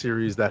manga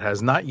series that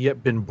has not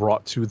yet been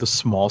brought to the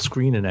small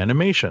screen in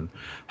animation.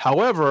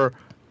 However,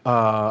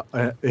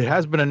 it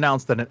has been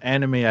announced that an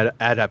anime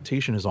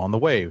adaptation is on the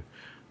way.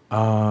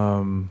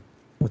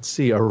 Let's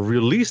see. A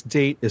release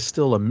date is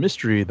still a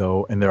mystery,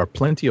 though, and there are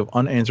plenty of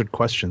unanswered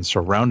questions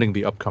surrounding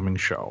the upcoming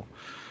show.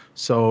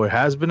 So it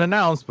has been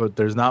announced, but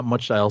there's not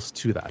much else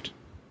to that.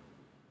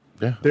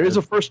 Yeah, there is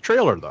a first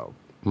trailer, though.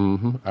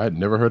 Mm-hmm. I had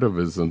never heard of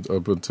it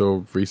up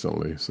until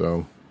recently,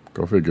 so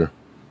go figure.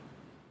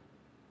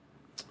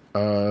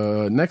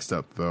 Next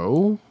up,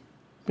 though,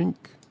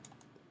 Pink.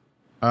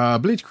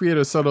 Bleach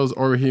creator Soto's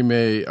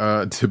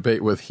Orihime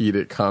debate with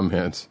heated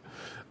comments.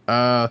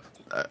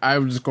 I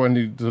was just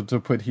going to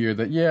put here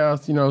that, yeah,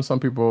 some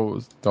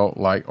people don't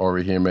like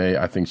Orihime.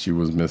 I think she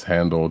was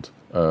mishandled.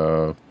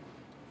 But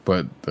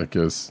I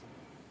guess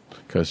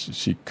because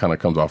she kind of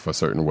comes off a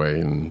certain way.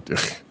 And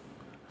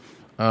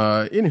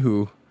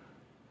anywho,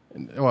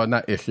 well,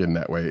 not in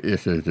that way.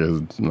 Is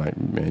like,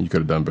 man, you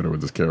could have done better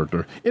with this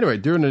character. Anyway,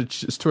 during the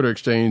Twitter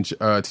exchange,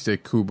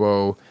 TJ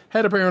Kubo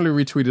had apparently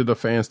retweeted a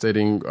fan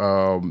stating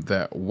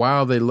that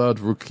while they loved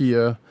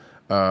Rukia,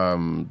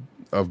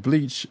 of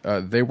Bleach,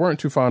 they weren't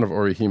too fond of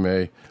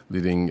Orihime,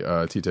 leading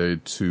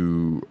Tite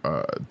to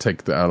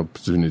take the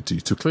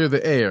opportunity to clear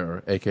the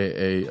air,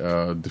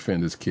 aka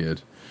defend his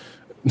kid.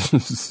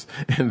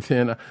 And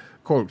then,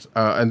 quote,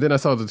 and then I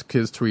saw the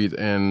kid's tweet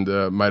and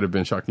might have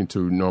been shocking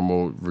to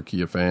normal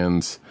Rukia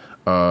fans,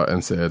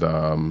 and said,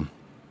 I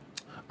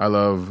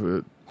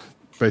love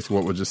basically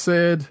what was just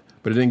said,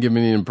 but it didn't give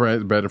me any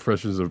bad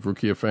impressions of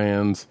Rukia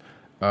fans.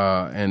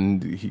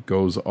 And he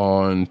goes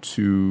on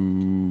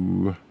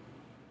to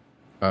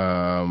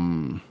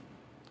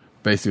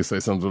basically say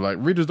something like,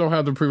 readers don't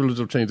have the privilege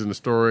of changing the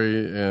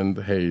story, and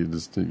hey,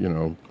 just,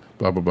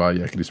 blah, blah, blah,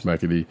 yakety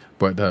smackety,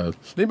 but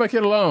leave my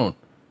kid alone.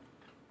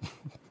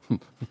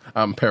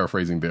 I'm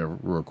paraphrasing there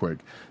real quick.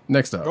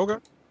 Next up. Okay.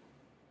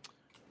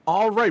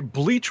 All right,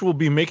 Bleach will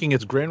be making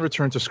its grand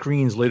return to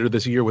screens later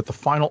this year with the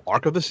final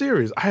arc of the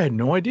series. I had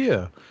no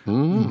idea.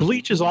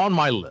 Bleach is on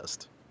my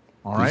list.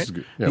 All right.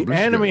 The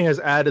anime has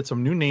added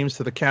some new names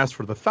to the cast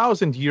for the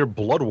 1,000-year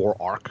Blood War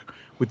arc,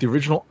 with the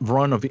original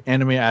run of the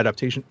anime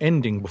adaptation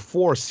ending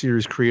before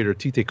series creator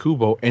Tite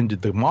Kubo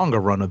ended the manga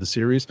run of the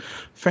series.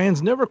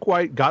 Fans never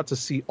quite got to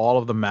see all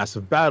of the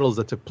massive battles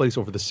that took place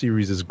over the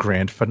series'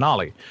 grand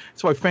finale.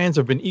 That's why fans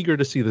have been eager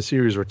to see the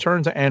series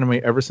return to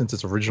anime ever since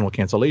its original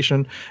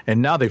cancellation,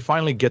 and now they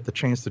finally get the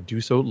chance to do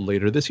so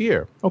later this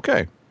year.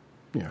 Okay.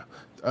 Yeah.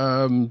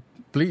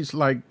 Bleach,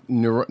 like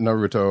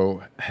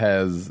Naruto,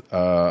 has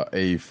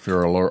a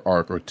filler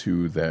arc or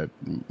two that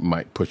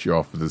might put you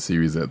off of the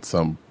series at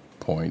some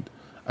point.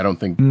 I don't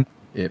think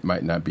it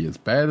might not be as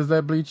bad as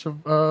that Bleach as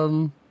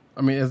the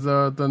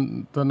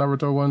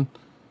Naruto one,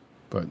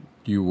 but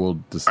you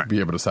will just be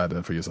able to decide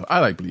that for yourself. I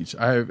like Bleach.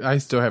 I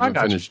still haven't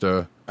finished.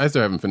 I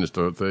still haven't finished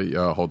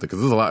the whole thing because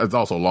there's a lot. It's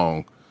also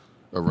long.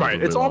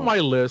 Right, it's on my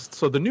list.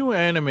 So the new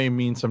anime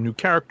means some new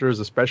characters,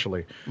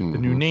 especially the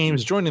new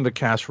names joining the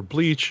cast for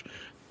Bleach.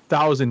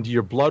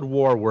 1,000-Year Blood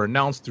War were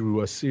announced through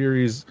the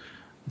series'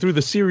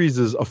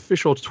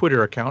 official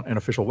Twitter account and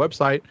official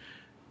website,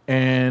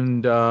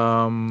 and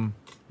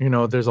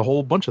there's a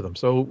whole bunch of them.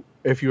 So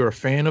if you're a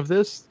fan of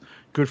this,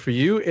 good for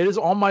you. It is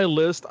on my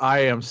list.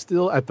 I am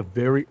still at the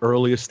very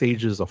earliest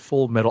stages of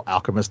Full Metal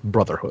Alchemist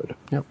Brotherhood.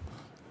 Yep.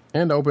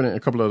 And a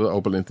couple of the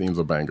opening themes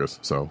are bangers.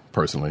 So,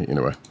 personally,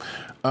 anyway.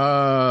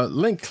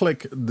 Link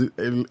Click, the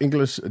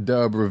English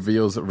dub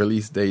reveals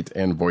release date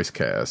and voice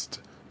cast.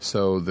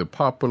 So, the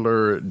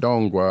popular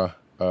Donghua,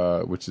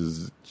 which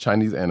is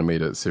Chinese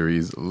animated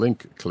series,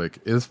 Link Click,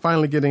 is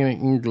finally getting an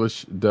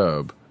English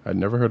dub. I'd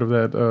never heard of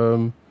that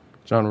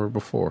genre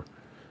before.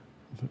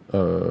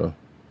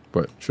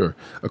 But, sure.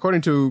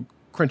 According to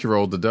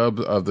Crunchyroll, the dub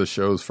of the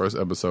show's first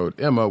episode,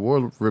 Emma,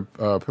 will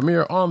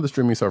premiere on the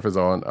streaming service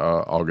on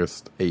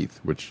August 8th,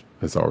 which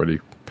has already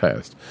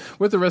passed.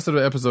 With the rest of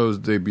the episodes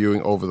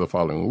debuting over the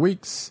following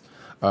weeks,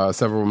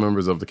 several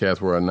members of the cast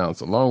were announced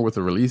along with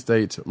the release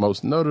date,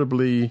 most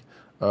notably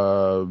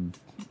the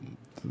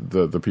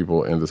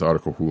people in this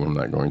article who I'm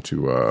not going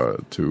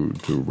to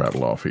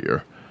rattle off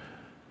here.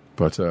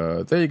 But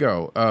there you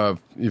go.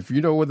 If you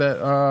know what that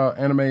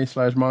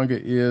anime/manga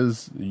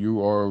is,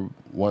 you are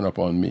one up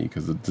on me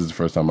because this is the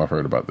first time I've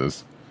heard about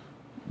this.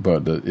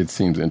 But it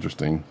seems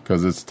interesting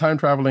because it's time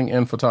traveling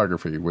and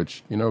photography,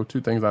 which,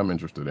 two things I'm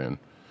interested in.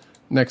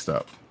 Next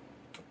up.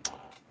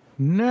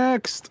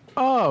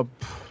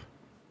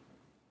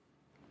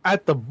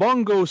 At the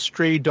Bungo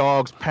Stray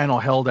Dogs panel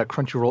held at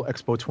Crunchyroll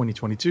Expo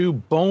 2022,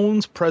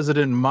 Bones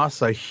president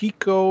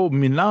Masahiko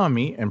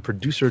Minami and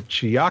producer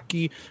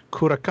Chiaki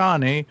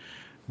Kurakane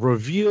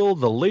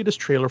revealed the latest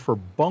trailer for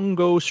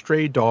Bungo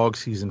Stray Dogs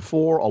Season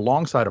 4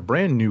 alongside a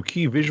brand new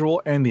key visual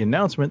and the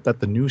announcement that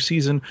the new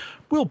season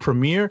will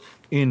premiere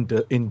in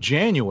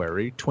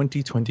January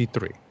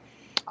 2023.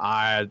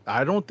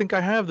 I don't think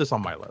I have this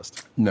on my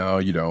list. No,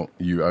 you don't.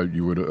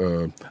 You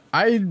would.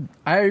 I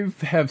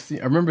have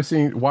seen. I remember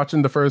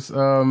watching the first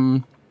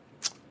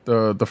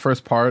the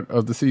first part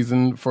of the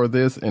season for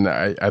this, and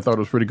I thought it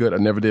was pretty good. I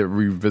never did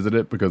revisit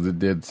it because it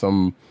did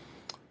some.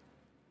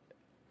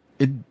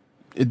 It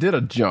did a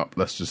jump,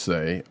 let's just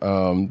say,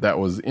 that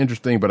was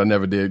interesting, but I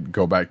never did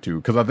go back to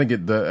because I think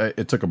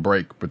it took a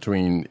break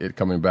between it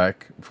coming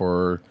back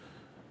for.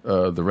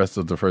 The rest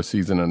of the first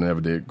season, and I never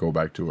did go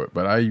back to it.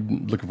 But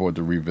I'm looking forward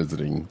to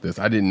revisiting this.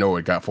 I didn't know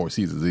it got 4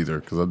 seasons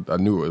either because I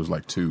knew it was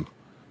like 2.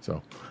 So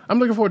I'm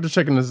looking forward to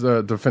checking this,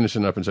 to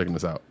finishing up and checking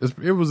this out.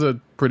 It was a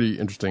pretty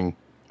interesting,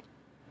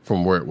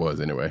 from where it was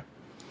anyway,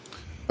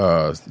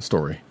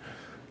 story.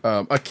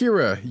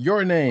 Akira,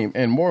 Your Name,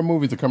 and more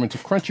movies are coming to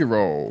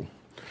Crunchyroll.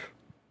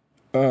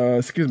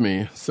 Excuse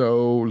me.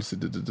 So, let's see.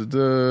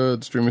 The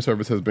streaming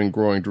service has been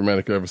growing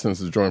dramatically ever since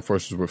it joined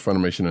forces with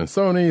Funimation and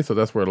Sony. So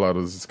that's where a lot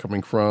of this is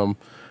coming from.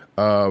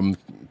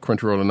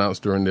 Crunchyroll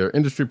announced during their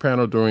industry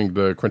panel during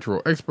the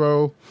Crunchyroll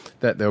Expo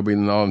that they'll be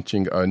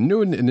launching a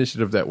new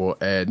initiative that will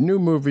add new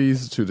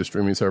movies to the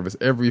streaming service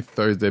every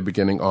Thursday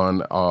beginning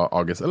on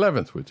August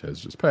 11th, which has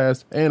just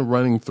passed, and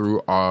running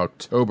through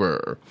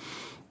October.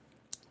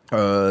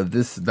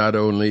 This not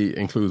only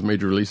includes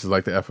major releases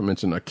like the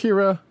aforementioned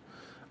Akira,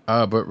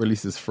 but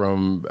releases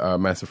from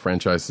massive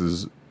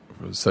franchises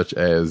such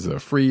as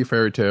Free,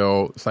 Fairy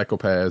Tail, Psycho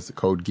Pass,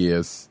 Code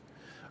Geass,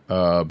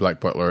 Black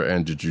Butler,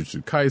 and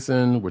Jujutsu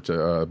Kaisen, which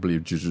I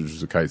believe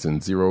Jujutsu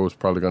Kaisen 0 is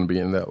probably going to be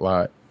in that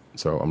lot.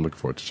 So I'm looking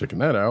forward to checking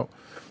that out.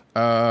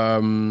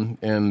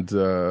 And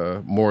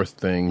more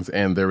things.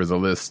 And there is a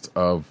list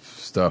of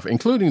stuff,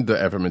 including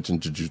the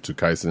aforementioned Jujutsu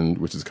Kaisen,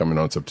 which is coming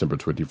on September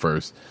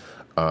 21st.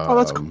 Oh,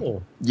 that's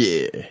cool.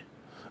 Yeah.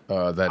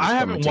 That is I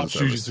haven't coming to watched the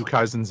service. Jujutsu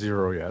Kaisen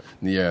 0 yet.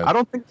 Yeah, I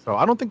don't think so.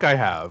 I don't think I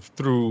have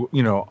through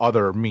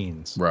other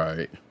means.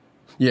 right.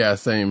 Yeah,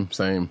 same.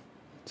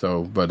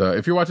 So, but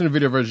if you're watching the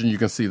video version, you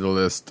can see the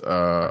list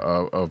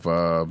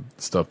of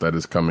stuff that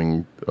is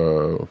coming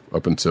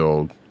up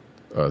until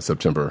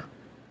September.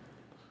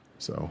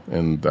 So,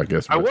 and I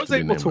guess I was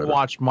able to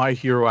watch My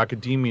Hero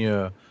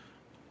Academia,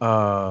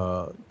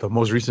 the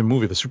most recent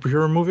movie, the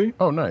superhero movie.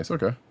 Oh, nice.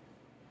 Okay.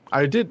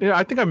 I did.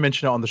 I think I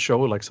mentioned it on the show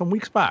like some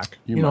weeks back.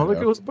 You might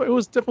have. it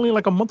was definitely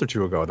like a month or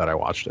two ago that I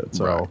watched it.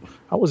 So Right.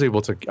 I was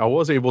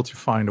able to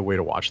find a way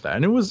to watch that,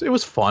 and it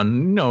was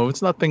fun.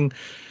 It's nothing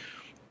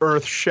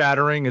earth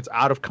shattering. It's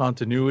out of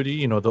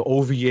continuity. The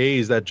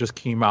OVAs that just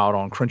came out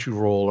on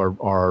Crunchyroll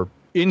are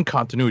in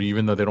continuity,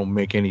 even though they don't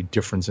make any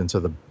difference into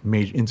the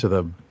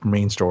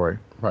main story.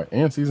 Right,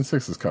 and season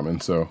 6 is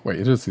coming. So, wait,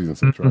 it is season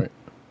 6, right?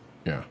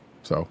 Yeah.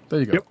 So there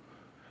you go.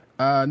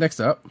 Yep. Next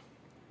up.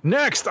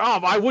 Next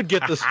up, I would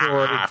get this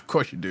story. Of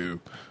course you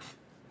do.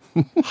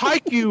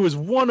 Haikyuu is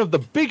one of the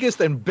biggest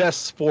and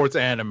best sports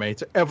anime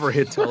to ever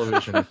hit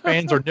television.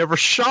 Fans are never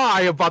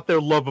shy about their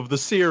love of the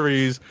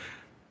series,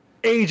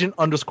 Agent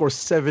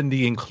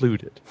 _70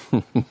 included.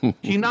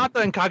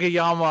 Hinata and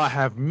Kageyama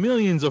have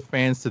millions of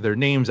fans to their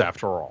names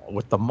after all.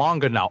 With the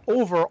manga now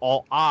over,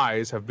 all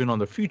eyes have been on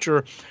the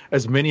future,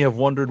 as many have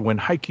wondered when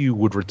Haikyuu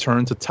would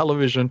return to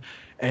television,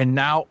 and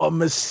now a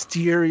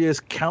mysterious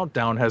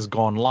countdown has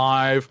gone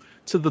live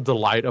to the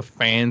delight of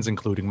fans,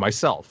 including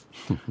myself.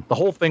 The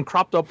whole thing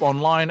cropped up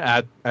online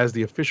as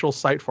the official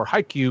site for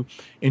Haikyuu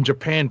in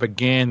Japan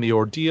began the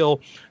ordeal.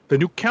 The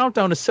new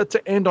countdown is set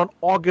to end on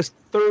August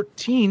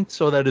 13th,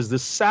 so that is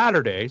this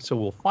Saturday. So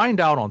we'll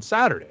find out on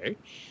Saturday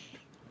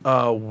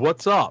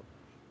what's up.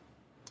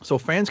 So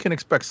fans can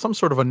expect some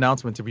sort of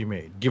announcement to be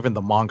made. Given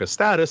the manga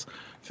status,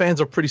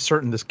 fans are pretty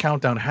certain this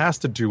countdown has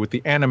to do with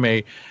the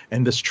anime,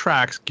 and this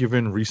tracks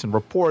given recent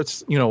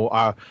reports.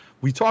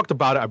 We talked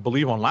about it, I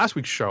believe, on last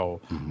week's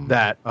show,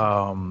 that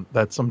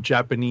some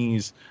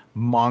Japanese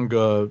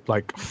manga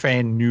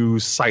fan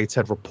news sites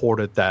had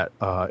reported that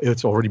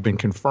it's already been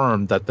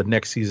confirmed that the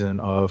next season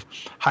of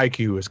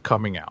Haikyuu is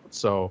coming out.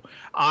 So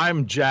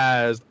I'm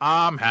jazzed.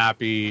 I'm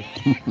happy.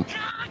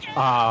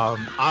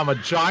 I'm a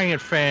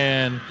giant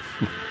fan.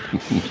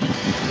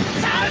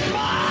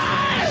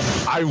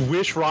 I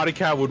wish Roddy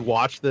Cat would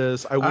watch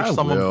this. I wish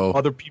some of the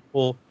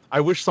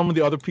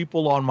other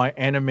people on my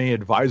anime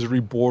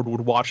advisory board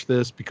would watch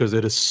this, because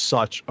it is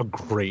such a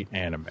great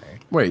anime.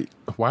 Wait,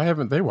 why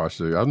haven't they watched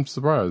it? I'm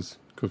surprised,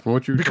 because from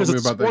what you told me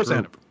about that group.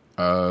 Anime.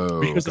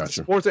 Because gotcha. it's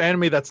a sports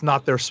anime that's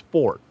not their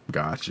sport.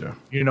 Gotcha.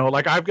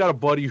 I've got a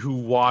buddy who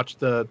watched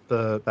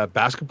that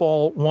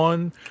basketball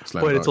one,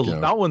 Slam but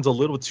Dunk, that one's a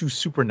little too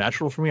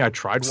supernatural for me. I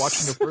tried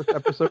watching the first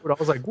episode, but I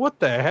was like, what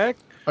the heck?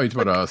 Oh, you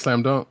talking about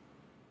Slam Dunk?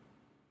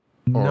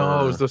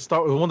 No, it's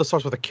the one that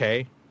starts with a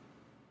K.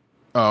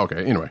 Oh,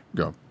 okay. Anyway,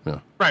 go. Yeah.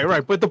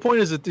 Right. But the point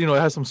is that, it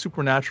has some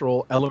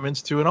supernatural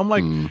elements to it. And I'm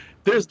like,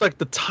 there's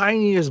the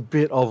tiniest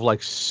bit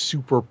of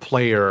super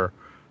player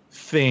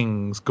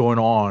things going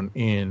on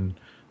in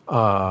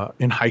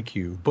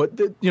Haikyuu, but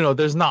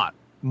there's not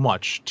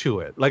much to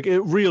it.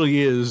 It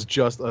really is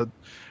just a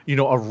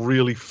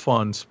really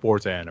fun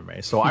sports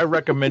anime. So I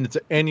recommend it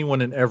to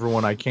anyone and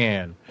everyone I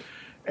can.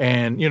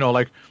 And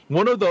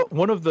one of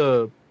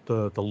the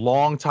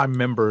longtime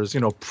members,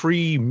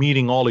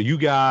 pre-meeting all of you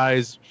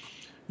guys,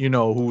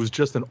 who was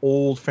just an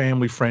old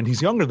family friend.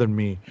 He's younger than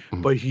me,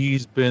 but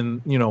he's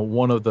been,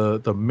 one of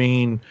the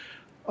main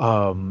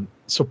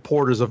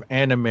supporters of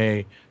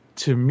anime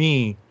to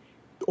me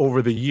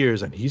over the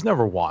years, and he's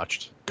never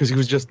watched because he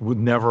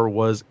never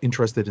was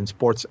interested in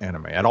sports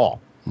anime at all.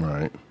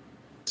 Right.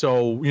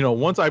 So,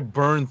 once I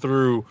burned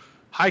through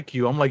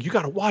Haikyuu, I'm like, you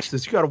got to watch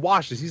this.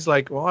 He's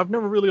like, well, I've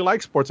never really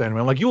liked sports anime.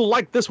 I'm like, you'll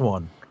like this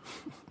one.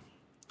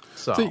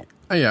 So,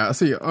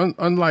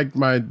 unlike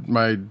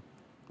my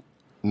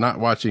not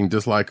watching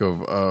dislike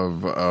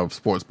of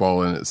sports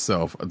ball in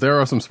itself, there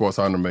are some sports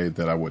anime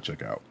that I would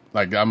check out.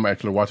 I'm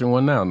actually watching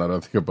one now that I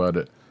think about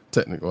it.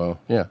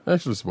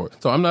 Actually sports.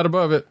 So I'm not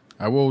above it.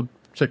 I will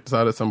check this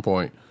out at some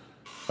point.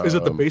 Is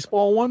it the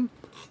baseball one?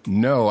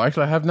 No,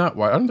 actually I have not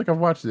watched. I don't think I've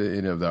watched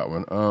any of that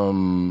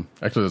one.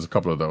 Actually there's a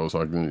couple of those,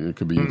 so it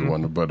could be either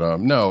one. But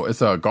no,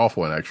 it's a golf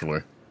one actually.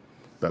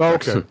 That's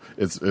okay.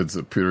 Actually, it's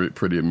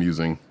pretty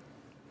amusing.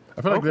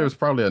 I feel like there's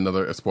probably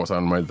another sports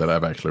anime that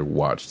I've actually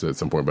watched at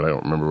some point, but I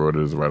don't remember what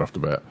it is right off the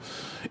bat.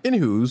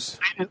 Anywho's,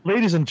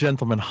 ladies and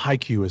gentlemen,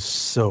 Haikyuu is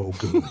so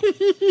good.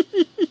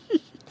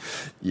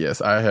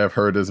 Yes, I have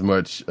heard as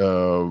much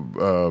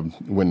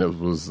when it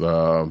was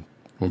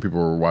when people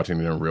were watching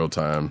it in real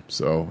time.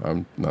 So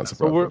I'm not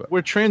surprised. So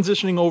we're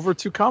transitioning over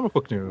to comic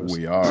book news.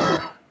 We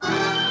are.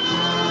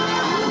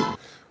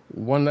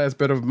 One last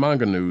bit of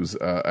manga news,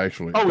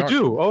 actually. Oh, we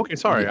do? Oh, okay,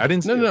 sorry. I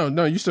didn't see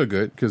No, you're still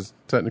good, because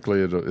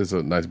technically it is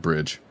a nice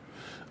bridge.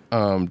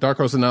 Dark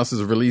Horse announces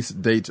a release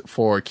date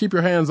for Keep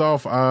Your Hands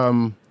Off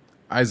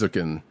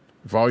Eizouken,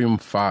 Volume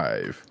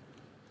 5.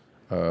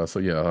 So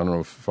yeah, I don't know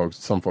if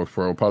some folks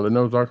probably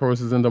know Dark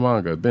Horse is in the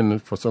manga. It's been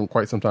for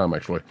quite some time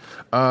actually.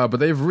 But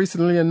they've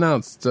recently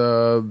announced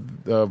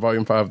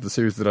Volume 5 of the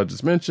series that I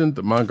just mentioned.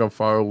 The manga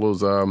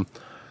follows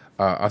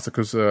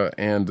Asakusa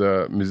and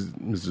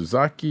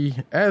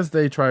Mizuzaki as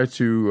they try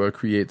to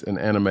create an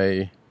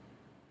anime.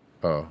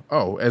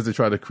 As they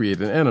try to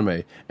create an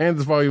anime. And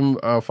this volume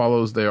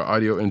follows their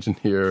audio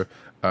engineer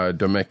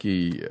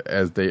Domeki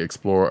as they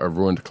explore a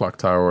ruined clock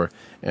tower,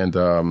 and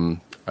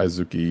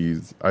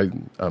Aizukin,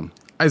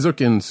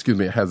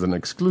 has an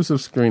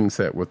exclusive screening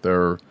set with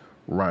their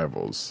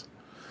rivals.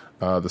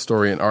 The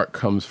story and art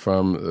comes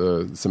from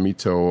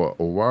Samito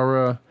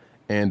Owara,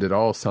 and it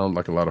all sounds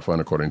like a lot of fun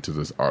according to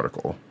this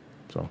article.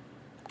 So,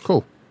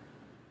 cool.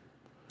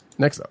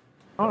 Next up.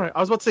 All right, I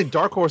was about to say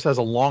Dark Horse has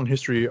a long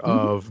history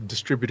of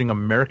distributing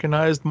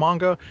Americanized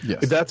manga.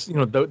 Yes. That's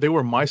they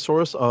were my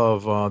source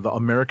of the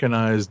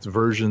Americanized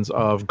versions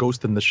of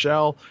Ghost in the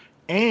Shell,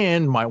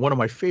 and one of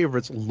my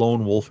favorites,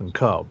 Lone Wolf and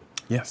Cub.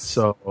 Yes.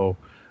 So,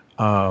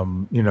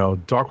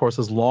 Dark Horse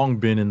has long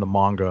been in the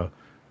manga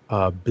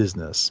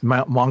business,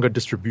 manga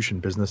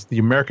distribution business, the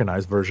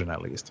Americanized version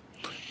at least.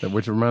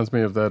 Which reminds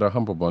me of that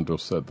Humble Bundle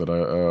set that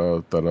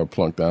I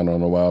plunked down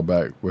on a while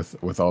back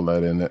with all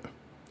that in it.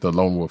 The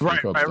Lone Wolf and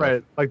Cub stuff.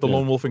 Right. Like the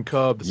Lone Wolf and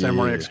Cub, the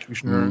Samurai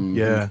Executioner. Mm-hmm.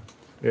 Yeah.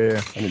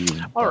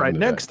 All right,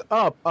 next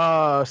up,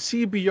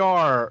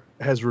 CBR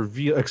has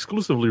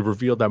exclusively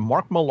revealed that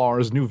Mark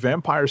Millar's new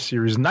vampire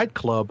series,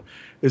 Nightclub,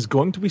 is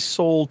going to be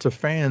sold to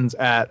fans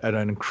at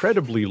an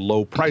incredibly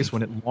low price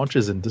when it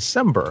launches in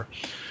December.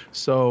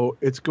 So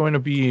it's going to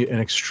be an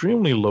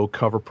extremely low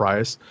cover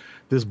price.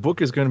 This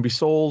book is going to be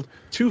sold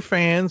to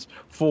fans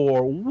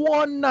for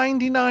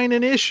 $1.99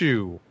 an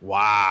issue.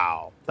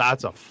 Wow,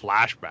 that's a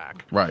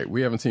flashback. Right,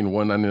 we haven't seen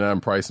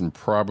 $1.99 price in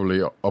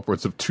probably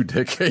upwards of 2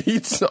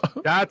 decades.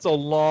 That's a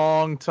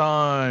long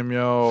time,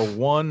 yo.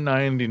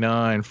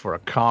 $1.99 for a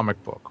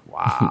comic book.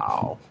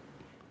 Wow.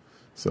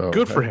 So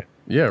good for him.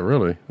 Yeah,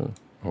 really. I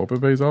hope it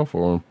pays off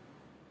for him.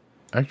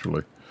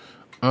 Actually,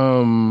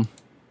 yeah,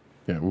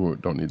 we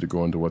don't need to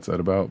go into what's that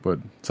about, but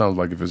it sounds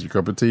like if it's your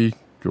cup of tea,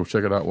 go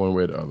check it out one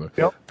way or the other.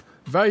 Yep.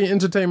 Valiant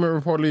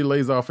Entertainment reportedly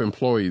lays off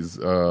employees,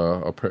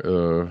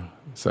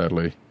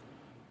 sadly.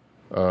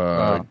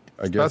 I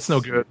guess that's no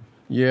good.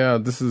 Yeah,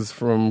 this is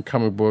from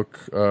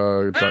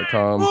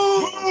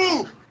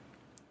comicbook.com.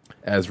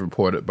 As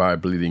reported by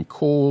Bleeding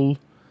Cool,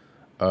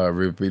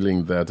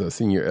 revealing that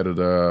senior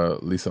editor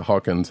Lisa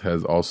Hawkins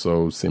has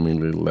also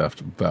seemingly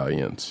left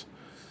Valiant.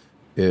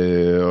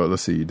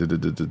 Let's see.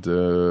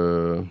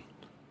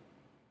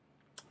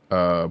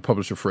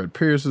 Publisher Fred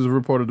Pierce is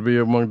reported to be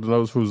among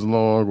those who's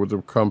along with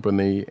the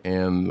company,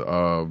 and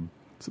a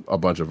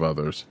bunch of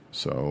others.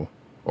 So,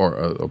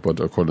 a bunch,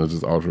 according to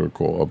this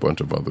article, a bunch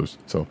of others.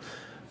 So,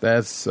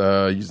 that's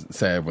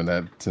sad when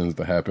that tends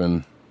to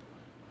happen.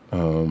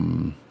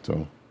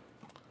 So,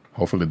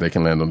 hopefully they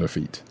can land on their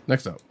feet.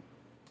 Next up.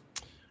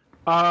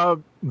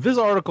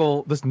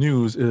 This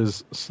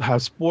news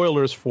has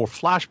spoilers for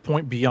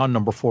Flashpoint Beyond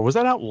 #4. Was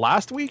that out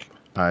last week?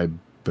 I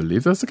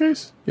believe that's the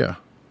case. Yeah.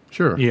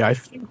 Sure. Yeah, I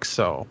think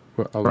so.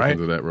 Well, I'll look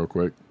into that real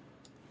quick.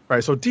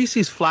 Right, so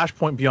DC's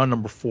Flashpoint Beyond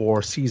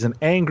 #4 sees an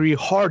angry,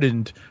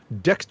 hardened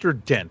Dexter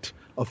Dent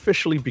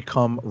officially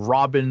become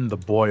Robin, the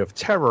Boy of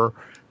Terror,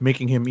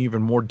 making him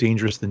even more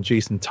dangerous than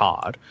Jason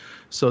Todd.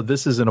 So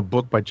this is in a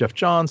book by Jeff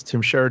Johns,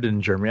 Tim Sheridan,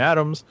 and Jeremy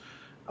Adams.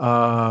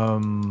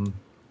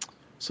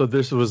 So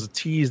this was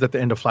teased at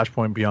the end of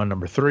Flashpoint Beyond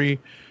 #3.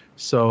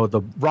 So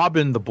the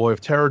Robin, the Boy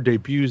of Terror,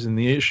 debuts in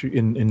the issue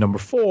in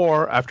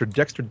 #4 after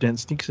Dexter Dent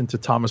sneaks into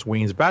Thomas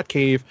Wayne's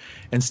Batcave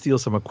and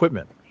steals some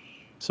equipment.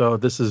 So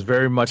this is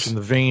very much in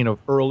the vein of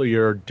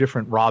earlier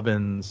different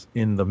Robins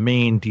in the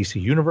main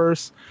DC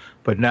universe,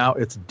 but now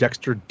it's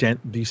Dexter Dent,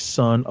 the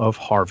son of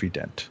Harvey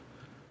Dent,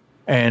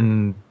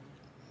 and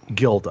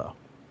Gilda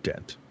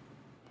Dent.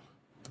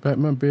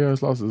 Batman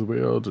Bears lost his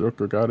will,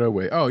 Joker got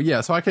away. Oh,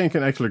 yeah, so I can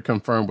actually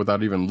confirm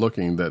without even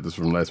looking that this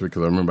from last week,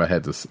 because I remember I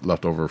had this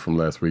left over from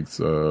last week's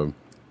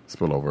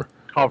spillover.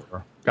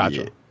 Cover.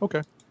 Gotcha. Yeah.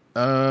 Okay.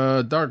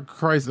 Dark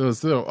Crisis,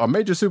 still, a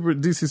major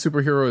DC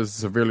superhero is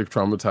severely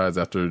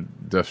traumatized after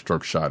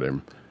Deathstroke shot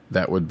him.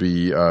 That would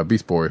be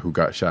Beast Boy, who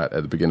got shot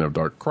at the beginning of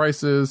Dark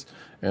Crisis,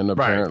 and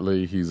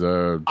apparently he's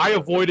I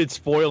avoided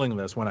spoiling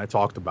this when I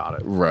talked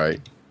about it. Right.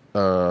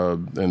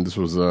 And this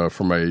was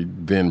from a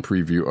then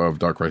preview of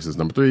Dark Crisis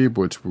 #3,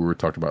 which we were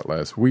talked about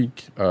last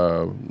week.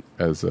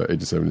 As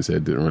Agent 70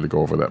 said, didn't really go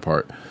over that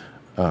part.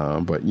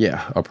 But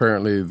yeah,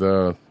 apparently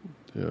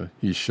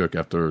he shook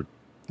after,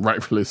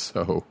 rightfully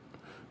so.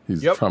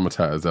 He's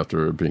traumatized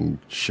after being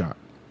shot.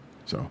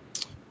 So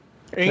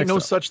ain't no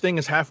such thing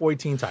as halfway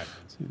Teen Titans.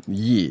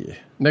 Yeah.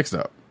 Next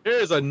up.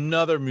 Here's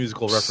another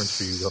musical reference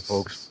for you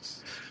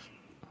folks.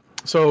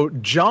 So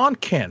John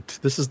Kent,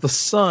 this is the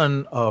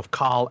son of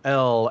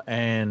Kal-El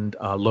and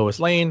Lois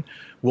Lane,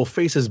 will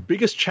face his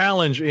biggest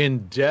challenge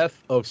in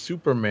Death of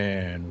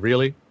Superman.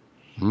 Really?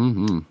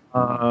 Mm-hmm.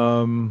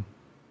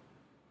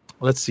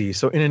 Let's see.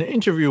 So in an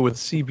interview with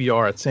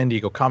CBR at San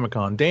Diego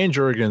Comic-Con, Dan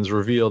Jurgens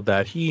revealed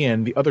that he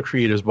and the other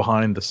creators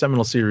behind the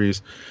seminal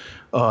series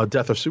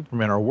Death of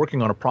Superman are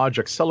working on a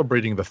project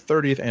celebrating the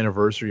 30th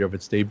anniversary of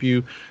its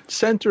debut,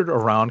 centered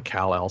around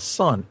Kal-El's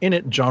son. In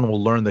it, John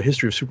will learn the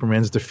history of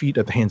Superman's defeat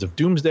at the hands of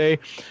Doomsday,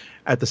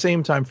 at the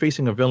same time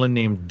facing a villain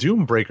named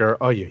Doombreaker,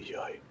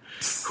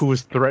 who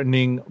is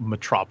threatening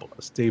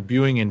Metropolis.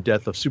 Debuting in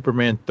Death of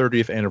Superman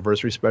 30th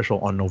Anniversary Special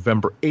on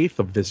November 8th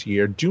of this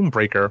year,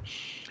 Doombreaker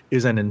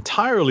is an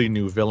entirely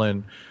new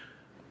villain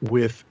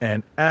with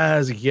an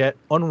as-yet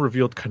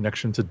unrevealed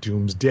connection to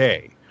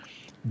Doomsday.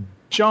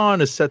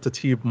 John is set to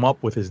team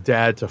up with his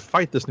dad to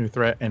fight this new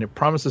threat, and it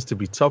promises to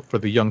be tough for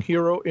the young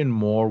hero in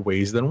more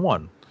ways than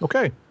one.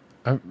 Okay.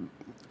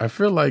 I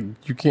feel like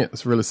you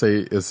can't really say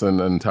it's an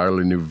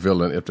entirely new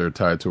villain if they're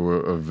tied to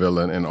a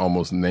villain and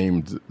almost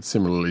named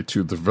similarly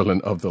to the villain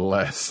of the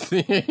last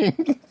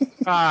thing.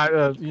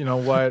 You know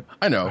what?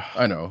 I know.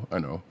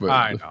 But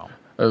I know.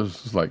 I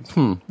was just like,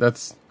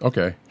 that's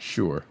okay,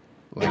 sure.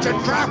 Like, It's a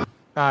trap.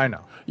 I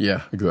know.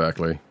 yeah,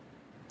 exactly.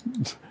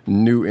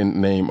 New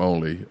in name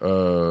only,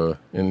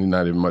 and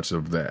not even much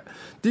of that.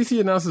 DC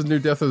announces new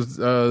Death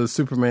of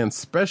Superman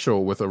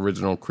special with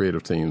original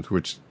creative teams,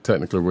 which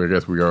technically, I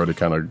guess we already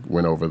kind of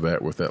went over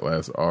that with that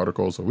last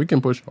article, so we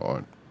can push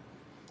on.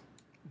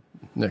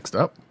 Next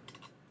up.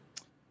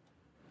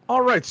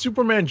 All right,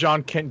 Superman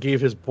John Kent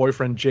gave his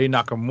boyfriend Jay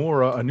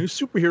Nakamura a new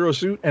superhero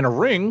suit and a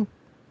ring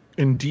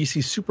in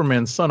DC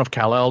Superman Son of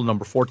Kal-El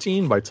number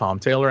 14 by Tom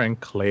Taylor and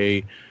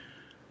Clay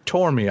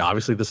Tormey.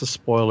 Obviously, this is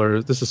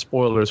spoilers. This is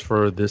spoilers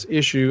for this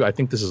issue. I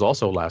think this is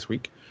also last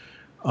week.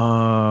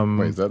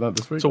 Wait, is that not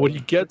this week? So what he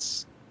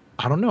gets,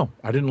 I don't know.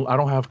 I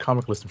don't have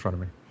comic list in front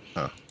of me.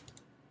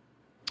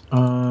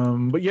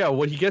 But yeah,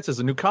 what he gets is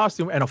a new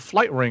costume and a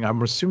flight ring.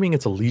 I'm assuming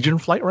it's a Legion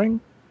flight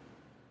ring.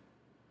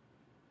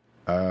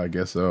 I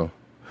guess so.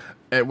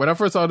 And when I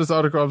first saw this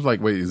article, I was like,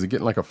 wait, is he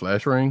getting like a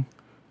flash ring?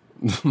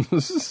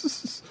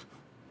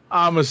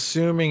 I'm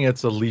assuming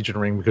it's a Legion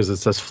ring because it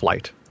says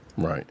flight.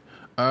 Right.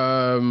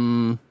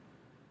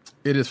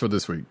 It is for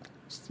this week.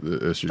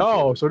 The issue.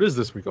 Oh, so it is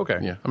this week. Okay.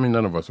 Yeah. I mean,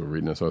 none of us were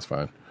reading it, so it's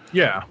fine.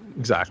 Yeah,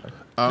 exactly.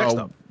 Next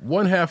up.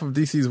 One half of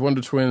DC's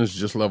Wonder Twins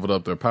just leveled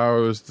up their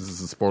powers. This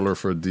is a spoiler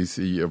for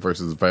DC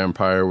versus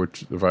Vampire,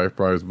 which the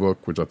Vampire's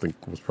book, which I think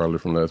was probably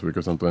from last week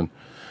or something.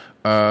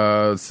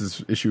 This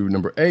is issue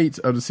number 8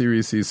 of the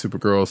series. Sees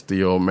Supergirl,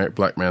 Steel,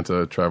 Black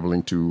Manta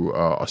traveling to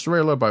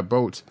Australia by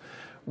boat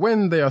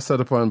when they are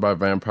set upon by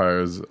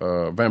vampire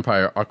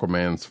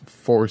Aquaman's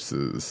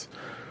forces.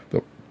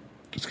 The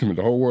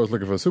whole world's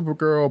looking for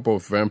Supergirl,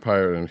 both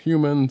vampire and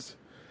humans,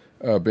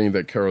 being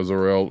that Kara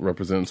Zor-El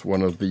represents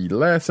one of the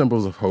last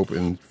symbols of hope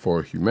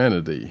for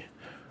humanity.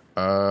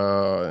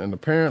 And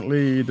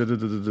apparently,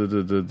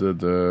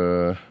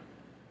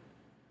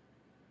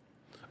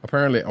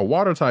 apparently a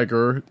water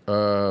tiger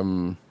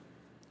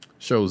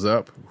shows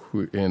up,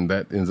 and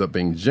that ends up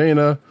being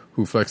Jaina,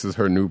 who flexes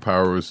her new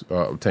powers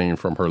obtained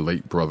from her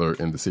late brother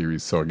in the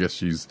series. So I guess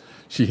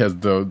she has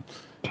the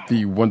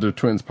Wonder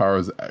Twins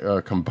powers,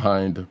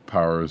 combined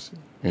powers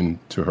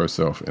into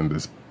herself in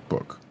this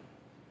book.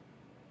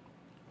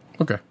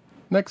 Okay,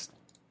 next.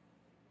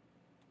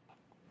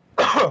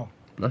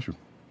 Bless you.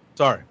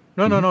 Sorry.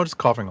 No, just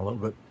coughing a little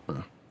bit.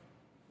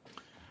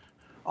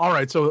 All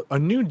right, so a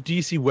new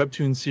DC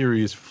Webtoon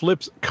series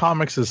flips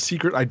comics'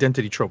 secret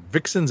identity trope.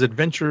 Vixen's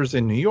adventures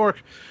in New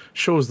York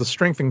shows the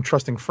strength in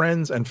trusting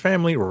friends and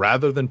family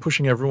rather than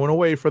pushing everyone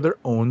away for their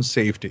own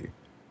safety.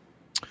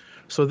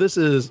 So this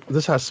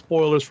has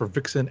spoilers for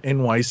Vixen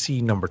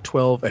NYC number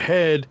 12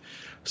 ahead.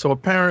 So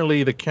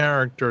apparently the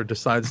character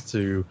decides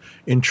to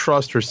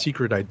entrust her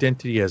secret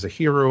identity as a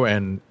hero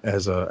and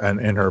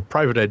and her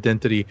private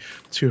identity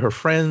to her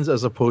friends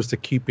as opposed to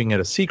keeping it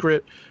a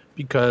secret,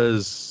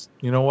 because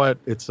you know what?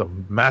 It's a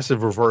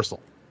massive reversal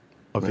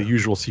of the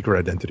usual secret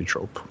identity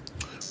trope.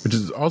 Which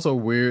is also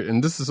weird,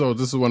 and this is one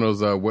of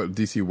those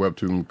DC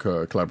Webtoon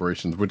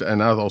collaborations.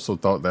 And I also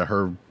thought that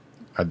her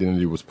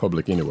identity was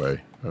public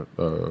anyway.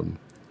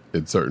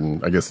 In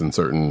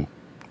certain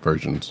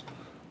versions,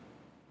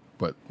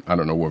 but I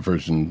don't know what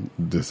version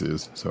this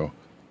is, so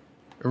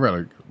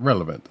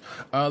irrelevant.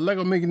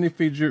 Lego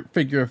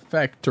Minifigure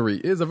Factory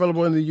is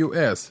available in the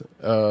U.S.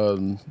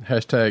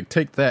 Hashtag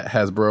take that,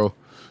 Hasbro.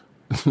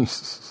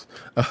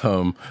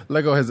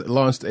 Lego has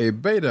launched a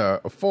beta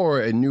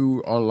for a new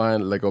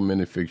online Lego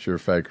Minifigure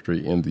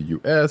Factory in the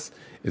U.S.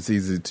 It's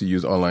easy to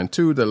use online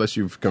tool that lets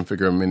you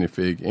configure a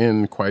minifig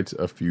in quite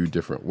a few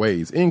different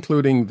ways,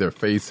 including their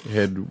face,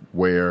 head,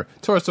 wear,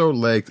 torso,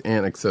 legs,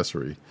 and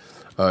accessory.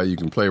 You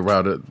can play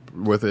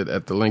with it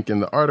at the link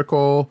in the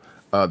article.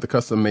 The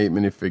custom-made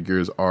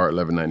minifigures are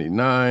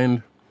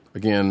 $11.99.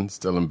 Again,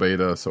 still in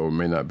beta, so it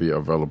may not be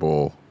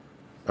available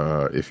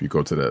if you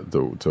go to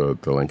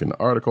the link in the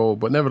article.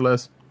 But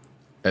nevertheless,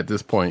 at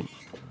this point,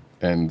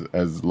 and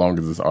as long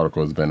as this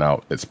article has been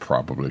out, it's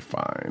probably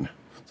fine.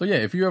 So yeah,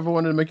 if you ever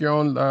wanted to make your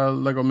own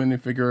Lego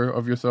minifigure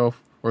of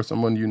yourself or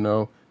someone you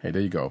know, hey,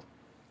 there you go.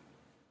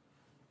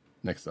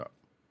 Next up.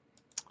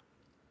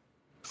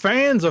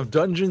 Fans of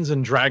Dungeons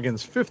 &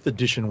 Dragons 5th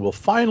edition will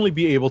finally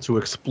be able to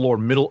explore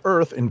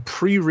Middle-earth in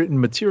pre-written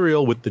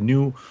material with the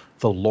new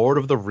The Lord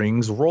of the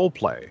Rings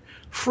roleplay.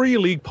 Free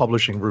League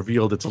Publishing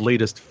revealed its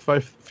latest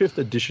 5th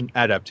edition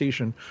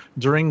adaptation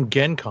during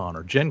Gen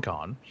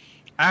Con,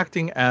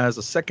 acting as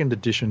a second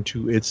addition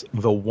to its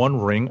The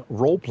One Ring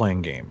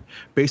role-playing game,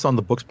 based on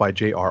the books by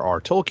J.R.R.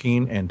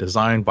 Tolkien and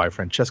designed by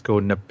Francesco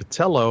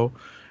Nepitello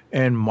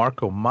and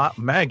Marco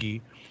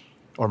Maggi.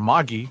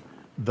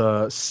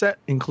 The set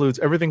includes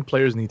everything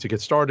players need to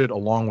get started,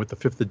 along with the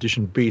 5th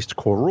edition based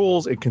core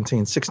rules. It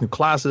contains 6 new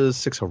classes,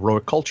 6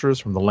 heroic cultures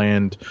from the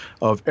land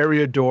of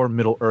Eriador,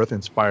 Middle-earth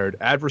inspired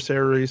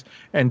adversaries,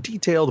 and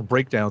detailed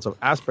breakdowns of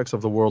aspects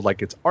of the world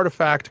like its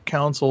artifact,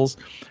 councils,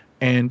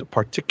 and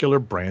particular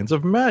brands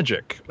of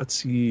magic. Let's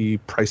see.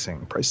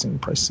 Pricing.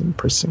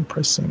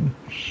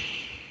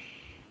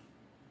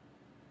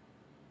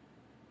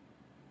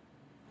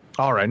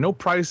 All right, no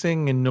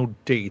pricing and no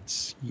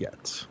dates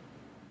yet.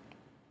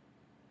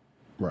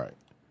 Right.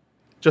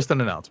 Just an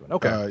announcement.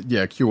 Okay.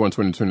 Yeah, Q1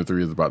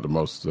 2023 is about the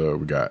most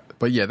we got.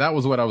 But yeah, that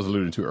was what I was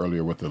alluding to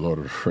earlier with the Lord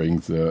of the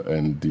Rings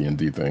and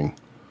D&D thing.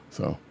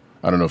 So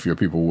I don't know if your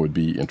people would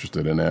be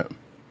interested in that.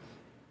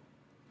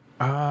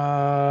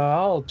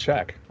 I'll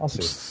check. I'll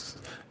see.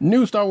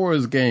 New Star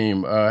Wars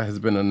game has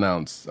been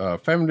announced.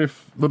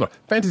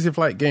 Fantasy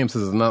Flight Games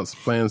has announced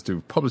plans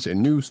to publish a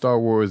new Star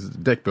Wars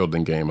deck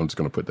building game. I'm just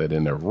going to put that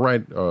in there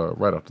right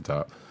off the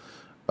top.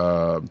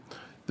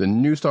 The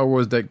new Star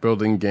Wars deck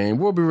building game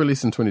will be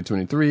released in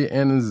 2023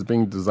 and is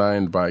being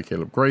designed by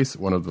Caleb Grace,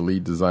 one of the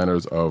lead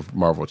designers of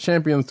Marvel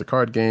Champions, the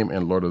card game,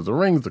 and Lord of the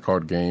Rings, the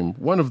card game.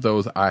 One of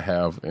those I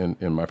have in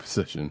my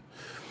possession.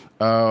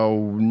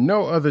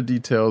 No other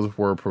details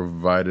were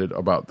provided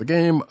about the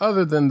game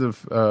other than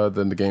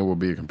the game will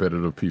be a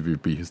competitive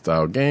PvP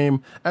style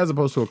game as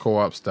opposed to a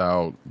co-op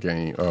style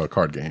game,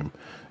 card game.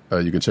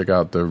 You can check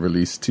out the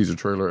release teaser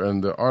trailer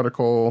and the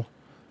article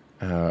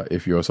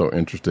if you're so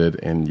interested.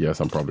 And yes,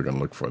 I'm probably going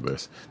to look for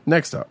this.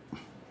 Next up.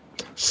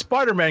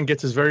 Spider-Man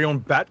gets his very own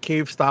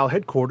Batcave style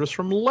headquarters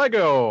from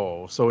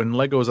LEGO. So in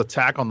LEGO's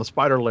Attack on the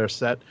Spider Lair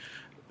set,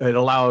 it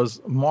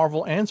allows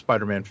Marvel and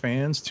Spider-Man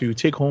fans to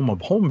take home a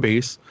home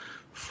base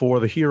for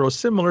the hero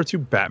similar to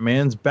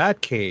Batman's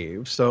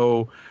Batcave.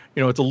 So,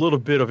 it's a little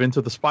bit of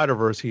Into the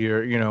Spider-Verse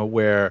here,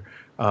 where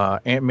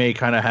Aunt May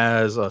kind of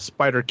has a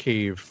spider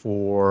cave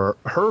for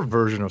her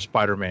version of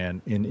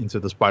Spider-Man in Into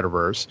the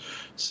Spider-Verse.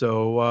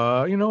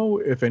 So,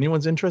 if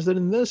anyone's interested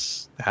in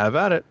this, have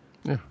at it.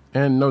 Yeah.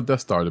 And no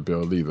Death Star to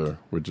build either,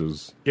 which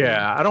is...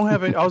 Yeah, I don't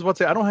have any... I was about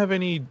to say, I don't have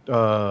any...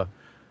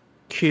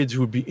 kids who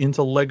would be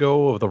into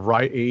Lego of the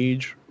right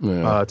age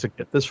to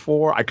get this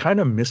for. I kind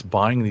of miss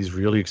buying these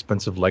really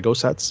expensive Lego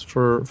sets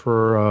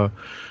for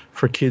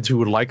kids who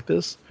would like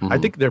this. Mm-hmm. I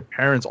think their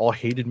parents all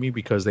hated me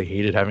because they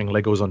hated having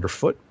Legos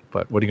underfoot.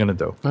 But what are you gonna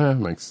do?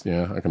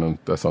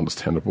 That's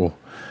understandable.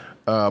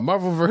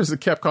 Marvel vs.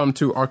 Capcom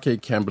 2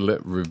 Arcade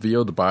Cabinet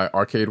revealed by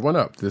Arcade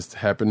 1UP. This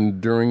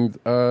happened during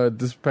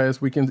this past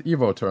weekend's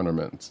EVO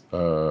tournament,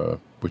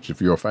 which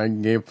if you're a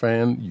fighting game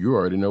fan, you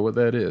already know what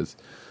that is.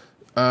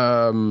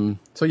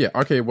 So yeah,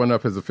 Arcade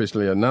 1UP has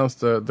officially announced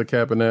the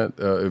cabinet.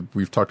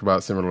 We've talked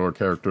about similar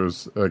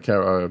characters,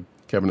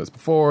 cabinets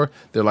before.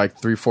 They're like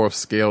 3/4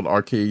 scaled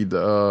arcade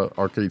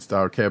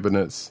style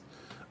cabinets,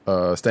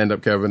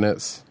 stand-up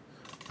cabinets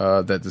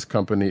that this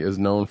company is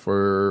known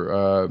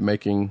for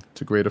making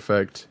to great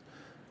effect.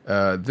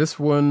 This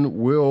one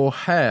will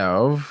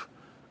have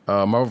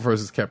Marvel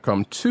vs.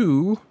 Capcom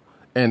 2.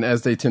 And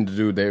as they tend to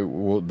do,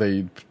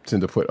 they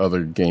tend to put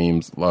other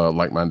games,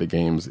 like-minded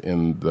games,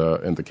 in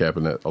the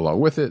cabinet along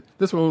with it.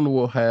 This one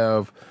will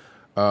have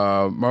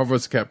Marvel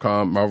vs.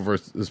 Capcom, Marvel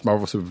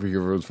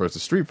Superheroes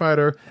vs. Street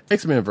Fighter,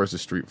 X-Men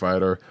vs. Street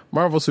Fighter,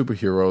 Marvel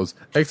Superheroes,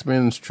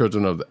 X-Men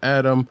Children of the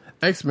Atom,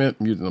 X-Men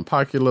Mutant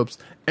Apocalypse,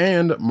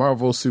 and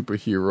Marvel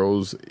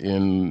Superheroes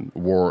in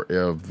War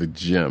of the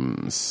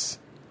Gems.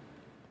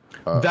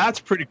 That's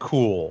pretty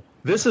cool.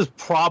 This is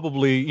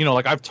probably,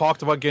 I've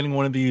talked about getting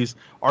one of these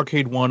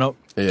Arcade 1UP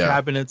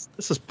cabinets.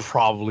 This is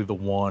probably the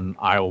one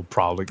I will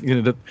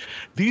probably,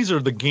 these are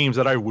the games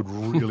that I would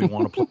really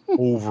want to play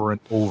over and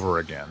over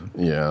again.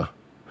 Yeah.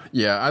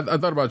 Yeah, I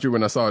thought about you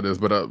when I saw this,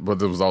 but it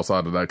was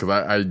outside of that because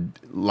I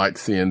like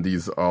seeing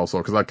these also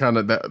because I kind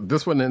of,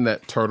 this one and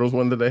that Turtles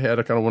one that they had,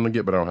 I kind of want to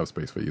get, but I don't have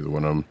space for either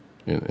one of them.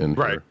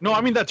 Right. Here. No,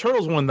 I mean that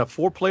Turtles one, the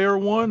 4-player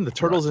one, the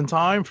Turtles in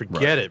Time.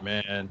 Forget it,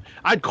 man.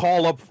 I'd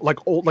call up like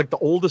the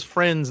oldest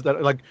friends that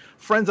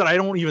I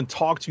don't even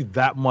talk to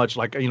that much.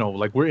 Like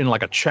we're in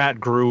like a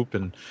chat group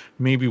and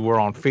maybe we're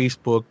on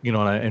Facebook,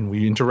 and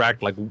we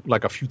interact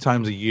like a few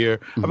times a year.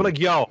 Mm-hmm. I'd be like,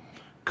 yo,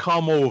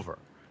 come over.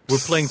 We're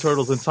playing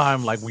Turtles in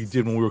Time like we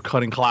did when we were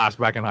cutting class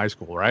back in high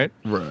school, right?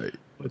 Right.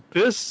 But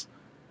this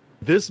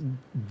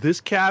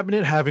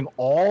cabinet having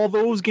all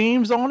those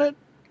games on it.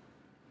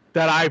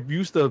 That I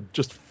used to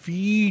just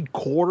feed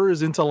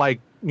quarters into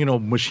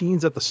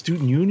machines at the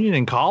student union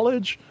in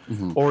college,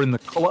 mm-hmm. or in the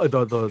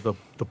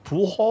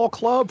pool hall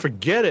club.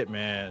 Forget it,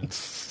 man.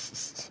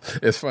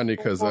 It's funny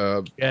because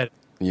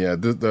Yeah,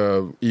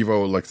 the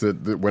Evo, like I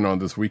said, that went on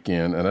this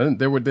weekend, and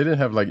they didn't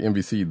have like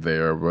NBC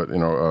there, but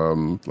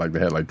like they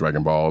had like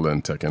Dragon Ball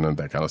and Tekken and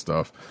that kind of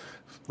stuff.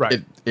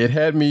 Right. It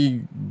had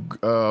me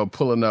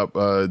pulling up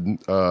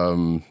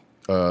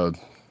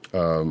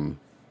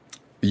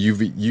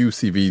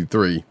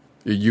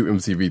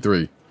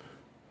UMCV3.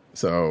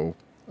 So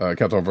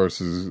Capcom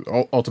versus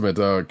Ultimate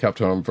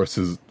Capcom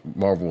versus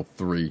Marvel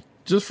 3,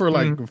 just for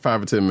like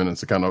 5 or 10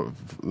 minutes to kind of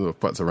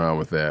futz around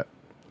with that.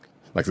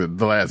 Like I said,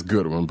 the last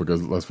good one,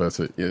 because let's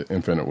face it,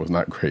 Infinite was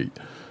not great.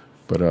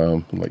 But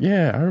I'm like,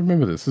 yeah, I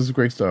remember this. This is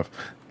great stuff.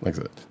 Like I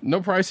said, no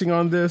pricing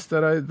on this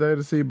that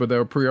I see, but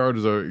their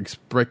pre-orders are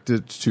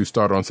expected to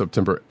start on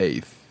September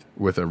 8th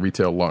with a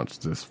retail launch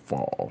this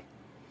fall.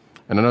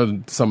 And I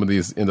know some of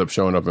these end up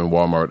showing up in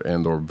Walmart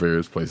and or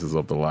various places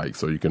of the like,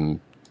 so you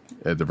can,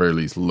 at the very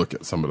least, look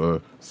at some of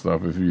the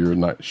stuff if you're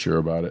not sure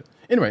about it.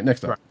 Anyway,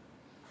 next up. Right.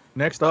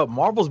 Next up,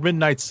 Marvel's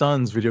Midnight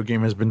Suns video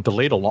game has been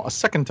delayed a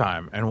second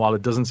time, and while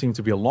it doesn't seem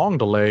to be a long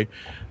delay,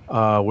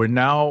 we're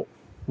now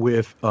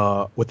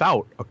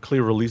without a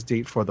clear release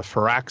date for the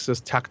Firaxis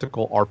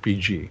tactical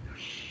RPG.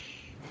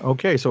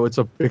 Okay, so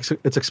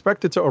it's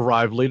expected to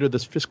arrive later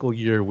this fiscal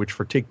year, which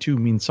for Take-Two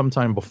means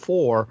sometime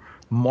before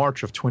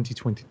March of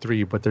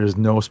 2023, but there's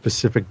no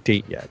specific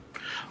date yet.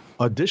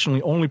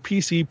 Additionally, only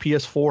PC,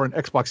 PS4, and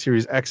Xbox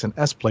Series X and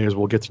S players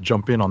will get to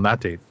jump in on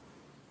that date.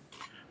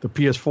 The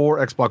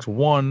PS4, Xbox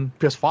One,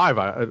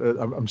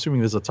 PS5, I'm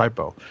assuming this is a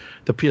typo.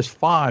 The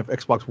PS5,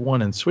 Xbox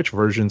One, and Switch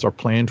versions are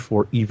planned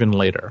for even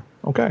later.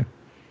 Okay.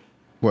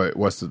 Wait,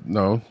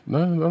 no, I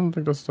don't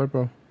think that's a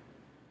typo.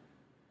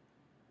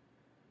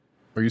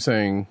 Are you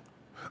saying...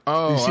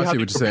 Oh, I see what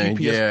you're saying.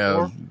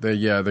 Yeah, they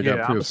got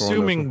PS4. I'm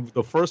assuming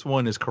the first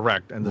one is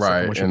correct, and the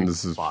second one should be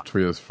this is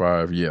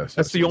PS5. Yes,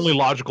 that's the only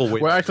logical way.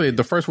 Well, actually,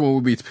 the first one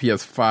would be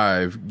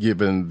PS5,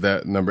 given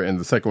that number, and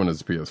the second one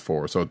is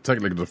PS4. So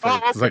technically, the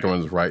second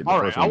one is right.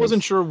 All right, I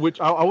wasn't sure which.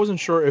 I wasn't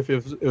sure if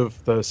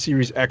the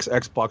Series X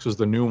Xbox was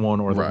the new one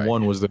or the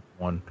one was the new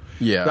one.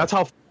 Yeah, that's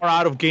how far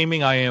out of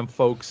gaming I am,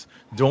 folks.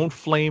 Don't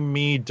flame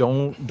me.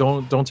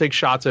 Don't take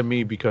shots at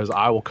me, because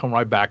I will come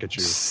right back at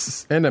you.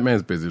 And that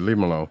man's busy. Leave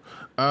him alone.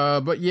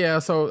 But yeah,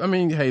 so I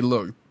mean, hey,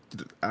 look,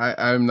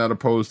 I'm not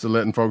opposed to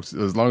letting folks,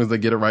 as long as they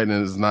get it right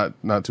and it's not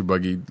too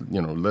buggy,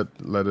 let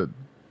it,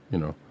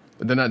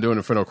 they're not doing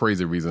it for no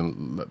crazy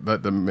reason.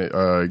 Let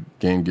the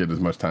game get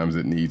as much time as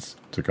it needs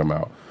to come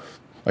out.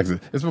 Like I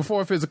said, it's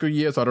before a physical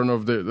year, so I don't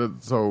know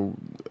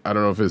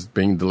if it's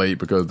being delayed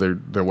because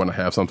they want to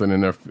have something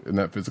in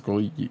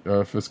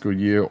that fiscal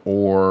year,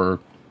 or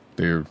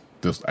they're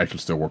just actually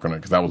still working on it,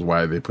 because that was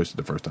why they pushed it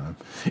the first time.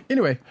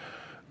 Anyway.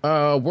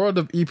 World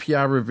of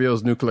EPI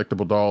reveals new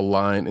collectible doll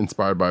line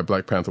inspired by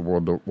Black Panther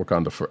World of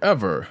Wakanda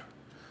Forever.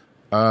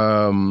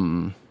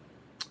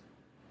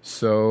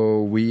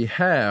 So we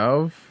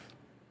have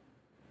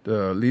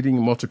the leading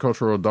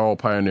multicultural doll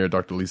pioneer,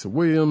 Dr. Lisa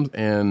Williams,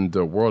 and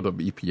the World of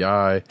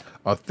EPI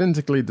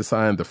authentically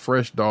designed the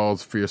Fresh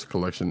Dolls Fierce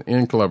collection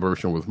in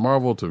collaboration with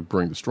Marvel to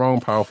bring the strong,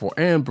 powerful,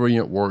 and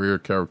brilliant warrior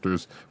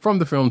characters from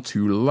the film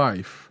to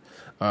life.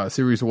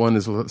 Series 1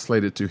 is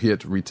slated to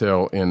hit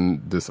retail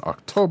in this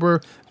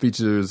October.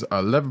 Features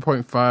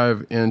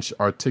 11.5-inch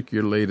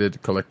articulated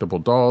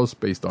collectible dolls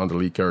based on the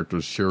lead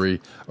characters Shuri,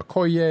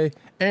 Okoye,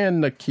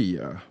 and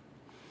Nakia.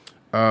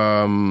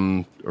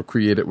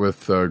 Created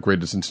with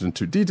great attention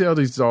to detail,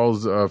 these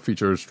dolls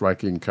feature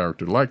striking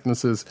character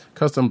likenesses,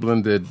 custom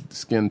blended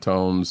skin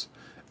tones,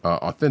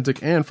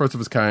 authentic and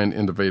first-of-its-kind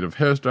innovative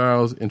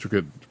hairstyles,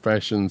 intricate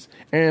fashions,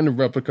 and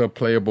replica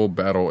playable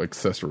battle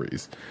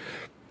accessories.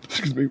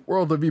 Excuse me.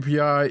 World of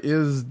EPI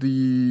is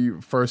the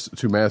first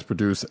to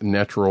mass-produce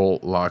natural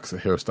locks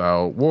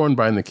hairstyle worn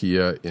by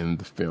Nakia in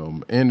the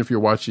film. And if you're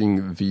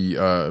watching the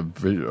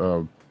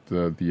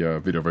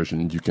video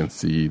version, you can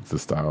see the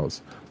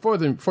styles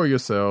for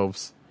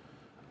yourselves.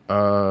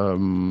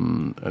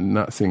 I'm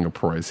not seeing a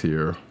price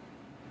here,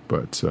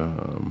 but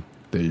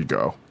there you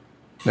go.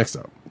 Next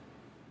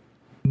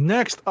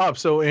up,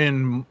 so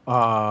in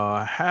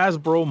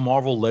Hasbro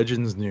Marvel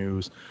Legends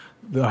news,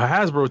 the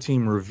Hasbro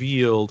team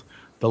revealed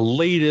the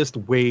latest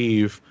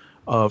wave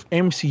of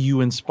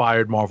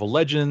MCU-inspired Marvel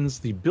Legends,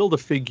 the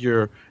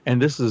Build-A-Figure, and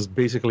this is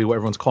basically what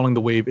everyone's calling the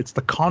wave. It's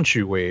the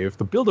Khonshu wave.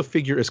 The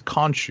Build-A-Figure is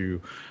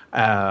Khonshu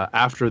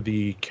after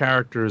the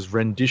character's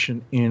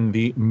rendition in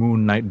the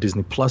Moon Knight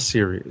Disney Plus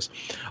series.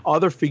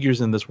 Other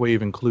figures in this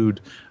wave include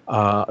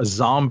a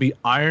zombie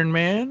Iron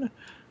Man,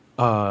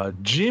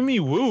 Jimmy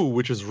Woo,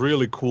 which is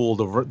really cool.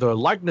 The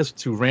likeness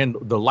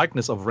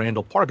of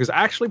Randall Park is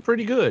actually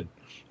pretty good.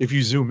 If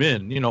you zoom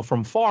in,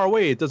 from far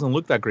away, it doesn't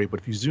look that great,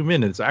 but if you zoom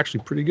in, it's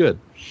actually pretty good.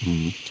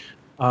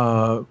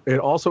 Mm-hmm. It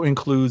also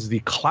includes the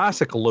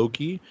classic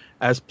Loki,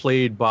 as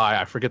played by,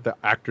 I forget the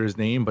actor's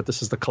name, but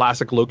this is the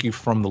classic Loki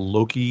from the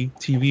Loki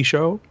TV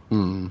show.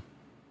 Mm.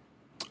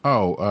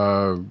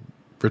 Oh,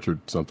 Richard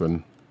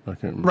something. I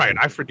can't remember. Right,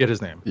 I forget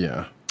his name.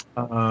 Yeah.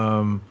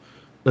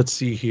 Let's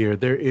see here.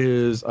 There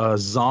is a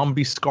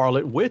zombie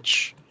Scarlet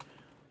Witch.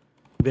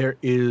 There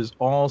is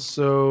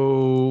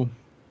also...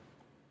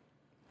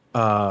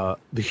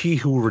 He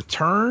Who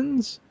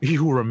Remains,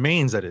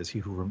 that is, He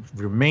Who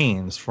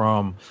Remains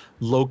from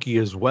Loki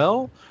as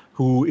well,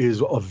 who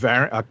is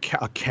a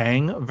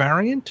Kang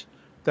variant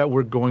that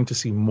we're going to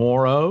see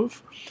more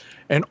of,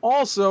 and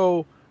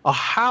also a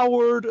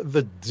Howard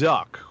the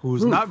Duck,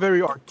 who's not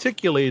very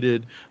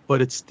articulated, but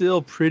it's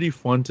still pretty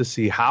fun to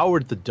see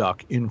Howard the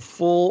Duck in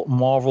full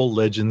Marvel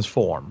Legends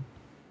form.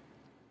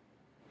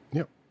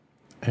 Yep.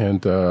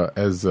 And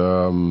as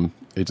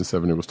Agent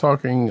 70 was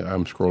talking,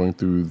 I'm scrolling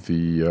through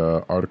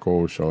the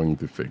article showing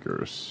the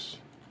figures.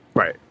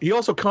 Right. He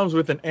also comes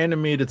with an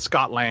animated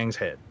Scott Lang's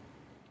head.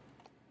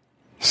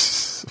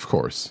 Of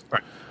course.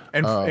 Right.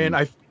 And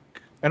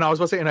I was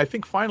about to say, and I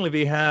think finally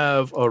they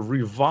have a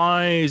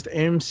revised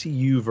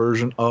MCU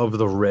version of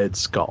the Red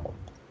Skull.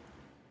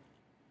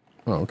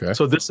 Oh, okay.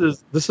 So this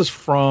is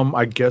from,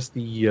 I guess,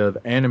 the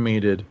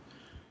animated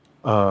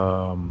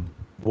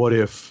What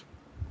If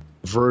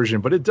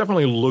version, but it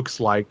definitely looks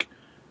like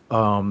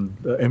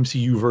the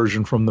MCU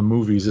version from the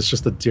movies. It's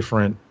just a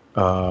different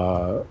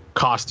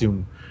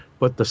costume,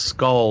 but the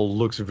skull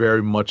looks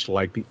very much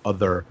like the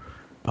other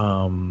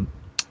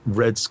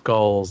Red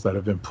Skulls that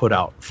have been put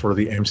out for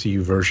the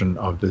MCU version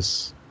of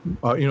this,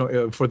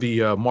 for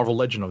the Marvel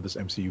Legend of this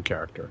MCU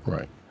character.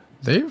 Right.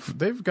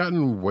 They've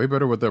gotten way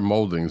better with their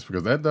moldings,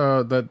 because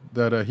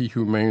that He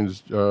Who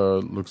Remains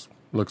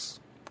looks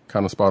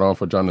kind of spot on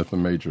for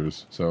Jonathan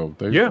Majors. So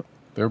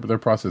their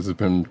process has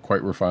been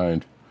quite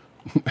refined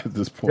at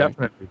this point.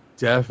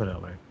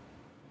 Definitely.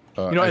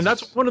 And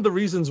that's one of the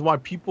reasons why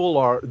people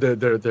are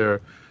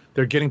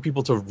they're getting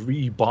people to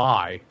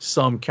rebuy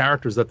some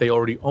characters that they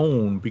already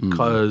own,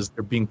 because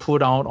they're being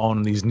put out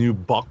on these new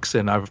bucks.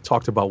 And I've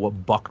talked about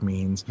what buck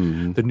means,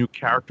 the new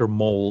character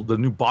mold, the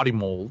new body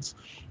molds.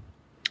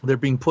 They're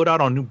being put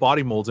out on new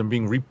body molds and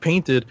being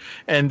repainted.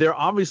 And they're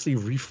obviously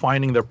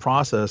refining their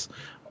process,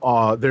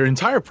 their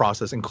entire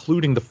process,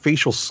 including the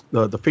facial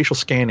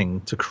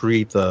scanning to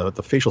create the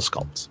facial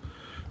sculpts.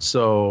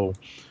 So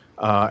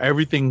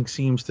everything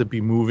seems to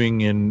be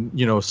moving in,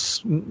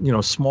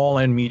 small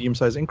and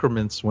medium-sized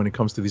increments when it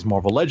comes to these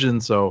Marvel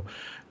Legends. So,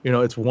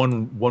 it's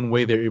one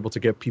way they're able to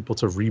get people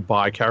to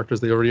rebuy characters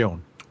they already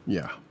own.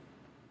 Yeah.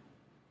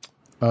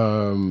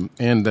 And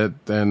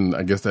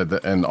I guess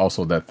and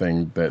also that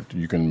thing that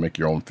you can make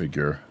your own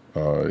figure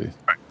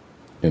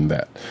in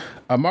that.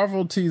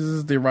 Marvel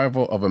teases the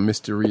arrival of a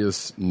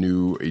mysterious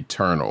new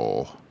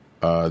Eternal.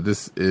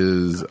 This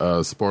is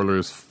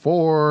spoilers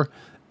for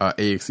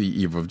AXE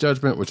Eve of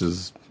Judgment, which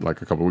is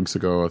like a couple weeks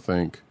ago, I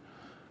think.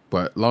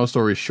 But long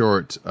story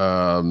short,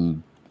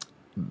 an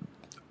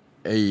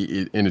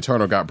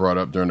Eternal got brought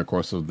up during the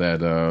course of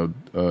that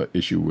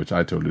issue, which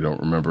I totally don't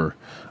remember.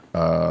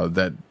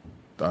 That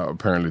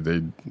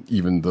apparently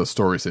even the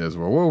story says,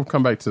 well, we'll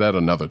come back to that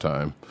another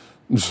time.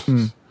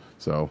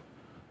 So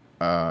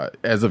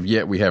as of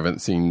yet, we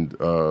haven't seen.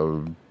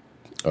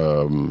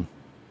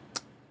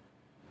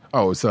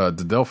 It's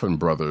the Delphin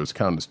brothers.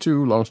 Count as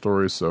two. Long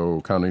story,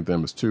 so counting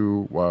them as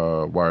two.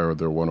 Why are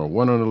there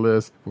 101 on the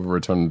list? We'll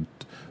return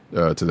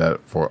to that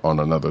on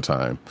another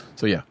time.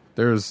 So yeah,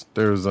 there's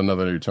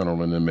another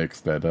Eternal in the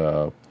mix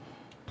that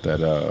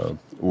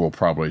will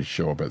probably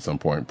show up at some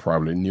point,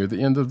 probably near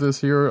the end of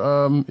this here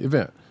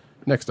event.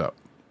 Next up.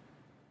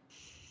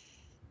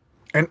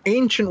 An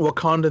ancient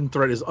Wakandan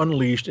threat is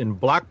unleashed in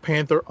Black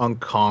Panther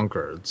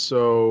Unconquered.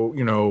 So,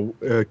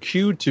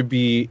 cued to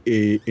be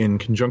in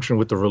conjunction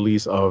with the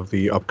release of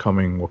the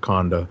upcoming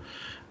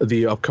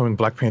the upcoming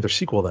Black Panther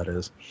sequel, that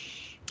is.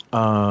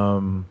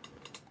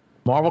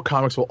 Marvel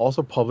Comics will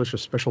also publish a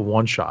special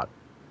one-shot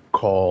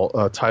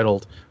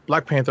titled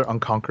Black Panther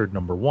Unconquered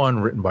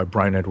 #1, written by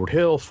Brian Edward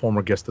Hill,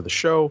 former guest of the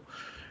show,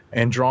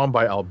 and drawn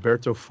by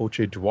Alberto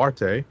Foche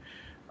Duarte.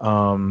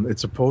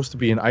 It's supposed to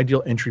be an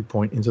ideal entry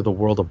point into the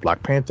world of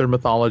Black Panther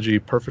mythology,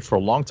 perfect for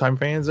longtime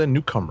fans and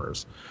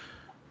newcomers.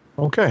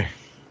 Okay.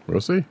 We'll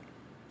see.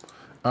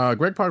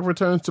 Greg Pak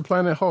returns to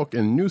Planet Hulk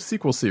in new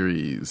sequel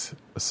series.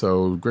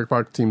 So Greg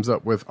Pak teams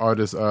up with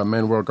artist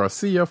Manuel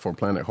Garcia for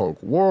Planet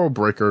Hulk World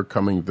Breaker,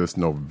 coming this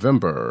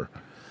November.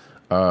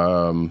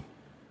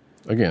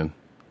 Again,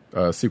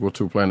 sequel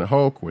to Planet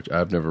Hulk, which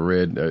I've never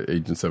read.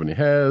 Agent 70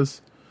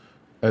 has,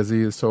 as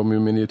he has told me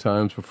many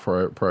times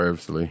before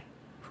previously.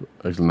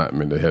 Actually, not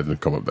many. They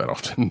haven't come up that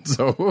often.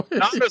 So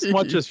not as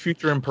much as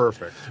Future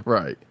Imperfect.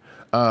 Right.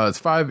 It's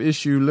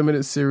 5-issue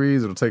limited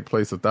series. It'll take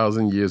place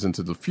 1,000 years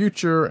into the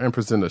future and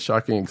present a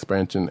shocking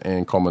expansion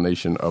and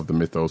culmination of the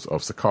mythos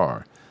of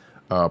Sakaar.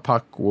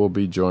 Pak will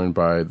be joined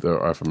by the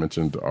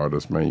aforementioned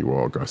artist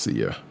Manuel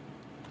Garcia.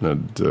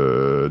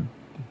 And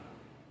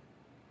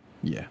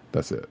yeah,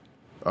 that's it.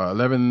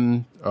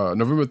 November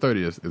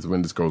 30th is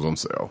when this goes on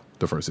sale.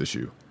 The first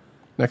issue.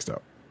 Next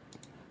up.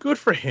 Good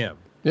for him.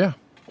 Yeah.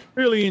 I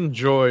really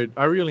enjoyed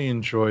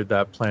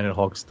that Planet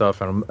Hulk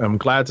stuff, and I'm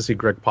glad to see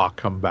Greg Pak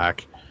come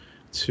back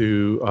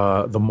to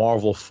the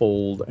Marvel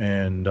fold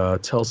and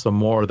tell some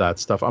more of that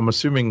stuff. I'm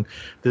assuming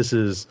this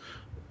is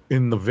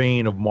in the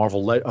vein of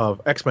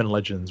of X-Men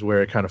Legends,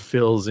 where it kind of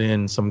fills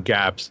in some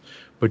gaps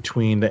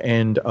between the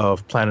end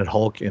of Planet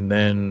Hulk and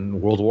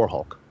then World War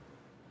Hulk.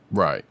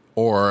 Right.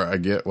 Or I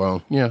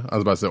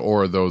was about to say,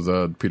 or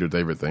those Peter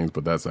David things,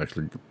 but that's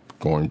actually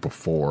going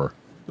before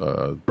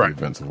the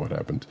events of what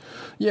happened.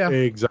 Yeah,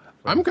 exactly.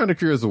 I'm kind of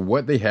curious of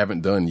what they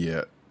haven't done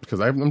yet, because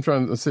I'm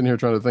sitting here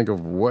trying to think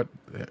of what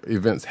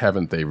events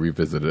haven't they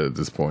revisited at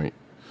this point.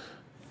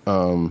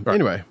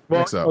 Anyway,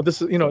 next up. Well,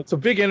 this is it's a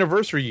big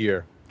anniversary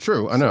year.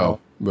 True, I know,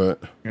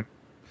 but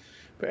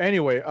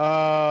anyway,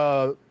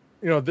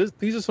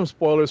 these are some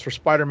spoilers for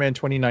Spider-Man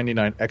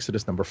 2099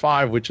 Exodus number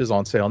 5, which is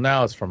on sale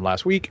now. It's from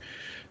last week.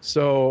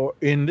 So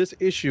in this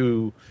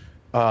issue,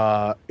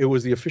 it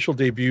was the official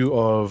debut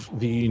of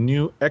the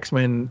new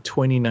X-Men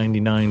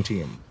 2099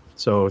 team.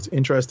 So it's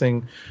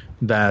interesting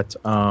that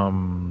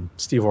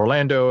Steve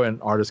Orlando and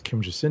artist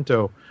Kim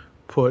Jacinto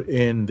put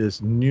in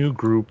this new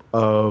group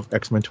of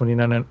X-Men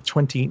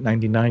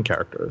 2099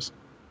 characters.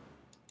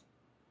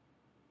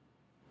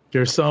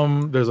 There's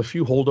a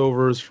few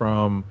holdovers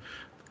from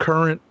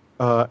current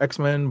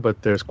X-Men,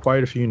 but there's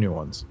quite a few new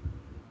ones.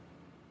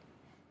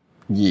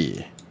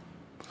 Yeah.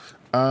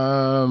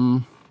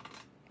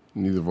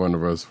 Neither one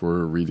of us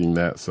were reading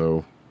that,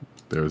 so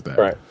there's that.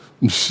 Right.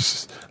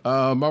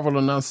 Marvel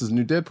announces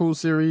new Deadpool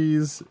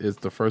series. It's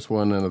the first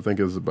one, and I think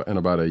it's in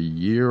about a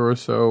year or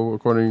so,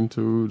 according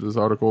to this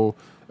article.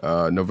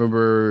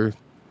 November.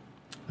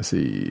 Let's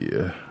see.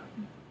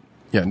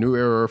 New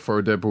era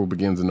for Deadpool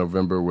begins in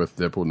November with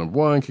Deadpool number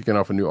 1, kicking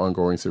off a new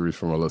ongoing series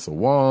from Alyssa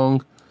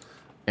Wong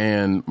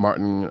and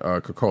Martin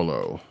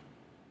Coccolo.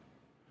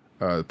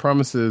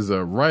 Promises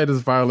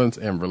riotous violence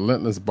and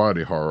relentless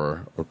body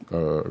horror,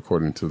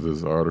 according to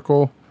this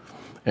article.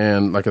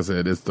 And like I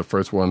said, it's the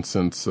first one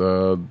since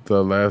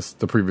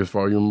the previous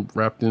volume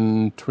wrapped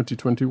in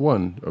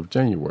 2021 of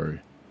January,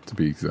 to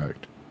be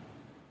exact.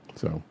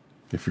 So,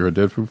 if you're a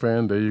Deadpool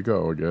fan, there you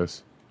go, I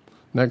guess.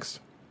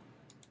 Next.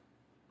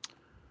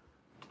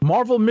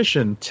 Marvel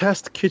Mission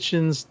Test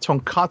Kitchen's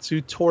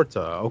Tonkatsu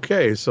Torta.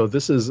 Okay, so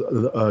this is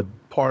a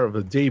part of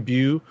a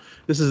debut.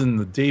 This is in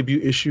the debut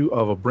issue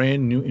of a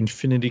brand new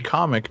Infinity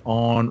comic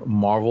on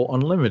Marvel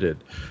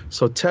Unlimited.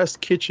 So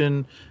Test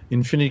Kitchen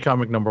Infinity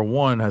comic number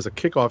 1 has a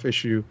kickoff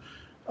issue,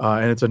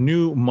 and it's a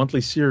new monthly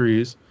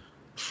series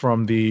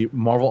from the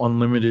Marvel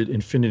Unlimited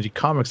Infinity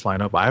Comics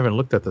lineup. I haven't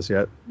looked at this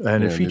yet,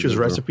 and it features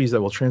recipes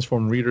that will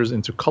transform readers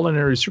into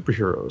culinary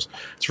superheroes.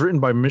 It's written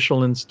by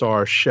Michelin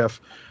star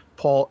chef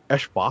Paul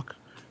Eschbach,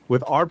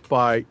 with art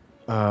by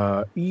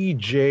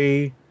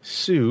E.J.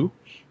 Su.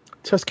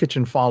 Test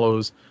Kitchen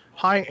follows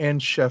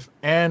high-end chef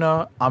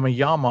Anna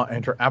Amayama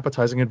and her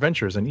appetizing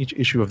adventures, and each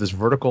issue of this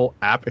vertical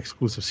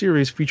app-exclusive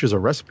series features a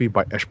recipe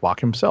by Eschbach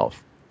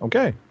himself.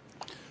 Okay.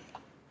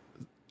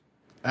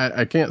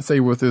 I can't say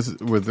with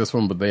this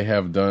one, but they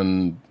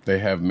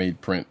have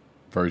made print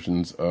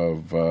versions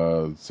of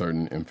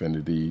certain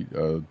Infinity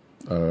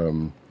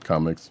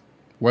comics.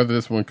 Whether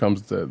this one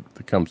comes to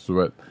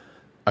it,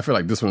 I feel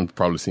like this one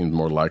probably seems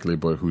more likely,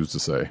 but who's to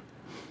say?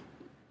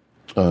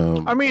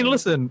 I mean,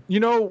 listen,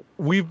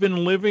 we've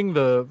been living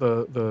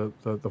the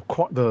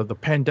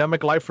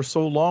pandemic life for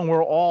so long.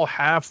 We're all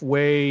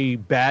halfway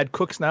bad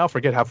cooks now.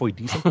 Forget halfway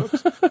decent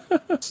cooks.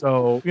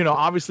 So,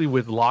 obviously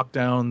with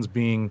lockdowns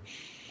being,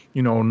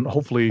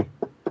 hopefully,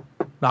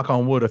 knock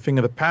on wood, a thing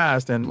of the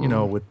past, and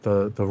with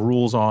the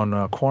rules on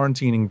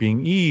quarantining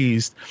being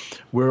eased,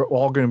 we're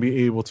all going to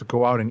be able to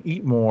go out and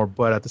eat more.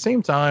 But at the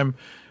same time,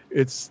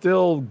 it's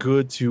still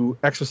good to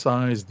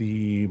exercise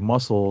the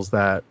muscles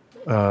that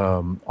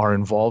are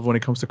involved when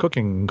it comes to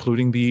cooking,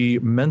 including the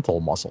mental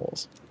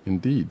muscles.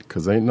 Indeed,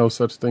 because ain't no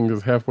such thing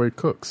as halfway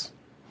cooks.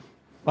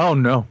 Oh,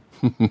 no.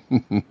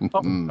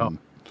 Oh, no.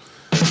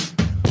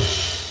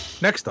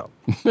 Next up.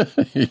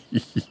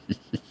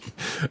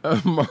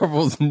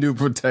 Marvel's new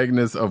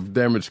protagonist of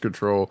Damage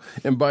Control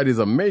embodies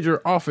a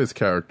major office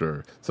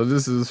character. So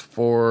this is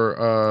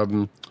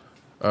for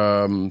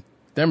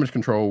Damage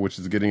Control, which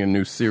is getting a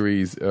new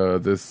series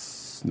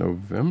this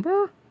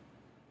November?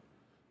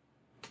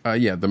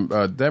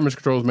 Damage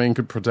Control's main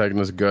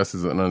protagonist, Gus,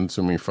 is an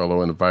unassuming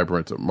fellow in the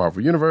vibrant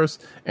Marvel Universe,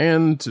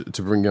 and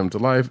to bring him to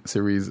life,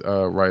 series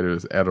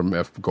writers Adam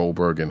F.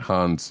 Goldberg and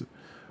Hans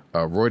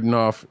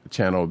Roydenoff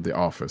channeled The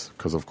Office,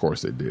 because of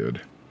course they did.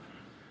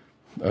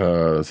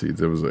 Let's see,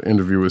 there was an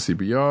interview with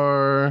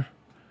CBR,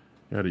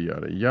 yada,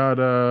 yada,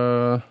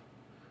 yada.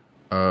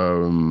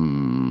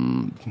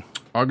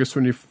 August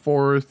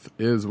 24th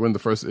is when the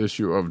first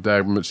issue of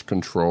Damage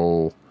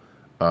Control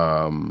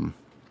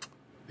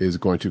is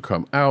going to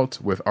come out,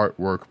 with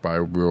artwork by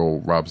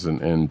Will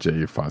Robson and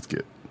Jay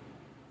Foskett.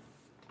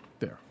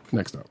 There.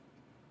 Next up.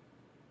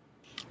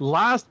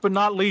 Last but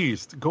not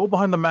least, go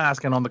behind the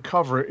mask, and on the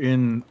cover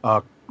in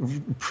a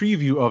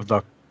preview of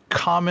the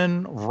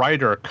Kamen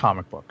Rider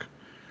comic book.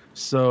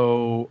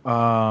 So,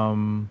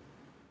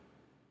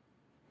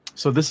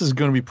 so this is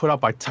going to be put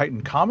out by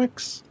Titan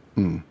Comics.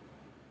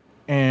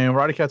 And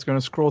Roddy Cat's going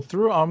to scroll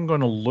through. I'm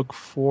going to look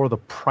for the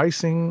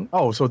pricing.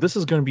 Oh, so this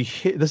is going to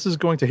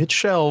hit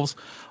shelves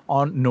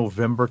on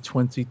November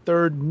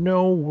 23rd.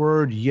 No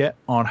word yet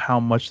on how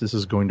much this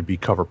is going to be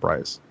cover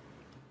price.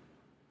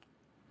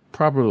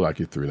 Probably like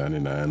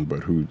 $3.99,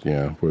 but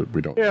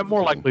we don't. Yeah,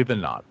 more likely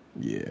than not.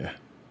 Yeah.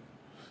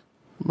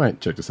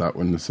 Might check this out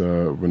when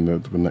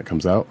that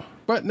comes out.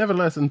 But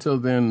nevertheless, until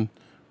then,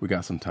 we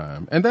got some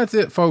time. And that's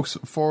it, folks,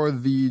 for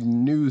the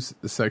news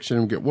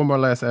section. Get one more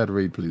last ad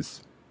read,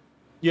 please.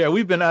 Yeah,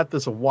 we've been at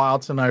this a while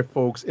tonight,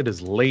 folks. It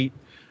is late,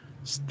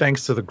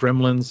 thanks to the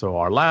Gremlins. So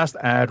our last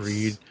ad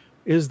read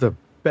is the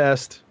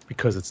best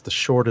because it's the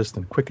shortest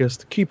and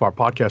quickest. Keep our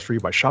podcast free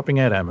by shopping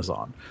at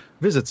Amazon.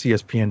 Visit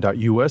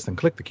cspn.us and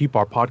click the Keep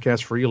Our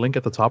Podcast Free link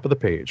at the top of the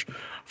page.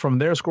 From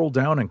there, scroll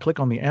down and click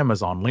on the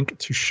Amazon link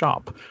to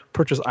shop.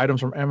 Purchase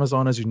items from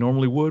Amazon as you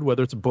normally would,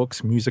 whether it's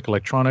books, music,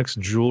 electronics,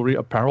 jewelry,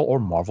 apparel, or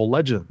Marvel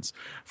Legends.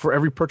 For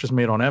every purchase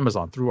made on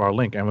Amazon through our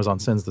link, Amazon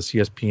sends the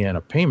CSPN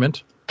a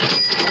payment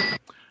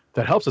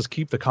that helps us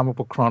keep the Comic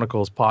Book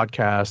Chronicles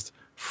podcast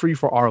free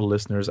for our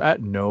listeners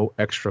at no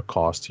extra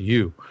cost to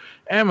you.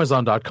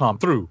 Amazon.com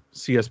through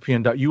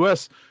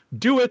cspn.us.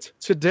 Do it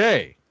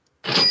today.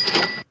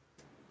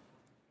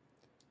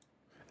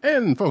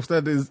 And folks,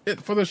 that is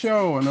it for the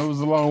show. And it was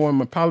a long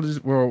one. Apologies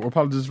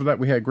for that.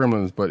 We had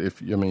Gremlins, but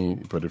if you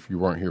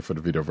weren't here for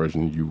the video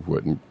version, you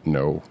wouldn't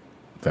know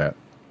that.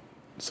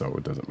 So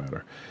it doesn't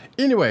matter.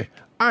 Anyway,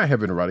 I have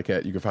been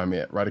Roddycat. You can find me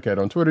at Roddycat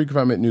on Twitter. You can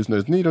find me at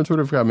NewsNerdsNeed on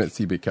Twitter. You can find me at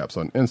CBCaps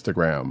on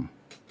Instagram.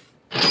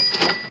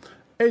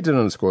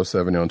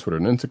 Agent_70 on Twitter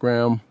and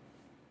Instagram.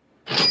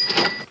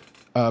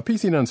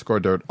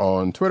 PC_Dirt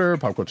on Twitter.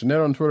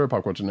 PopCultureNet on Twitter.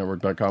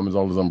 PopCultureNetwork.com is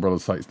all those umbrella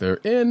sites they're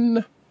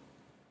in.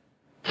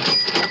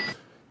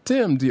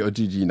 Tim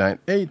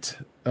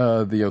DOGG98,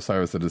 the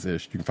Osiris that is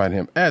ish. You can find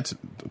him at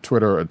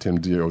Twitter at Tim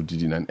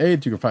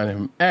DOGG98. You can find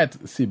him at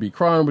CB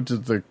Chron, which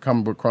is the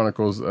Comic Book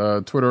Chronicles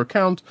Twitter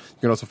account.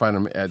 You can also find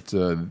him at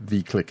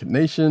The Click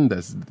Nation.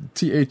 That's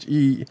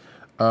THE.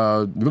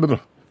 Oh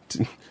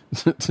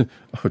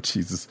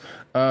Jesus.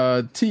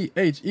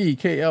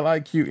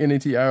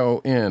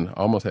 THEKLIQNATION.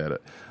 Almost had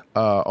it.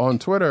 On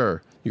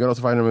Twitter. You can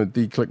also find him at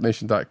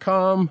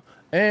theclicknation.com.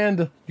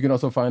 And you can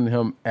also find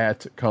him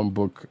at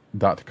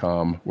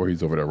comicbook.com, where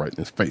he's over there writing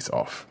his face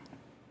off.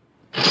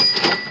 You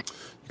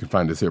can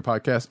find this here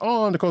podcast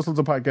on the Coastal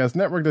Podcast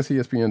Network. That's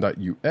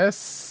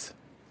ESPN.us.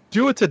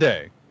 Do it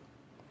today.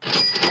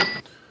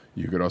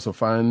 You can also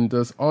find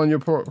us on your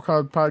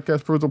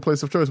podcast perusal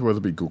place of choice, whether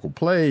it be Google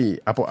Play,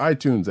 Apple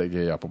iTunes,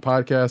 aka Apple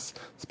Podcasts,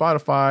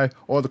 Spotify,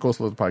 or the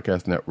Coastal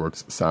Podcast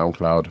Network's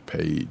SoundCloud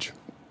page.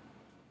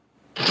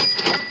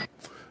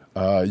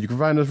 You can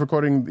find us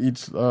recording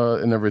each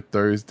and every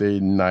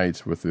Thursday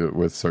night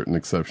with certain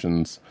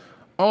exceptions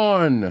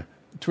on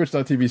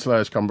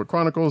twitch.tv/Comic Book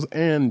Chronicles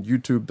and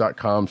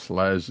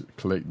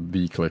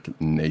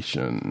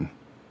youtube.com/theclicknation.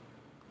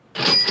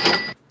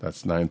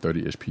 That's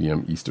 9:30-ish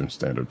p.m. Eastern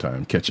Standard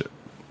Time. Catch it.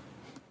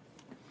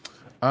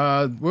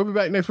 We'll be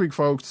back next week,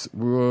 folks.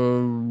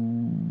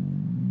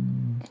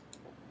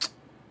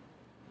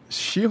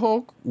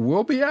 She-Hulk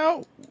will be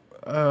out.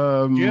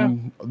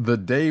 The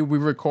day we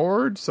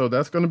record, so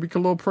that's going to be a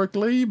little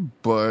prickly,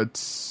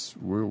 but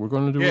we're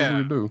going to do what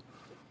we do.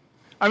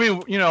 I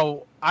mean,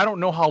 I don't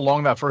know how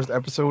long that first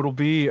episode will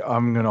be.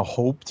 I'm going to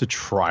hope to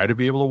try to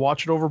be able to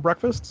watch it over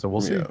breakfast, so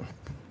we'll see. Yeah,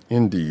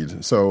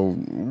 indeed. So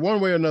one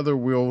way or another,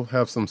 we'll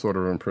have some sort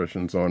of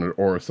impressions on it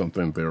or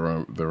something their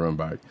own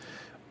back.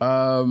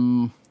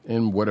 And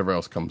whatever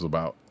else comes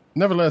about.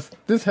 Nevertheless,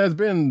 this has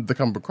been the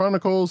Comic Book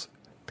Chronicles.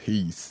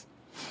 Peace.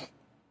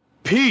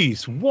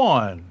 Peace.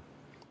 One.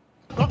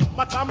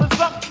 My time is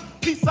up.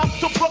 Peace out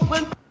to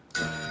Brooklyn.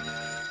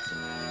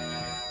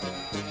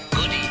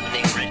 Good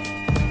evening, Rick.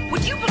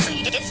 Would you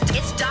believe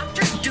it's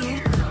Dr. Doom?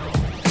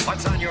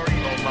 What's on your